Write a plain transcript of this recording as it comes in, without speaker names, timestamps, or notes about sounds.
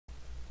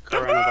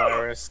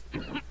coronavirus.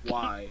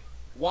 Why?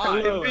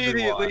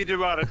 Immediately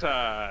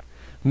demonetized.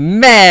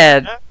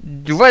 Man,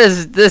 what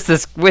is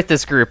this with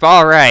this group?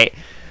 All right.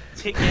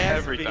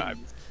 Every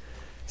time.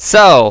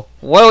 So,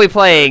 what are we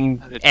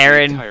playing,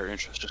 Aaron? The entire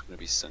intro is just going to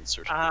be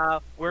censored.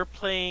 We're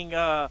playing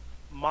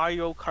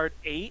Mario Kart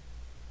 8.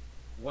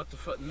 What the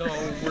fuck? No,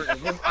 we're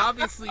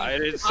obviously. I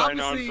didn't sign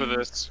on for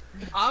this.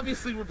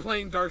 Obviously, we're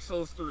playing Dark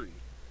Souls 3.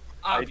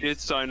 I did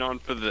sign on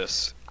for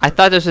this. I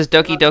thought this was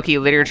Doki Doki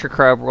Literature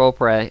Club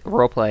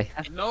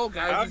roleplay. No,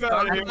 guys.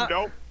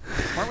 Nope.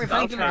 Weren't we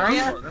playing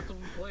Terraria? That's what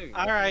we're playing.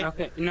 Alright.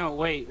 Okay, no,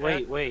 wait.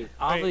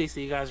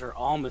 Obviously, you guys are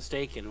all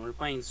mistaken. We're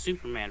playing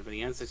Superman for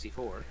the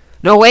N64.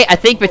 No, wait, I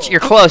think but you're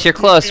close,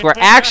 We're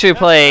actually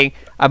playing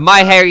a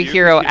My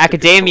Hero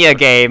Academia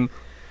game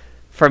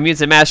from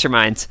Mutants and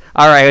Masterminds.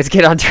 Alright, let's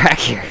get on track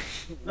here.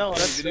 No,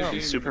 that's no.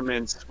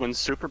 When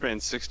Superman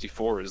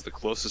 64 is the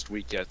closest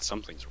we get,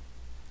 something's wrong.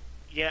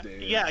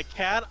 Yeah,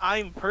 Cat,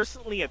 I'm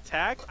personally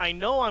attacked. I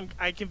know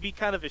I can be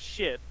kind of a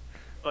shit,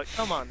 but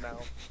come on now.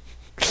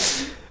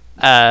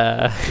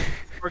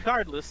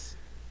 Regardless,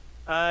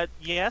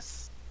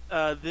 yes,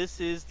 this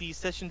is the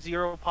session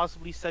 0,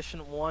 possibly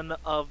session 1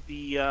 of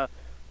the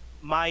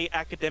My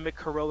Academic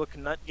Heroic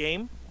Nut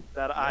game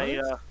that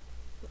I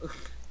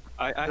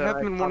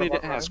have been wanting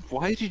to ask,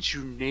 why did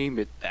you name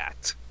it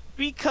that?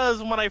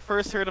 Because when I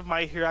first heard of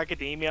My Hero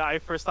Academia, I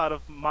first thought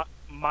of My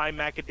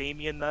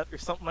Macadamia Nut or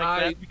something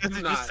like that. Because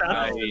it just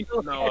sounded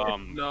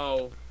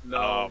no.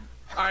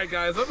 Alright,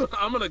 guys,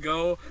 I'm gonna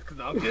go, because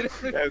I'll get it.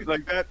 Yeah,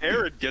 like that,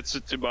 Aaron gets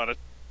it about it.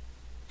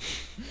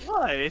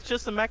 What? It's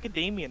just a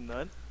macadamia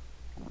nut.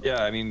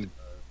 Yeah, I mean,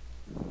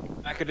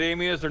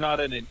 macadamias are not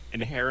an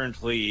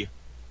inherently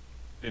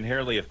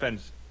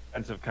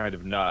offensive kind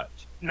of nut.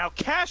 Now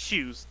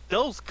cashews,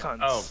 those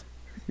cunts.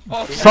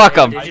 Oh, Fuck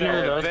 'em. Did you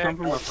know those come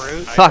from a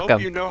fruit? I Fuck hope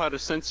 'em. you know how to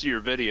censor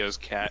your videos,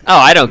 Cat. Oh,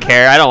 I don't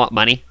care. I don't want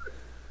money.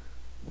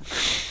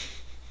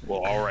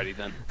 Well, alrighty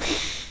then.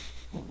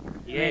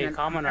 Yay,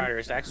 Common Rider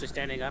is actually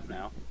standing up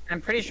now.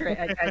 I'm pretty sure.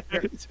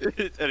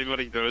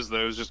 Anybody knows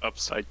those just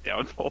upside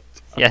down?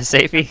 Yes,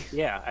 Safety?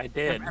 Yeah, I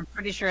did. I'm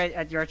pretty sure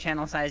at your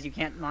channel size you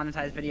can't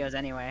monetize videos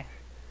anyway.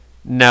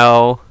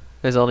 No.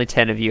 There's only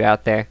 10 of you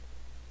out there.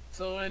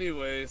 So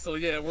anyway,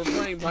 yeah, we're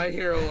playing My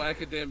Hero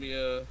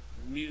Academia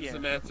Mutants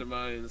and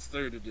Masterminds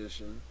 3rd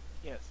edition.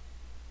 Yes.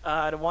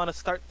 I want to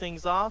start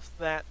things off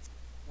that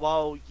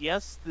while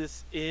yes,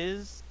 this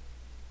is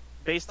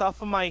based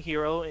off of My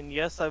Hero, and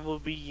yes, I will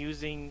be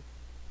using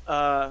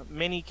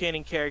many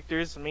canon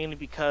characters, mainly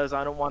because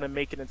I don't want to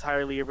make an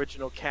entirely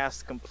original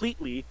cast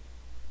completely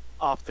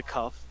off the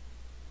cuff.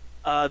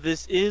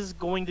 This is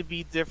going to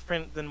be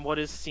different than what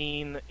is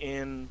seen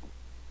in,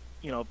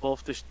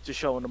 both the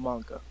show and the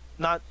manga.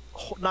 Not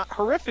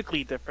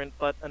horrifically different,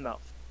 but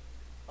enough.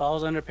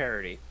 Falls under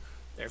parody,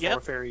 therefore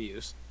fair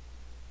use.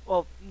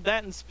 Well,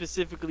 that and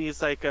specifically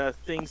is like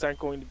things aren't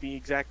going to be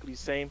exactly the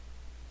same.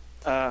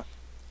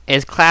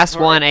 Is Class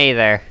 1A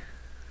there?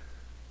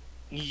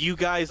 You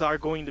guys are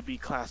going to be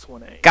Class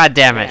 1A. God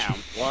damn it.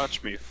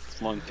 Watch me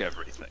flunk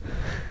everything.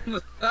 Yeah,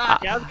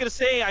 I was gonna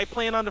say, I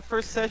plan on the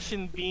first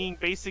session being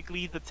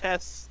basically the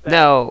tests.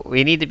 No,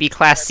 we need to be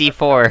Class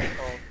C4.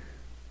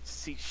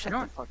 Shut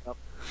the fuck up.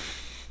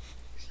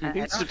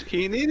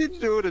 He needed to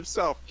do it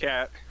himself,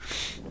 Cat.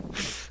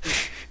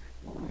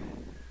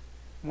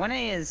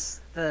 1A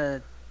is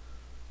the...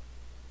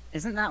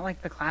 Isn't that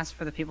like the class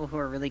for the people who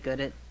are really good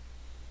at...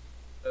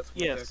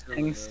 Yes.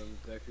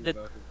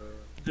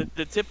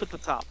 The tip at the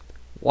top.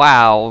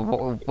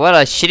 Wow, what a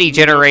shitty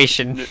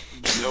generation.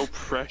 No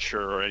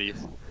pressure or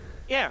anything.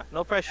 Yeah,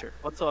 no pressure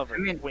whatsoever. I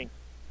mean, wink.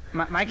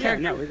 My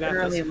character we is got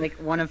literally this. like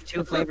one of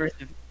 2 flavors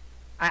of...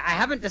 I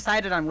haven't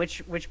decided on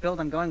which build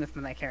I'm going with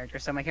my character,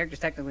 so my character's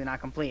technically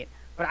not complete.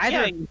 But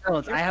either of these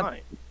builds, I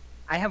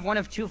have one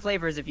of 2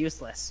 flavors of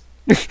useless.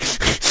 I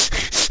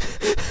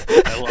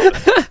love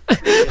it.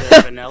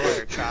 Either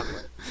vanilla or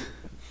chocolate.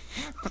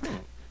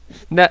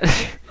 No.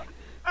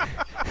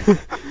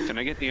 Can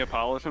I get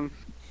Neapolitan?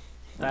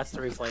 That's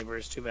 3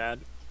 flavors, too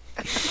bad.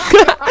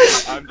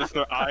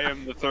 I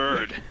am the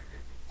third.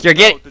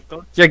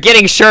 You're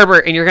getting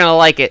sherbet and you're gonna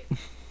like it.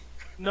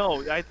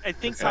 No, I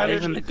think It's not Tyler.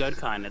 even the good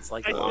kind, it's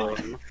like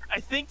the I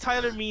think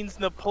Tyler means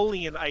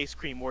Napoleon ice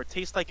cream, where it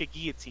tastes like a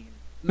guillotine.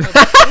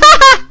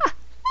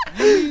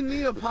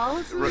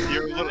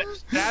 Neapolitan?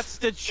 That's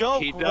the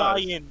joke, He does.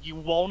 Ryan. You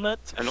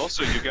walnut. And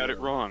also, you got it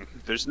wrong.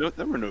 There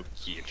were no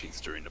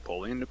guillotines during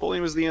Napoleon.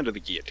 Napoleon was the end of the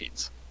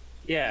guillotines.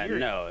 Yeah,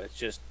 no, it's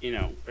just,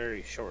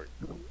 very short.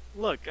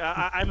 Look,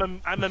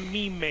 I'm a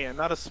meme man,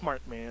 not a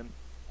smart man.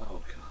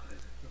 Oh god.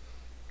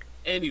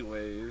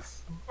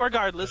 Anyways.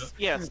 Regardless,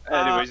 yes.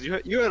 Anyways,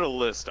 you had a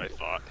list, I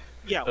thought.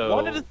 Yeah, So-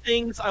 one of the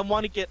things I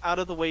want to get out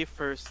of the way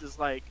first is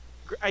like,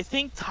 I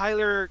think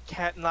Tyler,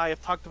 Kat, and I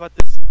have talked about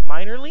this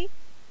minorly,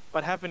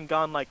 but haven't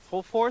gone like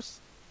full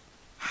force.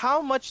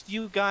 How much do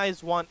you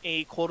guys want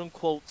a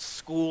quote-unquote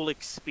school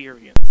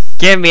experience?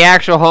 Give me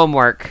actual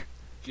homework.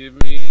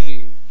 Give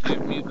me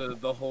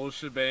the whole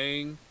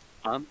shebang.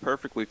 I'm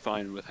perfectly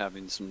fine with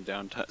having some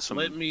downtime, some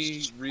Let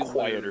me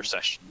quieter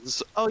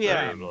sessions. Oh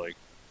yeah. Like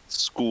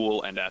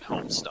school and at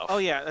home stuff. Oh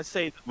yeah, let's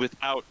say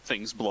Without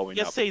things blowing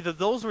yes, up. say that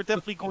those were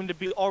definitely going to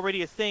be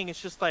already a thing.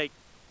 It's just like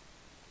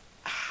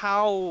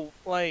how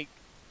like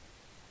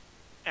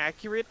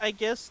accurate, I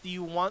guess, do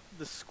you want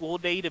the school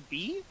day to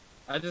be?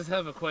 I just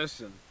have a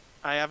question.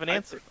 I have an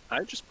answer.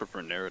 I just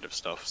prefer narrative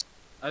stuff.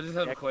 I just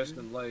have a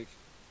question. Like,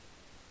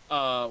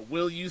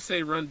 will you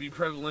say run be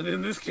prevalent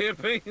in this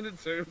campaign in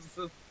terms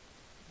of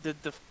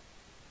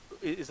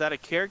Is that a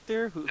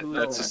character?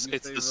 Who It's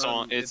the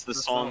song. It's the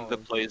song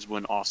that plays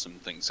when awesome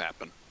things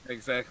happen.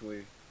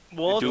 Exactly.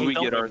 Well, Do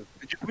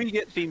we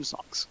get theme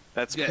songs?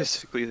 That's Yes.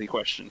 basically the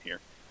question here.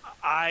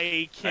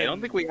 I can. I don't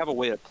think we have a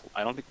way to.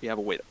 I don't think we have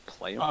a way to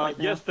play them. Right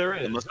Yes, now. there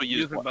is. Unless we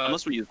use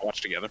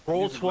Watch Together.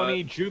 Roll Use it,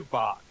 20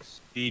 jukebox.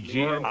 The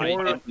GM I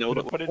didn't know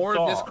that. put in Or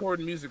song. Discord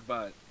Music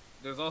Bot.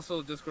 There's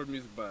also a Discord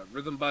Music Bot.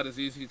 Rhythm Bot is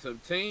easy to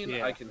obtain.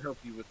 Yeah. I can help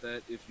you with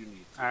that if you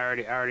need to. I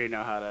already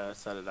know how to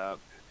set it up.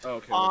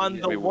 Okay. On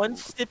yeah. the we will- one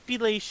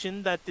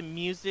stipulation that the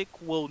music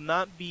will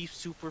not be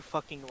super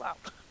fucking loud.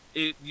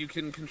 You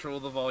can control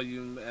the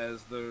volume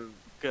as the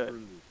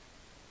Good.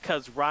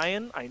 Cause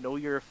Ryan, I know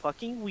you're a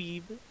fucking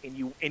weeb, and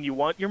you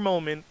want your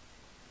moment.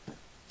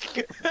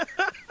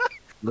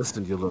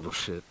 Listen, you little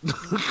shit.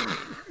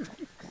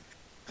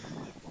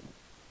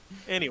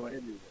 Anyway,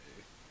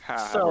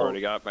 I've So-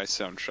 already got my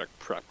soundtrack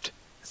prepped.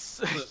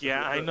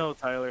 yeah, I know,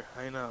 Tyler.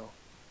 I know.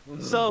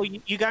 So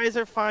you guys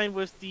are fine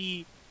with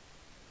the,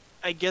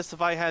 I guess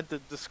if I had to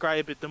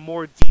describe it, the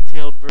more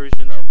detailed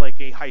version of like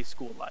a high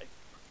school life.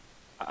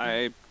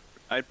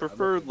 I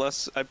prefer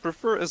less. I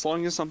prefer as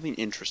long as something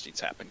interesting's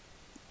happening.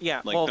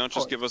 Yeah, Like, well, don't of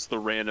just course. give us the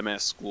random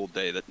ass school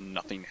day that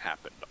nothing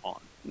happened on.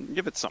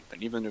 Give it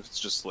something, even if it's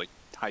just like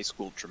high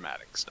school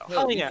dramatic stuff.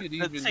 Oh, you yeah, could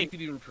let's even say- you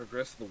could even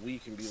progress the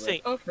week and be Say-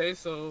 like, okay,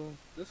 so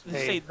this was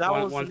Hey, Hey, that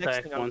was the one next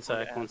sec, thing I one was going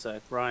to sec, one ask.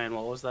 sec. Ryan,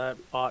 what was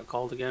that bot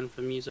called again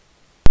for music?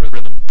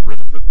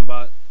 Rhythm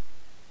Bot.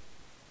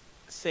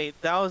 Say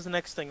that was the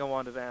next thing I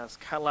wanted to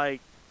ask. How like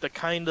the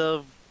kind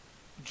of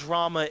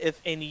drama, if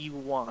any, you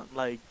want.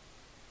 Like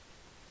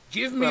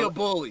Give me Well- a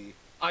bully.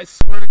 I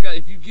swear to God,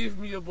 if you give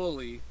me a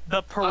bully,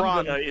 the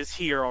piranha gonna- is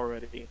here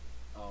already.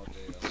 oh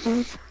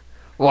damn.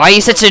 Why are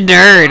you such a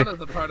nerd? Piranha's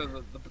a part of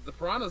the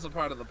piranha's a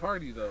part of the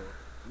party though.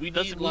 We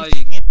Doesn't need mean like,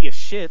 she can't be a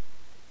shit.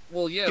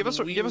 well, yeah. give but us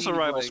a, we give us a need,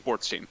 rival like,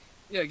 sports team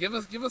Yeah, give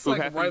us who like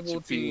a happen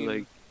rival to be team.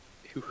 like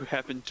who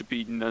happen to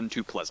be none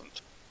too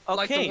pleasant.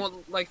 Like the Okay,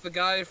 one, like the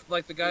guy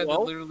Well-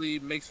 that literally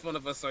makes fun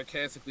of us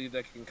sarcastically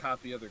that can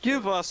copy other.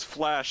 Give kids. us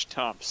Flash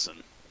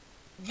Thompson.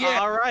 Yeah.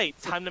 all right.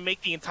 Time to make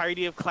the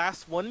entirety of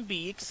Class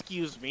 1B.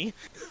 Excuse me.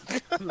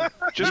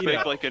 Just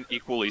make like an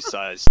equally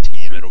sized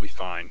team. It'll be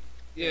fine.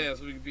 Yeah,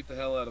 so we can beat the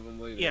hell out of them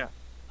later. Yeah.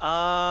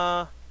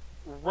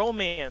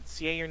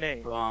 Romance. Yay or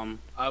nay?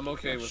 I'm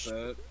okay with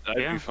that. I'd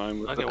Yeah. be fine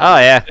with Okay, that. Oh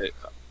yeah.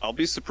 I'll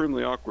be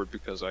supremely awkward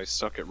because I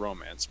suck at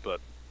romance, but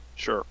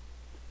sure.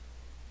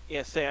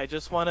 Yeah. Say I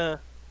just wanna.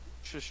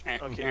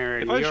 Okay.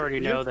 Aaron, If I you should- already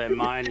give- know that give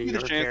mine me and the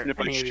your chance, and if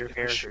I any of should- your if I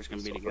characters should can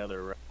be myself.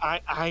 together,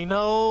 right? I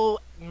know,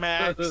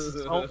 Max.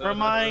 Don't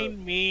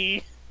remind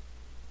me.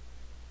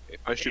 If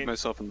I shoot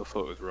myself in the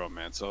foot with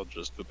romance, I'll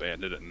just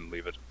abandon it and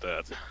leave it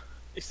at that.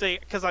 Say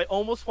because I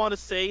almost want to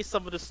say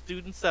some of the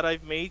students that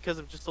I've made because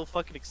I'm just so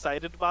fucking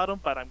excited about them,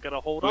 but I'm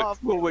gonna hold off.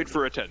 We'll wait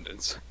for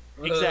attendance.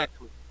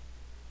 Exactly.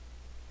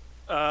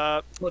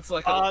 Puts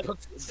like Uh,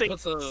 puts say-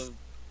 a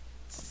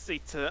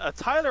See,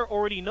 Tyler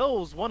already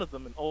knows one of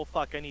them, and oh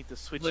fuck, I need to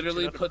switch. it to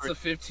literally another puts a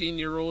person.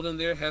 15-year-old in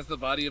there, has the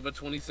body of a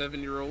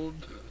 27-year-old.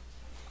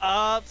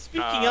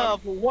 Speaking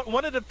of,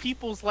 one of the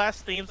people's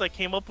last names I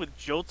came up with,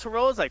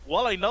 Jotaro, is like,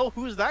 well, I know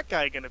who's that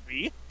guy gonna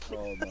be.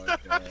 Oh my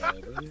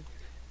god.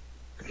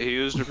 He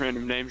used a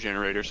random name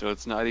generator, so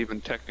it's not even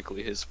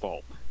technically his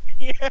fault.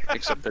 Yeah.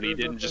 Except that he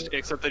didn't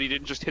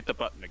just hit the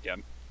button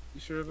again.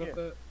 You sure about Yeah.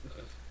 that?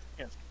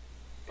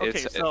 Okay,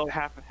 It's so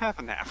half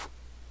and half.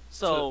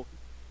 so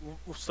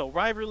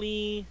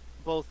rivalry,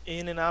 both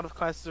in and out of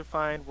classes are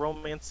fine.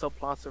 Romance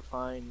subplots are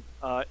fine.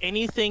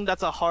 Anything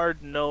that's a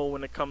hard no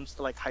when it comes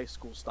to like high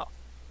school stuff.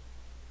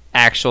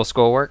 Actual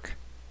schoolwork.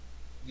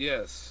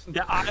 Yes.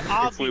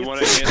 Yeah, If we want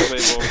to hand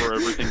wave over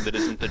everything that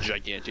isn't the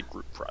gigantic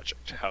group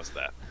project, how's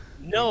that?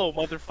 No,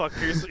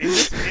 motherfuckers.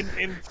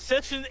 In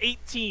session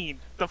 18,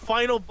 the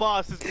final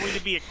boss is going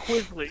to be a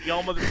Quizlet.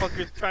 Y'all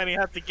motherfuckers trying to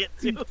have to get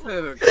to.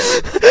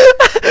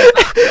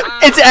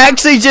 It's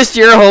actually just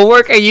your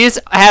homework, and you just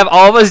have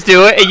all of us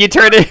do it, and you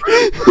turn it.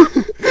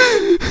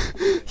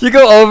 You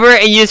go over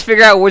and you just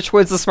figure out which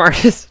one's the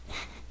smartest.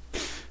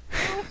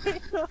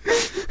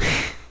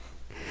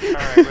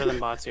 Alright, Rhythm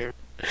Bot's here.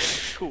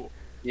 Cool.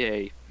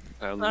 Yay.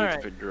 I'll need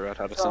Alright. to figure out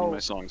how to So- send my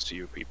songs to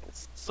you people.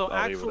 So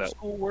I'll leave actual that.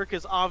 schoolwork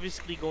is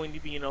obviously going to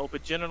be,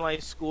 but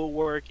generalized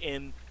schoolwork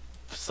and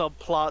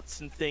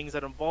subplots and things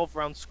that involve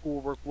around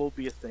schoolwork will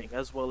be a thing,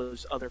 as well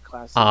as other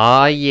classes.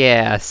 Aw,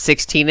 yeah.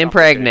 16 and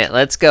pregnant.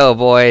 Let's go,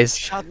 boys.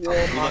 Shut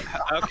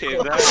Okay,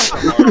 that's a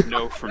hard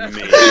no from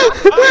me.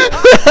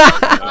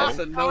 That's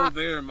a no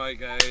there, my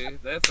guy.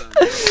 That's a no.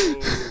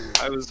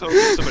 I was hoping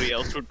somebody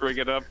else would bring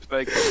it up.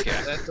 Like,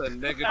 yeah. That's a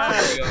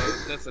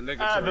negatory. That's a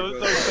negatory.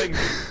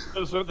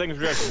 Those things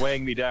are just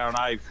weighing me down.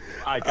 I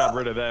got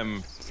rid of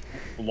them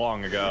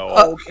long ago.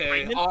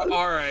 Okay. All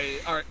right.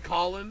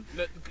 Colin,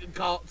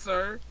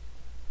 sir,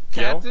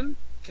 Captain.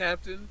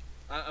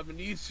 I'm gonna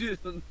need you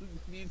to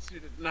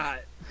not.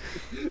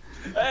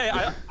 Hey,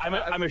 I'm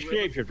a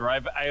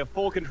shapeshifter. I have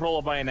full control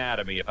of my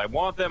anatomy. If I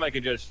want them, I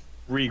can just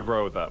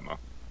regrow them.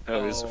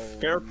 That is a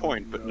fair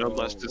point, but no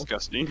less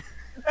disgusting.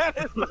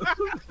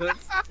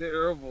 That's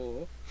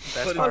terrible.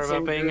 Best part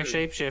about being a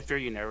shapeshifter,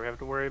 you never have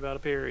to worry about a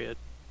period.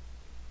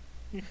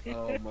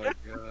 Oh my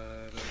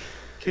god.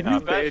 Can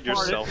you bed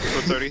yourself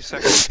for 30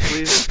 seconds,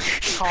 please?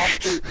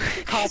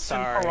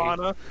 Sorry.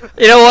 Piranha.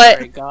 You know what?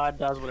 Sorry, God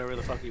does whatever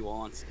the fuck he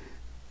wants.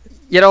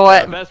 You know The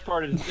what? best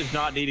part is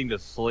not needing to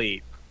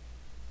sleep.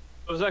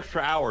 Those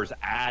extra hours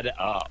add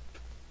up.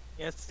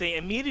 Yes, the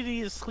immunity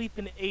is sleep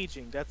and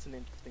aging. That's an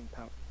interesting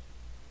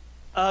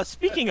power.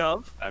 Speaking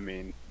of, I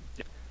mean,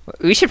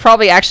 We should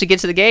probably actually get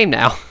to the game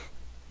now.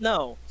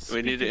 no.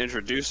 we need to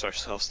introduce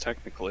ourselves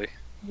technically.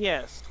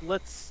 Yes,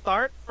 let's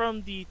start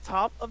from the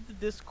top of the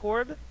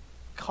Discord,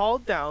 call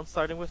down,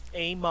 starting with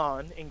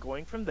Amon, and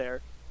going from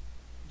there.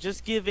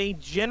 Just give a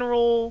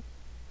general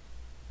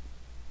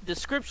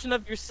description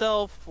of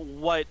yourself,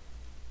 what,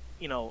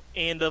 you know,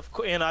 and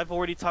I've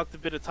already talked a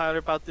bit of Tyler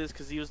about this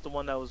because he was the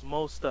one that was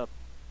most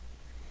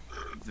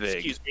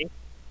Vague.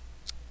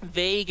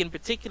 vague in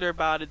particular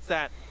about it,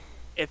 that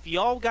if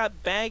y'all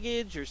got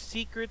baggage or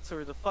secrets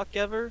or the fuck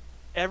ever,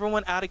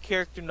 everyone out of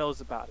character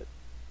knows about it.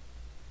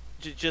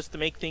 Just to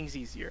make things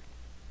easier.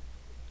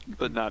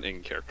 But not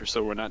in character,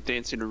 so we're not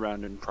dancing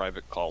around in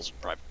private calls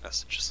and private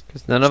messages.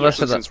 Because none of us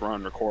are Since we're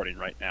on recording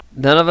right now.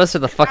 None of us are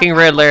the fucking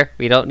Riddler.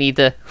 We don't need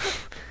to.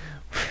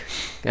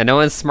 And no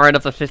one's smart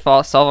enough to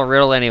solve a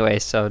riddle anyway,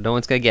 so no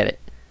one's gonna get it.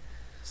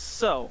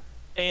 So,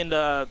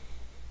 and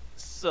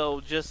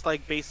so just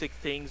like basic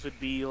things would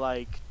be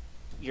like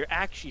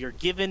your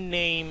given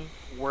name,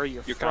 where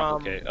you're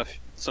from,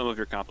 some of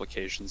your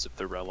complications if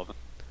they're relevant.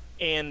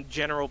 and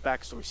general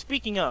backstory.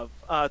 Speaking of,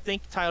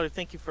 Tyler,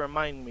 thank you for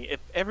reminding me. If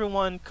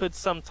everyone could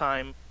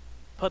sometime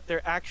put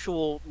their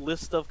actual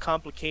list of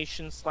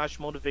complications /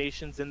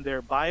 motivations in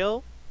their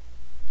bio,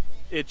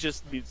 it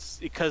just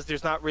because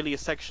there's not really a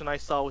section I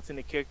saw within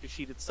the character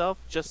sheet itself,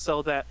 just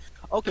so that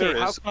okay,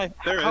 It's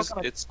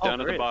down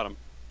at the bottom.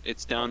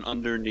 It's down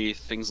underneath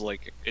things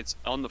like it's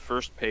on the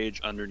first page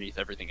underneath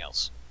everything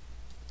else.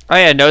 Oh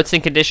yeah, notes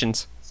and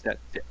conditions.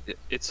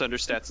 It's under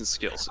stats and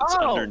skills. It's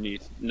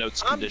underneath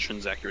notes,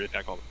 conditions, accurate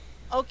attack.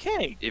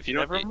 Okay. If you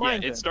don't, never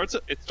mind. it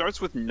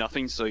starts with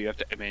nothing, so you have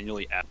to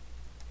manually add.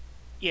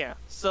 Yeah.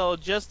 So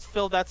just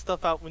fill that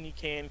stuff out when you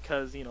can,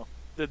 because you know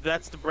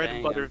that's the bread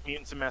and butter of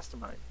Mutants and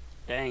Mastermind.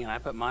 Dang, and I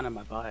put mine in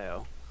my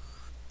bio.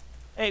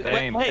 Hey,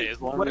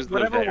 as long as they're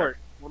whatever there. works.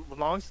 As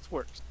long as it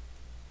works.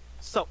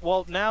 So,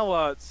 well,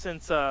 now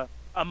since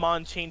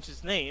Amon changed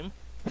his name,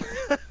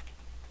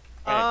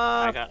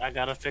 I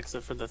gotta fix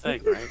it for the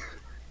thing, right?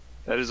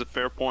 That is a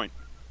fair point.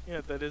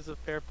 yeah, that is a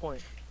fair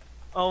point.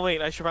 Oh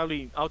wait,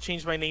 I'll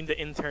change my name to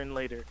Intern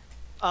later.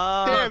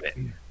 Damn it!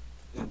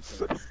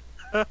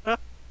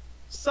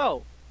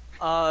 So,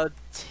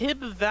 Tib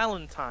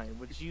Valentine,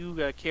 would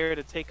you care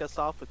to take us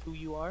off with who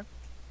you are?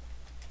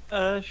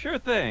 Sure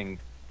thing.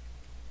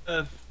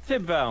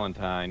 Tib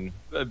Valentine.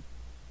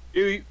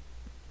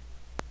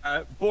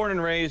 Born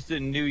and raised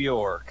in New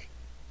York.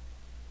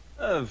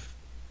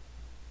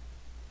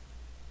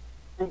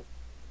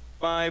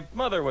 My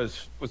mother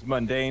was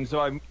mundane, so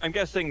I'm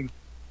guessing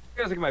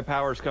my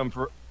powers come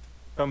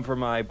from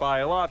my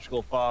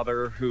biological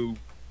father, who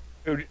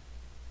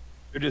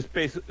just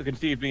basically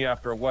conceived me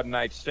after a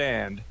one-night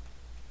stand.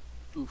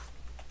 Oof.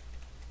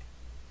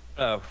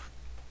 My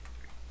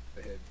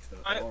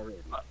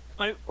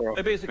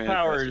basic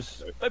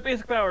powers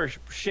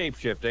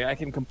shape-shifting. I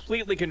can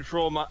completely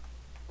control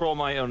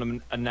my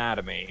own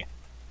anatomy.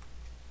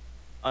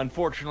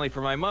 Unfortunately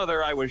for my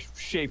mother, I was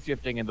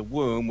shape-shifting in the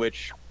womb,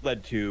 which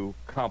led to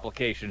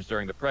complications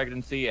during the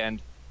pregnancy,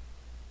 and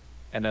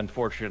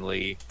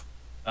unfortunately,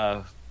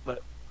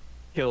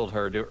 killed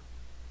her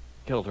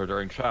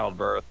during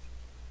childbirth.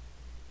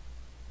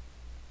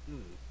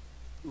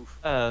 Oof.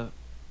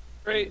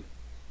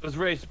 Was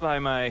raised by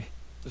my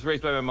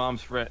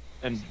mom's friend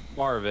and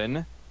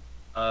Marvin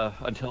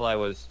until I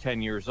was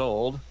 10 years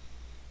old.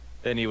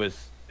 Then he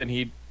was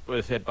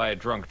hit by a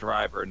drunk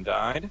driver and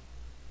died.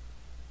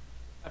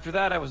 After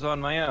that, I was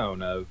on my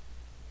own.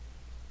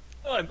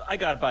 I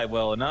got by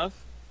well enough.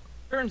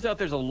 Turns out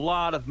there's a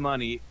lot of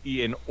money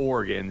in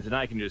organs, and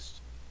I can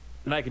just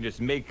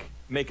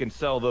make and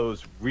sell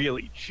those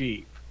really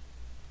cheap.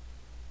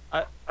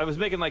 I was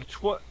making like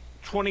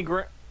 20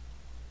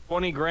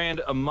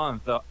 grand a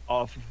month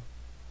off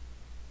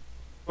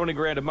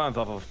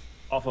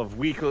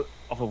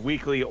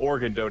weekly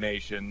organ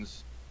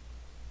donations.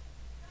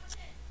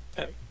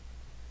 I'm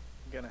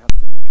gonna have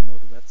to make a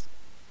note of that.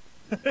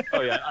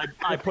 Oh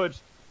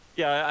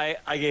yeah,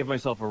 I gave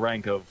myself a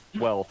rank of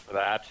wealth for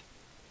that.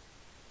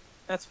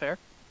 That's fair.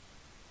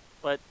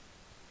 But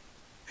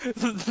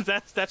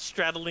that's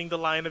straddling the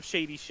line of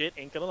shady shit,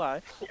 ain't gonna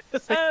lie.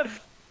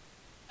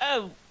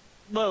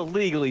 Well,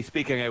 legally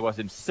speaking, I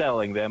wasn't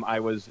selling them. I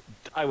was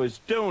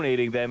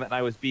donating them, and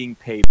I was being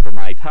paid for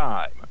my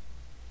time.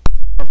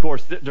 Of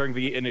course, during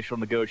the initial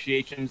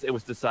negotiations, it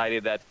was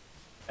decided that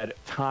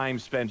time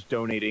spent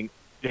donating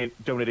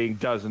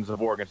dozens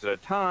of organs at a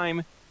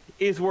time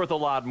is worth a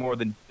lot more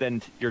than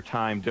your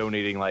time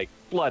donating like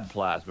blood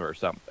plasma or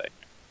something.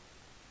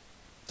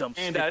 Dumps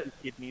And 50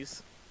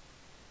 kidneys.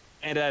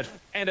 And at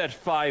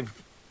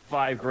five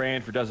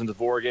grand for dozens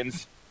of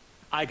organs,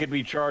 I could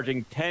be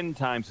charging 10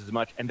 times as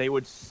much, and they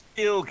would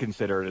still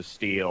consider it a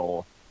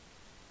steal.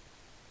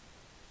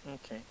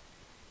 Okay.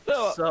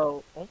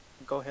 So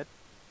go ahead.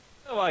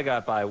 So I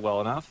got by well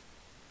enough.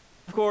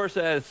 Of course,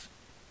 as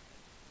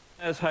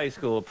high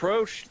school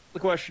approached, the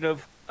question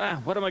of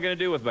what am I going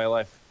to do with my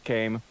life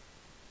came.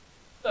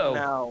 So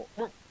Now,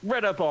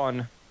 read up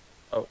on.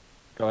 Oh,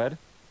 go ahead.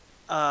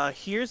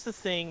 here's the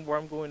thing where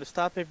I'm going to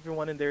stop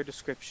everyone in their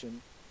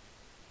description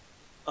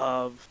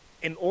of,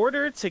 in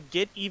order to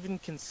get even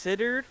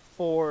considered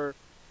for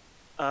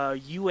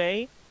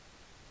UA,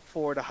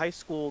 for the high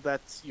school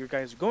that you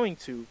guys are going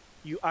to,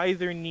 you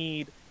either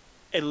need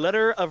a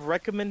letter of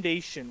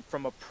recommendation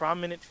from a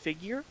prominent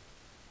figure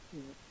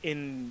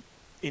in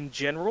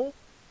general,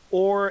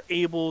 or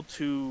able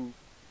to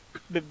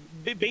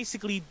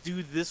basically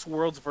do this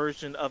world's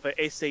version of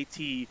a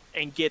SAT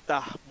and get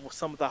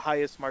some of the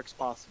highest marks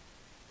possible.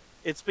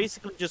 It's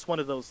basically just one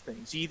of those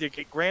things. You either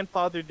get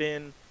grandfathered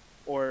in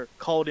or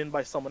called in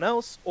by someone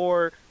else,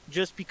 or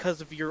just because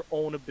of your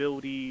own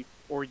ability,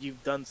 or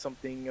you've done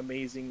something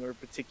amazing or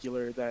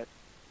particular that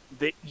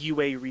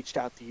UA reached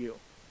out to you.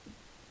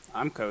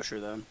 I'm kosher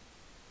then.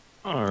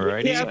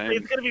 Alrighty. Yeah,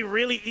 it's gonna be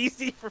really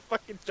easy for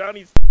fucking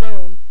Johnny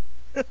Stone.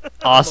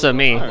 Also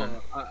me.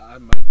 I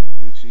might be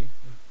Gucci.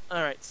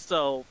 Alright,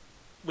 so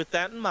with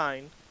that in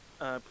mind,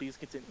 please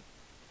continue.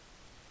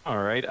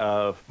 Alright,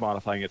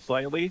 modifying it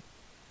slightly.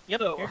 Yep.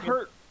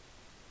 So,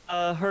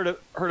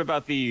 heard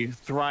about the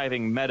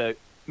thriving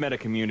meta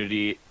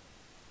community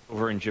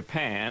over in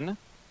Japan,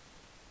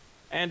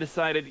 and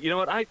decided, you know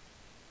what,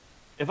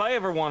 if I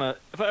ever want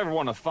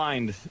to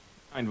find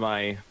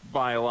my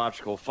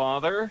biological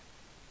father,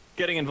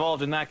 getting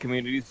involved in that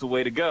community is the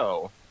way to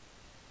go.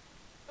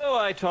 So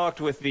I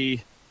talked with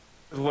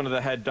one of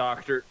the head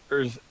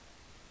doctors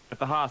at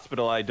the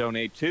hospital I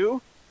donate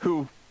to,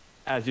 who,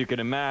 as you can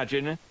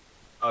imagine,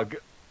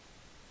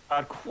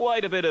 got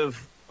quite a bit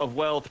of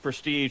wealth,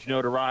 prestige,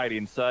 notoriety,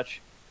 and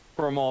such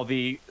from all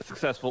the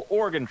successful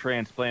organ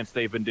transplants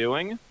they've been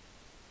doing,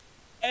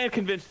 and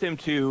convinced him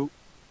to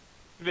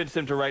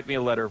write me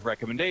a letter of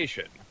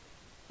recommendation.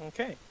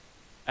 Okay.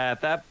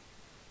 And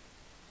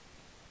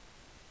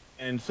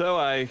so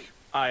I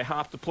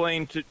hopped a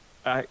plane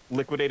I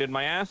liquidated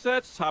my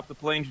assets, hopped a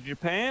plane to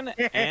Japan,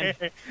 and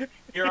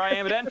here I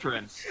am at the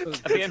entrance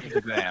exam.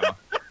 Yeah,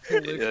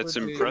 that's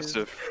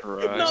impressive for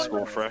a high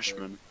school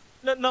freshman.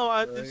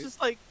 It's just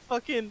like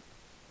fucking,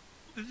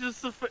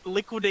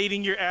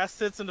 liquidating your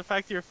assets and the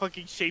fact that you're a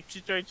fucking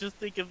shapeshifter. I just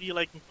think of you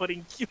like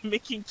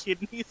making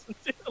kidneys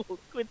into a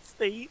liquid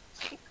state.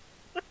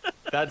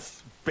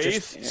 That's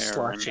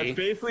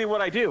basically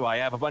what I do. I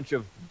have a bunch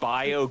of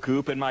bio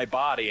goop in my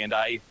body, and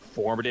I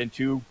form it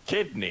into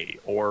kidney,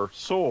 or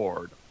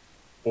sword,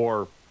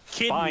 or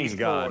spine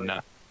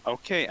gun.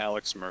 Okay,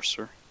 Alex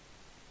Mercer.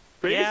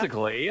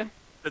 Basically. Yeah,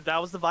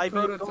 that was the vibe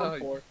you were going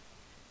for.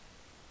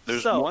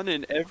 There's one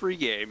in every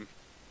game.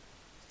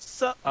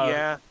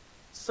 Yeah.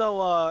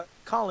 So,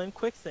 Colin,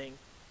 quick thing.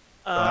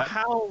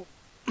 How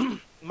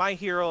My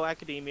Hero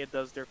Academia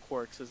does their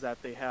quirks is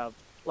that they have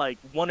like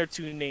 1 or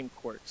 2 named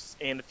quirks,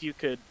 and if you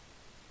could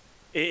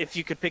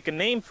pick a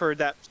name for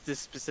this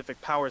specific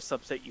power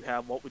subset you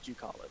have, what would you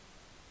call it?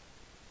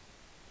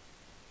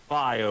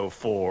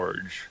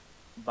 Bioforge.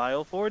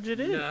 Bioforge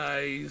it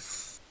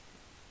is.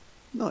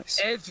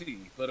 Nice.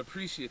 Edgy, but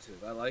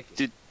appreciative. I like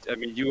it.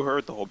 You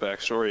heard the whole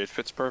backstory. It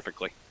fits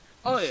perfectly.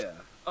 Oh yeah.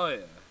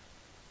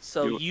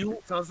 So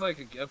sounds like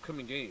an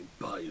upcoming game.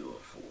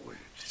 Bioforge.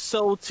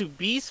 So to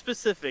be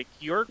specific,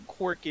 your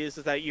quirk is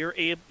that your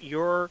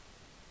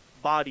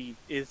body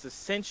is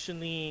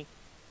essentially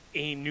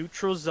a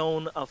neutral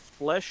zone of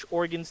flesh,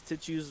 organs,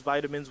 tissues,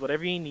 vitamins,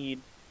 whatever you need,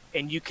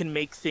 and you can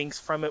make things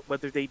from it,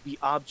 whether they be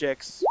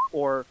objects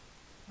or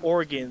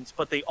organs,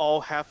 but they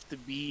all have to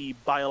be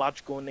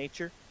biological in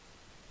nature.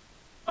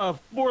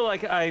 More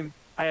like I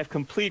have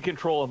complete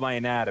control of my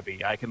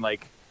anatomy. I can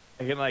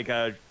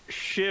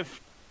shift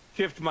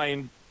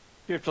my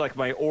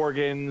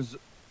organs,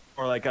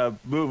 or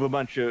move a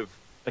bunch of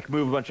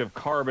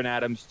carbon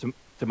atoms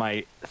to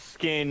my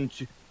skin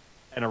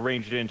and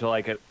arrange it into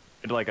a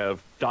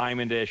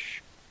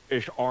diamond-ish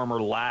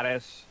armor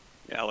lattice.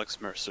 Alex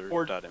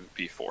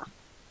Mercer.mp4.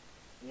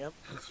 Yep.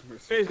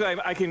 Basically,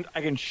 I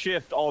can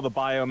shift all the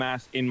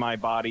biomass in my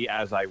body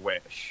as I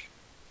wish.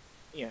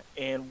 Yeah.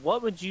 And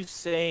what would you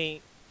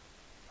say?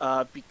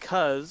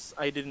 Because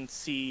I didn't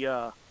see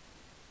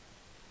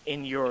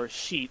in your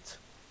sheet,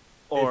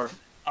 or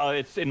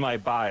It's in my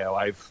bio.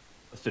 I've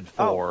listed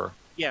 4.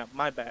 yeah,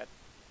 my bad.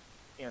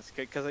 Yes,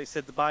 because I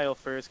said the bio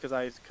first,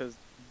 because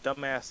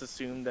dumbass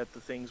assumed that the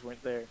things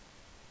weren't there.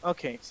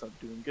 Okay, so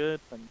doing good.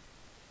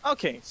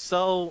 Okay,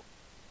 so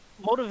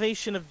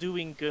motivation of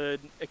doing good.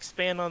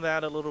 Expand on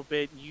that a little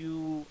bit.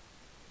 You,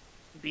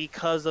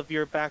 because of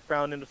your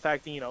background and the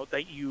fact that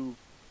that you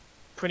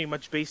pretty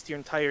much based your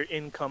entire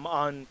income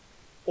on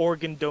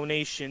organ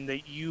donation,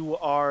 that you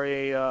are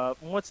a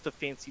what's the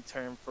fancy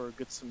term for a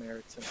good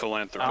Samaritan?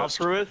 Philanthropist.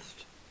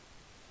 Altruist.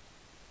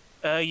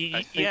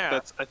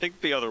 I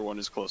think the other one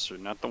is closer,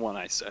 not the one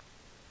I said.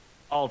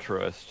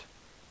 Altruist.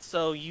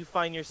 So you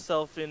find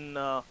yourself in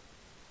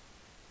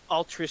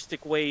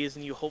altruistic ways,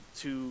 and you hope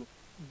to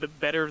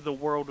better the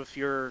world with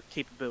your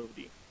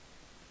capability.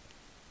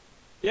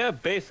 Yeah,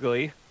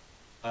 basically.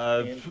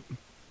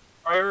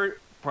 Priority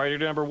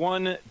number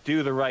 1,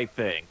 do the right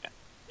thing.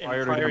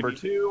 Priority number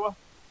 2,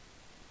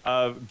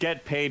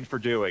 get paid for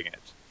doing it.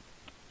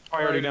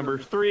 Priority number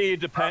 3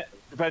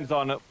 depends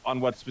on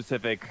what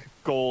specific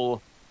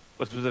goal,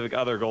 what specific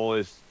other goal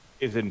is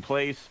in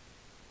place.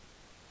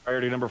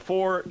 Priority number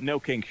 4, no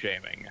kink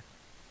shaming.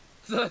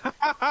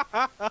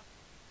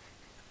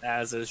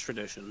 As is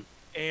tradition.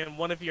 And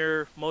one of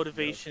your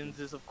motivations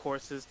is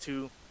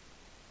to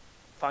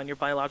find your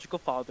biological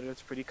father.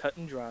 That's pretty cut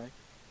and dry.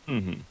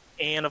 Mm-hmm.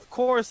 And of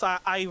course,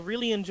 I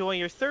really enjoy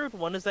your third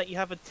one, is that you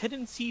have a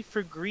tendency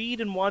for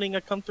greed and wanting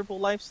a comfortable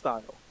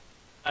lifestyle.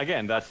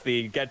 Again, that's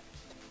the do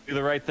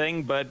the right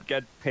thing, but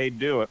get paid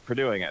for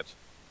doing it.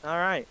 All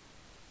right.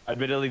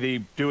 Admittedly,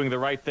 the doing the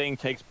right thing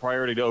takes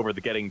priority over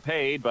the getting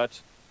paid, but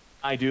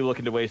I do look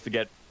into ways to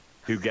get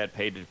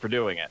paid for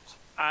doing it.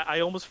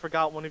 I almost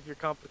forgot one of your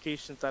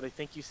complications that I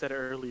think you said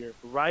earlier.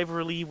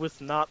 Rivalry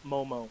with not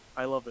Momo.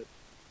 I love it.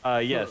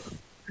 Yes.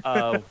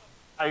 I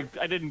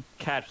didn't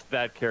catch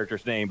that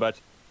character's name, but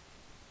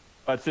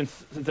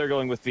since they're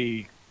going with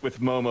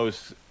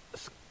Momo's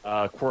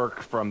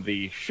quirk from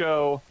the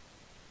show,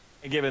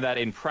 and given that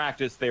in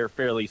practice they're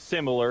fairly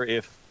similar,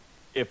 if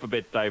a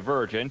bit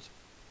divergent,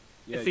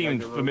 it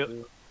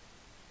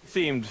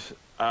seemed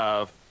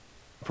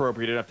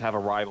appropriate enough to have a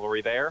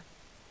rivalry there.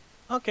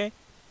 Okay.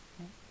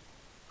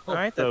 All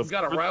right. So,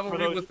 got a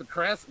rivalry with the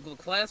class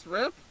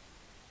rep?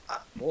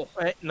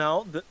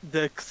 No,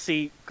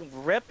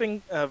 rep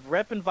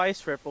and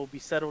vice rep will be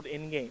settled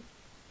in game.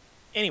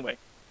 Anyway,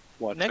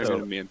 What? next They're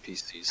going to be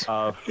NPCs.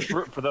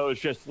 For those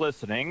just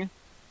listening,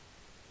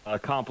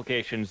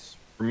 complications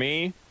for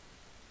me.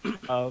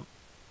 With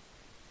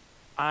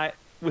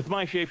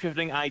my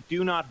shapeshifting, I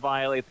do not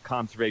violate the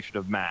conservation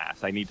of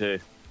mass. I need to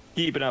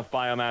keep enough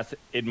biomass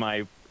in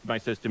my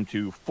system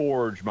to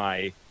forge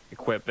my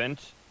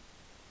equipment.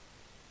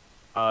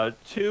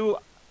 2,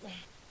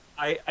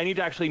 I need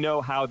to actually know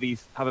how the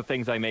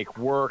things I make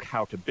work,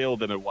 how to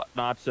build them and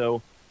whatnot.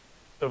 So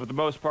for the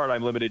most part,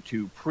 I'm limited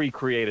to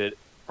pre-created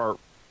or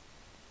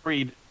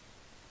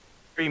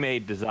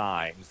pre-made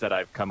designs that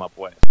I've come up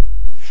with.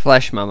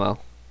 Flesh Momo.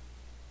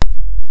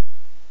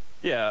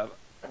 Yeah,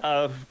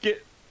 I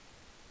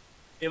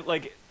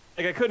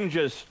couldn't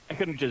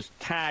just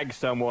tag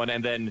someone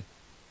and then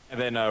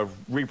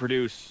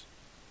reproduce.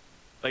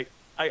 Like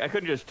I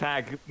couldn't just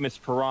tag Miss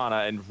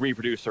Piranha and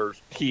reproduce her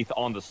teeth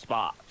on the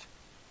spot.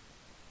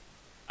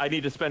 I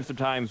need to spend some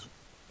time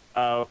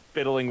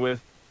fiddling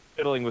with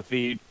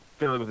the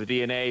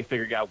DNA,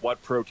 figuring out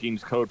what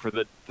proteins code for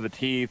the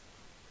teeth,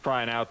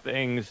 trying out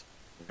things,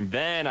 and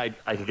then I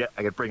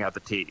could bring out the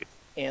teeth.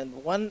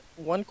 And one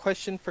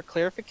question for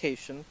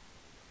clarification: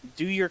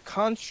 do your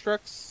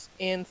constructs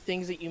and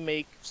things that you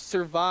make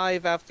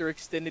survive after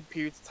extended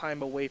periods of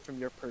time away from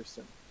your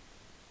person?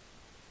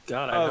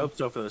 God, I hope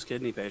so for those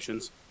kidney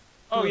patients.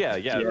 Oh yeah,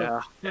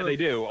 they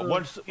do.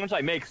 Once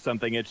I make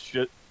something, it's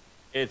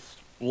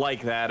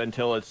like that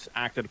until it's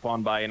acted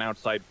upon by an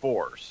outside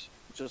force.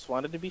 Just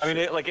wanted to be sure. If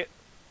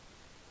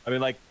I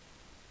made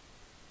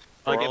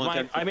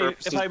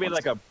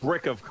like a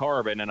brick of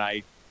carbon and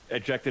I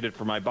ejected it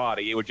from my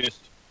body, it would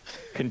just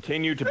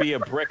continue to be a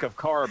brick of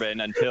carbon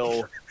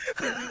until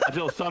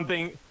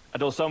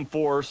some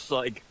force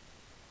like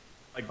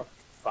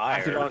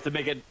fire to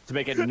make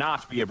it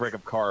not be a brick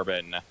of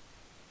carbon.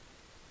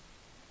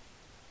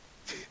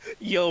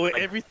 Yo,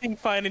 everything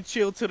fine and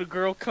chill till the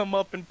girl come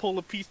up and pull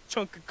a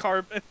chunk of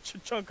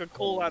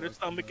coal out her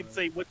stomach and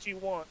say, "What you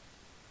want?"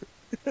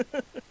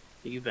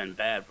 You've been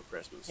bad for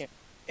Christmas. Yeah.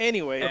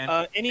 Anyway,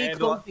 any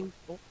clothing?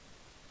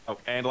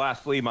 And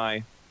lastly,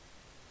 my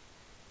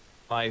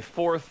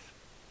fourth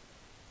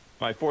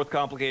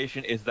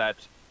complication is that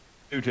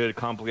due to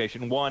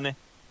complication 1,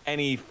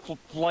 any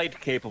flight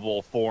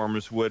capable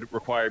forms would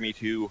require me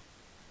to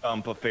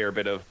dump a fair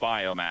bit of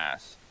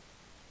biomass,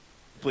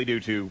 simply due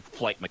to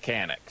flight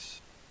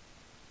mechanics.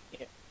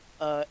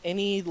 Yeah.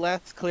 Any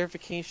last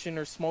clarification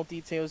or small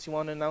details you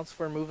want to announce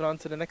before moving on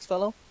to the next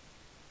fellow?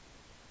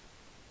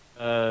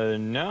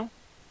 No.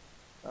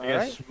 I All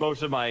guess right.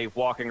 most of my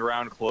walking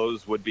around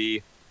clothes would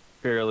be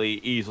fairly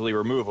easily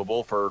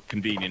removable for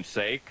convenience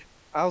sake.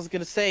 I was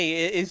gonna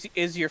say,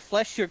 is your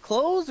flesh your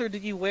clothes, or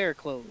did you wear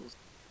clothes?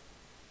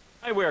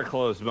 I wear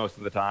clothes most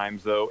of the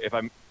times, though.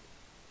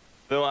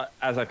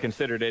 As I've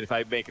considered it, if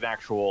I'm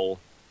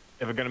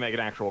gonna make an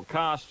actual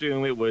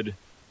costume, it'd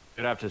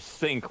have to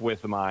sync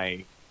with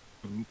my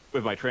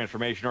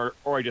transformation,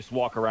 or I just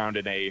walk around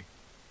in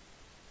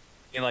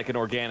like an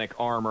organic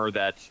armor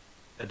that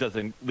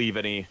doesn't leave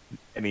any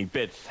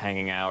bits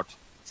hanging out.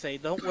 Say,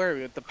 don't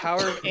worry. With the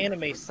power of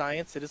anime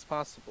science, it is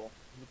possible.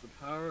 With the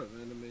power of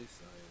anime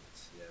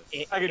science,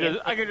 yes. I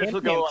could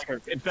just go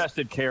like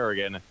infested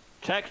Kerrigan,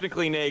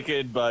 technically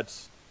naked, but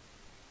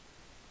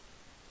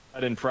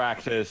in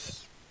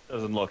practice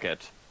doesn't look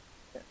it.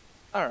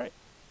 All right.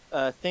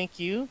 Thank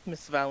you,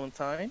 Miss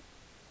Valentine.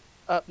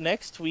 Up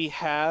next, we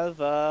have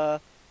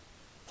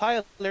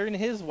Tyler and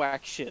his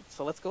whack shit.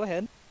 So let's go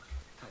ahead.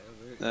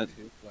 Tyler and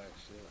his black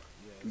shit.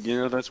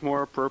 Yes. That's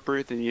more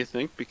appropriate than you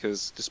think,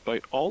 because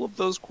despite all of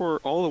those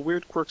all the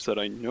weird quirks that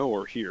I know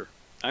are here,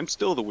 I'm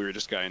still the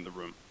weirdest guy in the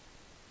room.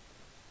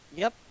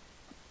 Yep.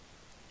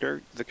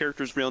 The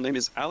character's real name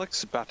is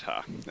Alex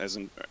Bata, as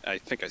in, I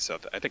think I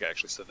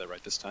actually said that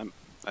right this time.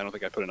 I don't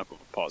think I put enough of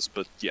a pause,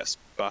 but yes,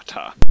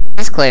 Bata.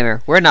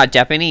 Disclaimer: we're not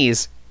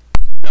Japanese.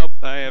 Nope,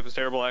 I have a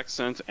terrible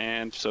accent,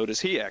 and so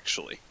does he,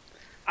 actually.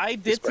 I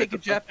did Despite take a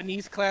the-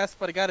 Japanese class,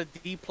 but I got a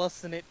D+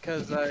 in it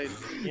because I.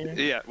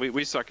 Yeah,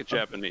 we suck at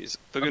Japanese.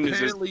 The good news is,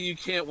 Apparently, you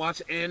can't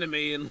watch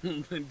anime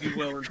and do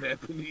well in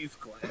Japanese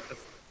class.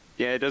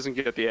 yeah, it doesn't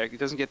get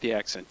the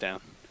accent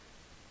down.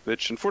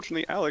 Which,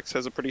 unfortunately, Alex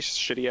has a pretty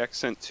shitty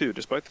accent too,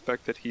 despite the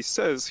fact that he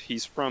says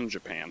he's from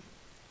Japan.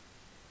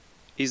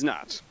 He's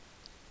not.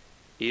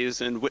 He is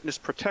in witness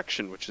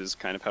protection, which is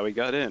kind of how he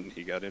got in.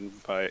 He got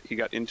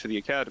into the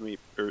academy,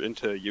 or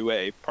into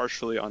UA,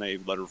 partially on a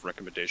letter of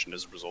recommendation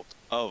as a result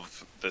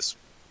of this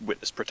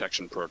witness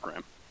protection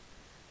program.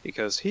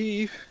 Because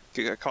he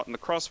got caught in the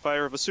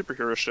crossfire of a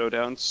superhero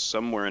showdown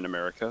somewhere in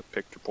America,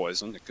 picked or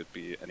poison. It could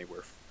be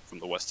anywhere from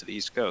the west to the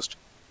east coast.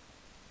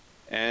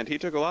 And he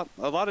took a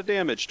lot of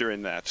damage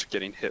during that,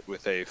 getting hit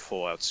with a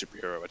full-out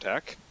superhero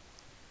attack.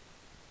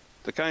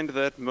 The kind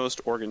that most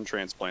organ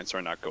transplants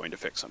are not going to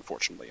fix,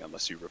 unfortunately,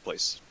 unless you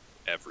replace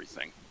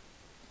everything.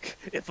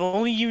 If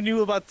only you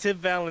knew about Tim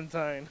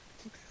Valentine.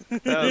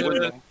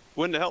 Wouldn't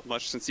have helped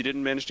much, since he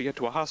didn't manage to get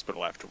to a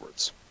hospital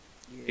afterwards.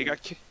 Yeah.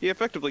 He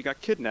effectively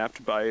got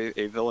kidnapped by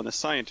a villainous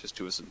scientist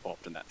who was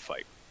involved in that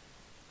fight.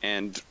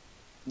 And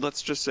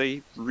let's just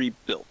say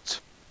rebuilt.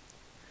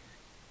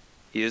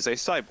 He is a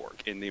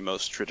cyborg in the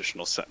most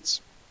traditional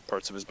sense.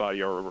 Parts of his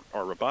body are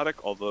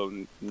robotic, although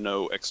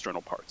no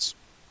external parts.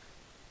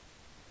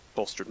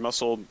 Bolstered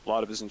muscle, a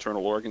lot of his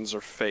internal organs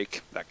are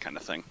fake, that kind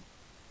of thing.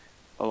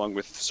 Along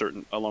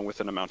with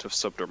an amount of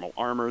subdermal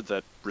armor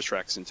that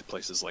retracts into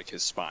places like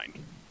his spine.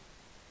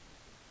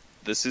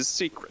 This is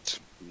secret.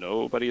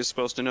 Nobody is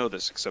supposed to know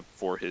this except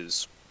for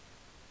his...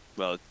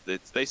 Well,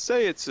 they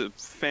say it's a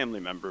family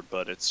member,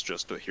 but it's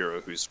just a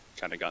hero who's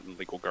kind of gotten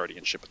legal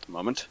guardianship at the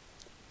moment.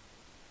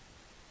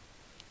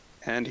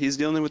 And he's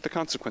dealing with the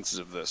consequences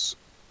of this.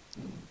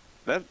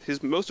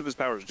 Most of his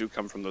powers do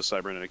come from those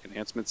cybernetic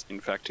enhancements. In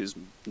fact, his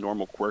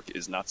normal quirk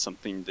is not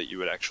something that you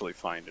would actually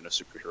find in a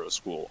superhero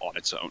school on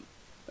its own.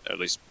 At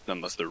least,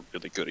 unless they're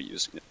really good at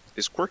using it.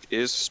 His quirk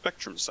is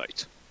spectrum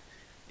sight.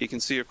 He can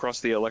see across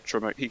the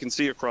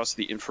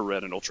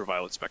infrared and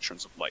ultraviolet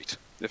spectrums of light,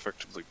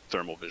 effectively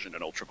thermal vision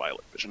and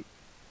ultraviolet vision.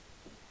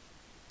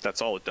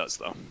 That's all it does,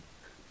 though.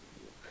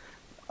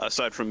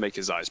 Aside from make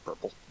his eyes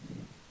purple.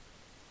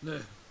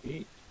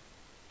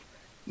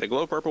 They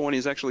glow purple when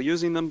he's actually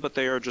using them, but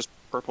they are just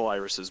purple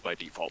irises by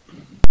default.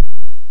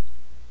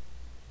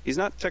 He's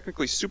not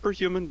technically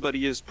superhuman, but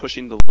he is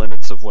pushing the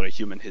limits of what a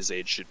human his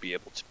age should be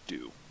able to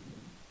do.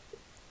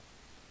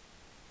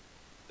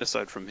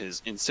 Aside from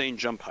his insane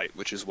jump height,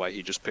 which is why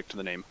he just picked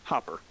the name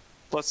Hopper.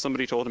 Plus,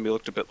 somebody told him he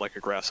looked a bit like a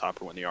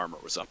grasshopper when the armor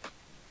was up.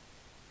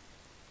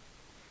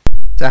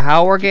 So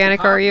how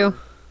organic are you?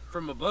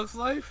 From A Bug's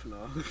Life? No.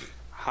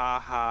 Ha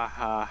ha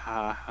ha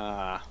ha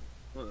ha.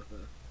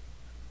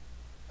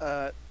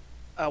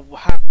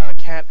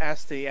 Cat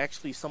asked a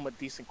actually somewhat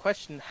decent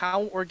question.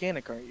 How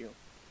organic are you?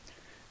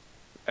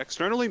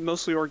 Externally,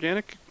 mostly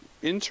organic.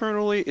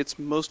 Internally, it's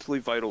mostly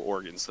vital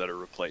organs that are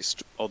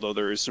replaced, although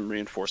there is some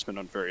reinforcement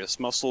on various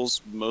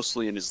muscles,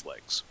 mostly in his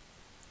legs.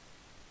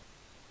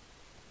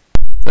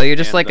 So you're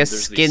just And like then a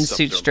there's the skin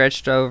suit subdermal.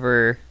 stretched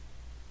over.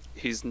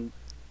 His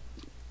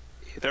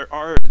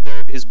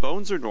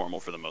bones are normal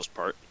for the most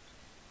part,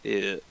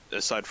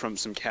 aside from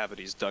some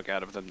cavities dug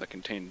out of them that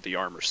contain the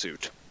armor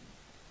suit.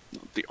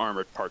 The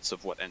armored parts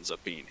of what ends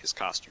up being his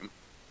costume.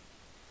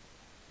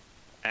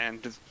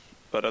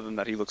 But other than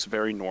that, he looks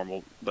very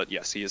normal. But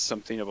yes, he is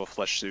something of a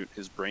flesh suit.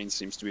 His brain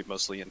seems to be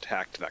mostly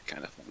intact, that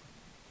kind of thing.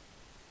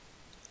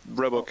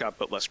 RoboCop,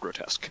 but less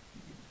grotesque.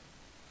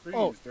 Freeze,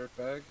 Oh.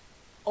 dirtbag.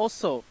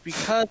 Also,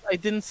 because I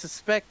didn't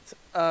suspect.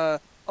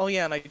 Oh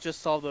yeah, and I just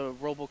saw the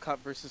RoboCop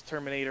versus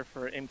Terminator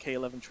for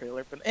MK11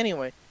 trailer. But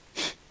anyway,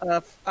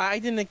 I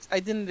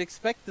didn't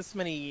expect this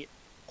many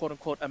quote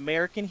unquote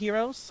American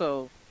heroes.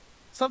 So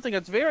something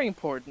that's very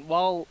important.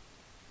 While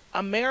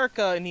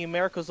America and the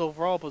Americas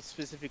overall, but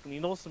specifically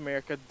North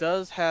America,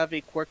 does have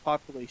a quirk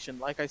population.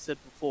 Like I said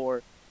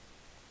before,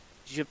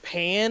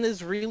 Japan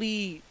is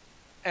really,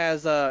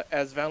 as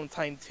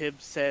Valentine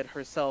Tibbs said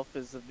herself,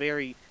 is a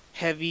very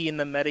heavy in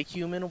the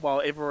metahuman,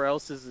 while everywhere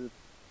else is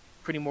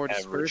pretty more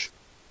dispersed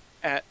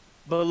at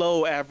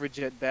below average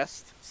at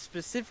best.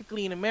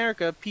 Specifically in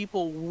America,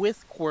 people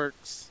with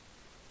quirks,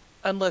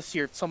 unless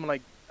you're someone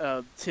like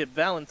Tib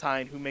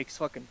Valentine who makes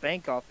fucking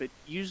bank off it,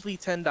 usually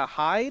tend to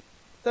hide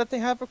that they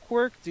have a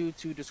quirk due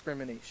to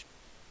discrimination.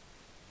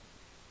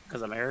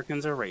 Because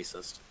Americans are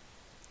racist.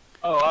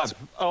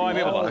 I'm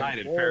able to hide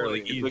it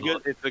fairly easily.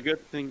 It's a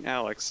good thing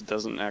Alex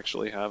doesn't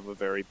actually have a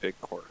very big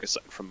quirk,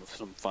 aside from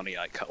some funny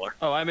eye color.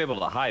 Oh, I'm able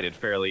to hide it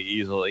fairly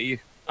easily.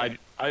 I'm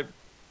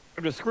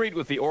discreet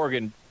with the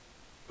organ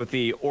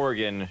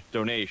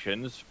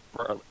donations,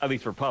 at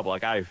least for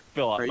public. I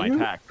fill out my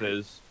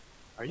taxes.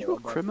 Are you a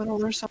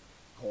criminal or something?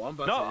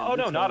 No,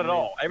 not at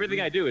all.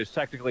 Everything I do is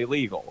technically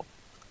legal.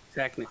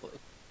 Technically.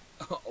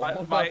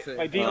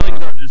 My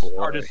dealings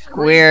are discreet.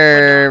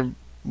 We're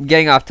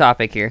getting off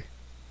topic here.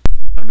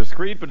 I'm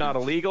discreet but not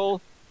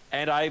illegal,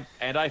 and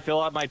I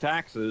fill out my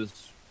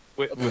taxes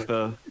with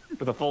a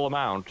full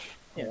amount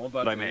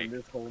that I make.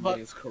 This whole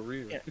man's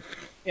career.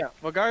 Yeah.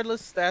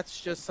 Regardless,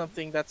 that's just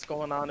something that's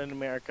going on in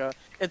America.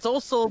 It's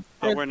also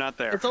We're not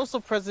there. It's also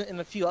present in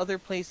a few other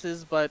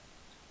places, but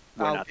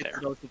I'll not get there.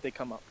 to those if they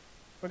come up.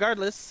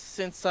 Regardless,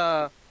 since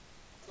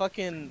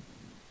fucking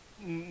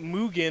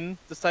Mugen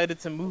decided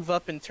to move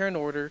up in turn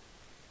order,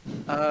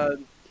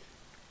 Mugen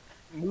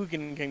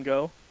can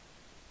go.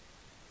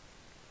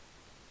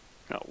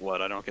 Oh,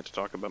 what? I don't get to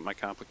talk about my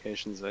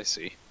complications, I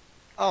see.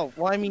 Oh,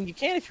 well, I mean, you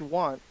can if you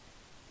want.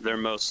 They're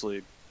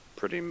mostly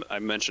pretty... I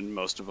mentioned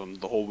most of them.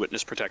 The whole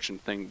witness protection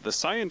thing. The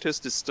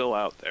scientist is still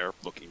out there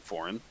looking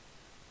for him.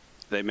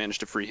 They managed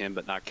to free him,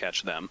 but not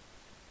catch them.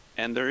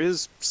 And there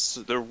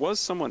was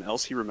someone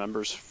else he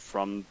remembers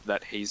from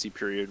that hazy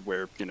period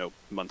where,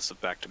 months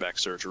of back-to-back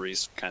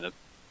surgeries, kind of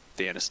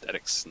the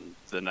anesthetics and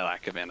the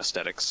lack of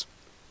anesthetics.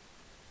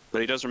 But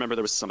he does remember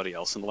there was somebody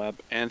else in the lab,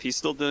 and he's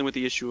still dealing with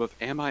the issue of,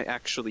 am I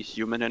actually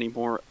human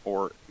anymore,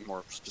 or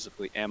more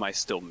specifically, am I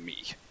still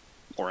me?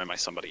 Or am I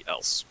somebody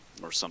else,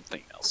 or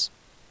something else?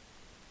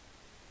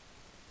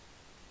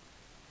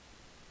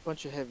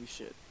 Bunch of heavy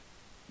shit.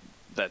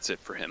 That's it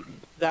for him.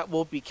 That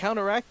will be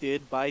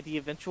counteracted by the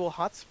eventual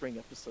Hot Spring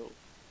episode.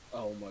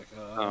 Oh my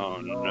god.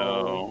 Oh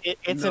no.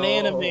 It's an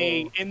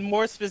anime, and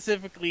more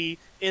specifically,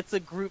 it's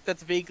a group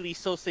that's vaguely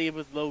associated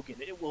with Logan.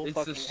 It will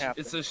fucking happen.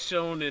 It's a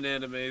shonen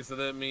anime, so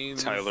that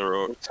means...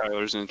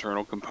 Tyler's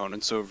internal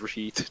components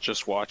overheat.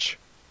 Just watch.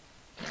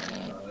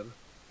 God.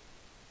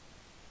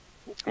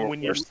 Or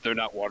worse, they're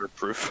not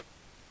waterproof.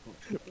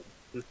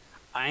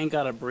 I ain't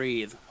gotta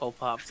breathe. Whole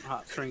pop's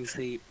hot springs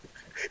deep.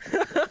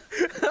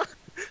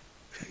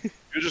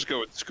 You just go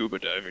with scuba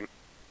diving.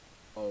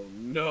 Oh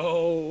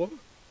no.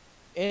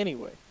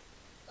 Anyway,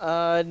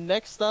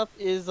 next up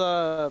is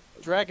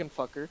Dragon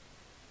Fucker.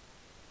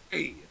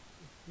 Hey.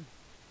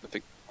 I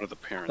think one of the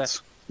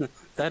parents.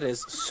 That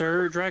is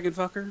Sir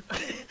Dragonfucker?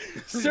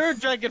 Sir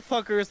Dragon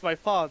Fucker is my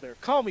father.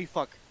 Call me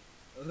Fucker.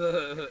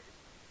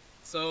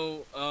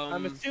 So,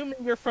 I'm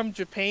assuming you're from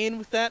Japan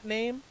with that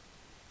name?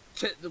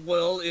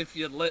 Well, if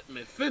you let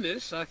me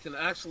finish, I can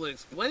actually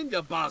explain,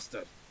 you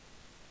bastard.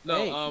 No,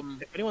 hey,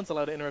 if anyone's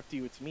allowed to interrupt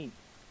you, it's me.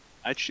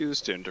 I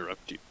choose to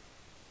interrupt you.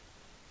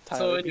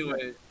 So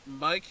anyway,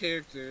 my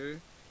character's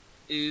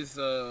name is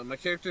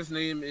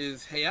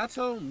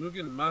Hayato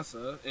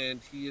Mugen-masa, and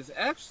he is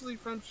actually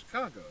from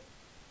Chicago.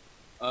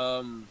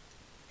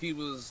 He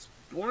was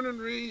born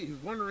and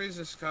raised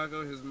in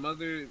Chicago. His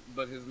mother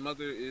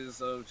is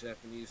of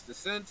Japanese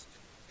descent.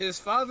 His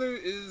father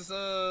is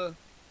a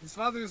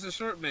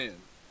short man.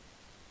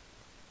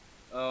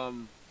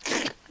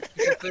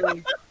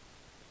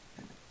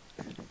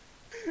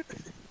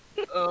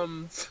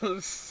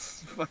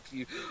 Fuck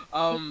you.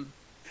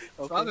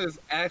 His father is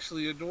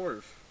actually a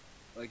dwarf.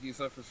 Like, he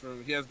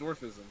has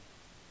dwarfism.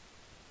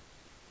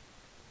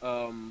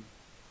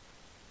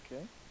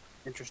 Okay.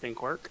 Interesting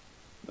quirk.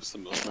 That's the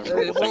most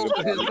memorable thing.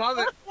 His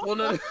father. Well,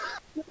 no.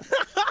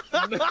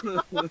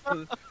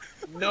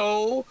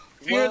 No.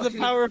 Fear the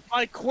power of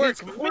my quirk.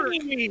 His quirk.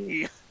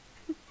 Me.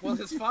 Well,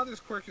 his father's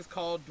quirk is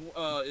called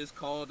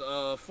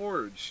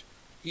Forge.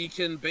 He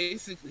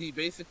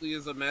basically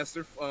is a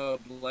master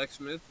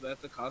blacksmith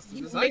at the cost of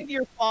You his made height.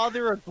 your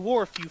father a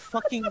dwarf, you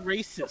fucking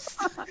racist.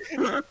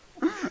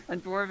 A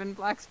dwarven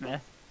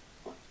blacksmith.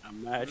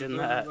 Imagine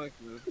that.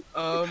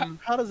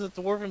 How does a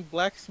dwarven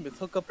blacksmith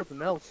hook up with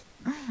an elf?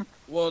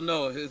 Well,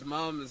 no, his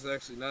mom is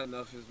actually not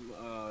enough. His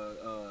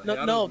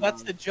No,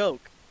 that's mom. the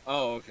joke.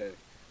 Oh, okay.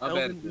 I'm bad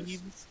at Elven this.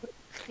 weeds.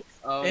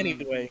 Um,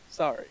 Anyway,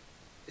 sorry.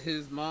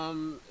 his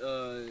mom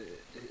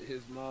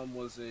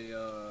was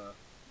a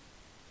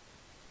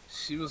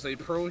she was a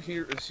pro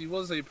hero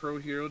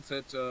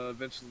that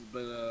eventually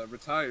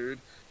retired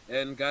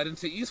and got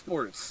into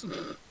esports.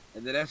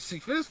 And then after she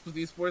finished with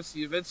esports,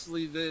 she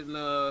eventually then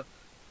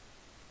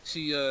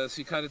she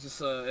kind of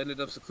just ended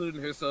up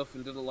secluding herself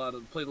and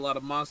played a lot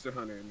of Monster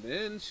Hunter. And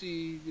then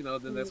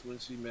then that's when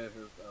she met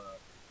her.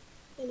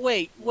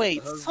 Wait.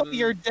 the So husband.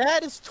 your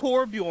dad is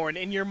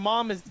Torbjorn and your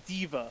mom is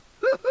Diva.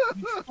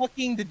 You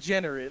fucking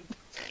degenerate.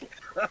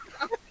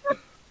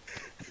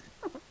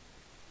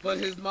 But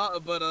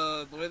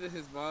the way that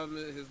his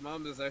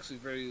mom is actually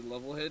very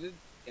level-headed,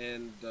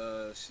 and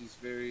she's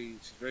very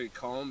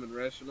calm and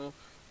rational.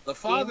 The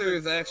father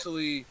is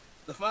actually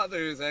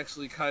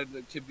kind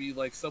of can be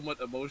like somewhat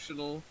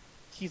emotional.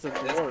 He's a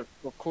dwarf.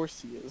 Of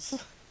course he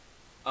is.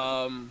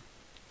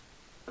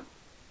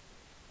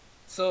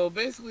 So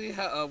basically,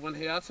 when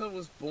Hayato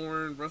was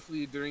born,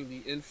 roughly during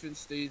the infant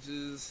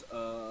stages,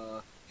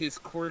 his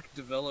quirk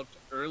developed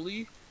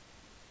early.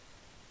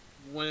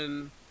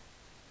 When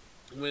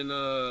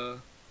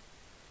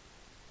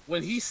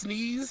he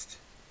sneezed,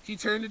 he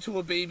turned into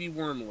a baby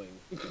wormling,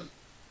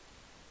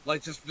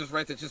 like just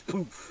right there, just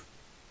poof.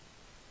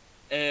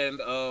 And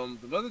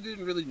the mother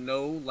didn't really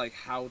know like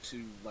how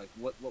to like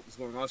what was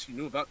going on. She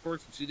knew about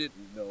quirks, but she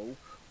didn't know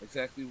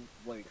exactly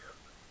like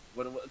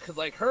what it was, because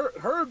like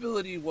her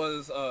ability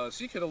was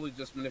she could only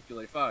just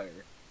manipulate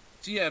fire.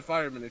 She had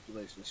fire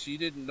manipulation. She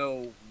didn't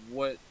know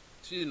what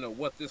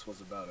this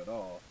was about at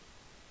all.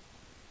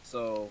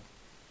 So,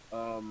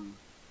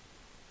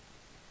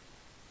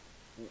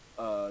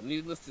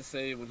 needless to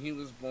say, when he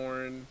was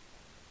born,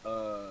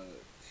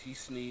 he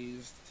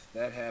sneezed.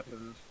 That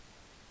happened,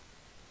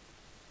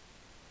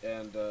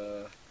 and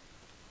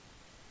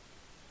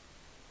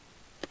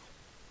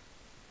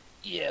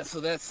yeah. So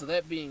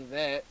that being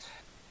that,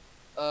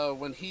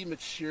 when he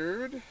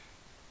matured,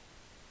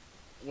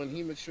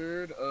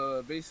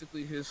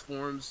 basically his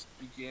forms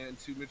began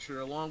to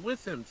mature along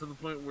with him to the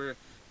point where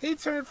he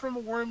turned from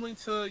a wormling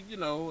to a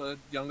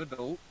young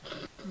adult,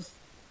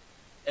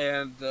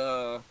 and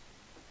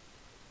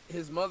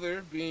his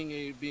mother, being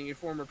a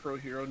former pro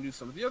hero, knew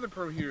some of the other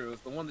pro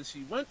heroes. The one that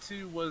she went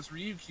to was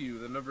Ryukyu,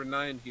 the number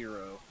 9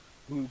 hero,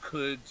 who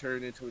could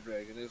turn into a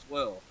dragon as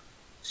well.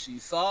 She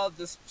saw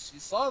this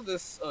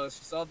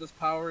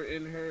power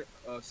in her.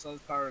 Saw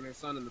this power in her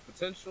son and the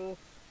potential.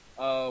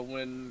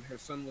 When her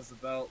son was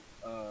about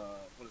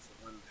when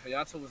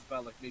Hayato was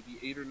about like maybe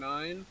 8 or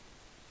 9.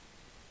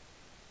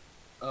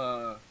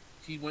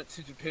 He went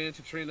to Japan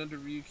to train under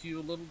Ryukyu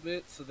a little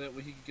bit, so that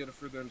way he could get a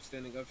further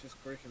understanding of his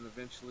quirk, and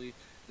eventually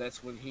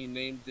that's when he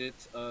named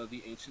it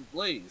the Ancient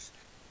Blaze.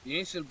 The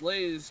Ancient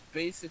Blaze,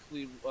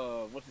 basically,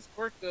 what his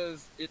quirk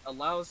does, it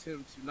allows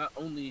him to not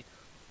only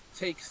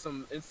take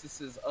some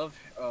instances of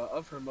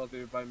her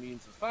mother by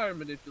means of fire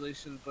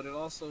manipulation, but it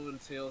also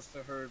entails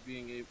to him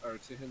being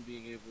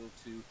able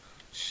to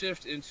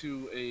shift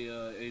into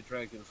a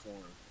dragon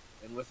form,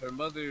 and with her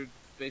mother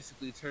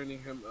basically turning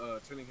him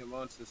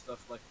on to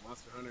stuff like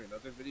Monster Hunter and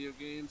other video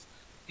games.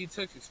 He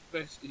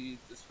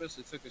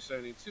especially took a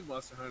shining to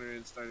Monster Hunter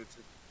and started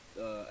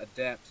to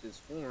adapt his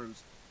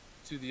forms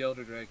to the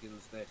elder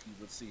dragons that he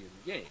would see in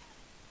the game.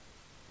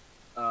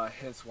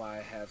 Hence why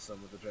I have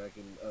some of the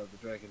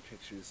dragon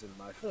pictures in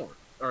my form,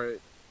 or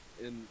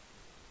in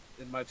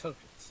my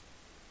tokens.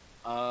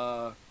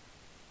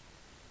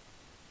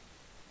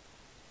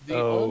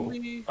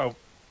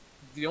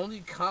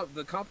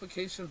 The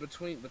complication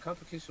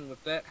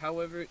with that,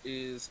 however,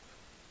 is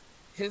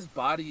his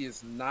body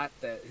is not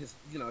that his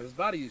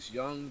body is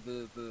young.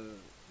 The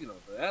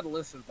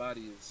adolescent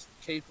body is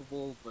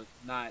capable, but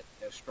not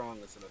as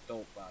strong as an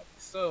adult body.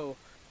 So,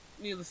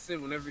 needless to say,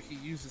 whenever he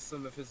uses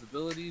some of his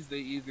abilities, they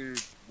either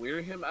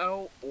wear him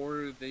out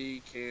or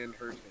they can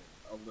hurt him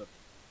a little.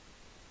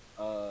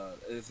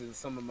 As in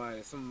some of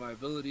my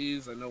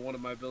abilities, I know one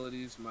of my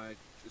abilities,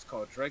 is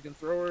called Dragon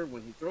Thrower.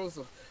 When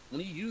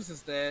he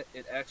uses that,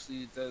 it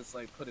actually does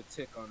like put a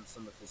tick on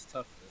some of his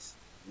toughness.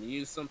 When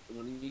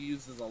he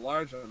uses a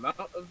large amount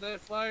of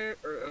that fire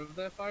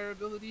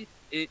ability,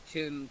 it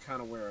can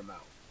kind of wear him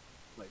out,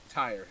 like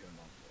tire him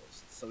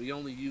almost. So he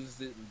only uses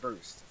it in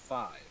bursts,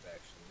 5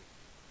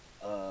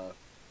 actually.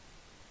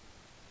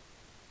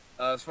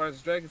 As far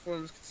as dragon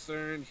form is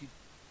concerned,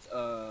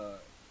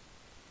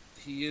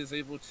 he is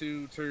able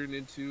to turn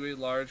into a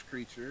large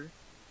creature,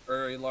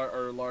 or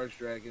large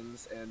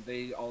dragons, and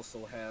they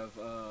also have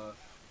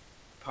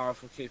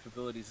powerful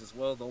capabilities as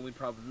well. The only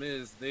problem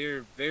is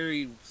they're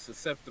very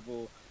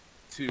susceptible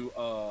to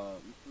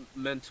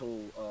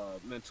mental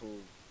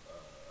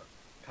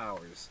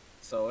powers.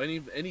 So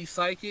any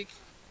psychic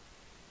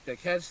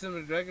that catches them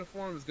in dragon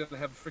form is gonna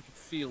have a freaking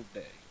field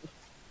day.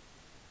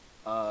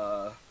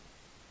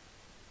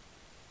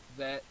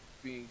 That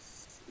being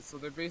so,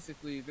 they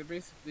basically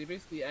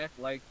act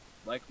like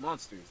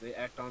monsters. They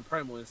act on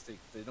primal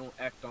instinct. They don't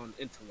act on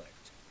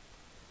intellect.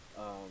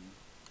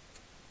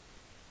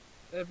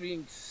 That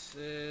being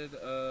said,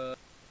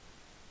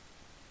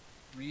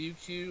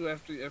 Ryukyu,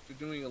 after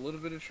doing a little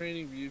bit of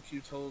training,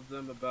 Ryukyu told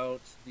them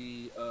about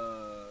the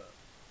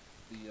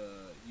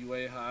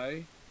UA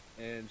High,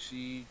 and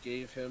she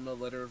gave him a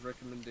letter of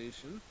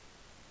recommendation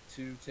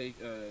to take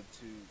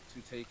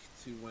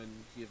to when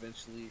he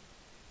eventually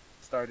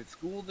started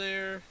school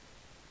there.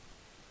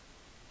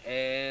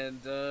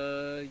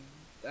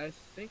 I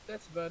think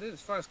that's about it.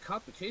 As far as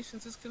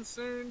complications is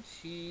concerned,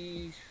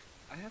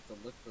 I have to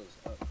look those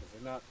up because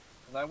they're not.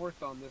 Because I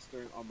worked on this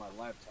on my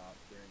laptop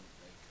during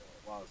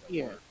while I was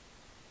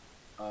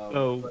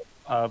at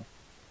work.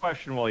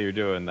 Question while you're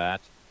doing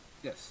that: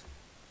 yes.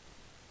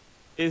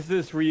 Is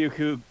this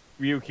Ryukyu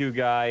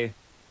guy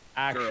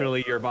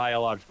actually your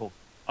biological?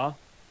 Huh?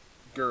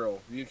 Girl.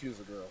 Ryukyu's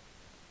a girl.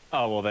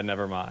 Oh well, then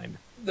never mind.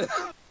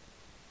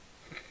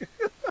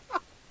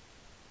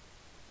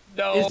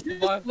 No, is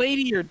this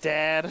lady your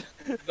dad?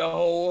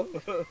 No.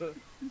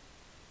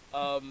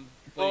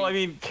 Well, I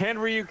mean, can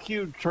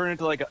Ryukyu turn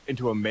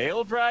into a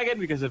male dragon?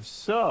 Because if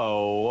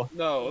so,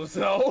 no.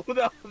 So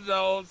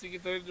she can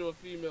turn into a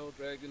female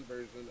dragon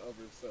version of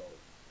herself.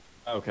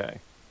 Okay.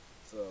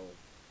 So,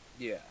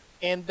 yeah.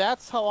 And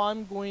that's how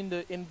I'm going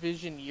to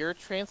envision your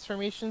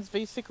transformations,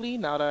 basically.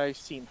 Now that I've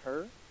seen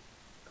her.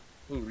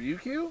 Who,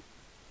 Ryukyu?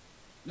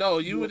 No,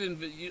 you would.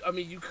 I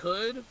mean, you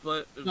could,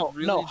 but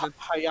really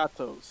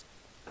Hayato's.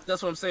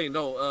 That's what I'm saying.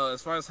 No,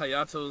 as far as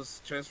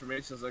Hayato's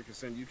transformations are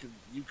concerned,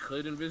 you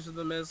could envision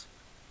them as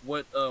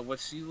what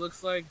she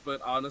looks like,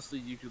 but honestly,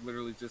 you could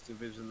literally just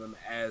envision them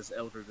as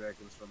elder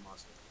dragons from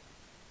Monster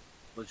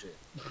Hunter. Legit.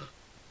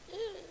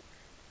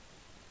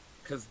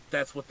 Because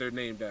that's what they're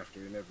named after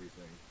and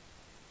everything.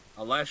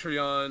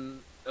 Alatreon,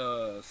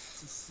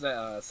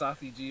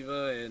 Safi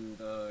Jiva, and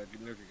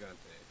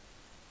Nergigante.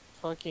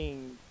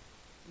 Fucking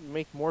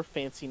make more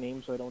fancy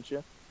names, why don't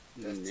you?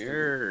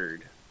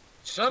 Nerd.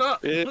 Shut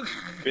up!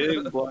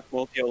 Big black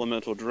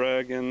multi-elemental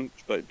dragon,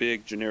 but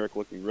big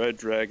generic-looking red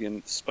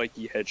dragon,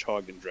 spiky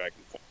hedgehog, and dragon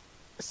form.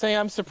 Say,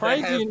 I'm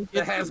surprised you didn't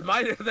get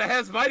that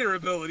has minor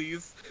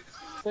abilities.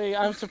 Say,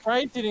 I'm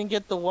surprised you didn't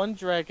get the one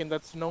dragon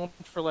that's known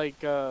for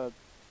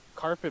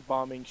carpet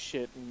bombing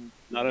shit and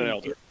not an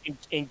elder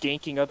and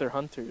ganking other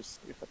hunters.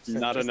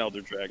 Not an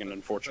elder dragon,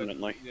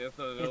 unfortunately. Yeah, it's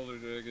not an elder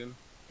dragon.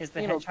 Is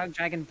the hedgehog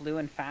dragon blue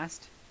and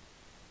fast?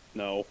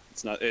 No,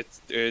 it's not.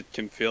 It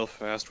can feel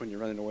fast when you're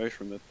running away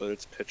from it, but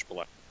it's pitch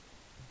black.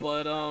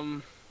 But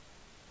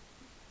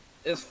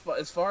as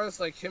far as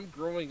him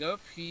growing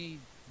up, he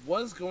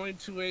was going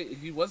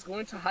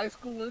to high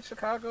school in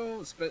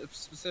Chicago,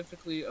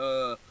 specifically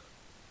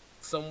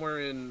somewhere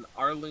in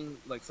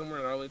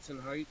Arlington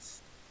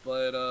Heights.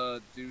 But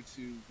due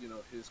to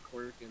his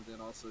quirk, and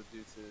then also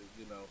due to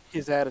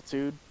his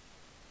attitude,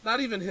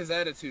 not even his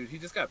attitude, he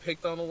just got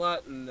picked on a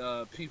lot, and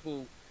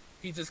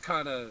he just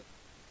kind of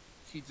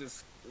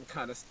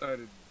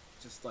started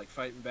just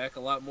fighting back a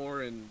lot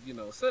more, and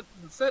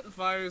setting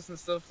fires and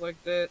stuff like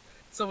that.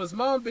 So his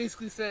mom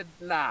basically said,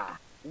 "Nah,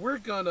 you're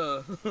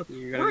gonna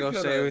go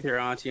stay with your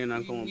auntie and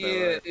uncle in Bel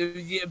Air."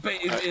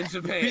 In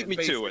Japan. Beat me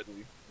to it.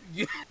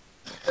 Yeah,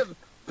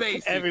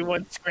 basically.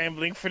 Everyone's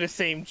scrambling for the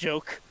same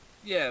joke.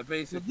 Yeah,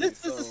 basically.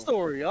 This is a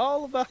story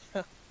all about.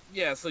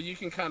 Yeah, so you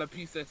can kind of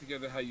piece that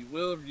together how you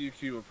will.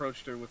 Ryukyu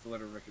approached her with a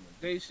letter of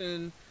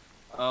recommendation.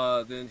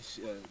 Then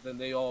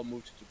they all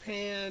moved to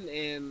Japan,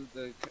 and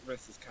the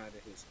rest is kind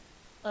of history.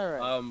 All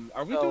right.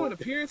 Are we doing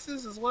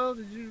appearances as well?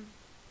 Did you?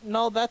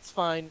 No, that's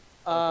fine.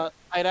 Okay.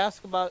 I'd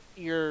ask about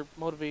your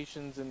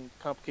motivations and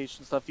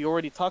complication stuff. You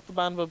already talked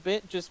about them a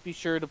bit. Just be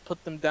sure to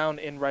put them down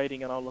in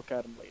writing, and I'll look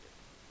at them later.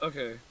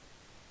 Okay.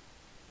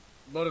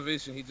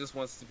 Motivation. He just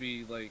wants to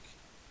be one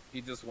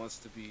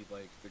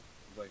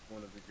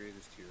of the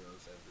greatest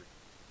heroes ever.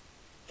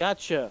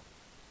 Gotcha.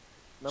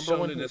 Number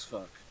one Shonen as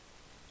fuck.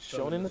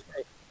 Shonen as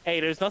fuck. Hey,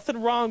 there's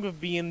nothing wrong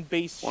with being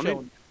base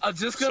shonen. I'm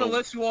just gonna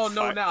let you all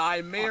know now.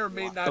 I may or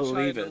may not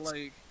try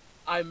to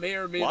I may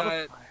or may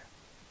not.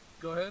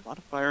 Go ahead. A lot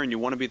of fire, and you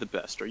want to be the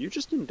best. Are you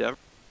just Endeavor?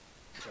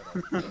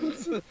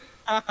 Shut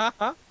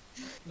up.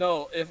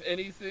 No, if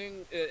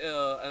anything,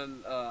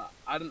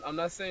 I'm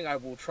not saying I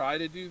will try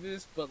to do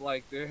this, but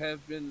there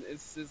have been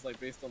instances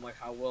based on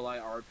how well I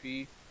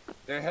RP,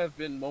 there have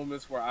been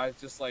moments where I've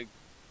just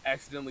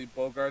accidentally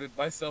bogarted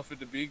myself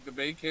into being the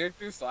main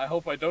character. So I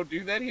hope I don't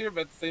do that here,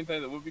 but at the same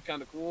time, that would be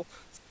kind of cool.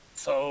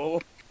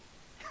 So,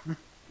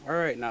 all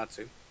right,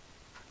 Natsu.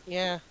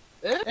 Yeah.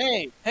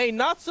 Hey,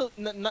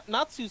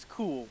 Natsu's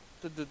cool.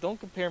 Don't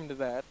compare him to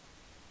that.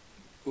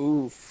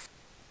 Oof.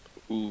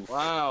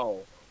 Wow.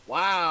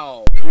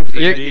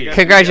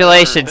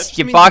 Congratulations,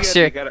 you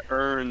boxer. You gotta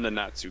earn the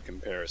Natsu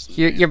comparison.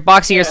 You're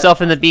boxing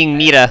yourself into being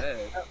Mita.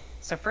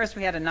 So first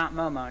we had a not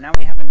Momo, now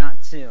we have a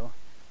not Tsu.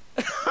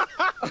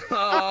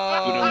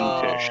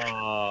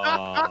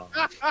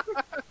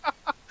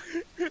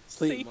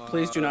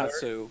 Please do not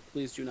sue.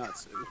 Please do not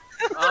sue.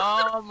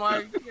 Oh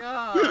my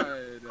god.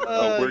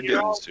 We're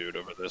getting sued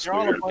over this. We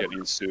are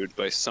getting sued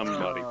by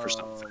somebody for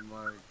something. Oh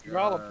my god. You're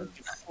all a bunch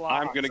of slobs.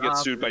 I'm gonna get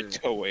sued by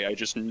Toei. I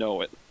just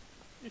know it.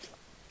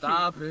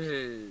 Stop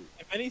it.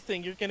 If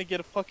anything, you're gonna get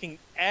a fucking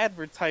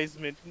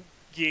advertisement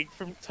gig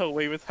from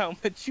Toei with how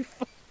much you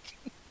fucking.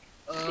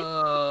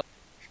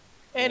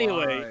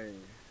 Anyway.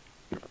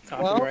 Why?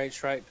 Copyright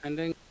strike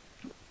pending.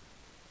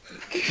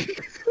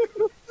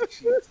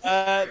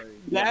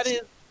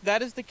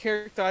 That is the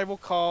character I will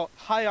call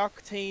High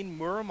Octane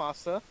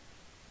Muramasa.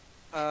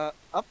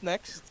 Up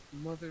next,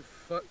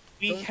 Motherfucker.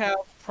 we have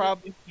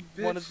probably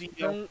one of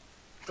the.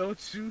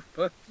 Don't you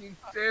fucking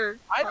dare!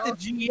 I'm the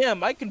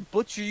GM. I can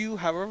butcher you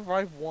however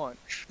I want.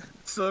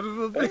 Son of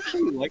a I bitch.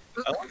 actually like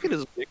it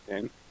as a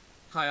nickname.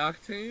 High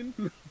octane.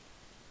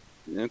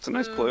 Yeah, it's a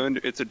nice play on.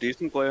 It's a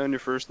decent play on your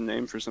first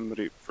name for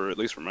somebody, for at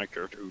least for my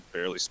character who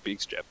barely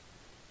speaks Japanese.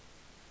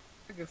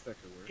 I guess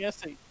that could work.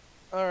 Yes.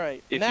 All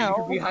right. If Now you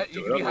could be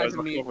otherwise, hyping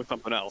I'll me. come up with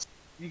something else.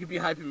 You could be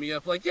hyping me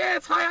up like, yeah,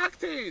 it's high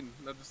octane.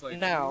 And I'm just like,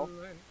 Now.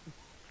 "Alright."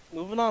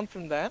 moving on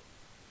from that.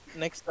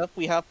 Next up,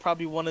 we have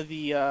probably one of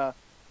the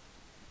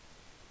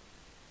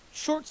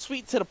short,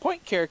 sweet, to the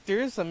point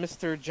characters,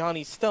 Mr.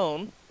 Johnny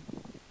Stone.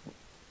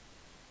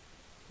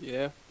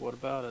 Yeah, what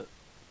about it?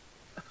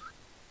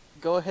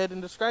 Go ahead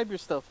and describe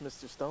yourself,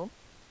 Mr. Stone.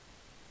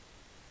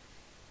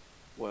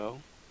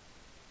 Well,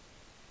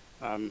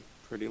 I'm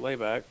pretty laid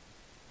back,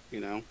 you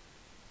know.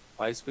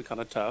 Life's been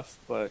kind of tough,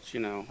 but, you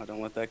know, I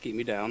don't let that keep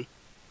me down.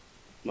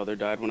 Mother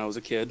died when I was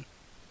a kid.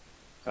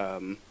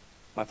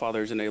 My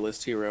father's an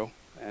A-list hero,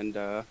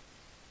 and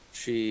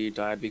she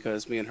died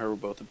because me and her were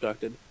both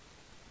abducted.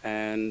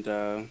 And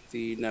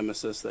the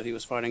nemesis that he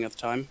was fighting at the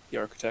time, the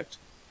architect,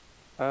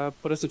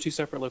 put us in 2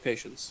 separate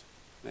locations,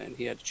 and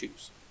he had to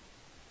choose.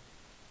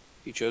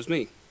 He chose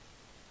me.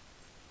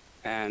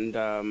 And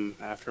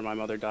after my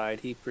mother died,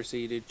 he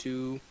proceeded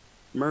to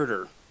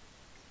murder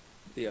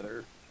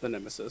the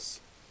nemesis,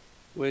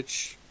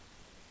 which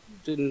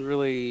didn't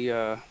really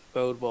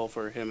bode well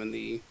for him in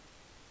the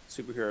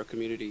superhero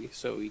community,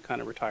 so he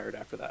kind of retired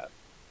after that.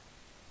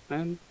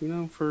 And, you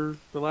know, for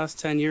the last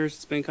 10 years,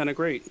 it's been kind of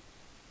great.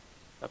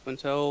 Up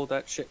until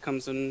that shit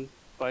comes and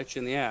bites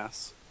you in the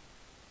ass.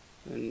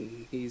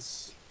 And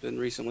he's been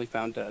recently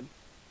found dead.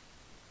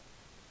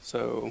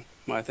 So,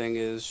 my thing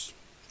is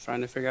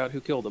trying to figure out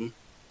who killed him.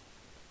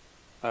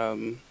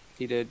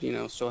 He did, you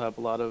know, still have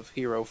a lot of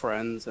hero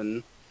friends,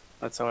 and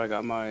that's how I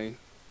got my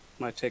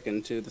ticket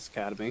into this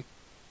academy.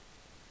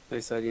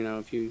 They said, you know,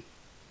 if you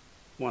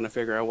want to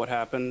figure out what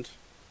happened,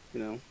 you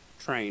know,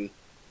 train,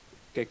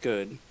 get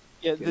good,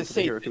 Yeah, get into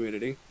the hero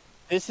community.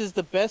 This is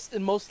the best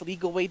and most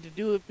legal way to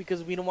do it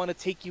because we don't want to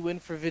take you in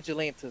for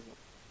vigilantism.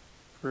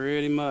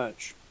 Pretty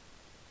much.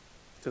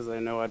 Because I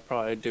know I'd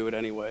probably do it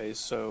anyways,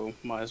 so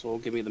might as well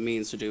give me the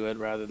means to do it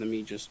rather than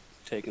me just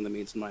taking the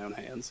means in my own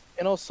hands.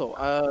 And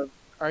also,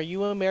 are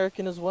you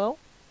American as well?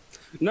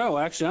 No,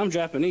 actually, I'm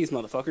Japanese,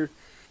 motherfucker.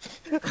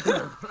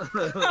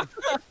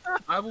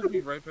 I will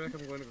be right back.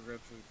 I'm going to grab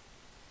food.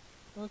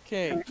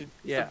 Okay.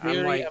 Yeah,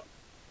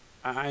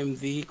 I'm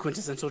the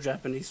quintessential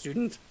Japanese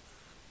student.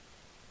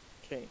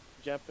 Okay,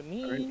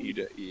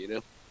 Japanese. Eat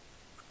it.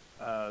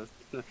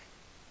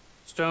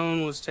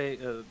 Stone was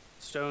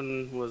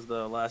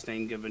the last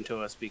name given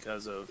to us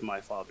because of my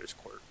father's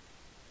court.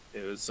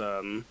 It was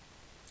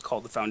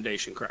called the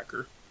Foundation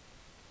Cracker,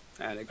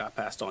 and it got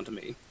passed on to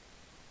me.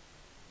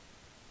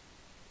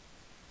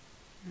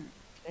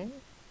 Okay.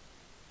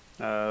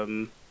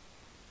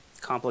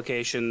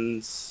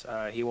 Complications.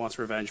 He wants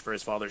revenge for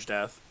his father's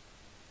death.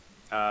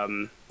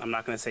 I'm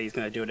not going to say he's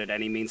going to do it at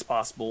any means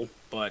possible,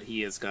 but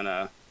he is going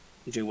to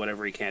do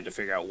whatever he can to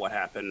figure out what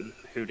happened,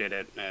 who did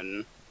it,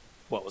 and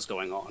what was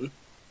going on.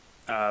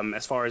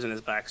 As far as in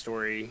his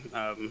backstory,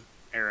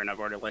 Aaron, I've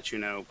already let you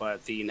know,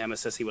 but the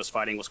nemesis he was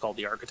fighting was called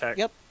the Architect.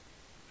 Yep.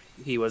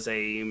 He was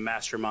a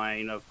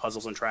mastermind of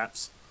puzzles and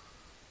traps,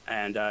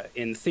 and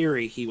in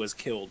theory he was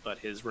killed, but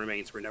his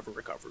remains were never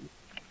recovered.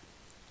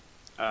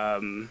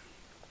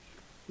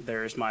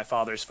 There's my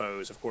father's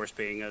foes, of course,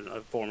 being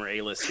a former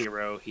A-list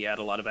hero. He had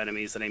a lot of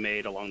enemies that he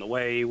made along the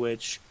way,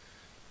 which,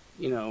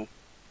 you know,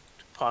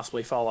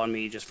 possibly fall on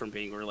me just from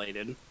being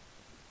related.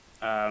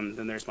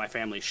 Then there's my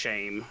family's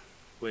shame,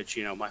 which,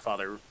 you know, my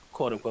father,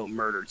 quote-unquote,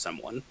 murdered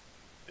someone.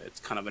 It's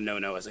kind of a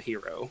no-no as a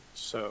hero.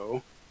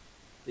 So,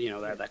 you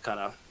know, that kind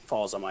of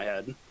falls on my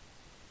head.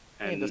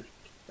 And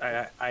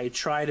I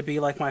try to be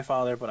like my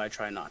father, but I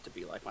try not to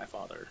be like my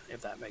father,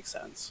 if that makes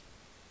sense.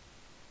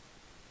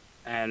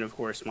 And, of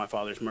course, my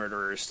father's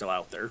murderer is still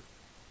out there.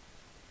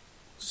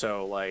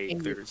 So, like,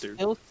 and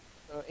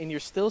you're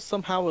still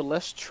somehow a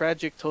less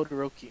tragic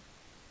Todoroki.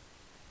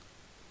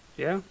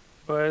 Yeah,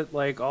 but,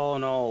 like, all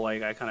in all,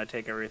 like, I kind of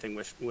take everything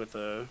with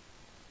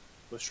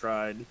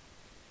stride.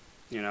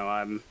 You know,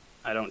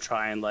 I don't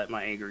try and let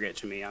my anger get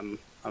to me. I'm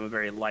a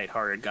very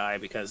lighthearted guy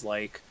because,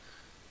 like,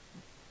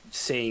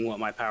 seeing what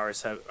my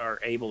powers are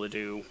able to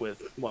do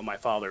with what my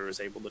father was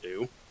able to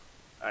do,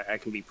 I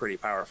can be pretty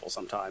powerful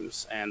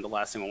sometimes, and the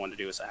last thing I want to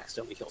do is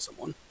accidentally kill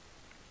someone.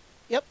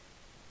 Yep.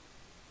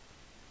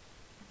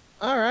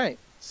 All right.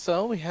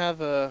 So we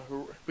have a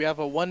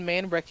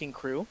one-man wrecking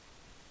crew.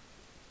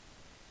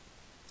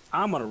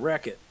 I'm gonna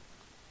wreck it.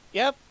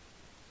 Yep.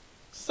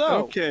 So.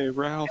 Okay,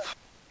 Ralph.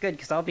 Good,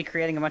 because I'll be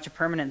creating a bunch of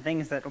permanent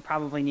things that will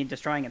probably need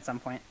destroying at some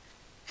point.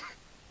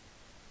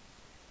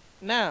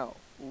 Now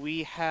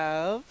we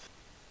have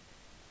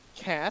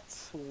Cat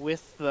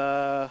with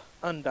the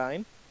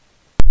Undyne.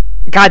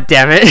 God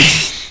damn it.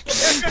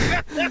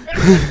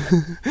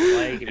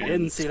 Like, if you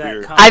didn't see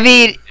that coming. I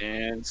mean...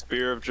 And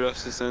Spear of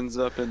Justice ends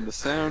up in the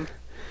sound.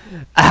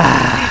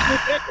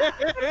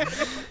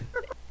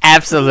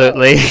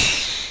 Absolutely.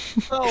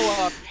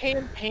 So,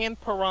 Pan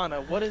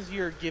Piranha, what is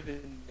your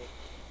given name?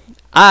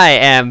 I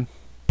am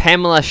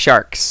Pamela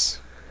Sharks.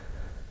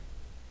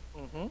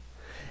 Mm-hmm.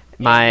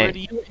 My Where do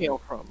you hail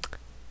from?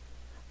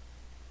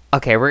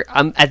 Okay, we're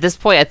at this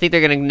point. I think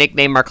they're gonna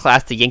nickname our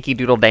class the Yankee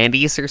Doodle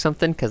Dandies or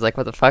something. Cause like,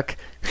 what the fuck?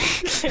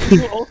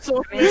 You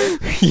also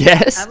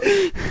Yes,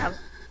 At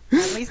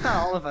least not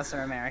all of us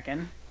are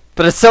American.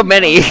 but it's so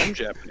many. I'm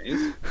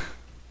Japanese.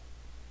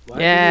 Why do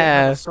we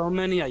Yeah. have so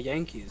many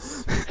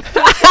Yankees?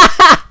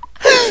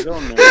 I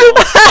don't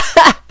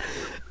know.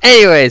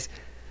 Anyways,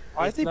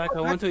 Why It's they like put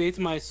I mac- want to eat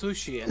my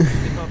sushi and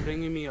they keep on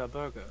bringing me a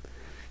burger.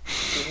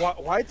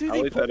 why do they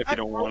I'll eat put that if you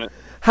don't want it.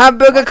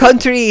 hamburger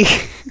country.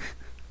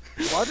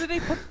 Why do they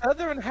put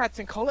feather in hats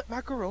and call it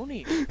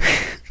macaroni?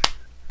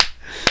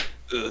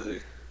 Ugh.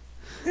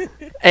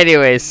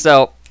 Anyways,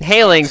 so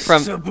hailing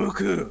from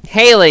Sabuku.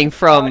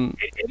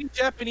 Any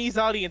Japanese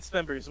audience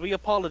members, we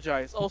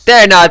apologize. Also,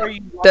 They're not. why are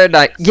you They're watching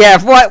not. this?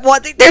 Yeah.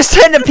 What? There's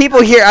 10 of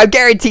people here. I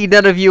guarantee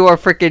none of you are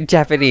freaking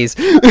Japanese.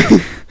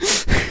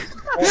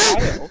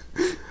 Ohio.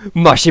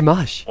 Mushy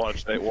mush.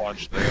 Watch, they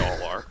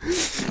all are. You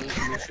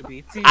should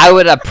be I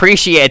would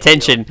appreciate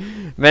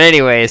attention. But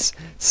anyways,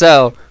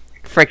 so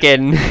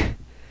freaking.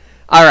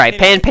 All right,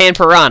 Pan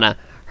Piranha.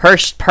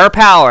 Her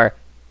power.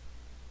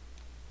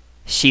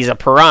 She's a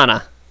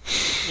piranha.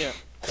 Yeah,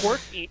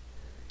 quirky.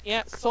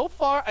 Yeah, so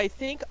far I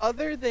think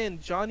other than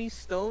Johnny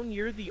Stone,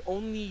 you're the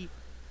only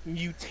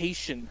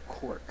mutation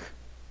quirk.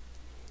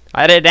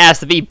 I didn't ask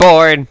to be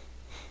born,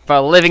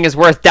 but living is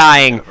worth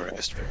dying. Never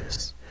asked for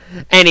this.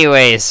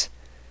 Anyways,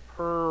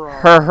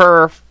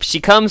 she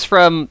comes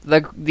from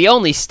the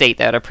only state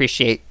that would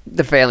appreciate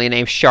the family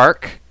name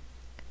Shark,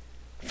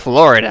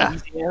 Florida.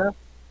 Louisiana.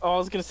 Oh, I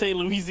was gonna say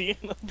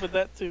Louisiana, but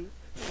that too.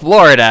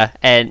 Florida,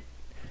 and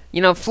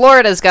you know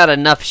Florida's got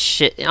enough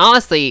shit.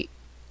 Honestly,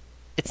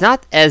 it's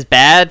not as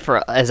bad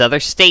as other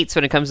states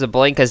when it comes to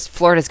bullying because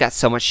Florida's got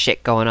so much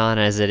shit going on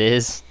as it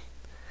is.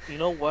 You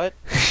know what?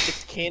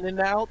 It's canon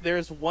now.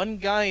 There's one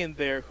guy in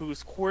there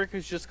whose quirk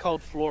is just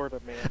called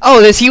Florida Man.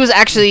 Oh, he's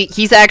actually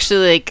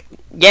like,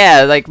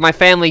 yeah, like my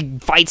family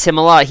fights him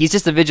a lot. He's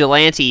just a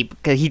vigilante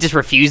because he just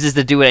refuses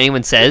to do what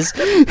anyone says.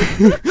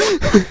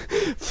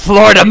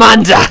 Florida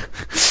Manda.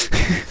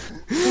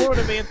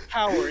 Florida Man's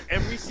power in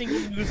every single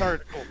news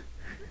article.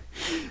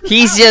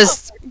 He's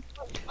just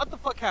What the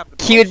fuck happened?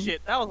 Cute. Oh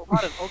shit, that was a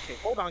lot of. Okay,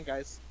 hold on,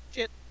 guys.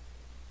 Shit.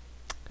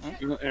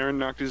 Aaron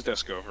knocked his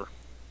desk over.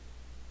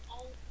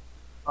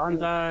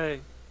 Bandai.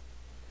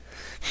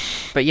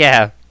 But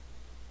yeah,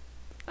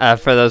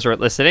 for those who are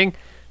listening,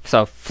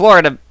 so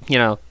Florida, you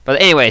know.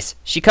 But anyways,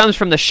 she comes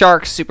from the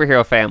Shark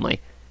superhero family.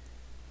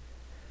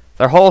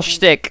 Their whole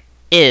shtick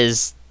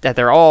is that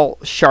they're all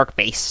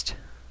shark-based,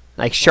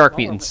 like shark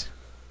mutants.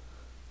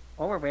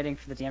 While we're waiting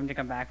for the DM to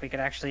come back, we could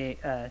actually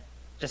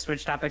just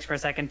switch topics for a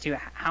second to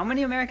how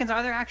many Americans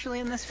are there actually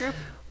in this group?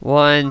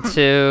 1,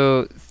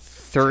 2,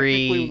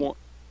 Technically, 3.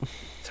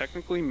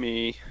 technically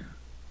me,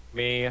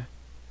 Me.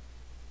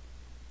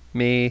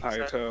 Me.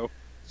 Hayato.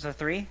 So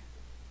 3?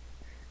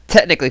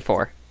 Technically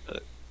 4.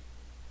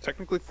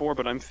 Technically 4,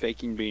 but I'm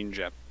faking being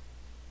Jap.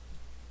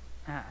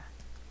 Ah.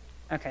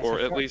 Okay. Or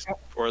so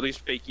at least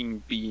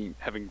faking being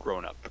having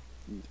grown up.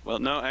 Well,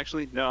 no,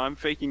 actually, no. I'm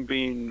faking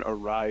being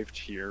arrived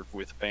here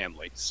with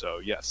family. So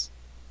yes,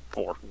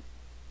 4.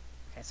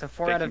 Okay, so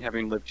 4 out Faking of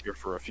having lived here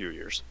for a few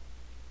years.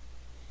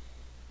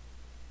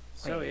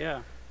 So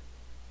yeah.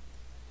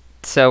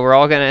 So we're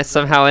all gonna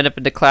somehow end up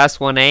into Class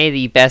 1A,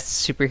 the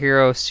best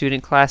superhero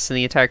student class in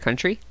the entire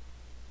country.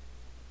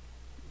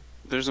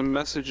 There's a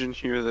message in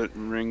here that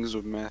rings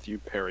with Matthew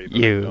Perry. But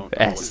I don't know what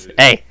it is.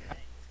 USA.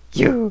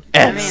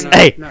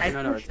 USA.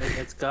 No.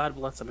 It's God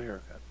Bless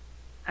America.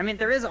 I mean,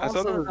 there is thought also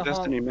it was the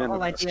Destiny whole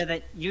Manifest. idea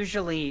that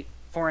usually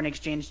foreign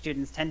exchange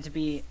students tend to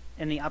be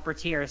in the upper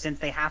tier since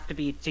they have to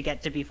be to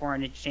get to be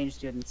foreign exchange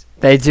students.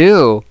 They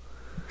do.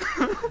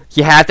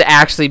 You have to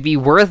actually be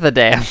worth a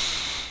damn.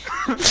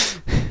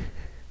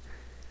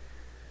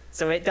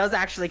 So it does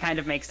actually kind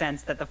of make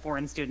sense that the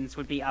foreign students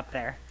would be up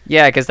there.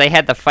 Yeah, because they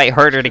had to fight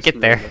harder to Just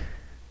get there. noticed-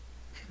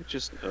 I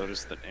just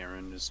noticed that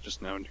Aaron is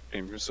just now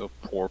nicknamed herself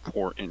poor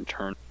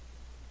intern.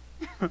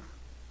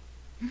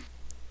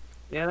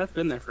 Yeah, that's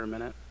been there for a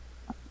minute.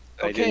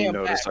 I Okay, didn't I'm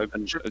notice. back. I've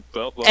been.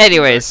 Well,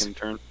 Anyways.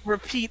 intern.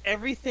 Repeat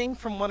everything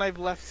from when I've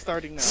left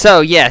starting now.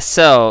 So yes,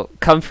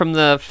 come from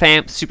the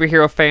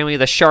superhero family,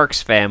 the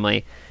Sharks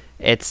family.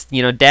 It's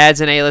dad's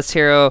an A-list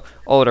hero,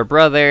 older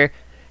brother,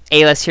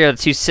 A-list hero, the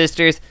 2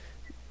 sisters,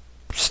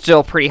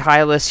 still pretty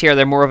high list here.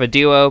 They're more of a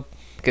duo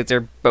because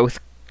they're both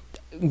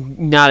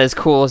not as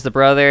cool as the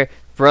brother.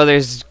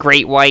 Brother's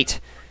Great White,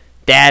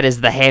 dad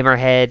is the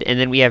Hammerhead, and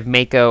then we have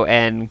Mako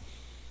and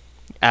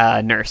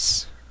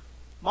Nurse.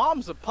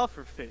 Mom's a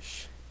puffer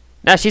fish.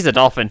 No, she's a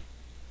dolphin.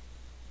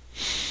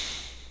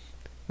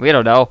 We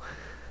don't know.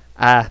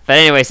 But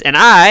anyways, and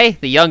I,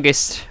 the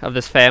youngest of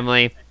this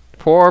family,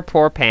 poor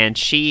Pan,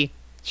 she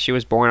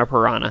was born a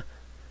piranha.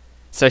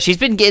 So she's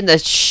been getting the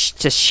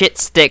shit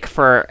stick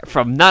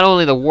from not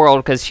only the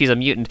world because she's a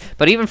mutant,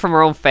 but even from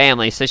her own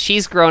family. So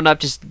she's grown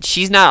up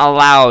she's not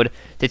allowed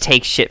to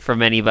take shit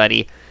from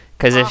anybody.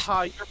 Because if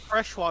Haha, you're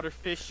freshwater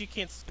fish. You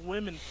can't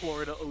swim in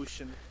Florida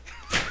ocean.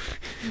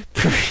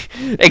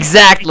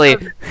 exactly.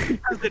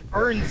 Because it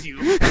burns you.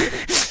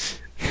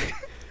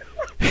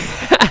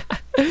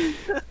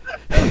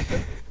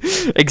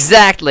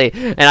 exactly.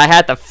 And I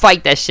had to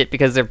fight that shit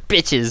because they're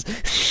bitches.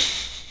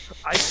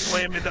 I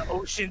swam in the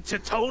ocean to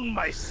tone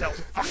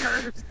myself,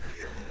 fuckers.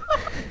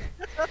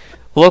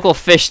 Local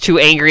fish too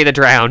angry to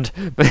drown.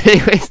 But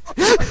anyways.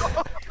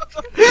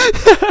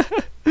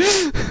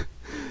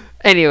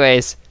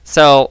 anyways,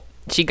 so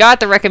she got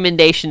the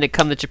recommendation to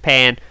come to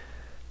Japan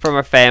from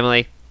her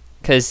family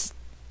because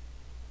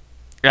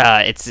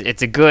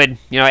it's a good,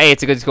 A,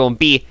 it's a good school, and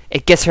B,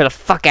 it gets her the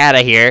fuck out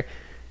of here.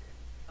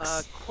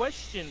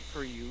 Question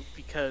for you,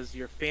 because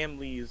your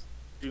family is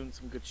doing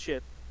some good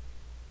shit.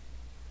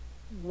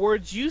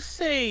 Would you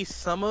say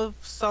some,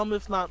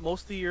 if not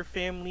most of your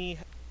family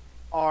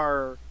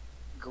are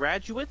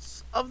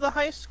graduates of the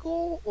high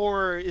school,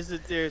 or is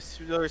it their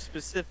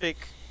specific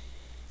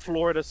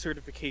Florida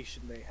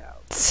certification they have?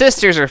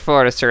 Sisters are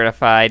Florida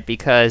certified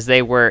because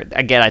they were,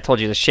 again, I told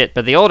you the shit,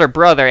 but the older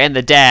brother and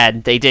the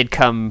dad, they did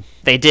come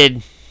here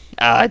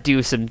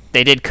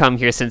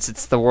since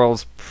it's the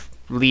world's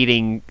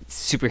leading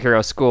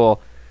superhero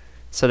school.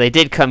 So they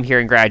did come here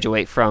and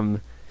graduate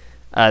from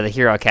the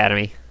Hero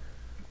Academy.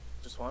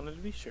 Just wanted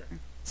to be sure.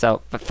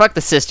 So, but fuck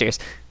the sisters.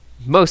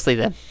 Mostly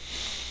them.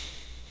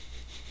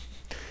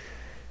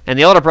 And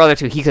the older brother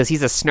too, because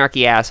he's a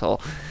snarky asshole.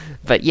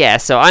 But yeah,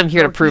 so I'm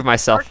here to prove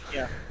myself.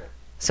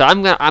 So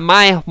I'm gonna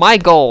my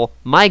goal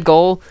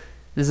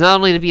is not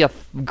only to be a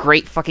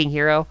great fucking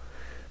hero,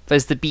 but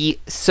is to be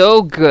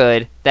so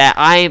good that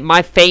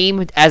my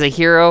fame as a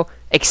hero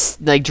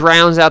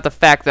drowns out the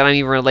fact that I'm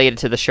even related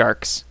to the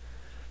Sharks.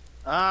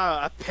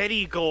 Ah, a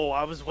petty goal.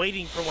 I was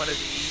waiting for one of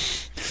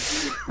these.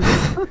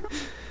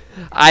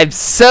 I'm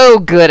so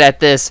good at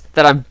this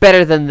that I'm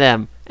better than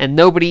them, and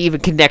nobody even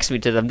connects me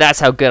to them. That's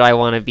how good I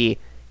want to be.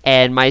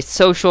 And my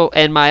social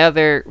and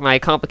my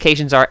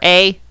complications are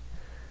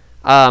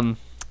Piranha.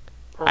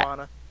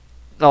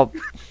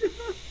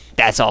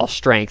 That's all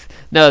strength.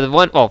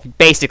 No,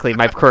 basically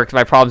my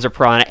problems are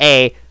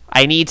piranha.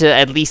 I need to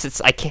at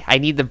least I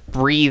need to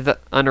breathe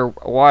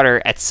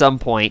underwater at some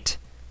point.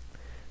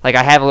 Like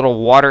I have a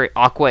little water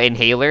aqua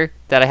inhaler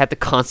that I have to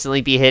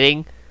constantly be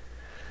hitting,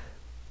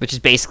 which is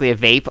basically a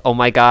vape. Oh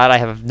my god, I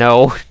have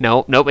nope,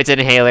 it's an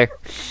inhaler.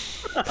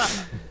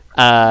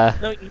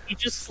 No, you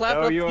just slap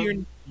up to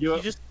your. You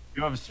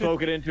have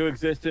spoken into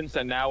existence,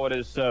 and now it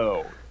is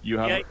so. You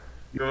have a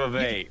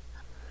vape.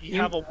 You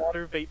have a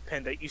water vape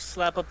pen that you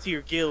slap up to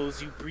your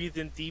gills. You breathe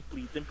in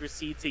deeply, then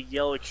proceed to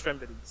yell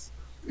extremities.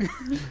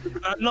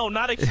 No,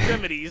 not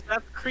extremities.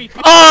 That's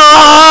creepy.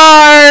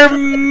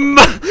 Arm.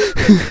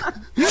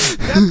 That's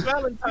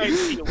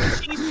Valentine's Day. When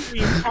she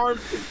screams,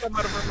 arms can come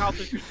out of her mouth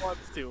if she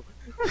wants to.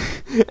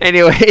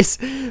 Anyways,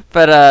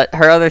 but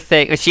her other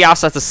thing, she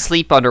also has to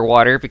sleep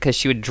underwater because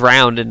she would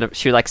drown and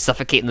she would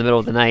suffocate in the middle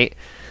of the night.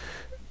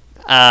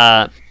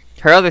 Her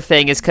other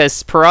thing is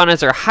because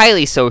piranhas are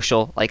highly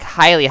social,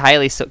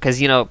 highly so,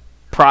 because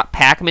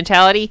pack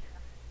mentality.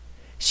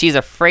 She's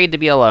afraid to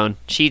be alone.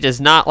 She does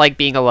not like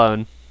being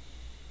alone.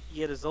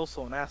 Yet is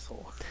also an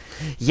asshole.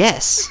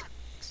 Yes,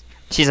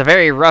 she's a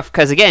very rough,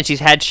 because again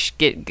she's had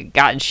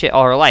gotten shit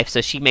all her life,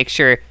 so she makes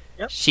sure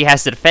she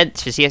has to defend.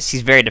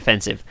 She's very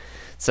defensive.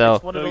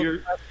 So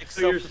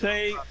you're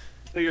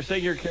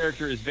saying your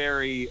character is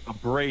very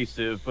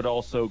abrasive, but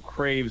also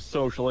craves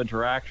social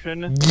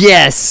interaction.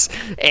 Yes.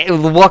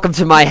 Welcome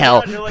to my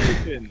hell.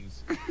 Congratulations.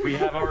 We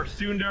have our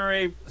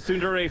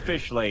tsundere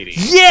fish lady.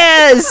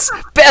 Yes,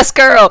 best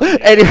girl.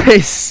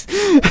 Anyways.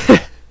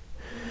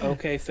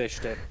 Okay, fish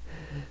stick.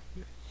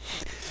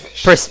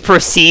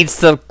 Proceeds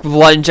to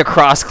lunge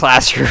across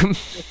classroom.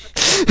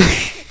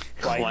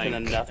 Life in a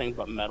nothing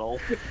but metal.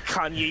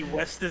 Kanye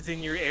West is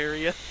in your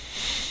area.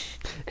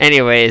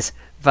 Anyways,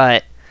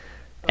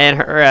 and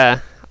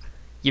her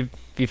you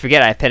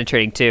forget I have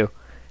penetrating too.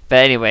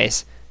 But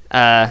anyways,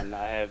 and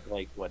I have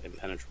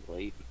impenetrable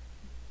 8.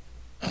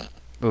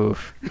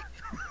 Oof.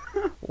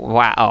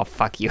 Wow, oh,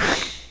 fuck you.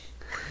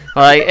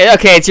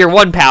 Okay, it's your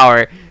one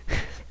power.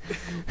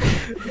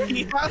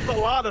 He has a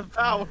lot of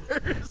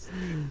powers.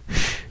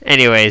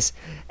 Anyways,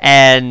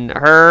 and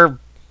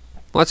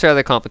what's her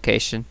other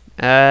complication?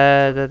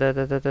 I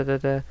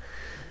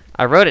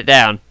wrote it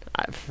down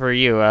for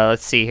you.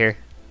 Let's see here.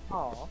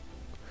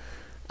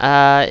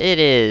 Aw. It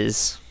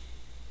is.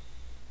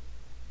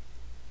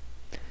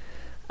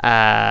 Oh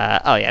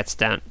yeah, it's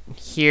down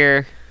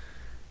here.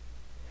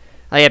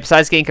 Oh yeah,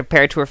 besides getting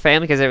compared to her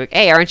family, because they're like,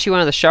 "Hey, aren't you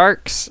one of the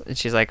Sharks?" And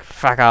she's like,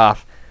 "Fuck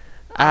off."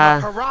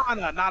 I'm a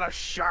piranha, not a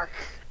shark.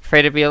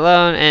 Afraid to be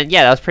alone, and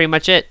yeah, that was pretty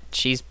much it.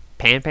 She's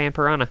Pan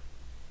Piranha.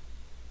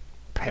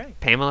 Okay.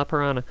 Pamela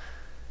Piranha.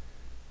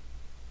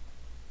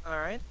 All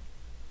right.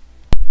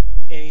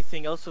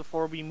 Anything else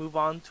before we move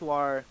on to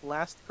our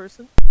last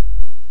person?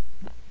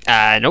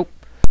 Nope.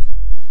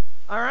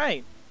 All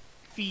right.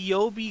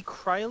 Phoebe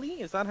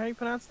Criley, is that how you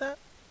pronounce that?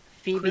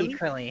 Phoebe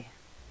Crilly.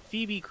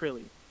 Phoebe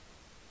Crilly.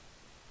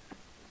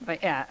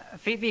 But yeah,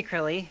 Phoebe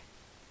Crilly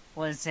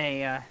was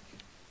a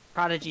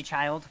prodigy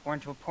child born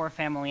to a poor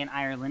family in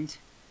Ireland.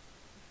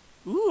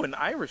 Ooh, an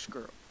Irish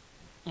girl.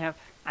 Yep.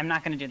 I'm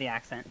not going to do the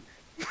accent.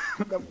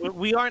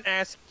 We aren't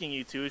asking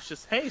you to. It's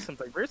just, hey, some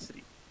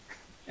diversity.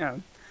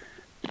 Oh.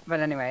 But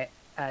anyway,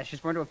 she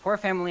was born to a poor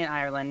family in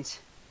Ireland.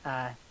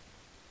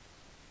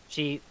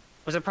 She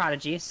was a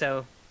prodigy,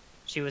 so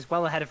she was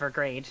well ahead of her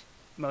grade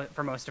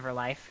for most of her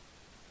life.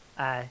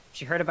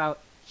 She heard about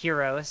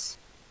heroes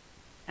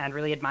and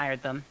really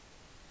admired them.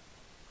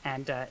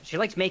 And she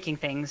liked making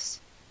things,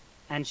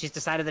 and she's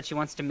decided that she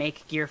wants to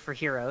make gear for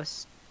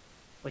heroes,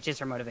 which is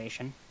her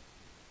motivation.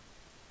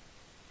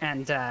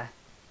 And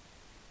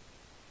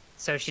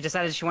so she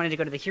decided she wanted to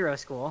go to the hero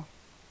school,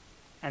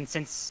 and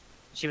since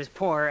she was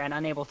poor and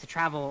unable to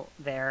travel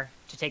there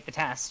to take the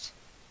test,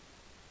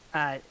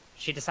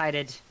 she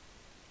decided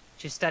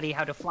to study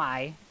how to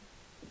fly,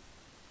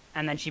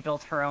 and then she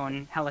built her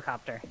own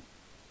helicopter.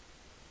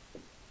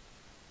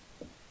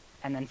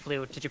 And then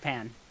flew to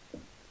Japan.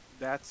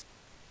 That's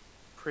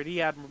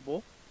pretty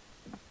admirable.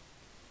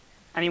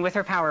 I mean, with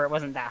her power, it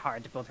wasn't that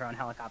hard to build her own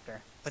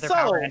helicopter. With her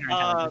power and her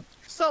intelligence.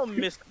 So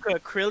Miss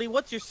Crilly,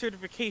 what's your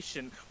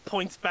certification?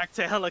 Points back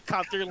to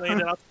helicopter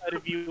landed outside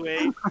of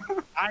UA.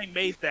 I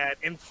made that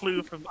and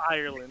flew from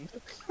Ireland.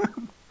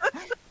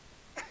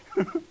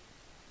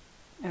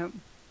 Yep.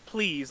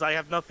 Please, I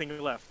have nothing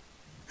left.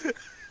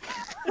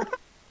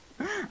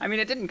 I mean,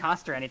 it didn't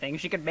cost her anything.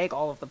 She could make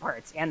all of the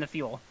parts and the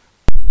fuel.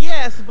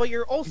 Yes, but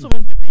you're also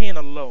in Japan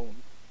alone.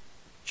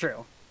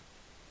 True.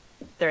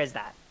 There is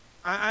that.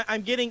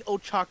 I'm getting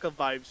Ochaka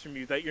vibes from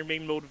you, that your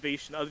main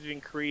motivation other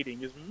than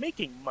creating is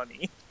making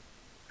money.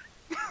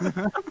 I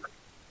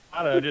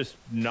don't know, just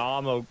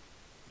nom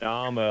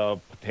a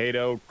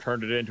potato,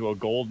 turned it into a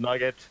gold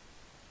nugget.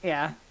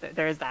 Yeah,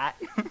 there is that.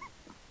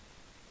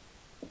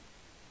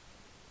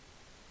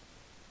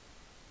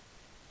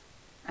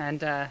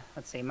 And,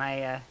 let's see,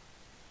 my,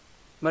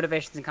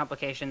 motivations and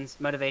complications.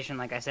 Motivation,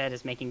 like I said,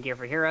 is making gear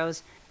for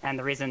heroes, and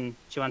the reason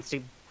she wants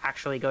to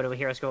actually go to a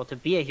hero school to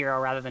be a hero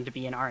rather than to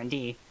be an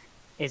R&D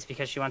is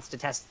because she wants to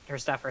test her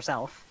stuff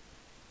herself.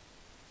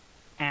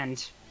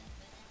 And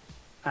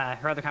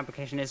her other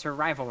complication is her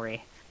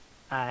rivalry.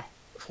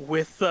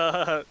 With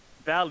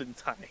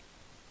Valentine.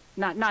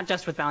 Not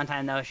just with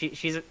Valentine though.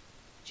 She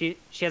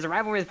has a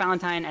rivalry with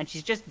Valentine, and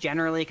she's just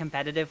generally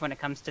competitive when it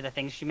comes to the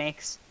things she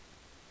makes.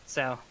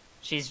 So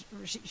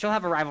she'll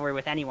have a rivalry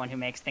with anyone who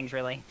makes things,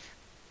 really.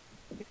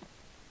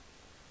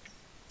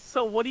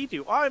 So what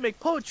do? Oh, I make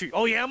poetry.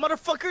 Oh yeah,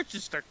 motherfucker!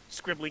 Just start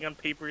scribbling on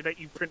paper that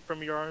you print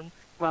from your arm.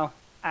 Well,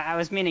 I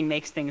was meaning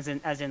makes things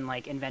as in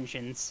like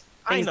inventions.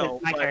 I Things know,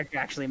 that my but character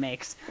actually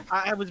makes.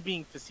 I was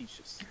being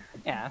facetious.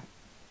 Yeah.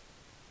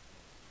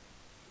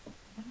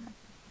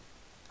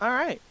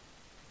 Alright.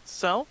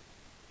 So,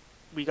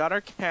 we got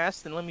our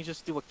cast, and let me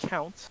just do a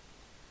count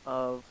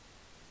of...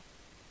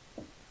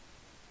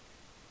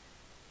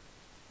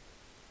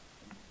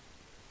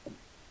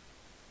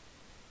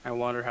 I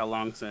wonder how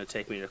long it's going to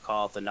take me to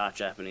call out the not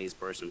Japanese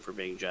person for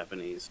being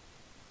Japanese.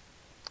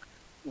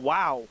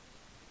 Wow.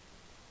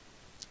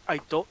 I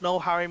don't know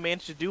how I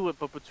managed to do it,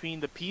 but between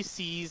the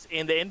PCs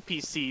and the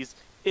NPCs,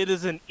 it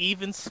is an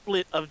even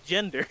split of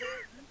gender.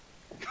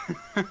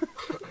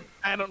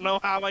 I don't know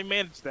how I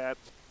managed that.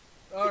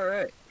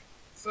 Alright.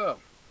 So.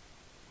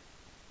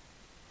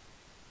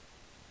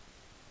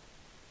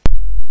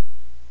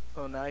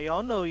 So now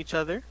y'all know each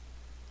other.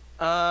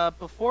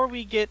 Before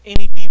we get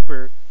any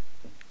deeper,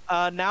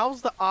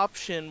 now's the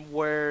option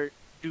where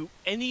do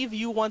any of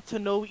you want to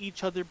know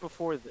each other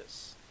before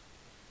this?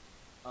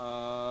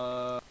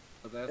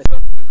 That's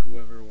up to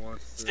whoever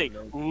wants to Stay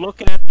know.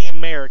 looking at the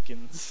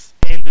Americans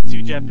and the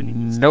two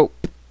Japanese. Nope.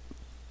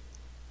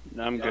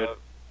 I'm good.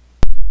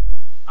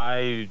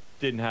 I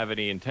didn't have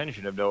any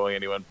intention of knowing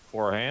anyone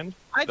beforehand.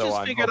 I so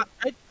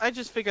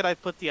just figured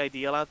I'd put the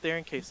ideal out there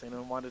in case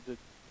anyone wanted to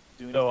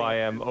do anything. So I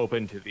am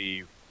open to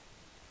the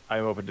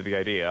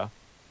idea.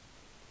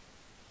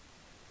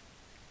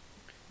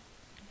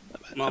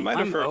 I might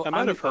have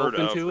heard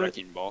open of to it.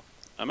 Wrecking Ball.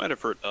 I might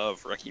have heard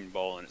of Wrecking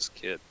Ball and his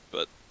kid,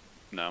 but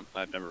no,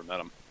 I've never met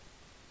him.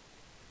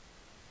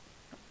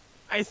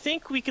 I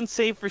think we can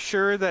say for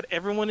sure that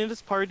everyone in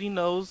this party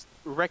knows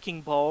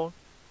Wrecking Ball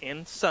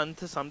and Sun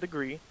to some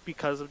degree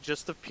because of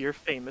just the pure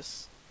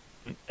famous.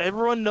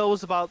 Everyone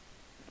knows about,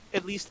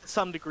 at least to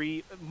some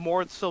degree,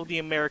 more so the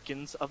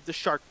Americans of the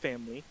Shark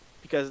family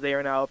because they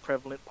are now a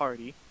prevalent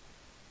party.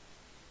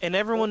 And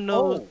everyone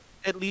knows,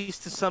 at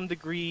least to some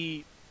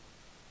degree,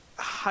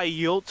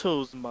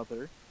 Hayoto's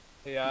mother.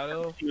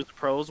 Hayato? She was a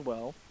pro as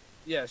well.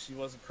 Yeah, she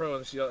was a pro,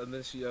 and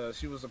then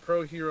she was a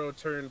pro hero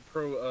turned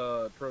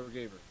pro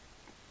gamer.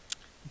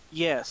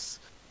 Yes.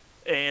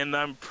 And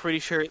I'm pretty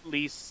sure at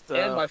least...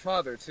 and my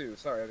father, too.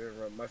 Sorry, I didn't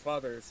interrupt. My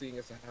father, seeing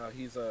as how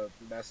he's a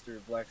master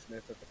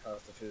blacksmith at the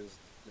cost of his,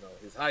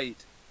 his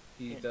height,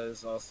 he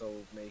does also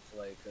make,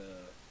 like,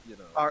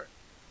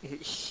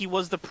 he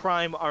was the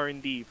prime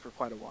R&D for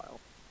quite a while.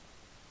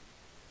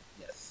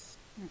 Yes.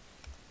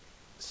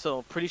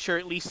 So, pretty sure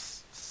at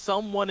least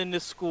someone in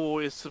this school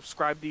is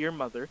subscribed to your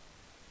mother.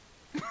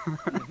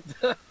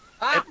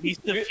 At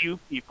least a few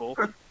people.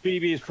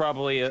 Phoebe is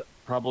probably a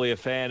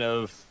fan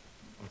of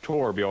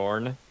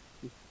Torbjorn.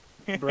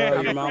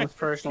 Bro, your mom's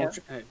personal.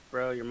 Hey,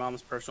 bro, your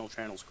mom's personal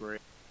channel's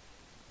great.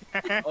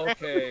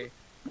 Okay.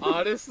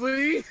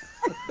 Honestly,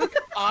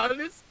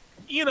 honest.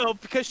 You know,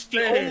 because she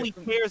only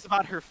cares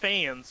about her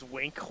fans.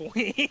 Wink,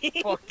 wink.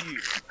 Fuck you.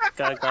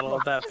 Gotta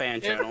love that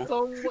fan channel.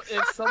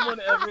 If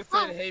someone ever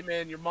said, "Hey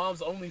man, your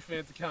mom's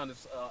OnlyFans account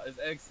is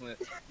excellent,"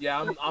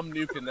 yeah, I'm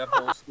nuking that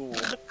whole school.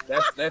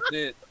 That's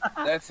it.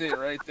 That's it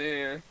right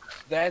there.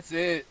 That's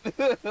it.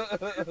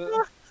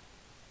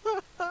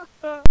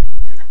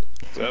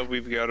 So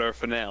we've got our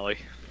finale.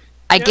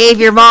 I gave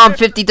your mom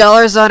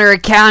 $50 on her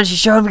account. She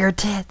showed me her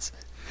tits.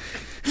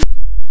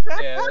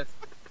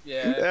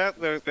 Yeah,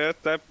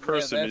 That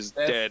person is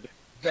dead.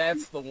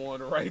 That's the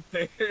one right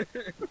there.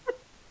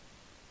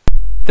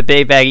 The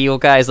big bag evil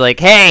guy's like,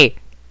 hey,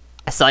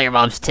 I saw your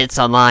mom's tits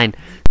online.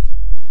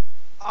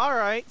 All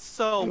right,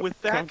 so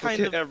with that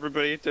kind of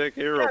everybody take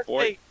hero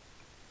point.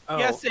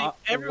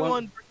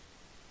 Everyone.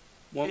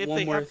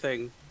 One more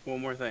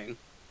thing.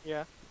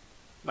 Yeah.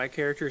 My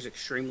character is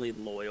extremely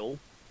loyal,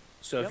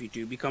 so if you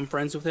do become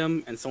friends with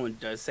him and someone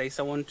does say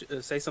something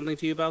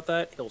to you about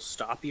that, he'll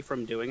stop you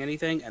from doing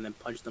anything and then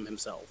punch them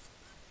himself.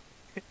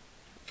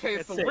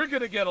 Okay, so we're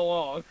gonna get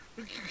along.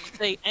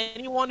 Say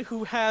anyone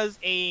who has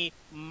a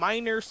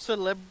minor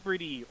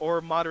celebrity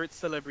or moderate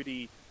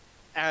celebrity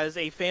as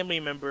a family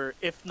member,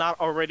 if not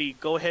already,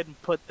 go ahead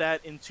and put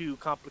that into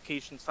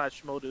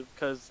complication/motive,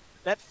 because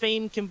that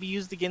fame can be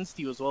used against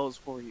you as well as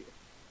for you.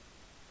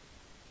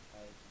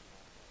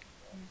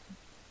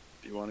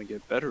 If you want to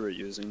get better at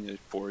using it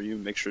for you,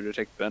 make sure to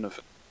take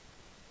benefit.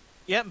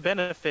 Yeah,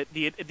 benefit.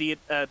 The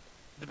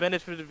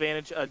benefit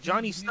advantage.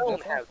 Johnny Stone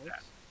has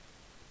that.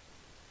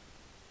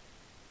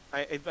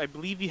 I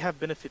believe you have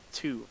benefit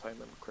 2, if I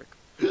remember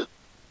correctly.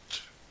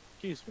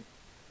 Excuse me.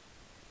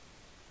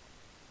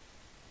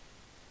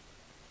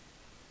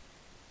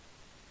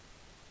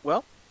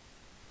 Well,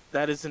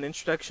 that is an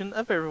introduction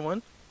of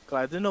everyone.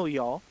 Glad to know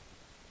y'all.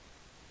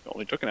 It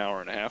only took an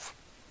hour and a half.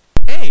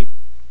 Hey,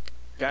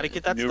 gotta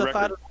get that New stuff record.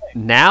 out of the way.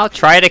 Now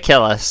try to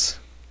kill us.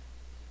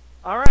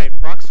 Alright,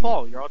 rocks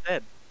fall. You're all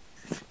dead.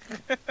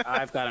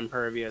 I've got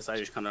impervious. I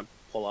just kind of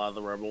pull out of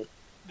the rubble.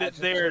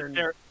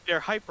 They're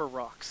hyper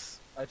rocks.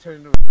 I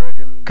turned into a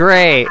dragon.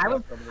 Great.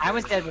 I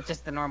was dead with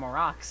just the normal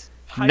rocks.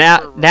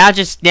 Now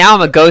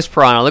I'm a ghost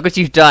piranha. Look what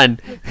you've done.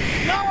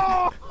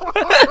 No!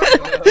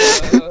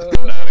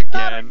 Not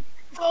again.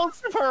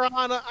 Ghost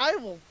Piranha, I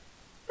will.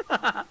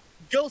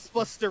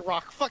 Ghostbuster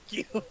Rock, fuck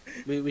you.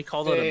 We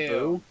call that a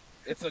boo.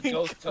 It's a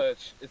ghost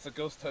touch. It's a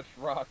ghost touch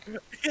rock.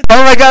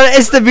 Oh my god,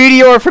 it's the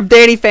meteor from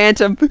Danny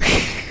Phantom.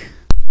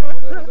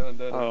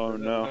 Oh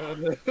no.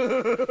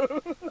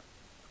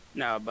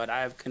 No, but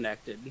I have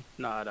connected,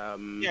 not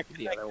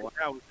the other one.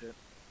 That was it.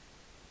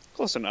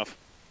 Close enough.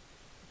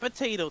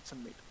 Potato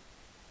tomato.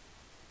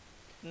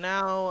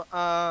 Now,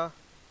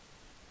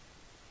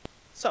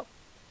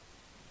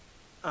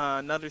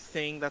 another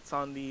thing that's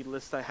on the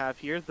list I have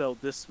here, though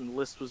this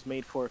list was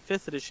made for a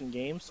 5th edition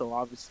game, so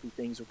obviously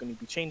things are going to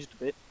be changed a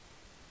bit.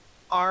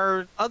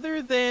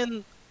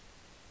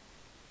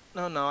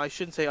 No, I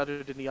shouldn't say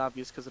other than the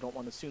obvious because I don't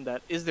want to assume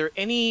that. Is there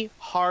any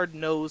hard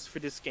nose for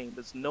this game?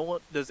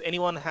 Does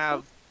anyone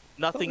have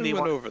nothing they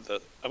want?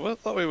 I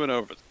thought we went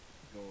over.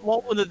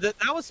 Well,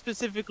 that was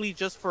specifically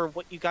just for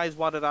what you guys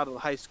wanted out of the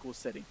high school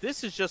setting.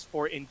 This is just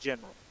for in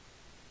general.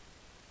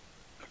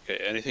 Okay,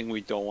 anything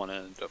we don't want to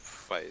end up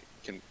fighting.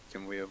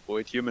 Can we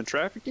avoid human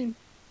trafficking?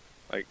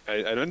 Like, I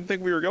didn't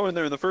think we were going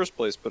there in the first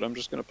place, but I'm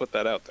just gonna put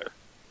that out there.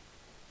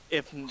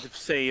 If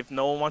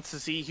no one wants to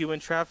see human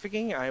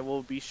trafficking, I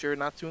will be sure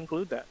not to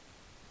include that.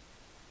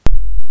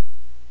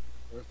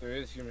 Or if there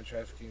is human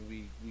trafficking,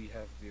 we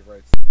have the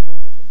rights to kill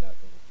them and not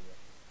go to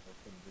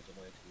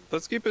it.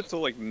 Let's keep it to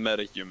like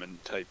meta-human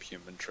type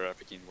human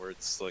trafficking, where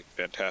it's like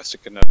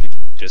fantastic enough you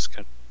can just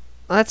kind of...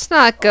 Let's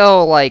not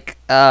go like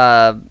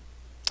the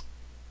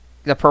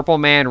purple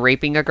man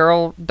raping a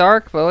girl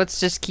dark, but let's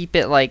just keep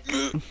it like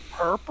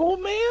Purple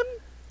Man?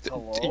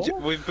 Hello?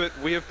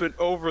 We have been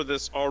over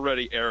this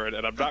already, Aaron,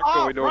 and I'm not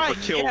going over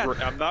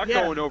Kilgrave. I'm not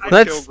going over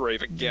Let's-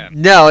 Kilgrave again.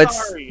 no,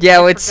 it's Sorry, yeah,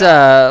 I it's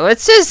forgot.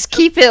 let's just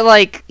keep it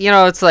like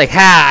it's like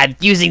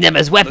using them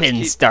as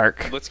weapons,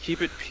 dark. Let's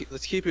keep it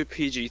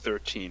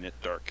PG-13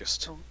 at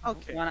darkest.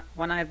 Okay.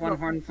 One-eyed,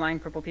 one-horned, flying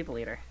purple people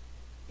eater.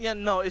 Yeah,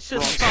 no, it's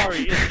just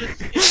sorry.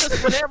 It's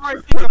just whenever I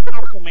think of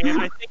Purple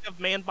Man, I think of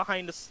Man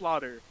Behind the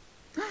Slaughter.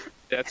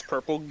 That's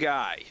Purple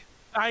Guy.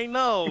 I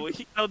know.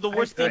 The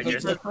worst thing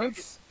is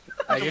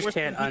I just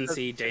can't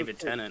unsee David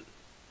Tennant.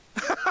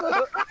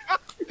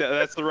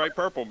 That's the right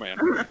Purple Man.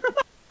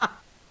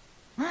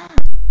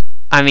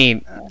 I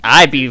mean,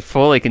 I'd be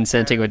fully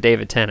consenting with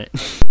David Tennant.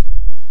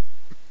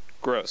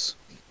 Gross.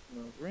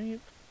 No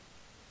rape.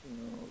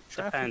 No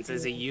Depends.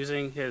 Is he trafficking.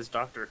 using his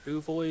Doctor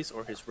Who voice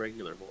or his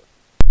regular voice?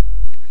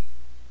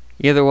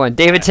 Either one.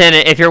 David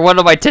Tennant, if you're one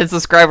of my 10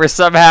 subscribers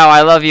somehow,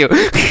 I love you.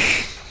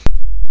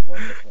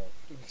 Wonderful.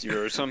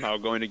 You're somehow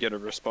going to get a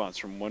response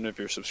from one of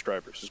your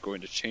subscribers who's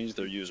going to change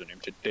their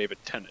username to David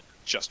Tennant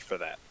just for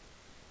that.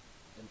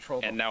 And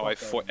troll And the now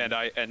fuck out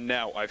of me. and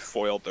now I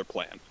foiled their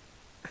plan.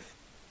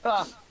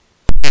 Ah,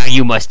 Now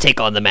you must take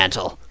on the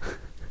mantle.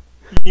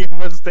 you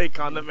must take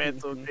on the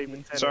mantle,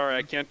 David Tennant.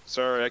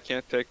 Sorry, I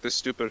can't take this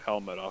stupid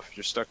helmet off.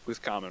 You're stuck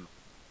with common.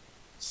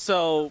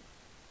 So,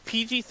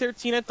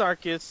 PG-13 at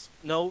darkest.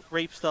 No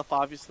rape stuff.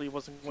 Obviously,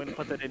 wasn't going to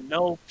put that in.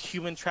 No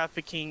human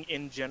trafficking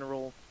in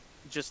general,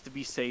 just to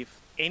be safe.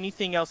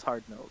 Anything else,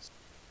 hard nose.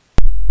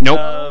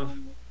 Nope.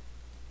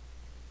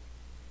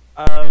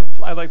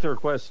 I'd like to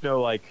request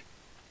no like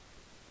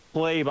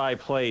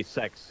play-by-play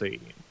sex scene.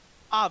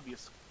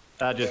 Obviously.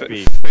 That'd just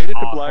be Faded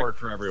to black. awkward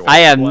for everyone. I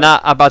am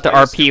not about to Play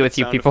a RP stupid with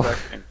you sound people.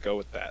 effect and go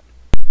with that.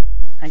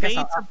 I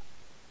guess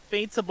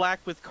Fade to black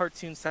with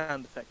cartoon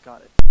sound effect.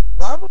 Got it.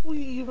 Why would we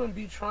even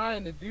be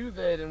trying to do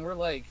that? And we're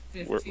like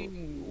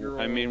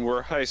 15-year-old. I mean,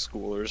 we're high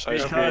schoolers. High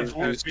Because schoolers do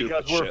we're, stupid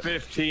because we're shit.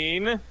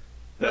 15.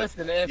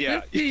 Listen, at yeah,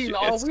 15,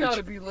 all it's- we ought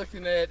to be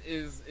looking at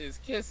is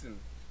kissing.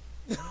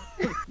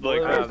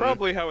 Like, that's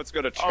probably how it's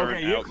going to turn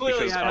Okay, you out. clearly,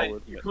 Because have, I'll you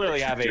admit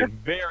clearly it. have a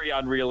very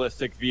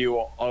unrealistic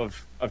view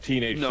of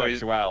teenage No, he's-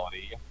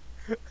 sexuality.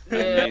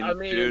 Yeah,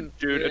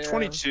 dude, at yeah.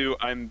 22,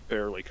 I'm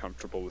barely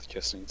comfortable with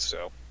kissing.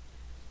 So,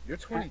 You're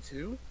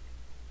 22?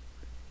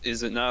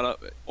 is it not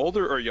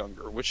older or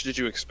younger? Which did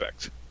you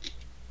expect?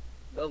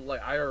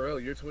 Like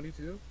IRL, you're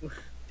 22?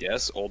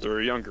 Yes, older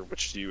or younger.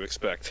 Which do you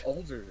expect?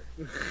 Older.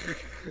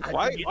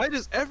 Why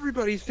does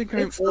everybody think I'm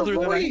It's the older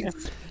than I am?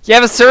 voice. You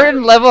have a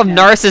certain level of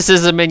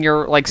narcissism in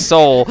your like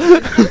soul.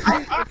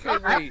 Okay,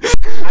 wait.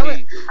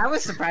 I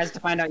was surprised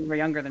to find out you were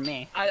younger than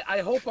me. I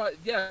hope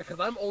yeah, because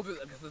I'm older.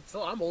 Because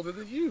I'm older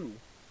than you.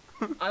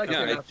 I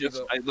Yeah, cannot be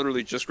the. I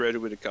literally just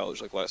graduated college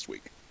like last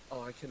week.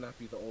 Oh, I cannot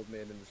be the old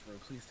man in this room.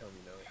 Please tell me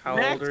no. How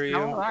Max, old are you?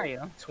 How old are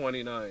you?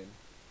 29.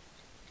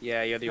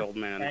 Yeah, you're the old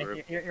man in the Yeah,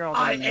 group. you're older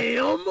I than me.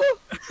 am.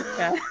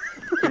 Yeah.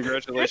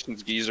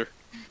 Congratulations, geezer.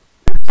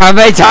 How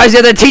many times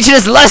you have to teach you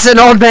this lesson,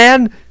 old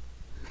man?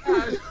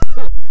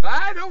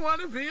 I don't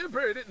want to be a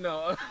burden.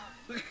 No.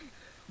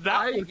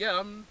 That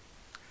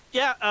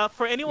Yeah,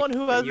 for anyone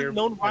who hasn't You're-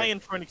 known Ryan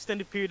for an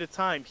extended period of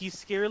time, he's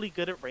scarily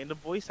good at random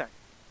voice acting.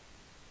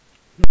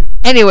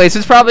 Anyways,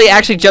 let's probably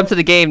actually jump to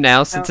the game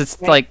now since No, it's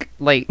wait. like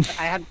late.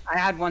 I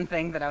had one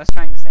thing that I was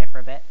trying to say for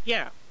a bit.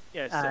 Yeah.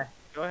 Yeah. So,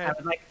 go ahead.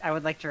 I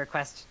would like to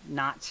request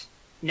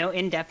no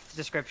in-depth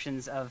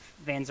descriptions of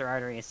veins or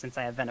arteries since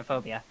I have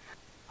venophobia.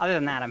 Other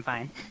than that, I'm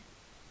fine.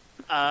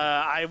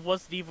 I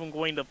wasn't even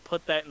going to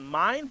put that in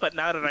mind, but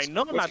now that I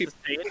know Let's not keep- to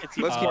say it, it's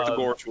Let's even keep the Uh,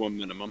 gore to a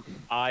minimum.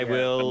 I I'm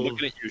will.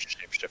 looking at you,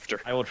 shapeshifter.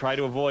 I will try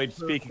to avoid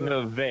speaking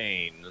of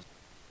veins.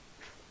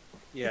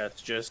 Yeah,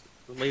 it's just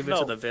leave it No.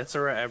 to the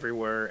viscera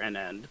everywhere and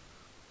end.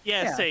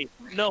 Yeah. say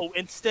no.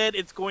 Instead,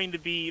 it's going to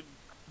be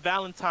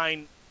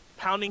Valentine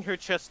pounding her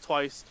chest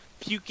twice,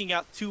 puking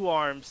out 2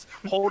 arms,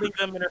 holding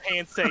them in her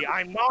hand, say,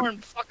 "I'm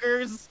armed,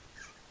 fuckers."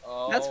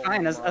 That's Oh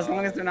fine as long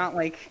as my. they're not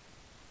like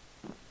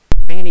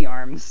veiny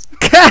arms.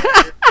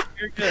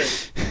 You're good.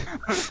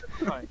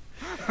 Fine.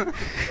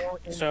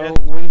 So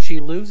when she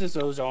loses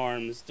those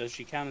arms, does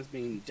she count as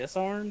being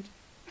disarmed?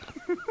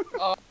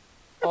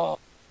 Oh.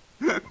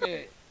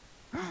 It.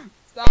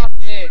 Stop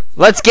it.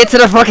 Let's get to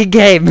the fucking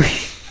game.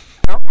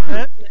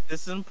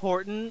 This is an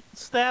important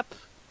step,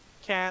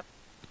 Cat.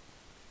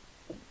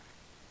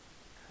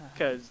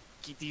 Because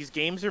these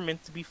games are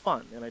meant to be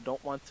fun, and I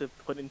don't want to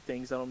put in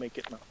things that'll make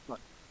it not fun.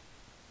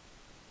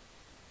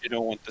 You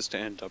don't want this to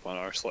end up on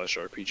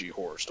r/RPG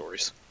horror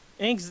stories.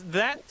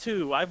 That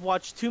too. I've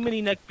watched too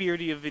many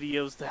Neckbeardia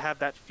videos to have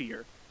that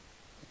fear.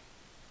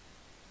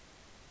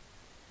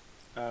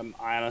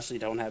 I honestly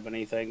don't have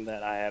anything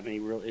that I have any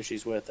real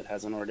issues with that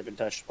hasn't already been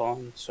touched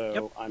upon, so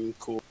Yep. I'm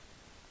cool.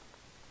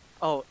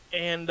 Oh,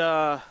 and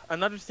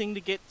another thing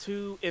to get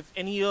to, if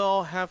any of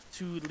y'all have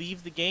to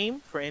leave the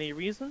game for any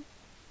reason,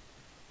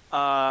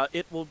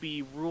 it will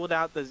be ruled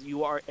out that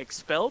you are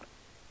expelled.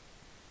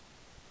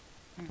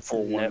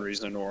 For one Yep.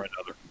 reason or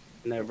another.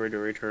 Never to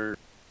return.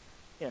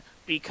 Yeah,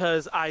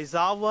 because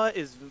Aizawa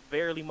is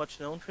very much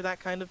known for that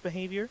kind of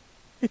behavior.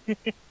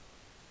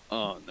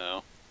 Oh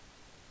no.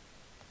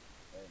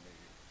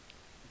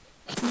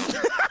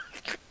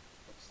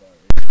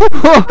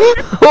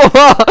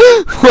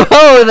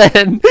 Whoa,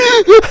 then.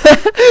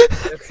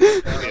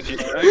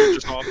 Now you're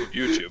just off of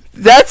YouTube.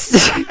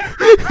 That's.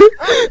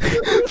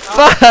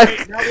 Fuck.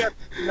 Wait,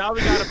 now we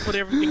gotta put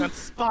everything on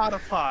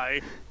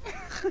Spotify.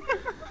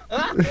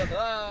 I'm sorry.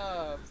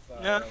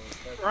 Yeah. That's-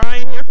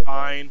 Ryan, you're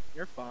fine.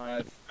 You're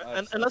fine.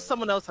 I'm Unless sorry.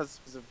 someone else has a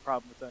specific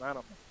problem with that, I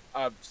don't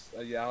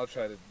know. Yeah, I'll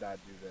try to not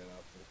do that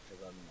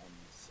because I'm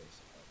so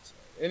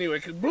sorry.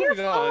 Anyway,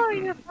 moving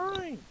on. You're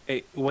fine.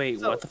 Hey, wait,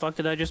 So- what the fuck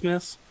did I just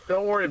miss?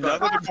 Don't worry about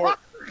Nothing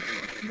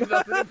it.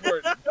 Nothing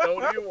important.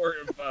 Don't even worry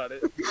about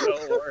it.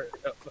 Don't worry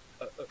about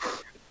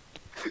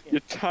it.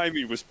 Your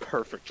timing was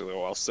perfect,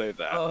 though. I'll say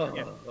that. Oh,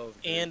 Yeah. that was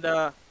good.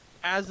 And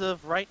as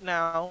of right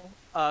now,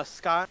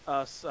 Scott,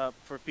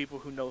 for people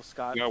who know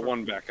Scott, I got for-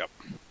 one backup.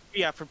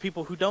 yeah, for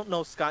people who don't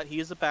know Scott, he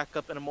is a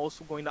backup, and I'm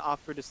also going to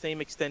offer the same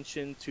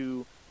extension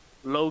to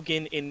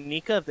Logan and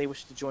Nika if they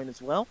wish to join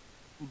as well.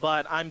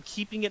 But I'm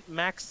keeping it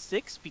max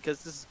 6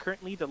 because this is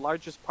currently the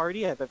largest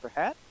party I've ever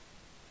had.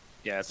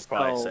 Yeah, it's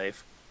probably So-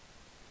 safe.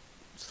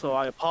 So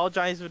I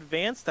apologize in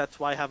advance. That's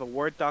why I have a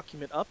Word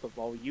document up of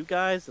all you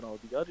guys and all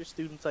the other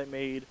students I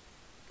made.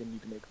 Gonna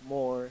need to make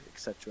more,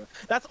 etc.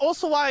 That's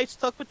also why I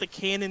stuck with the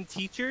canon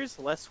teachers.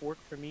 Less work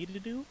for me to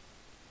do.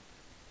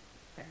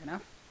 Fair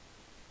enough.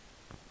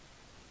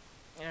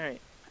 All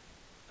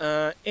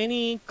right.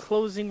 Any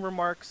closing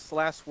remarks,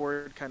 last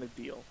word kind of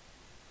deal?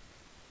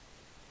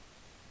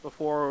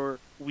 Before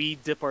we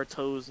dip our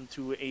toes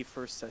into a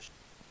first session.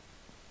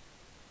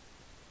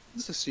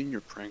 This is a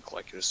senior prank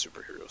like at a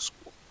superhero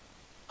school.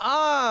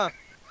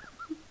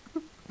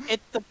 It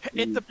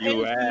depends.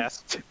 You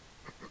asked.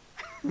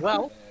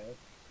 Well,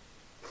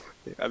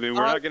 I mean,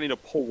 we're not getting to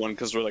pull one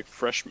because we're like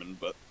freshmen,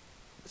 but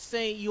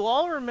say you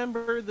all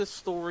remember the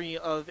story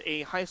of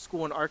a high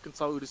school in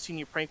Arkansas who the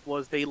senior prank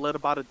was they let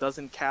about a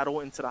dozen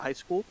cattle into the high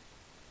school.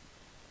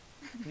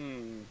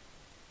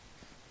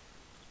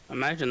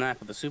 Imagine that,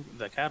 but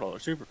the cattle are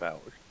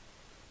superpowers.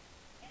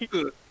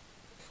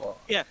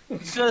 Yeah,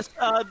 just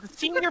the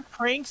senior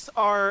pranks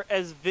are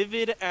as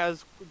vivid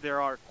as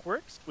there are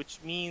quirks, which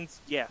means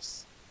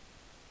yes.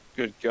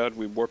 good God,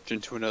 we warped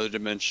into another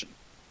dimension.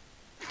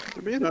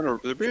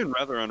 They're being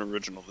rather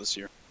unoriginal this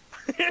year.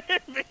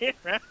 Being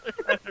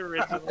rather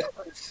original.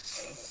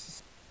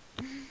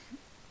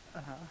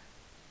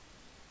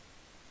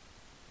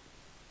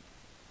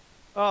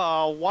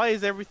 Oh, why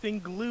is everything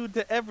glued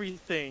to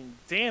everything?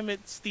 Damn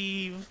it,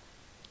 Steve.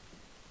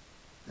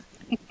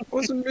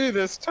 Wasn't me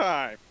this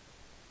time.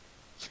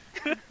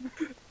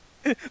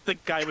 The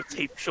guy with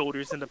taped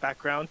shoulders in the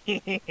background.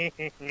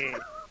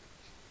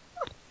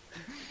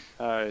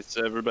 Alright,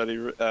 so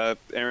everybody,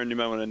 Aaron, you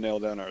might want to nail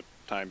down our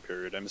time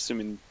period. I'm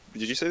assuming,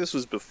 did you say this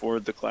was before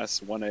the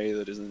Class 1A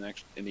that is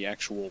in the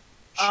actual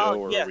show,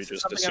 or yes, are we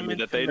just something I assuming meant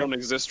that to they don't mention.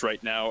 exist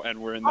right now and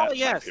we're in that time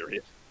Yes.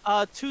 period?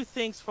 Two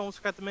things I almost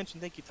forgot to mention.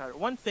 Thank you, Tyler.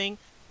 One thing,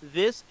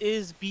 this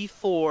is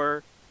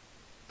before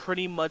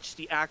pretty much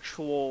the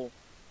actual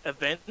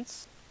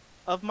events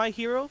of My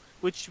Hero,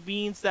 which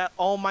means that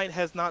All Might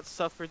has not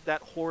suffered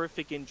that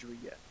horrific injury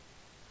yet.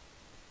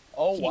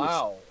 Oh, He is-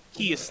 wow.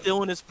 He is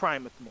still in his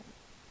prime at the moment.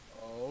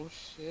 Oh,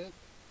 shit.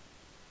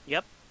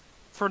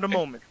 For the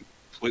moment.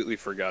 Completely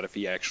forgot if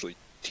he actually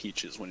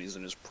teaches when he's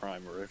in his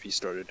prime or if he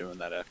started doing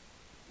that after.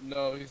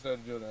 No, he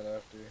started doing that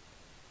after.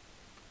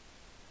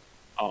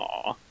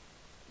 Aw.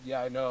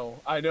 Yeah, I know.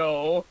 I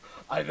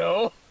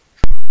know.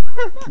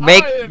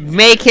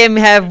 Make him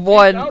have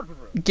one.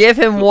 Give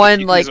him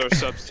one like.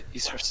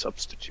 He's our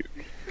substitute.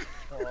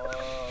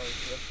 Oh,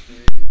 that's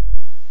great.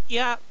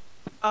 Yeah,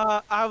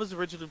 I was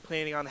originally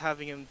planning on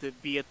having him to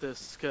be at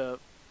this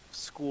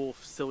school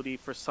facility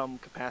for some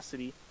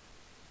capacity.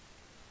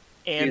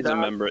 And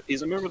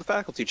He's a member of the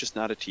faculty, just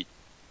not a teacher.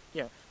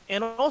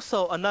 and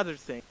also another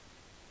thing.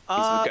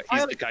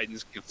 He's the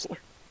guidance counselor.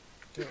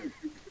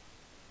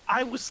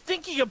 I was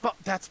thinking about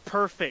that's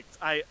perfect.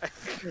 Well,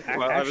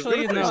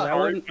 Actually, no, that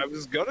wouldn't. I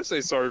was gonna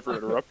say sorry for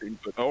interrupting,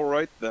 but all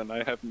right then,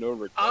 I have no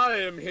regret. I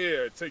am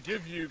here to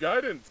give you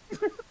guidance.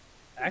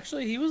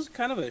 Actually, he was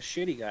kind of a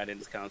shitty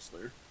guidance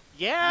counselor.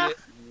 yeah.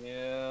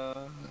 Yeah.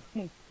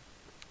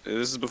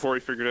 This is before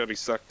he figured out he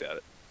sucked at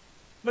it.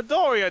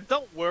 Midoriya,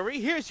 don't worry.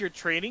 Here's your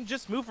training.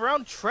 Just move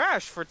around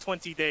trash for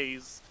 20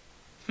 days.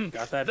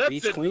 Got that That's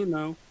beach it. clean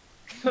though.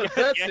 That's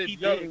Yeah, it, he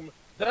did. young.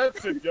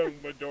 That's it, young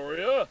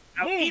Midoriya.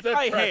 Now Move eat that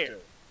my tractor. hair.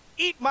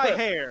 Eat my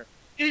hair.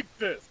 Eat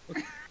this.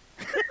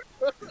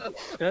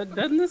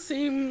 Doesn't this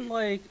seem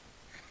like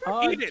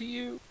odd Eat it. to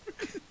you?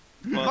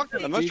 Well, Fuck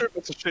I'm me. not sure if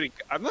that's a shitty.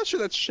 I'm not sure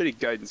that's shitty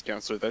guidance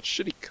counselor. That's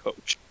shitty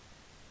coach.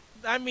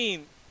 I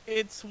mean,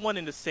 it's one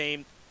and the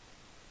same.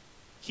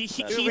 That's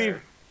He's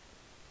fair.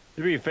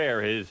 To be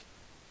fair,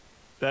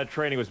 that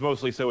training was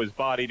mostly so his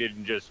body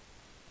didn't just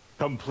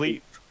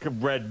complete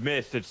red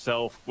mist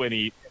itself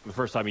the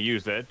first time he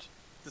used it.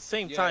 at the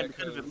same Yeah, time, we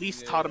could have at 'cause,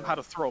 least taught him yeah. how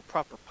to throw a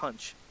proper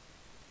punch.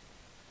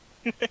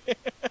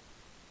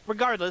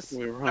 Regardless,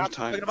 We were on not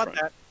time talking about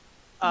front.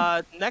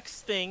 that.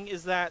 Next thing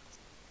is that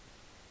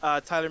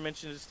Tyler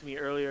mentioned this to me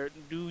earlier.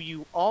 Do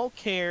you all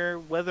care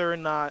whether or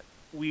not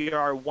we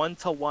are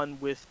one-to-one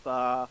with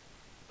pop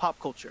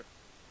culture?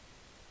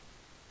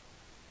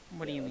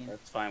 What do you mean?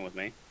 That's fine with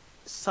me.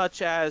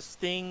 Such as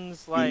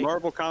things Do like...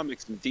 Marvel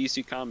Comics and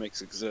DC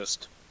Comics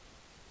exist.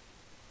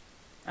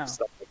 Oh,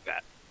 Stuff like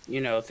that.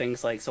 You know,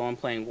 things like someone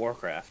playing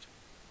Warcraft.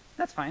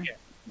 that's fine. Yeah.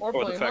 Or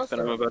Or the playing fact that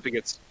I'm Monster about to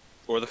get,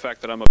 or the fact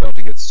that I'm about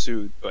to get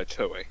sued by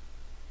Toei.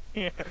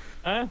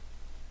 Huh?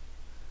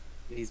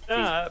 He's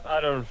I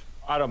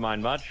don't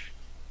mind much.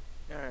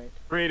 Alright.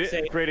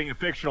 Say- Creating a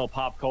fictional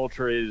pop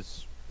culture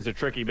is a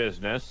tricky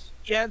business.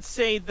 Yeah, I'd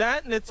say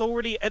that, and it's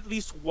already at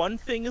least one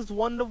thing is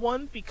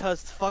one-to-one,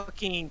 because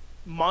fucking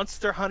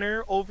Monster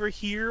Hunter over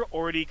here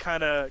already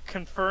kind of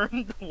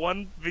confirmed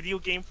one video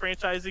game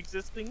franchise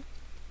existing.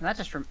 And that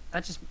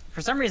just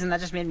for some reason that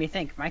just made me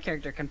think my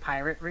character can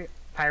pirate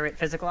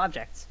physical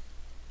objects.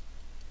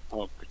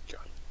 Oh, good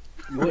God.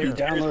 You wouldn't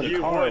download a You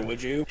car, would.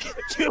 would you?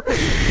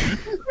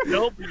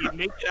 Nope, you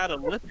make it out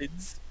of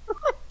lipids.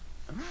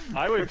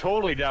 I would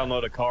totally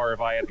download a car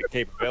if I had the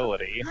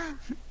capability.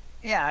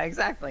 Yeah,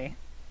 exactly.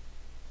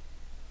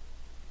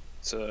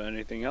 So,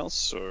 anything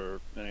else,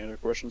 or any other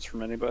questions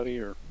from anybody,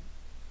 or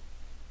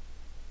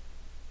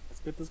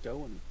Let's get this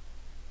going.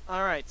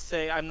 All right,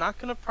 say I'm not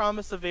gonna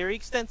promise a very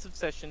extensive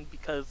session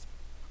because,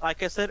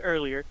 like I said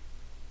earlier,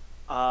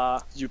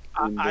 you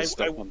doing I- this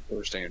stuff on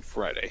Thursday and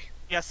Friday?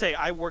 yeah, say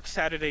I work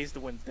Saturdays to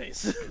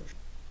Wednesdays.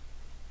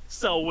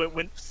 so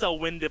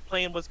when the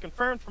plan was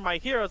confirmed for my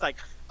hero, I was like,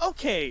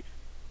 okay,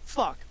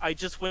 fuck, I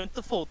just went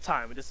to full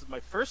time, and this is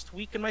my first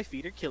week, and my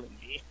feet are killing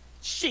me.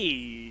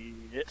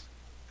 Shit.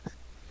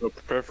 So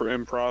prepare for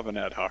improv and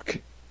ad hoc.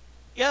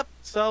 Yep.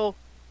 So,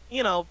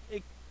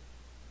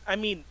 I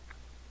mean,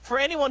 for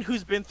anyone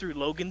who's been through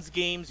Logan's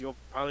games, you'll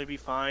probably be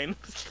fine.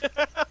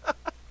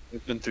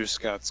 I've been through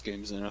Scott's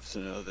games enough to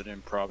know that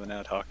improv and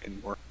ad hoc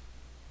can work.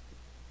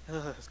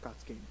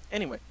 Scott's game.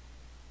 Anyway,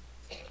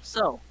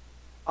 so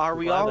are I'm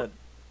we glad all? that-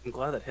 I'm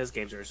glad that his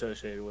games are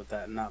associated with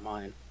that and not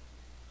mine.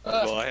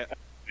 Well, I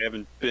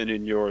haven't been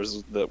in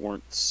yours that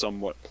weren't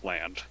somewhat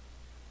planned.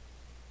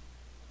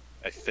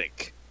 I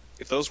think.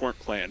 If those weren't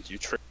planned, you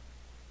tricked.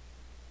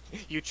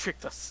 You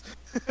tricked us.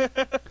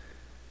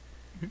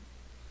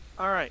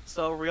 All right.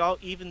 So are we all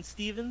even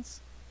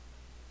Stevens?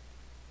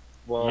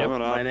 Well, Yep.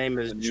 my name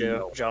is You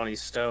know. Johnny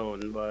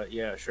Stone, but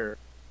yeah, sure.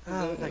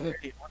 Oh,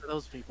 great. One of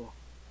those people.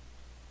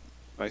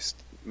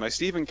 My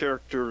Steven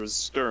character is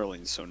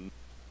Sterling, so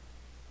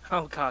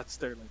Oh God,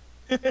 Sterling.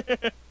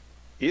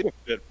 he'd have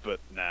fit, but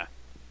nah.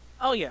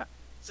 Oh yeah.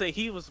 Say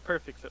he was the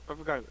perfect fit, but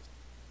regardless.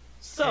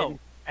 So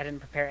I didn't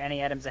prepare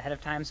any items ahead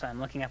of time, so I'm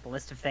looking up a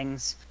list of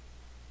things.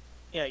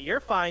 yeah, you're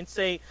fine.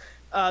 Say,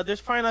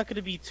 there's probably not going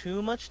to be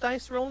too much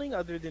dice rolling,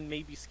 other than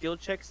maybe skill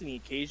checks and the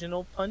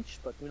occasional punch,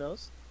 but who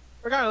knows?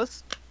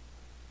 Regardless,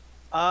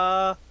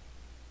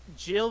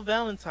 Jill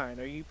Valentine,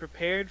 are you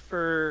prepared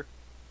for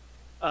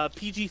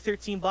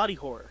PG-13 body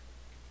horror?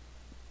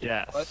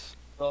 Yes. What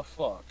the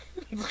fuck?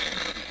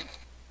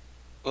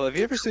 Well, have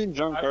you ever seen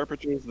John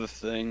Carpenter's The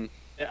Thing?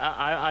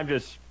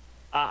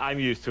 I'm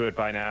used to it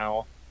by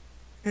now.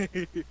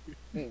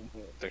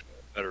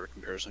 Better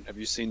comparison. Have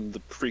you seen the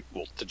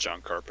prequel to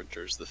John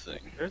Carpenter's The Thing?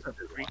 There's a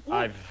prequel.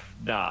 I've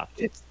not.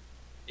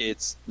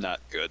 It's not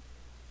good.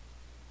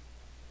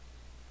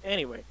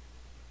 Anyway,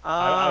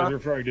 I was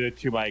referring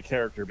to my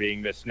character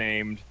being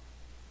misnamed.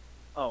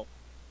 oh,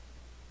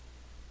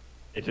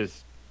 It's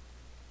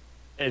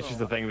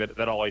just a thing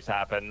that always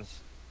happens.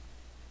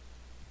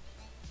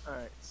 all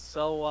right.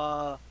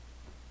 So,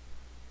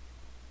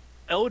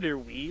 Elder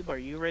Weeb, are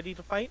you ready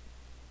to fight?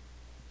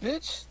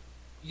 Bitch?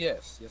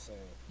 Yes,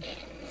 I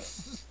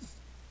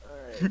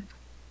am.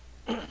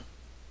 All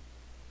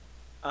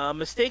right.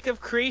 Mistake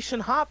of creation,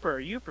 Hopper. Are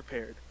you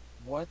prepared?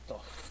 What the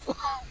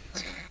fuck?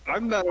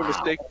 I'm not a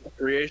mistake of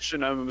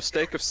creation, I'm a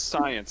mistake of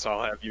science,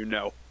 I'll have you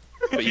know.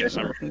 But yes,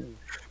 I'm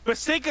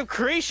Mistake of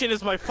creation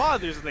is my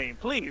father's name.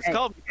 Please Hey,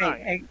 call me hey,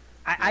 Ryan. hey,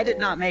 I did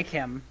not make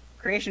him.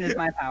 Creation is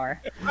my power.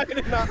 I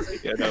did not.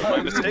 yeah, no, my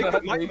mistake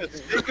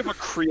of a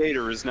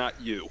creator is not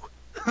you.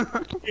 I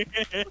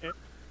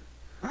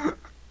don't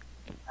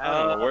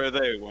know where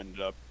they ended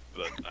up,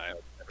 but I'll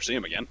never see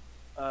him again.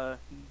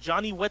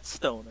 Johnny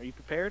Whetstone. Are you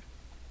prepared?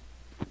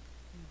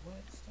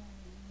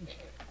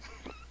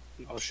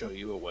 I'll show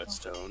you a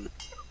whetstone.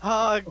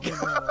 Living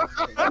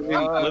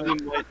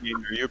Lightning,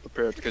 are you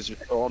prepared because you're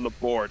still on the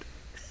board?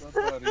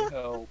 Somebody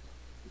help.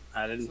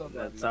 I didn't.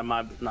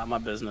 Somebody. That's not my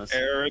business.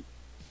 Eric,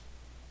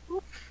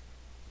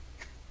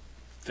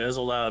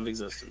 Fizzled out of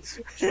existence.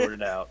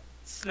 Sorted out.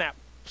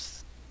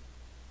 Snaps.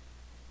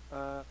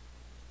 Pan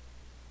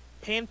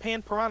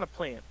Piranha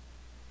Plant.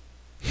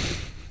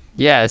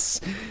 Yes.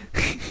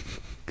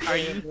 Are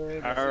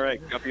you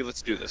alright, Guppy,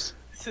 let's do this.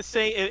 to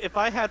say if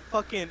I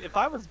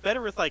was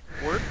better with like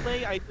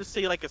wordplay, I'd just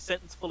say like a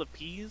sentence full of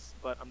peas,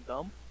 but I'm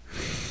dumb.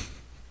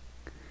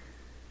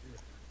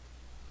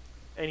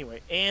 Anyway,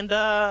 and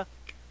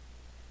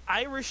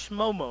Irish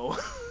Momo.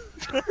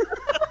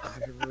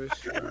 Irish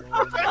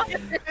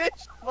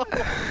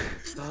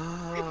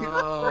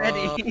Stop.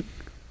 Ready.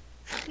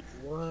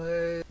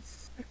 What?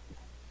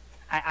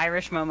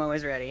 Irish Momo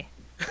is ready.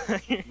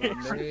 My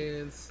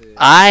man said.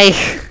 Why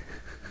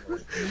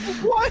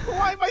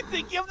am I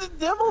thinking of the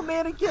Demo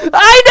Man again?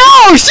 I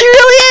know! She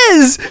really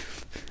is!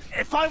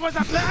 If I was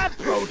a bad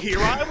pro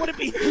hero, I wouldn't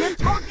be here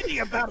talking to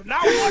you about it.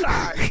 Now would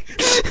I?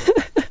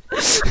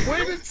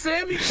 Where did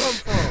Sammy come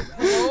from?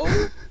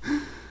 Hello?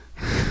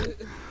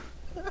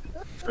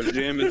 Our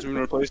gym has been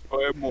replaced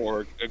by a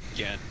morgue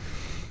again.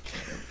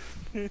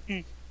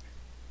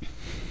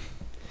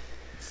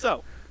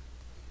 So,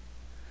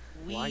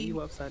 Why are you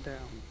upside down?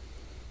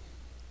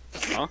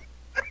 Huh?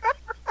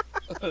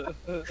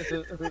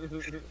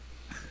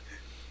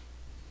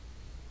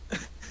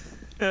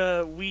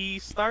 we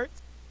start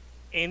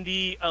in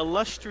the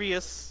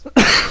illustrious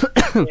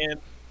and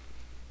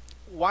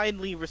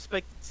widely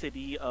respected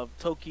city of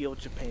Tokyo,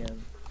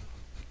 Japan.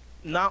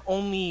 Not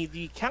only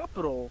the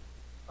capital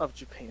of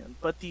Japan,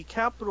 but the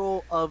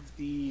capital of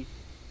the,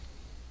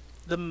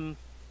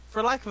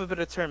 for lack of a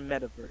better term,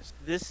 metaverse.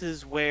 This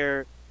is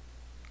where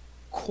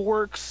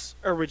quirks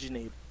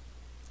originate.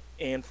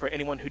 And for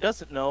anyone who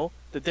doesn't know,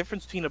 the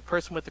difference between a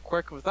person with a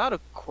quirk and without a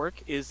quirk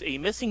is a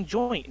missing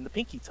joint in the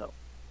pinky toe.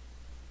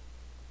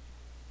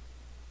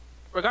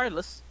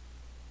 Regardless,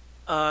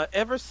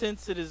 ever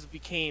since it has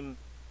became,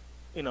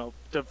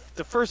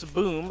 the first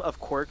boom of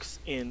quirks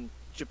in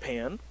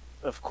Japan,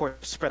 of course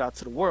spread out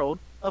to the world,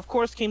 of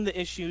course came the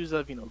issues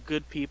of,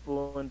 good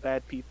people and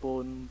bad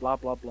people and blah,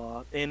 blah,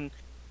 blah. And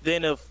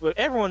then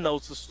everyone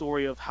knows the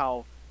story of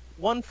how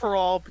one for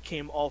all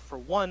became all for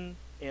one,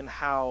 and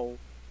how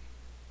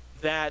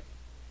that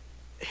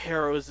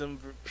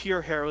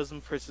pure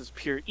heroism versus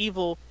pure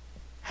evil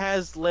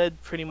has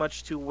led pretty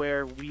much to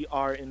where we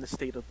are in the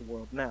state of the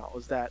world now,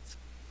 is that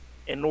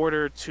in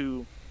order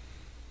to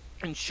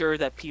ensure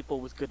that people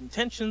with good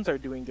intentions are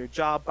doing their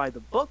job by the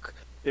book,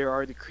 there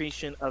are the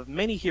creation of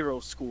many hero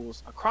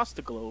schools across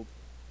the globe,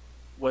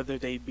 whether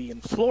they be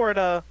in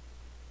Florida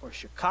or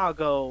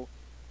Chicago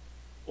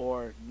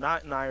or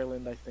not in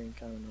Ireland, I think,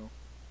 I don't know.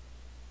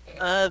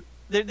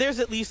 There's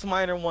at least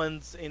minor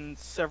ones in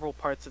several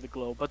parts of the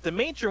globe, but the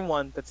major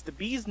one that's the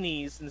bee's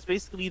knees and is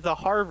basically the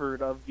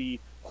Harvard of the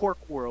quirk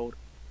world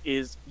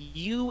is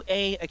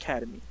UA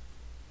Academy,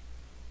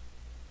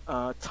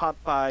 taught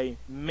by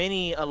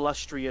many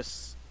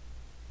illustrious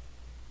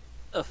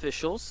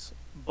officials,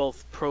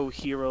 both pro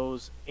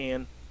heroes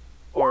and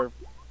or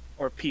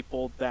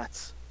people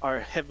that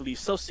are heavily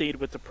associated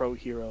with the pro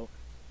hero,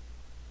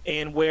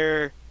 and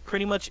where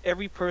pretty much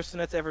every person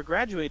that's ever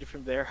graduated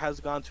from there has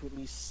gone to at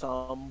least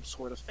some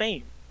sort of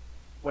fame,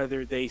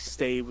 whether they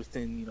stay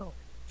within,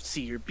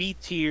 C or B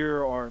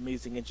tier or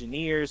amazing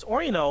engineers,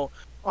 or,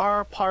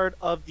 are part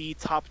of the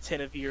top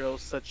 10 of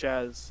heroes, such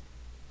as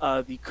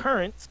the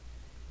current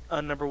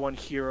number one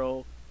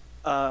hero,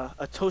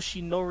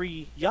 Atoshi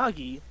Nori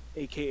Yagi,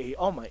 aka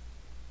All Might.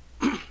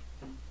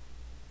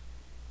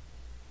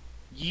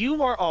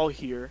 You are all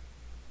here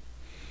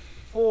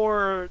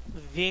for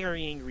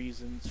varying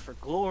reasons, for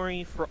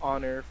glory, for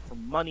honor, for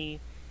money,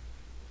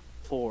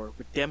 for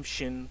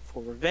redemption,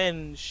 for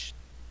revenge,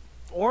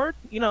 or,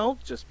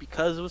 just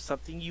because it was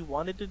something you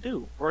wanted to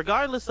do.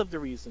 Regardless of the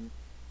reason,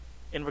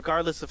 and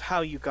regardless of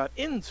how you got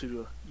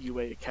into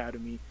UA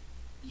Academy,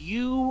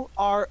 you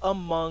are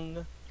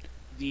among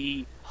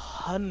the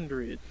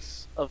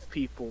hundreds of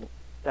people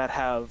that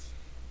have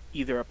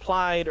either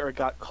applied or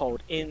got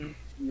called in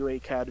to UA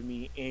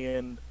Academy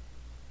and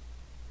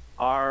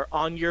are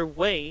on your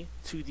way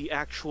to the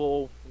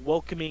actual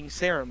welcoming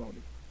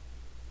ceremony.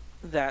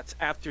 That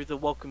after the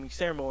welcoming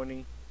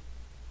ceremony,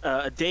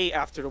 a day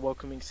after the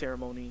welcoming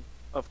ceremony,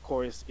 of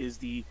course, is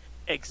the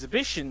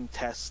exhibition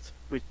test,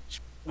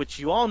 which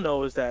you all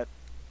know is that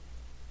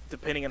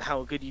depending on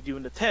how good you do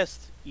in the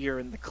test, you're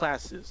in the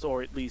classes,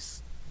 or at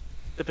least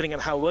depending on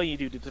how well you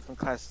do the different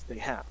classes they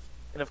have.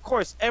 And of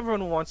course,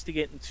 everyone wants to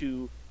get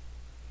into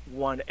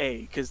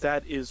 1A, because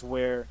that is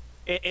where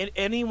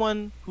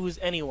anyone who's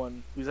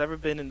ever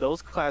been in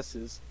those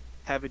classes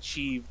have at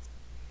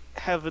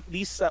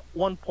least at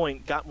one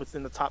point gotten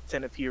within the top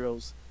 10 of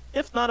heroes,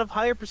 if not of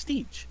higher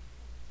prestige.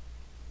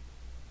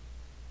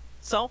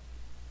 So,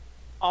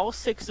 all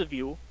 6 of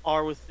you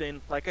are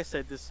within, like I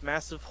said, this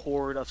massive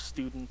horde of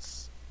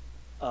students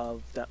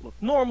that look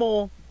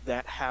normal,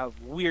 that have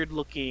weird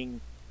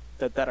looking,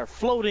 that are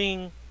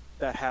floating,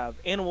 that have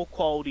animal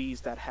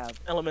qualities, that have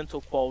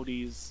elemental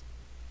qualities.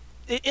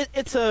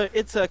 It's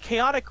a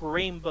chaotic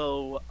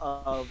rainbow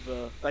of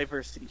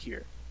diversity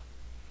here.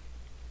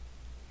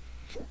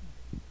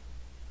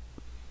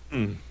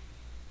 Hmm.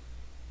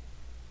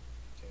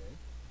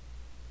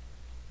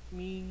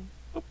 Me.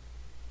 Hope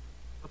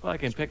I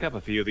can pick up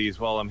a few of these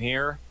while I'm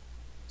here.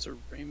 It's a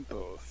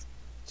rainbow.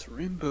 It's a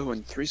rainbow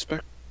in 3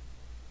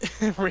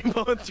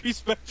 Rainbow in 3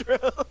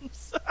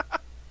 spectrums.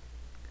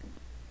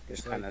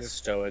 Just kind of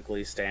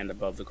stoically stand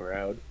above the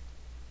crowd.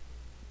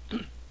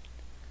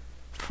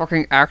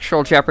 Fucking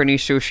actual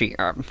Japanese sushi.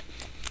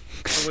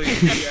 So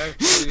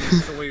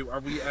wait, are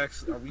we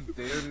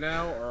there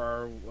now,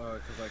 or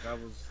because I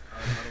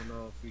don't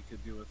know if we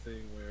could do a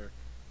thing where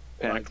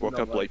Panic, woke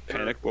up late.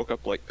 Panic, woke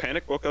up late.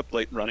 Panic, woke up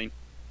late. Running.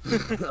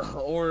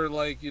 or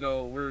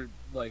we're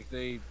like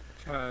they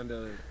kind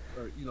of,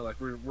 or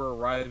we're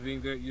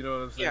arriving there. You know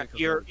what I'm saying?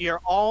 Yeah,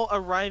 you're all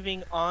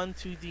arriving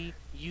onto the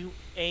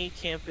UA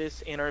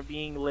campus and are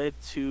being led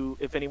to,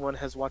 if anyone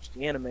has watched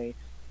the anime,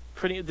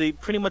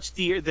 pretty much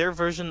their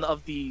version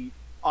of the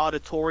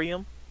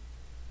auditorium,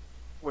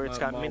 where it's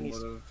got mom many.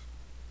 would have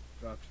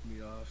dropped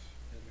me off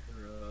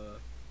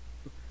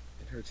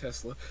in her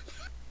Tesla.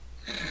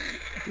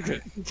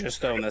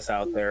 Just throwing this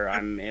out there,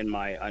 I'm in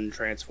my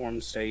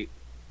untransformed state,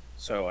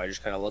 so I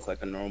just kind of look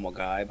like a normal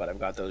guy, but I've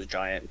got those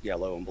giant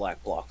yellow and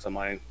black blocks on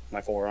my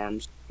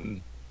forearms.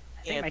 I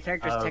think my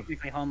character's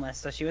technically homeless,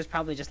 so she was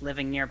probably just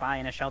living nearby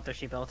in a shelter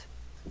she built.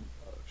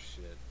 Oh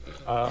shit.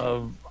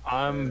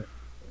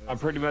 I'm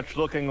pretty much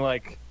looking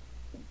like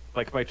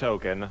my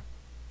token.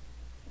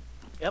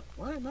 Yep.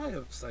 Why am I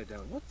upside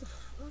down? What the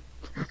fuck?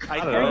 I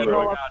don't turned it know.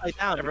 all upside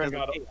down Everyone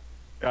because got, it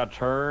got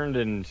turned,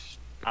 and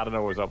I don't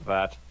know what's up with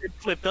that.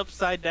 flipped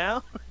upside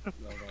down. Oh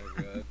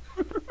my god.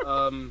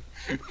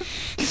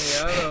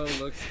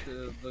 Hayato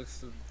looks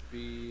to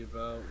be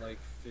about like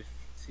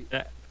 15.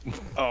 Yeah.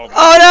 Oh,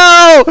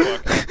 Oh no!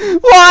 fuck.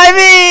 Why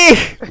me?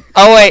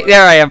 Oh wait,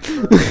 there I am.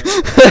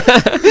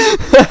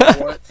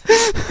 What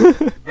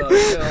the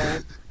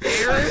hell?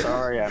 I'm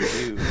sorry, I'm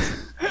huge.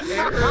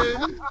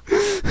 Aaron!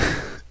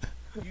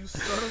 You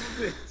son of a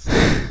bitch.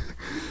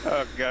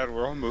 Oh god,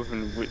 we're all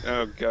moving.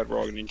 Oh god, we're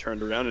all getting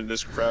turned around in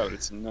this crowd.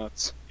 It's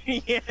nuts.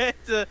 Yeah,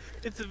 it's a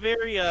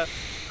very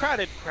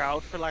crowded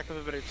crowd, for lack of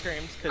a better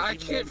term. I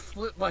can't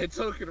flip my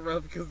token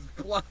around because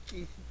it's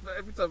blocking.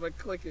 Every time I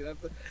click it,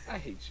 I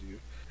hate you.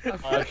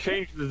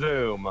 Change the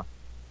zoom.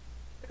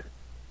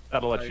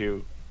 That'll let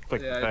you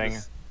click the thing.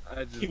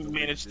 I just You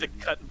managed to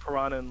cut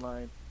Piranha in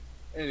line.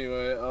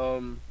 Anyway,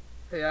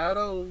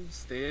 Hayato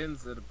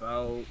stands at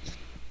about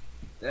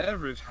the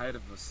average height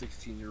of a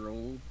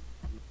 16-year-old.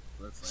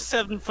 That's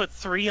like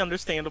 7'3",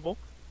 understandable.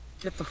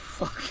 Get the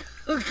fuck.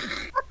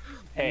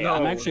 Hey, No.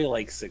 I'm actually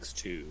like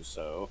 6'2",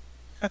 so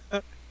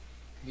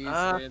He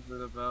stands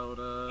at about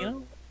You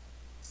know,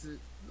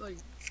 like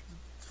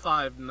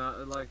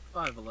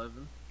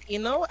 5'11".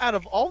 out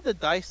of all the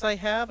dice I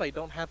have, I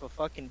don't have a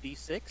fucking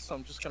D6, so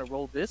I'm just gonna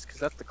roll this because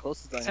that's the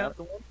closest I So- have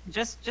to one.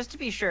 Just to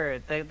be sure,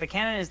 the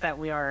canon is that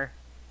we are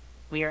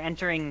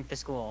entering the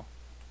school.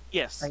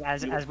 Yes. Like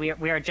as we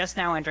are just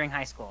now entering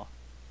high school.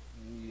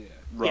 Yeah.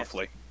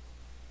 Roughly.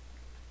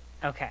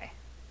 Okay.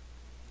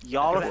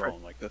 Y'all We're are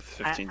on like the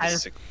 15 I- to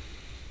 6.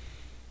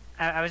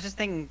 I was just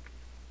thinking,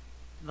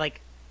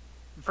 like,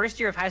 first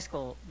year of high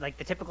school, like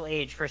the typical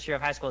age first year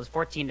of high school is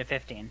 14 to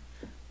 15.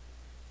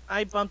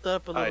 I bumped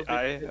up a little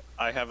bit.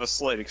 I have a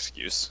slight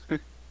excuse. Nah.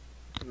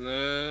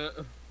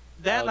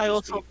 That and I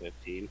I'll just also be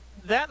 15.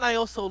 that and I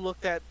also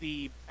looked at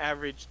the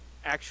average.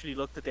 Actually,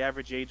 looked at the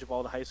average age of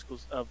all the high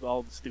schools of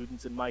all the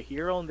students in My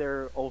Hero, and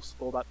they're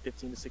also about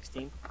 15 to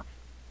 16.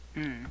 So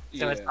it's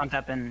Yeah. bumped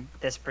up in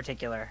this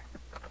particular.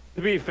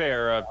 To be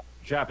fair,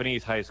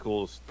 Japanese high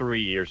school is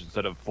 3 years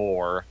instead of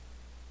 4.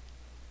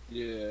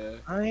 Yeah.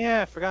 Oh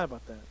yeah, I forgot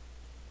about that.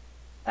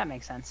 That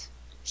makes sense.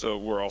 So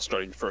we're all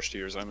starting first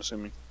years, I'm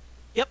assuming.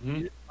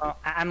 Well,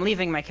 I'm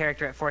leaving my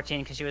character at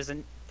 14 because she was a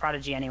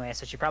prodigy anyway,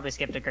 so she probably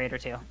skipped a grade or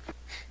two.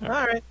 All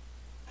right.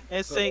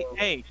 And say, So-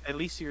 hey, at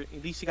least you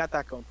got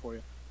that going for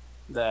you.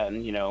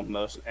 Then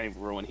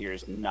everyone here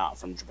is not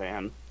from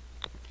Japan.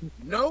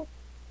 Nope.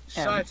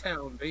 Yeah.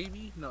 Chi-Town,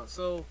 baby. No,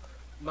 so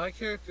my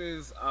character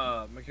is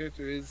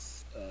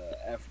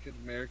African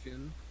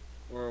American,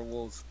 or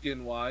well,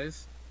 skin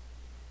wise.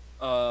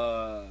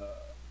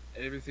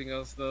 Everything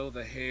else though,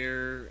 the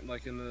hair,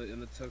 like in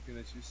the token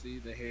that you see,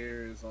 the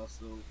hair is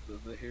also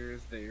the hair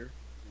is there. You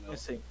know?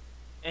 Let's see.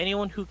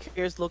 Anyone who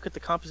cares, look at the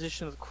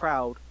composition of the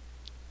crowd.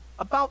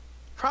 About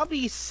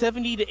probably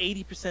 70 to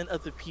 80%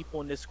 of the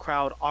people in this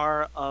crowd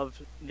are of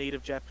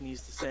native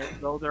Japanese descent,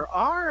 though there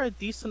are a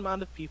decent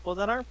amount of people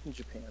that aren't from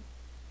Japan.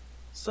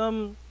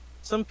 Some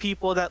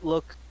people that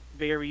look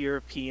very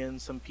European,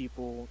 some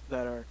people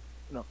that are,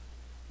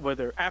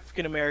 whether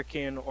African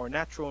American or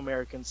natural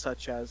American,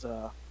 such as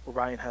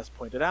Orion has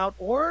pointed out,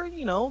 or,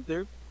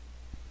 they're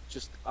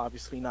just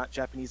obviously not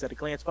Japanese at a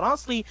glance. But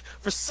honestly,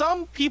 for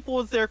some people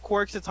with their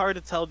quirks, it's hard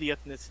to tell the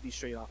ethnicity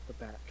straight off the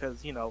bat,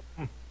 because,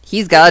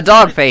 He's got a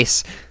dog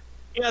face.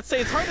 yeah, I'd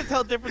say it's hard to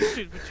tell the difference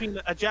between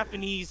a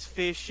Japanese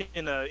fish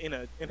and in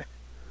an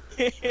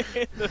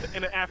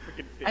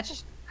African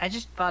fish. I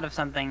just thought of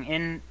something.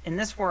 In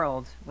this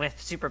world with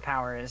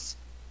superpowers,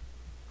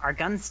 are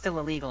guns still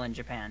illegal in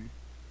Japan?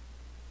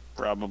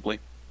 Probably.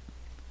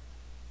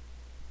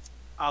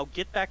 I'll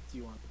get back to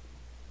you on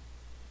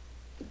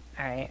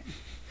All right,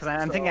 because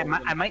I'm thinking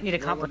I might need a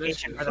roll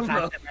complication for the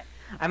initiative. fact that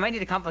I might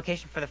need a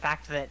complication for the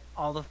fact that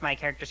all of my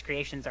character's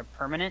creations are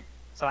permanent,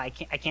 so I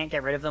can't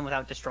get rid of them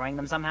without destroying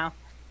them somehow.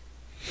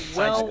 it.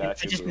 So I Well,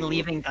 got you, just been boo-boo.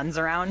 leaving guns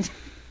around.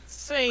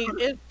 say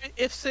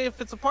if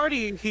it's a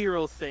party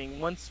hero thing,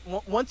 once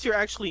you're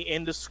actually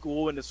in the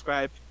school and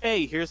describe,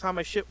 hey, here's how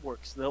my shit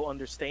works, they'll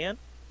understand.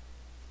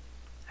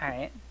 All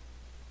right.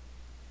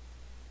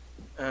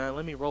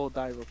 Let me roll a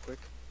die real quick.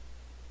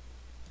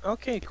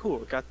 Okay, cool.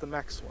 Got the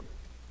max one.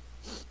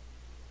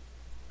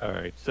 All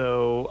right,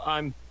 so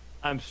I'm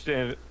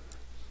standing.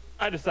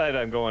 I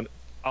decided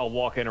I'll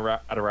walk in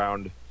at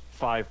around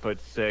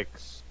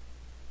 5'6".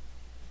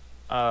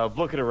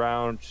 Looking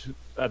around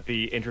at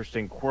the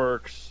interesting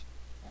quirks.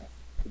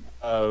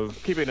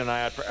 Keeping an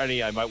eye out for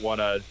any I might want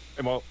to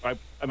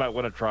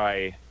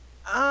try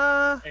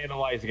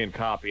analyzing and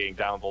copying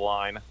down the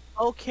line.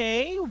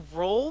 Okay,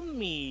 roll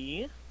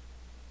me.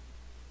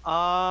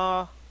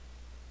 Roll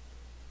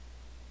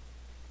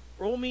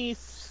me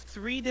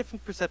 3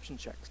 different perception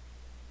checks.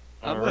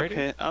 I'm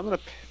Alrighty. gonna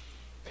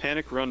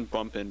panic run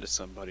bump into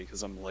somebody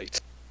because I'm late.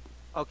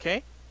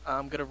 Okay,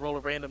 I'm gonna roll a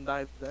random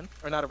die then,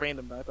 or not a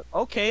random die, but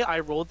okay, I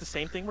rolled the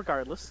same thing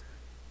regardless.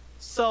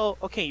 So,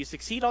 okay, you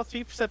succeed all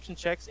 3 perception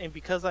checks, and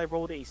because I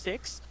rolled a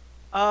 6,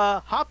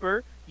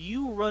 Hopper,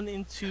 you run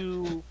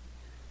into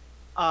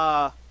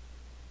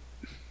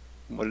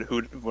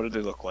What did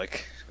they look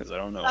like? Because I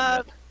don't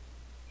know.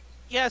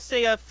 Yeah,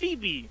 say,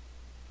 Phoebe.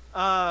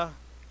 How's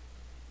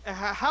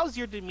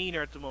your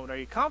demeanor at the moment? Are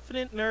you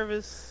confident,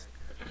 nervous?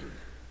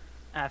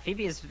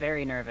 Phoebe is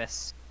very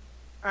nervous.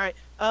 All right.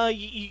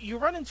 You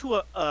run into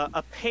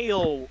a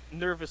pale,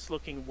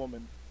 nervous-looking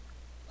woman.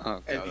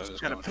 Oh And god, these I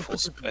was kind going of-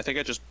 full. I think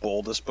I just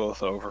bowled us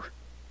both over.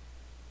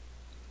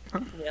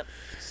 Yep.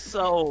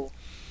 So,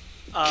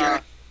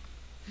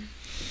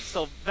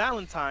 so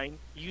Valentine,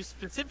 you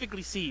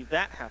specifically see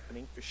that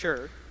happening for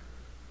sure.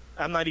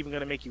 I'm not even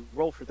going to make you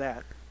roll for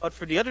that. But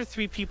for the other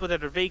three people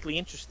that are vaguely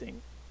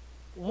interesting,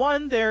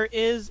 one,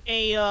 there's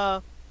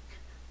a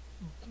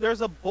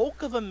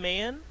bulk of a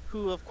man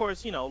who, of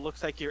course,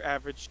 looks like your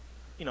average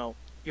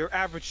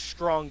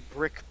strong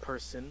brick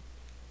person.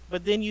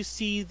 But then you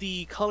see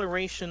the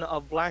coloration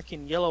of black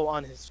and yellow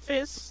on his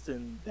fist,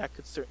 and that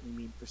could certainly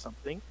mean for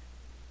something.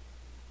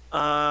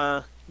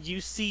 You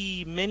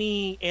see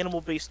many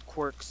animal-based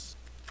quirks.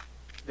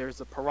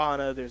 There's a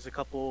piranha, there's a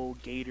couple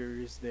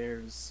gators,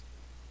 there's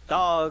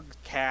dogs,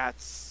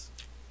 cats,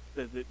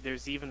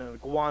 there's even an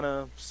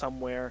iguana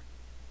somewhere.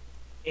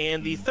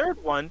 And the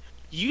third one,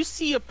 you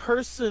see a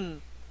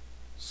person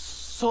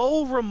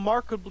so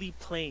remarkably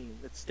plain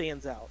that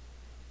stands out.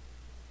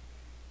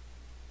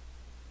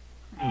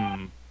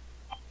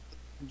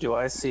 Do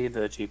I see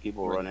the two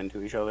people run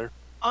into each other?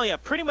 Oh yeah,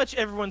 pretty much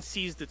everyone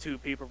sees the two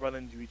people run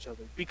into each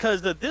other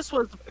because this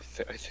was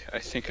I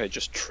think I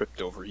just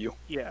tripped over you.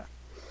 yeah.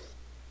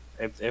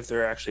 If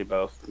they're actually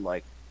both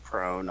like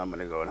prone, I'm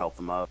gonna go and help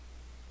them up.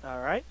 All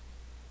right.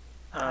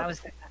 I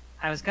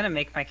was gonna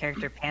make my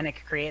character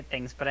panic create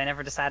things, but I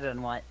never decided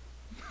on what.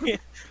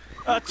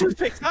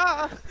 Toothpicks.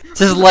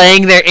 Just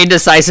laying there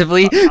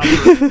indecisively.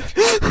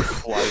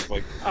 Fly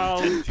like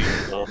 10 feet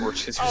forward.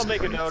 I'll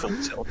make a note.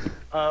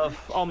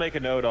 I'll make a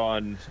note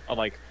on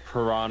like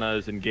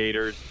piranhas and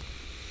gators,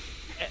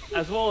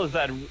 as well as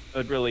that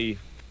really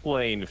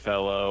plain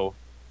fellow.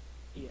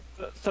 Yeah.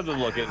 Something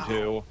to look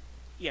into.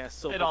 Yeah.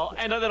 So.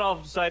 And then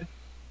I'll decide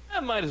I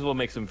might as well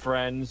make some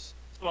friends.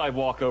 So I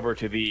walk over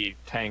to the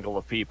tangle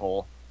of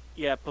people.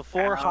 Yeah.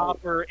 Before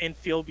Hopper and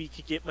Philby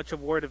could get much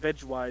of a word of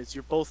edgewise,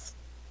 you're both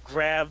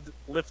grabbed,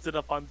 lifted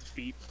up on the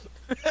feet.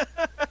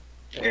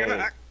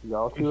 Hey,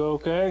 y'all two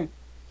okay?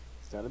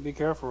 Gotta be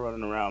careful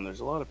running around.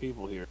 There's a lot of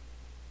people here.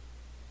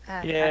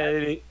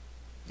 Yeah.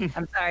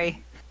 I'm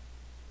sorry.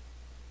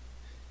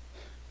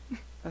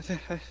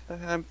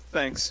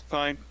 Thanks.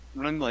 Fine.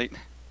 Running late.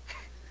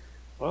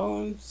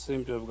 Well, I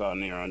seem to have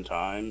gotten here on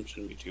time.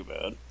 Shouldn't be too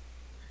bad.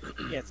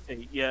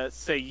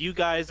 Say you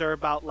guys are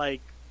about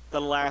like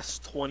the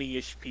last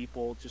 20-ish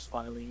people just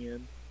filing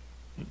in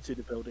to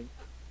the building.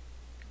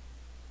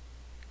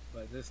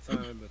 By this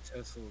time, a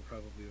Tesla would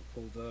probably have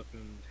pulled up,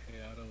 and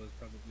Hayato has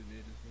probably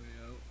made his way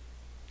out.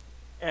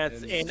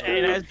 As you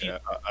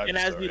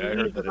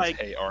leave, like,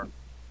 hey, Arn.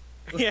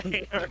 yeah,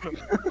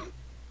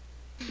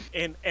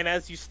 and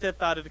as you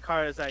step out of the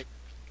car, it's like,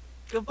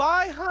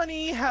 goodbye,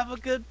 honey. Have a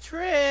good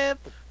trip.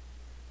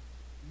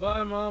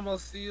 Bye, Mom. I'll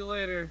see you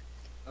later.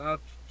 I'll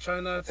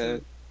try not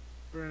to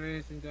burn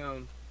anything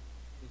down.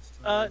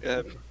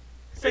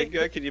 Hey,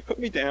 guy, can you put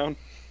me down?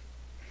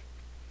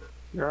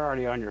 You're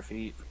already on your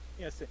feet.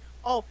 Yes.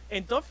 Oh,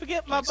 and don't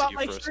forget Can I see about you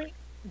my for a stream.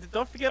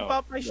 Don't forget Oh,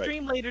 about my right.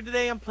 stream later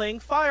today. I'm playing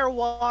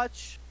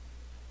Firewatch.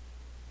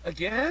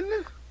 Again?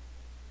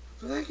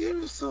 But that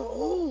game is so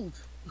old.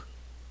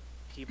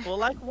 People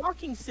like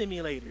walking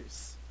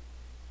simulators.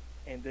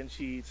 And then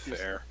she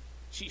Fair.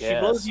 she Yes,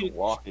 blows you.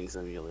 walking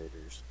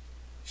simulators.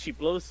 She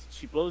blows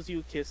you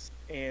a kiss,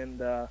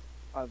 and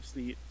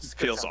obviously it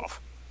Peels off.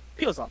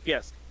 Peels off.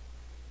 Yes.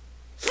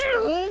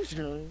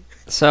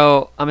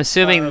 So I'm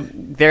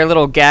assuming their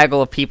little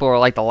gaggle of people are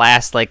like the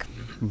last like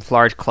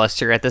large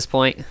cluster at this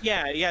point.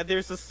 Yeah.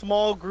 There's a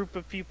small group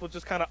of people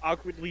just kind of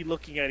awkwardly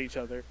looking at each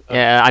other.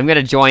 Yeah, I'm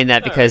gonna join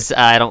that because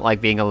I don't like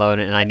being alone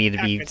and I need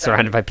to be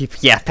surrounded by people.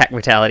 Yeah, pack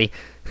mentality.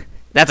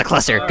 That's a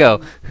cluster.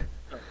 Go.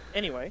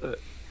 Anyway,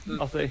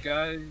 I'll say.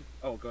 Guy.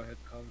 Oh, go ahead,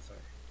 Colin. Sorry.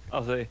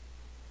 I'll say,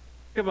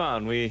 come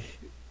on, we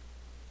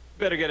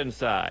better get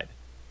inside.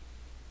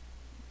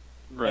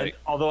 Right.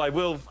 And, although I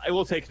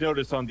will take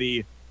notice on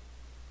the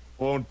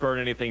won't burn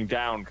anything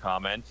down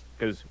comment,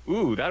 because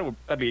that'd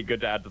be good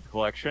to add to the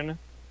collection.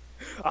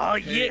 oh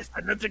yes,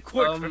 another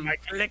quirk for my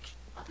collection.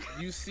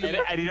 You see,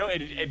 And you know,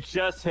 it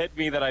just hit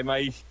me that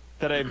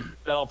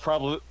I'll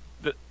probably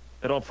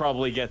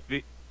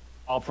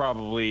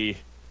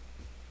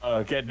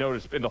get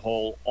noticed in the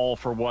whole all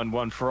for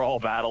one for all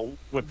battle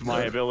with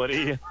my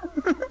ability.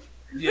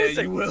 yeah,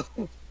 you will.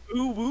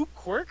 Ooh woo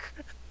quirk.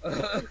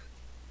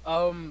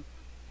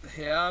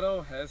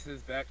 Hayato has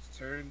his back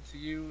turned to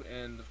you,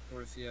 and of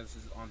course he has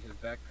his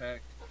backpack.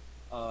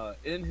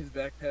 In his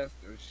backpack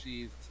are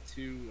sheathed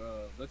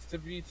looks to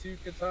be two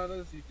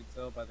katanas. You can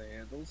tell by the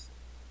handles.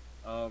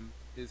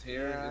 His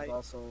hair is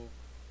also.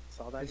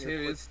 Saw that. His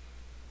hair is,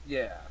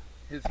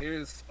 his hair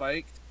is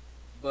spiked,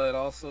 but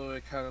also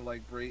it kind of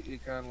like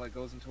it kind of like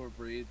goes into a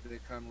braid, but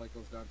it kind of like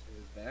goes down to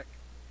his back,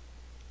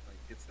 like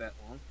it's that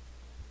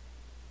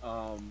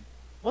long.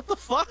 What the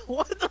fuck?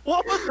 What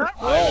was that?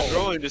 I was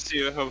rolling to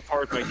see how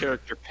hard my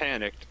character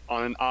panicked.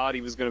 On an odd,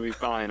 he was going to be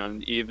fine. On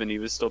an even, he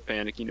was still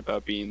panicking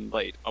about being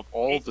late. Of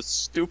all the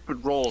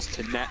stupid rolls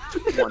to nat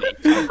 20.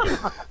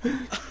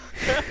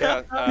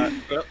 Yeah,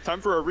 well,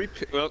 time for a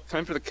repeat. Well,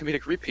 time for the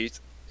comedic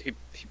repeat. He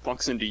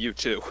bunks into you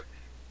too.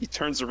 He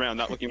turns around,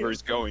 not looking where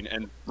he's going,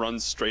 and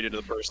runs straight into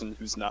the person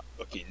who's not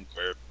looking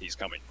where he's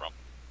coming from.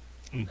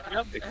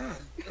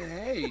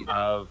 Hey.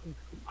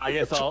 I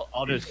guess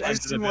I'll just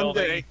enter the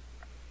building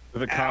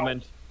with a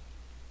comment.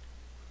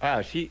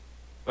 Wow, she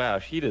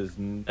does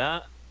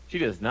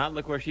not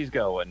look where she's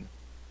going.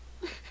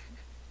 Did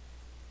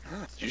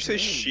you say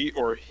she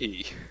or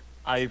he?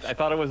 I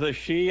thought it was a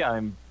she.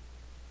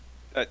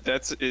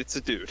 It's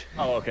a dude.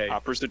 Oh, okay.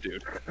 Hopper's a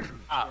dude.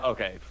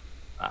 Okay.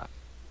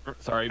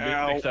 Sorry,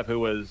 mixed up who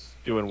was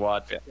doing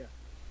what.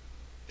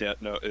 Yeah,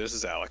 no, this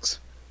is Alex.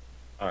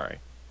 All right.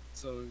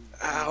 So.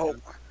 Ow.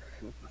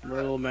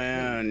 Little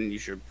man, you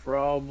should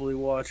probably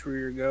watch where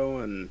you're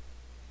going.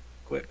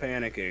 Quit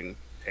panicking.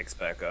 Picks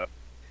back up.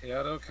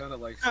 Yato kind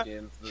of like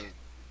scans the.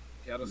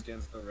 Yato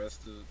scans the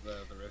rest of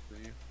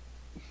you.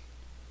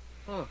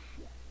 Huh.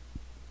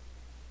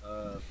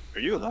 Are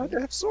you allowed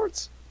to have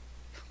swords?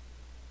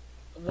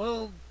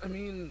 Well, I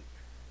mean,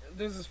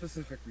 there's a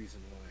specific reason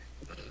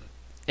why.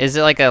 Is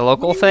it like a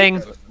local thing?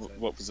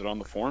 What was it on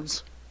the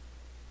forums?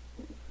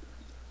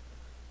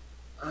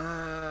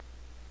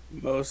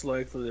 Most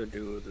likely to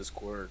do with this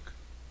quirk.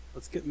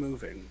 Let's get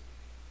moving.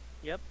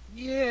 Yeah,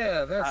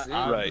 that's it.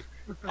 Right.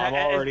 I'm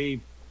already.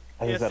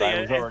 As I said,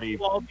 I was already.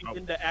 You all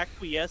begin to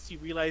acquiesce. You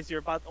realize you're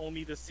about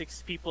only the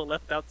 6 people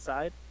left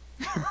outside.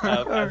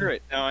 Oh,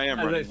 great. Now I am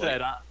As I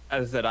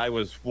running said, I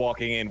was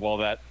walking in while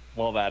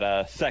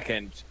that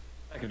second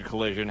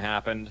collision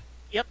happened.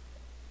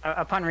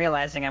 Upon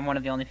realizing I'm one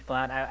of the only people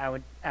out, I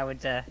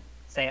would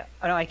say,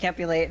 "Oh no, I can't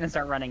be late," and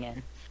start running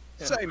in.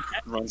 Same.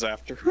 Runs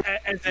after.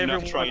 As You're not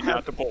everyone, trying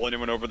not to pull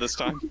anyone over this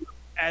time.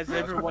 as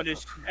everyone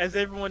is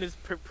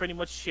pretty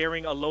much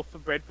sharing a loaf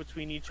of bread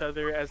between each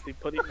other as they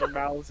put it in their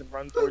mouths and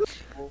run towards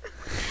people.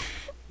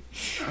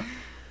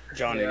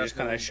 Johnny Yeah, just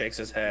kind of shakes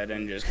his head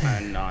and just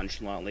kind of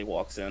nonchalantly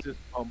walks in. Just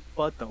Dun,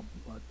 dun,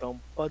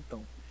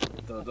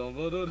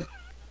 dun, dun.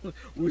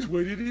 Which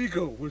way did he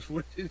go? Which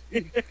way did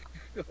he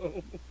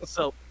go?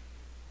 So,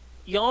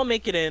 y'all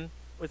make it in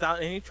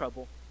without any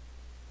trouble.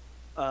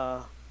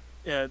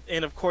 Yeah,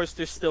 and of course,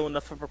 there's still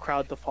enough of a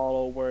crowd to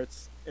follow where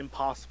it's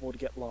impossible to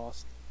get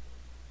lost.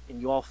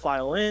 And you all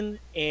file in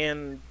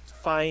and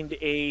find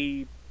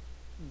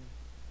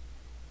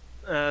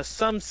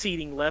some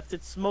seating left.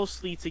 It's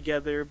mostly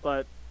together,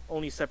 but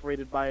only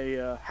separated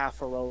by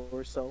half a row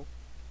or so.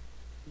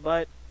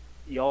 But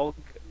y'all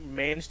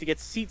managed to get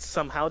seats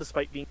somehow,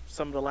 despite being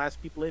some of the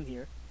last people in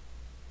here.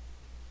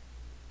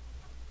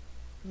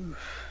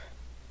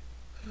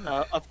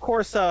 Of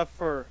course,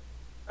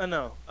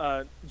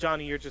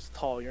 Johnny, you're just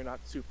tall. You're not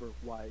super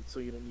wide, so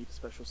you don't need a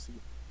special seat.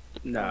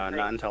 Nah,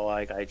 not until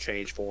I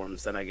change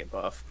forms, then I get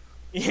buff.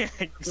 Yeah,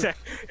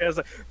 exactly. It was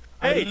like,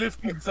 I hey, lift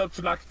things up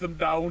to knock them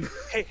down.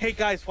 hey,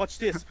 guys, watch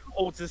this.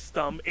 Holds his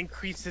thumb,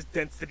 increases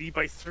density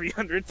by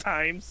 300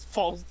 times,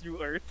 falls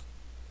through Earth.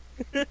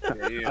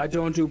 I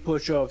don't do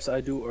push-ups,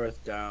 I do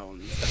earth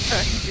downs.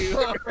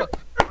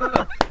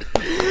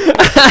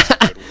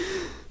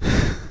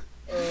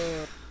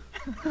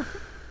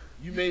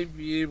 You may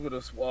be able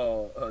to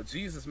swallow.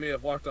 Jesus may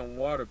have walked on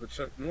water, but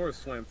Chuck Norris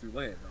swam through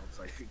land. I was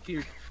like,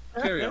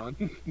 carry on.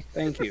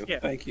 Thank you, Yeah.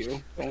 thank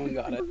you. Someone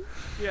got it.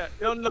 Yeah,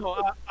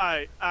 no,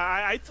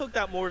 I took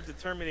that more of the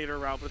Terminator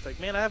route, but it's like,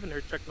 man, I haven't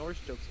heard Chuck Norris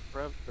jokes in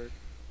forever.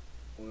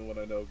 Only one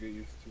I know. Get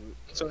used to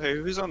it. So hey,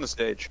 who's on the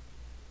stage?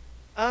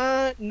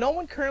 No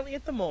one currently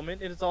at the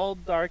moment. It is all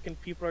dark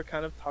and people are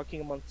kind of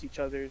talking amongst each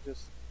other,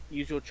 just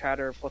usual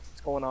chatter of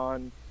what's going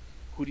on,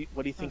 what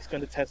do you think's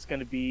going to test going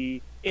to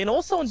be, and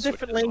also in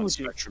different Switches on languages.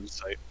 Spectrum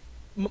site.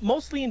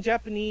 Mostly in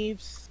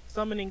Japanese,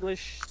 some in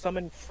English, some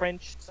in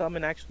French, some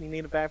in actually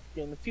Native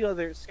African, a few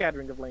other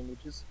scattering of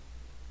languages.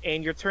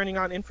 And you're turning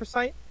on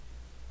Infrasight?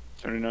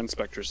 Turning on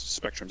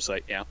Spectrum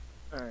site, yeah.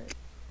 Alright.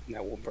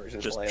 That one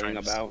person's Just flailing trying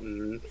to- about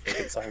and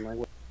freaking sign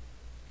language.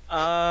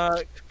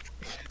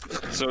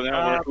 So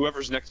now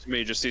whoever's next to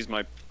me just sees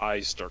my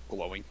eyes start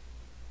glowing.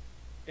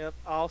 Yep,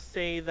 I'll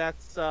say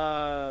that's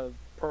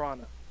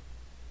Piranha.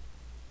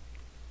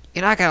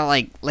 You're not gonna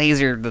like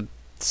laser the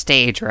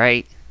stage,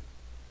 right?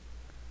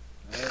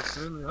 I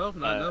certainly hope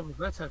not. Not with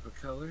that type of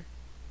color.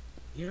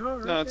 You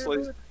alright? No, it's there,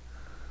 laser.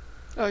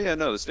 Oh yeah,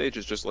 no, the stage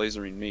is just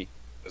lasering me.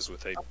 As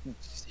with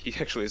he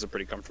actually has a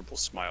pretty comfortable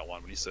smile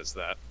on when he says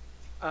that.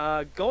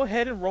 Go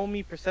ahead and roll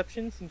me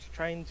perception since you're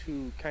trying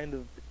to kind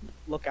of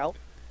look out.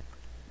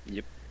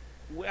 Yep.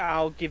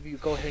 I'll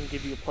go ahead and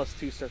give you a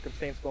 +2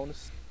 circumstance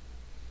bonus.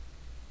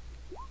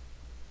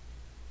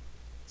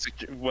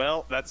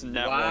 Well, that's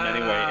net one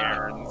anyway,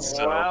 Aaron.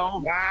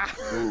 So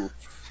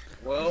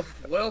Well,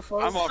 folks.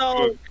 I'm off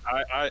So- book.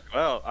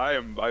 I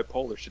am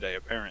bipolar today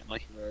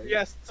apparently. Right.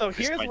 Yes, so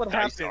Because here's my what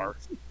dice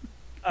happens.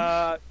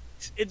 are.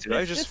 Did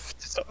Did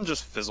something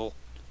just fizzle?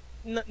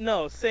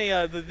 No,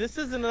 say this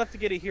isn't enough to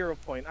get a hero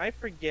point. I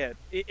forget.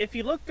 If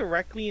you look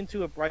directly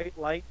into a bright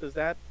light, does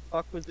that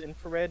fuck with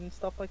infrared and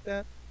stuff like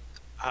that?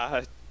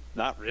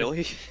 Not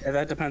really. Yeah,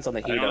 that depends on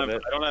the heat of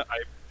it. I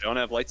don't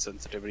have light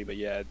sensitivity, but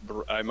yeah,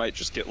 I might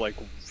just get like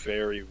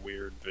very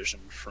weird vision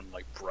from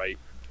like bright.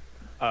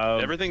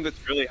 Everything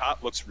that's really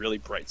hot looks really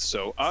bright,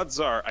 so odds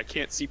are I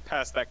can't see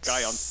past that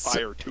guy on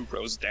fire 2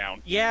 rows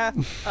down. Yeah,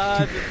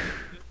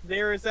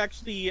 there is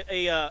actually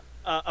a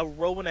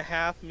row and a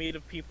half made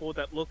of people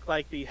that look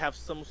like they have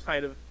some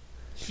kind of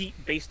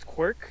heat-based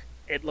quirk.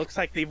 It looks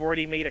like they've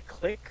already made a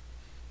click,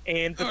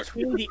 and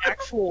between the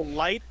actual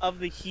light of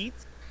the heat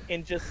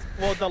and just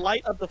the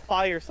light of the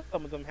fire some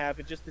of them have,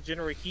 and just the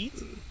general heat,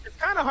 it's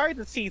kind of hard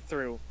to see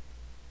through.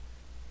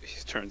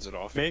 He turns it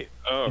off.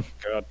 Oh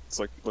god, it's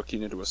like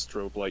looking into a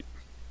strobe light.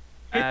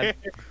 Add,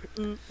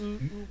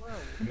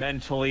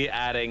 mentally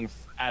adding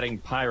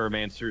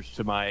pyromancers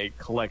to my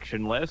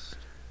collection list.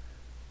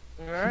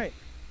 All right.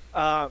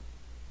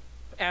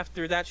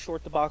 After that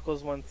short debacle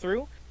is went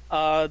through,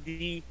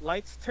 the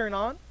lights turn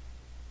on,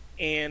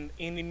 and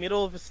in the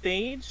middle of the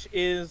stage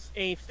is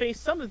a face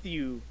some of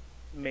you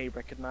may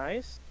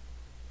recognize.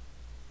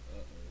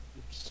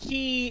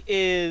 He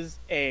is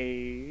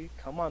a...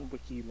 Come on,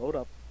 Wiki, load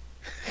up.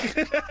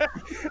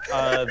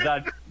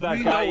 That We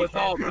guy. know it's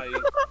all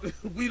right.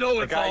 We know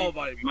it's guy- all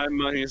right. My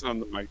money's on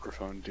the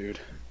microphone, dude.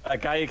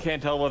 That guy you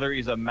can't tell whether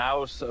he's a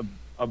mouse,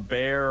 a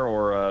bear,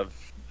 or a.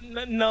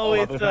 No,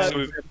 it's... So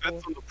if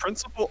that's on the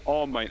principal,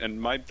 all mine, and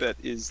my bet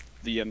is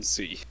the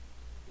MC.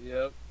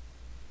 Yep.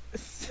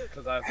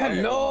 Because I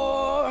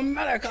Hello,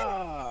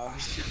 America!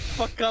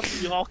 Fuck up,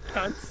 y'all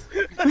cunts.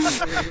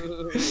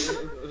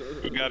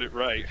 You got it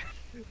right.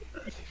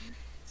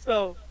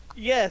 So,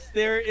 yes,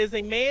 there is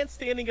a man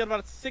standing at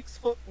about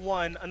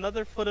 6'1",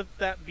 another foot of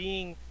that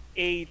being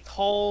a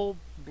tall,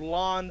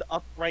 blonde,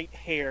 upright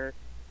hair,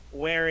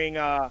 wearing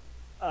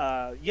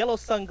yellow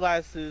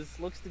sunglasses,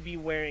 looks to be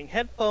wearing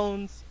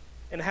headphones,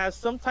 and has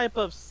some type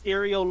of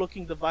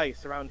stereo-looking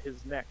device around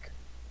his neck.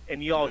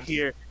 And you all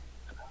hear,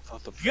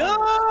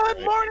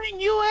 "Good morning,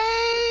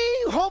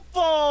 UA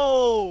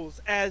hopefuls!"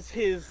 as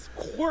his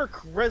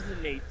quirk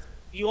resonates.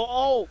 You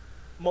all,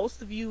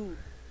 most of you,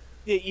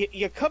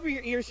 you cover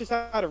your ears just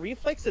out of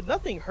reflex, and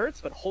nothing hurts,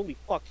 but holy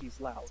fuck,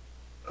 he's loud.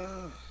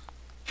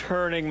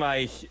 Turning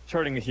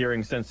the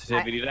hearing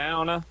sensitivity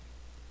down.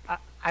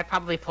 I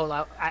probably pull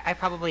out. I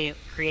probably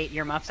create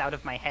earmuffs out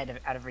of my head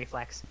out of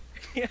reflex.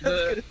 Yeah, that's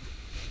good.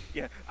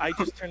 Yeah, I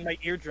just turned my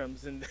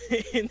eardrums into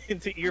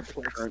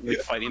earplugs. Currently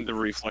fighting the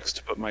reflex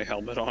to put my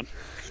helmet on.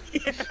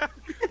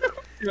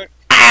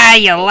 Ah,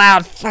 you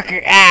loud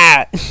fucker!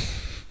 Ah.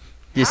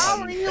 Just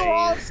How are you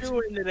all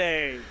doing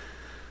today?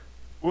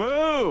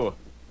 Woo!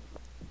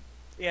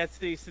 Yeah, so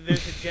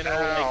there's a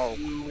general like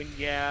ooh and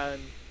yeah,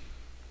 and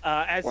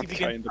as One he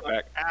guy in begins, the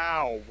back.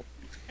 Ow!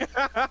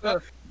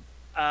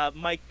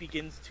 Mike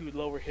begins to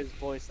lower his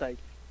voice like,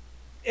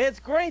 "It's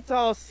great to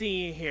all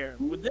see you here.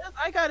 With this,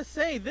 I gotta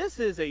say, this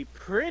is a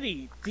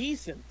pretty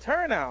decent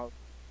turnout.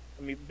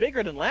 I mean,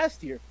 bigger than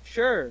last year,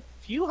 sure.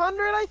 Few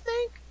hundred, I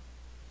think.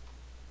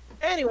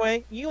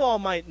 Anyway, you all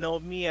might know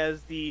me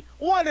as the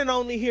one and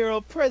only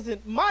hero,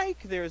 Present Mike.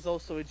 There's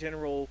also a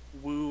general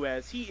woo,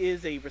 as he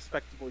is a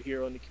respectable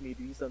hero in the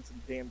community. He's done some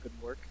damn good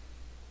work.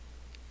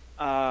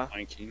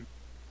 19.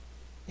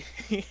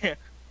 Yeah.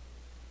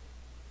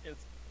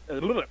 It's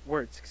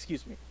words,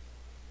 excuse me.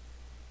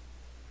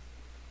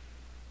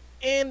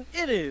 And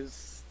it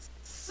is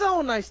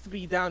so nice to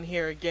be down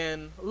here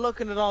again,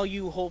 looking at all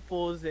you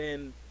hopefuls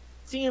and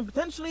seeing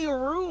potentially a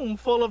room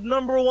full of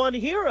 #1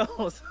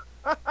 heroes.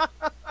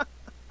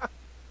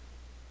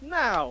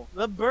 Now,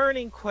 the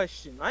burning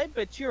question. I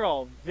bet you're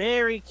all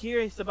very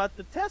curious about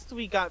the test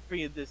we got for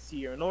you this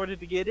year in order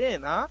to get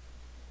in, huh?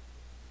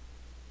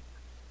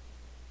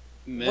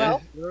 Meh.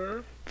 Well,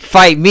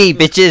 fight me,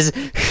 bitches!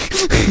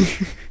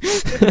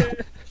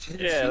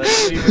 Yeah, let's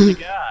see what you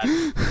got.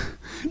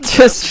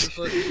 Just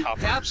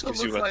Capsule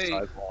Gives you looks a like.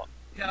 side wall.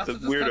 Capsule The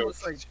just kind of weirdo.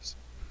 looks like.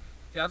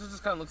 Capsule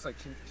just kind of looks like.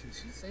 Can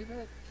she say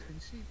that? Can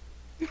she?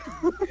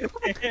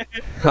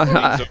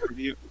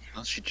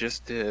 Well, she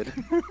just did.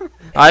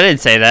 I didn't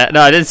say that.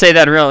 No, I didn't say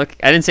that in real. I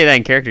didn't say that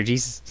in character.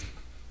 Jesus.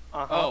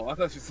 Oh, I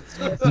thought you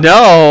said.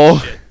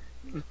 No.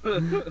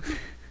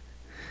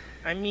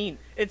 I mean,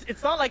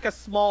 it's not like a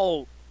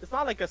small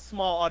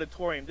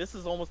auditorium. This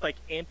is almost like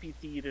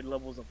amphitheater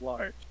levels of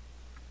large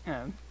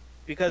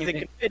because it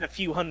can fit a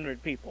few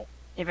hundred people.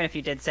 Even if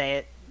you did say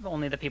it,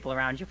 only the people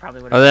around you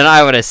probably would. Oh, then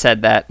I would have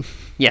said that.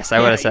 Yes, I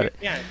would have said it.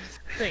 Yeah,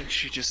 think.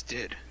 She just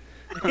did.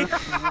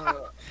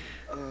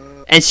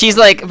 And she's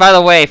like, by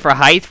the way, for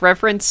height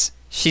reference,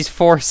 she's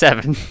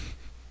 4'7".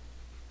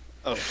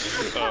 Oh,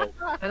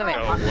 By the way,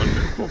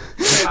 wonderful.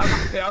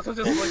 He also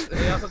just looks at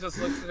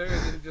her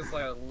and then he just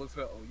like looks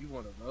at. Oh, you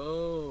one of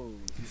those?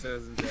 He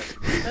says in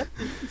Japanese.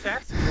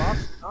 That's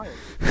lost time.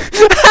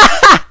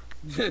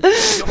 Yo,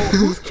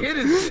 whose kid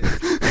is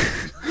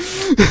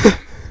this?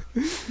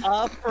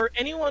 For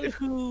anyone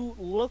who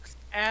looks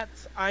at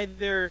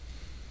either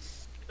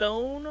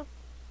stone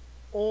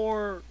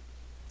or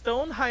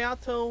Stone,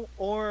 Hayato,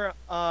 or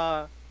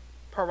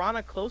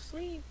Piranha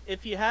closely.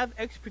 If you have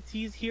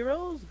expertise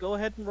heroes, go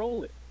ahead and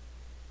roll it.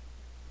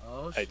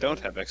 Oh, I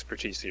don't have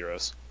expertise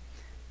heroes.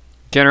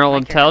 General My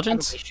character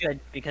intelligence? probably should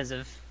because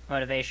of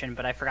motivation,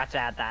 but I forgot to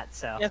add that.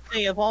 So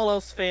If all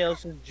else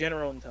fails, just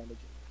general intelligence.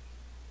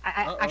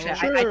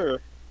 actually,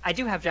 Sure. I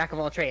do have Jack of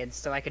all trades,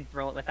 so I could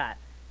roll it with that.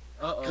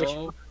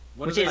 Uh-oh.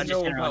 What which do they is just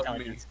know general about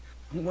me? intelligence.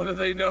 What do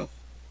they know?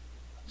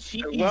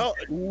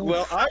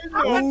 Well, I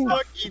know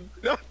fucking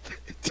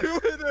nothing. 2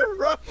 in a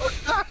row.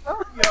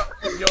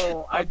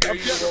 Yo, I dare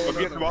you to roll I'm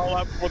getting them another all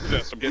out before the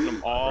test. I'm getting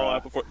them all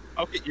out before.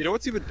 Okay, you know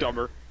what's even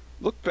dumber?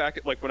 Look back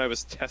at like when I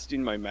was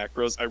testing my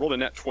macros. I rolled a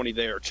nat 20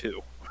 there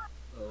too.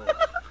 Oh.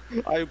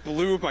 I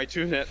blew my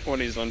 2 nat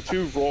 20s on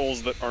 2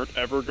 rolls that aren't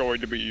ever going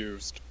to be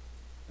used.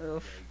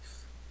 Yikes.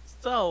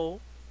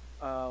 So,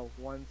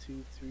 1,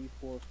 2, 3,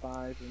 4,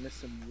 5. We're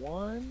missing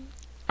 1.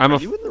 I'm Are a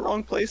you in the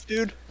wrong place,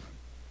 dude?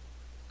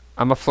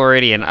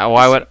 Floridian.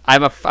 Why would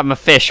I'm a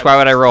fish? Why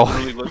would I roll?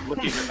 Literally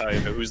looking at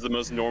Taika, who's the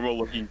most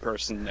normal-looking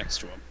person next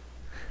to him.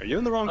 Are you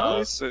in the wrong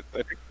place?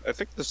 I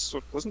think this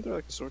wasn't there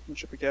like a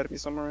swordsmanship academy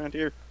somewhere around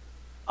here.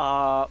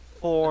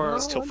 For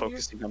Still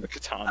focusing on the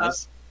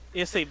katanas.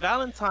 it's a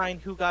Valentine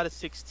who got a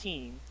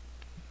 16.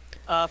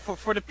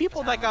 For the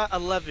people that got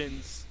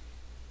 11s,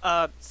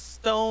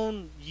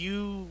 Stone,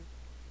 you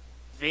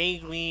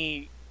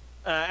vaguely,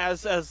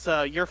 as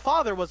your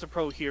father was a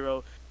pro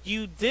hero,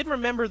 you did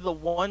remember the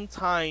one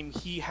time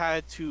he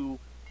had to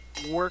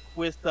work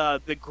with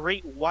the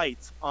Great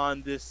White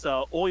on this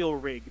oil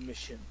rig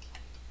mission,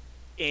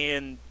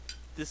 and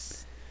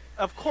this,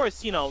 of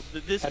course, you know,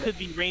 this could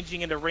be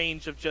ranging in the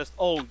range of just,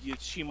 oh,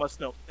 she must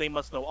know, they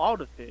must know all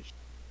the fish.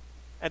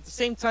 At the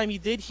same time, you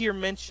did hear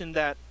mention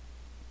that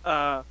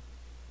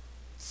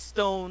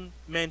Stone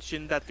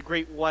mentioned that the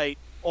Great White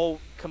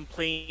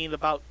complained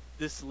about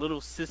this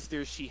little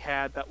sister she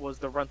had that was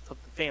the runt of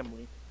the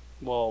family.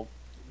 Well,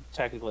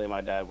 technically, my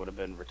dad would have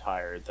been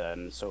retired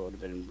then, so it would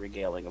have been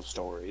regaling of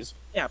stories.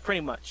 Yeah, pretty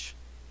much.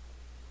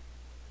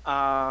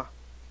 And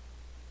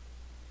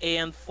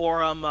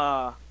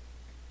for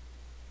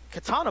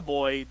Katana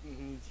Boy,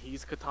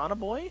 he's Katana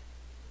Boy.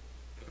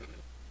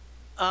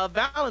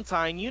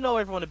 Valentine, you know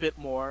everyone a bit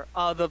more.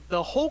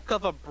 The hulk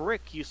of a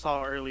brick you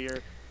saw earlier,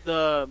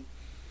 the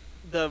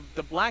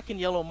black and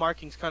yellow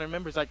markings kind of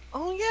remembers, like,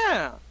 oh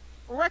yeah,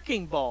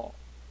 Wrecking Ball.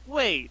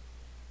 Wait,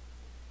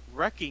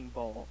 Wrecking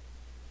Ball.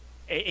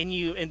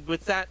 And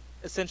with that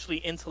essentially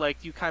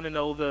intellect, you kind of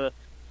know the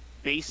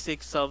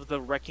basics of the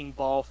Wrecking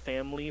Ball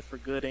family for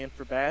good and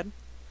for bad,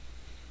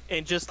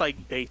 and just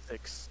like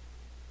basics.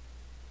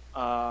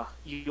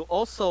 You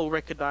also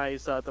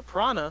recognize the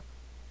piranha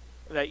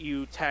that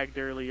you tagged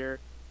earlier,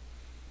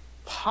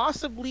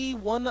 possibly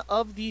one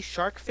of the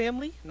shark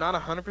family. Not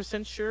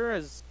 100% sure,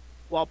 as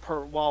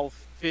while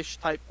fish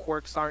type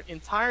quirks aren't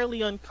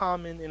entirely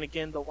uncommon, and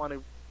again don't want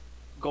to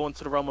go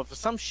into the realm of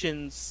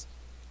assumptions.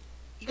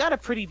 You got a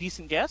pretty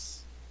decent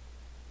guess.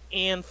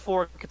 And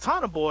for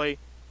Katana Boy,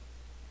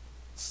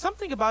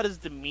 something about his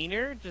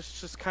demeanor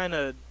just kind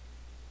of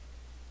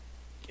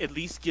at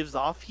least gives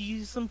off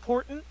he's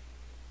important.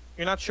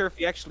 You're not sure if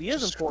he actually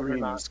is important or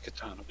not.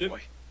 Katana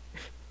Boy.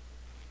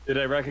 Did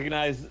I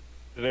recognize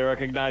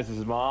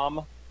his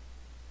mom?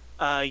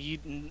 You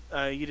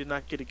did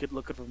not get a good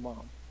look at her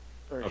mom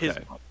or his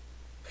Okay. mom.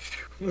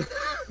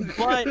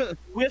 But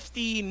with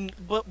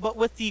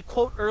the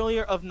quote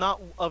earlier of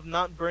not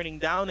burning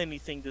down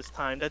anything this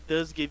time, that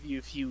does give you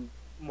a few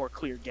more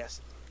clear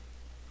guesses.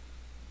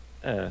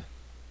 Tyler's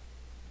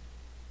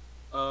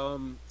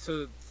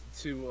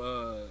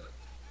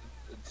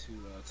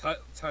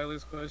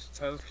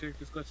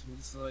character's question,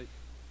 he's like,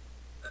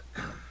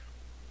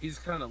 he's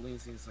kind of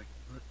leans. He's like,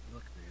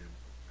 look,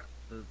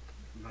 man,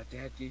 my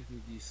dad gave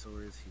me these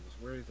swords. He was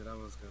worried that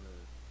that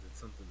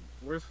something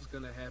worse was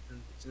gonna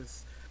happen.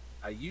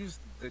 I used.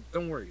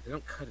 Don't worry, they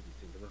don't cut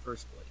anything. The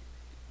reverse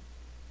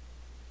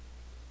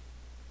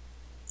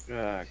blade.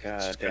 Ah,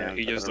 god damn.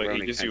 He gives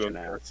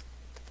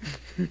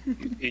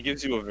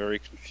you a very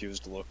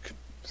confused look.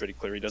 Pretty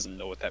clear he doesn't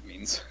know what that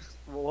means.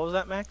 What was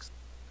that, Max?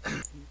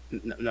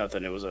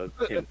 Nothing. It was a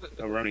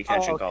Roni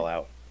Kenshin call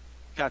out.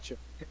 Gotcha.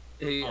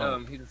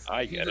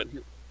 I get it.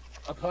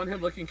 Upon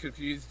him looking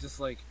confused, just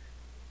like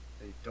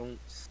they only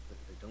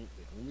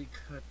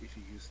cut if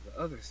you use the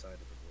other side of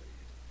the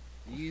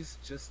blade. These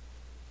just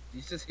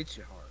hit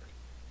you hard.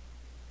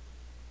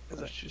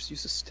 Let's just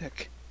use a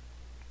stick.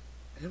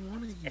 I didn't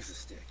want to use a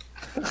stick.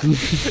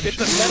 It's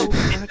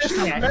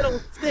a metal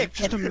stick.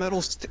 Just a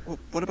metal stick.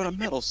 What about a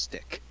metal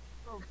stick?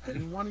 I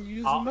didn't want to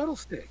use a metal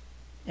stick.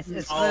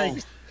 It's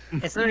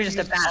literally just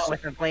a bat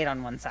with a blade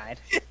on one side.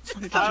 You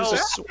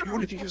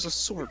wanted to use a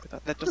sword, but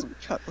that doesn't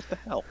cut. What the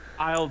hell?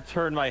 I'll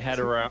turn my head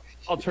around.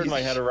 He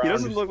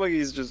doesn't look like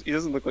he's just. He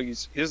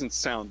doesn't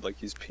sound like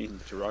he's being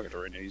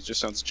derogatory. Right now. He just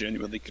sounds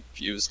genuinely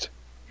confused.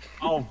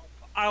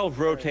 I'll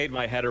rotate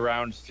my head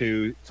around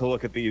to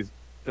look at these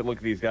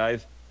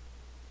guys.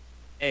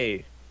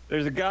 Hey,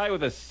 there's a guy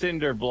with a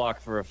cinder block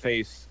for a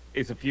face.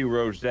 It's a few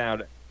rows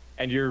down,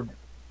 and you'd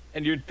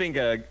think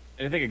a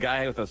And I think a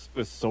guy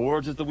with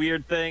swords is the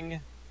weird thing.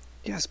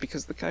 Yes,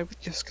 because the guy with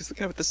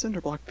the cinder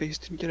block face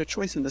didn't get a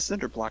choice in the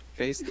cinder block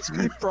face. This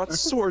guy brought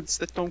swords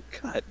that don't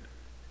cut.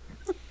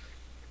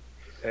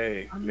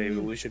 Hey, maybe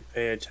we should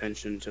pay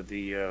attention to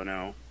the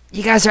no.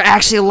 You guys are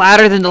actually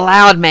louder than the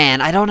loud man.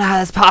 I don't know how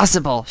that's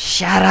possible.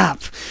 Shut up.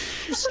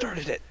 You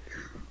started it.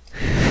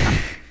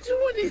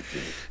 Do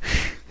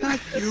anything. Not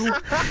you. You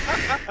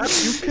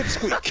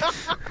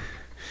pipsqueak.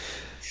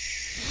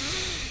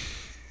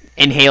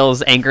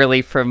 Inhales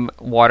angrily from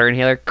water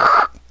inhaler.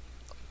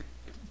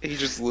 He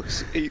just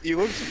looks. He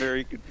looks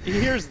very. He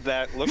hears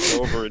that, looks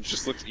over, and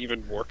just looks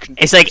even more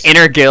confused. It's like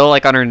inner gill,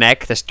 like on her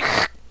neck. Just.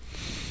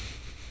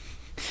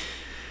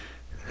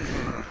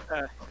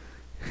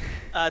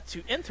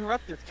 To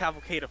interrupt this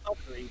cavalcade of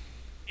fuckery,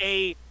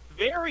 a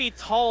very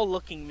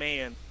tall-looking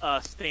man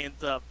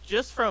stands up.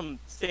 Just from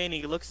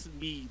standing, he looks to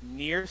be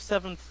near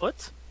 7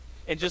 foot,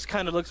 and just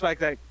kind of looks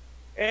back like,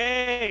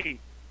 "Hey,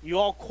 you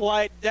all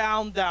quiet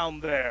down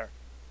there,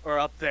 or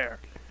up there,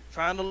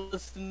 trying to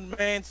listen to the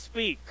man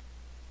speak."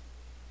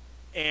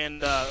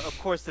 And of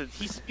course,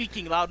 he's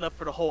speaking loud enough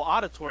for the whole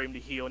auditorium to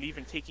hear, and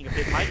even taking a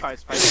bit mic by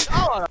his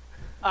pipe.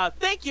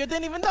 Thank you. I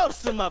didn't even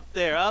notice him up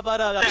there.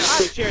 But I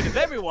shared it with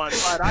everyone.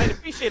 But I'd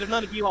appreciate if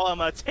none of you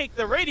all take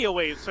the radio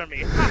waves from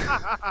me.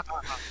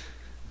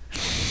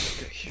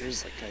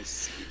 Here's like I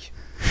see.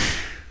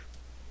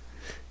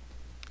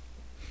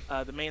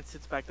 The man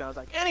sits back down. And is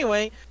like,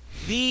 anyway,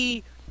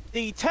 the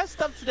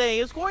test up today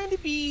is going to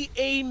be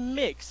a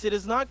mix. It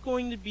is not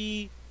going to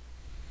be.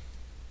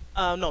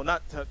 No.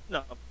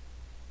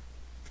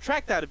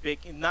 Track that a bit.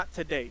 Not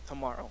today.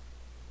 Tomorrow.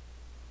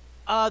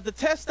 The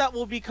test that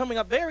will be coming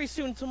up very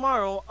soon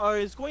tomorrow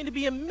is going to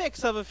be a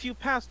mix of a few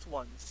past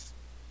ones.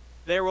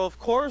 There will, of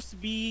course,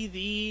 be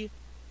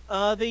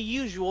the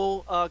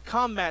usual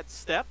combat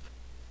step,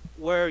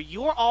 where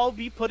you'll all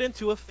be put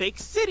into a fake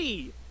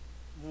city,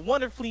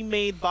 wonderfully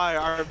made by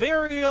our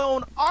very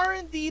own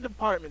R&D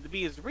department to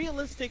be as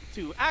realistic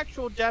to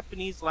actual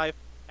Japanese life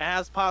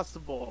as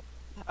possible.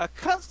 A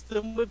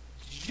custom with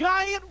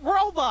giant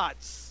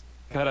robots.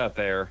 Cut out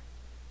there.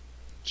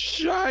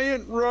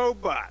 Giant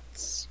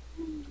robots.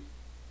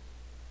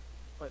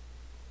 What?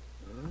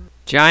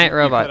 Giant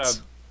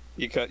robots.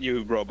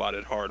 You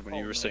roboted hard when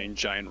you were saying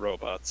giant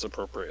robots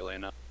appropriately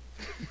enough.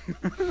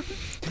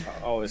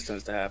 Always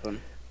tends to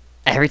happen.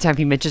 Every time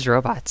he mentions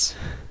robots.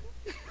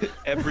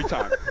 Every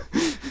time.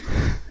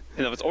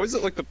 And it's always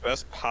at like the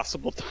best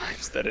possible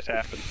times that it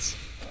happens.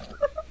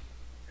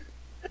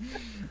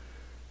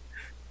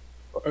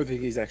 I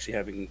think he's actually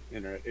having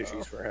internet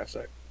issues for a half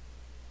sec.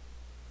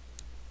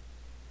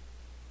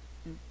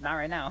 Not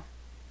right now.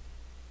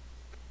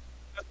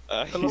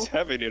 He's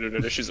having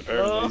internet issues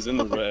apparently. He's in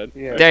the red.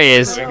 Yeah. There he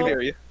is. I can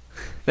hear you.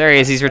 There he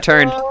is. He's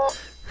returned.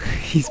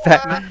 He's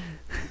back.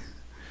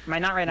 My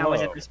not right now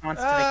was in response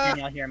to the can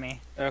y'all hear me?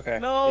 Okay.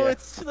 No, yeah.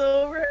 it's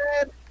so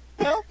red.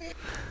 Help me.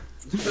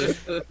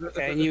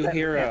 Can you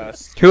hear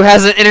us? Who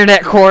has an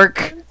internet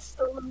cork? It's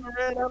so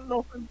red. I don't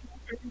know if I'm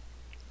doing.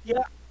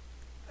 Yeah,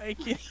 I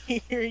can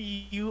hear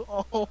you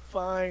all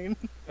fine.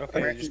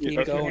 Okay, just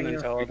keep going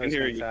until We can this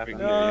hear thing's you.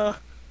 happening.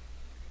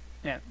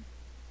 Yeah.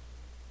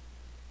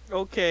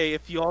 Okay,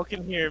 if you all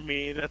can hear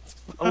me, that's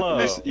fine.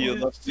 Hello. You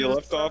left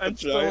off a I'm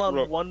still giant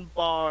on one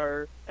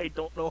bar. I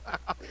don't know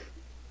how.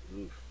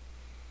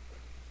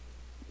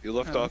 You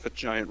left off at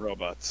giant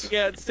robots.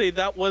 Yeah, I'd say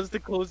that was the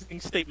closing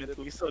statement at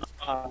least, so it's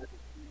fine.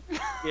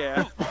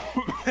 Yeah,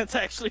 that's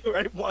actually where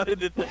I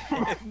wanted it to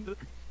end.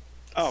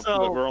 Oh, So-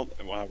 but we're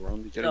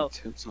only getting so,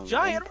 tips on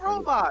Giant one part of it.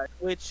 robot,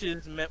 which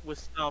is met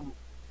with some.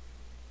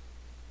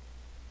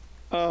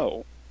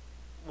 Oh,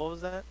 What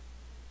was that?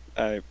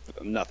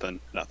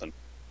 nothing.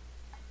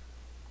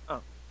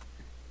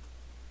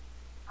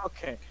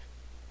 Okay.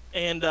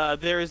 And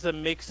there is a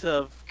mix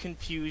of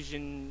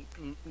confusion,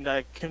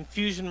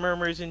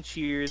 murmurs, and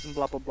cheers, and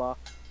blah blah blah.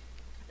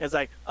 It's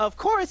like, of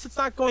course, it's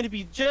not going to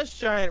be just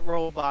giant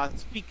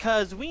robots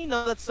because we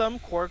know that some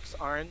quirks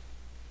aren't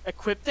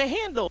equipped to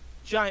handle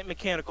giant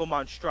mechanical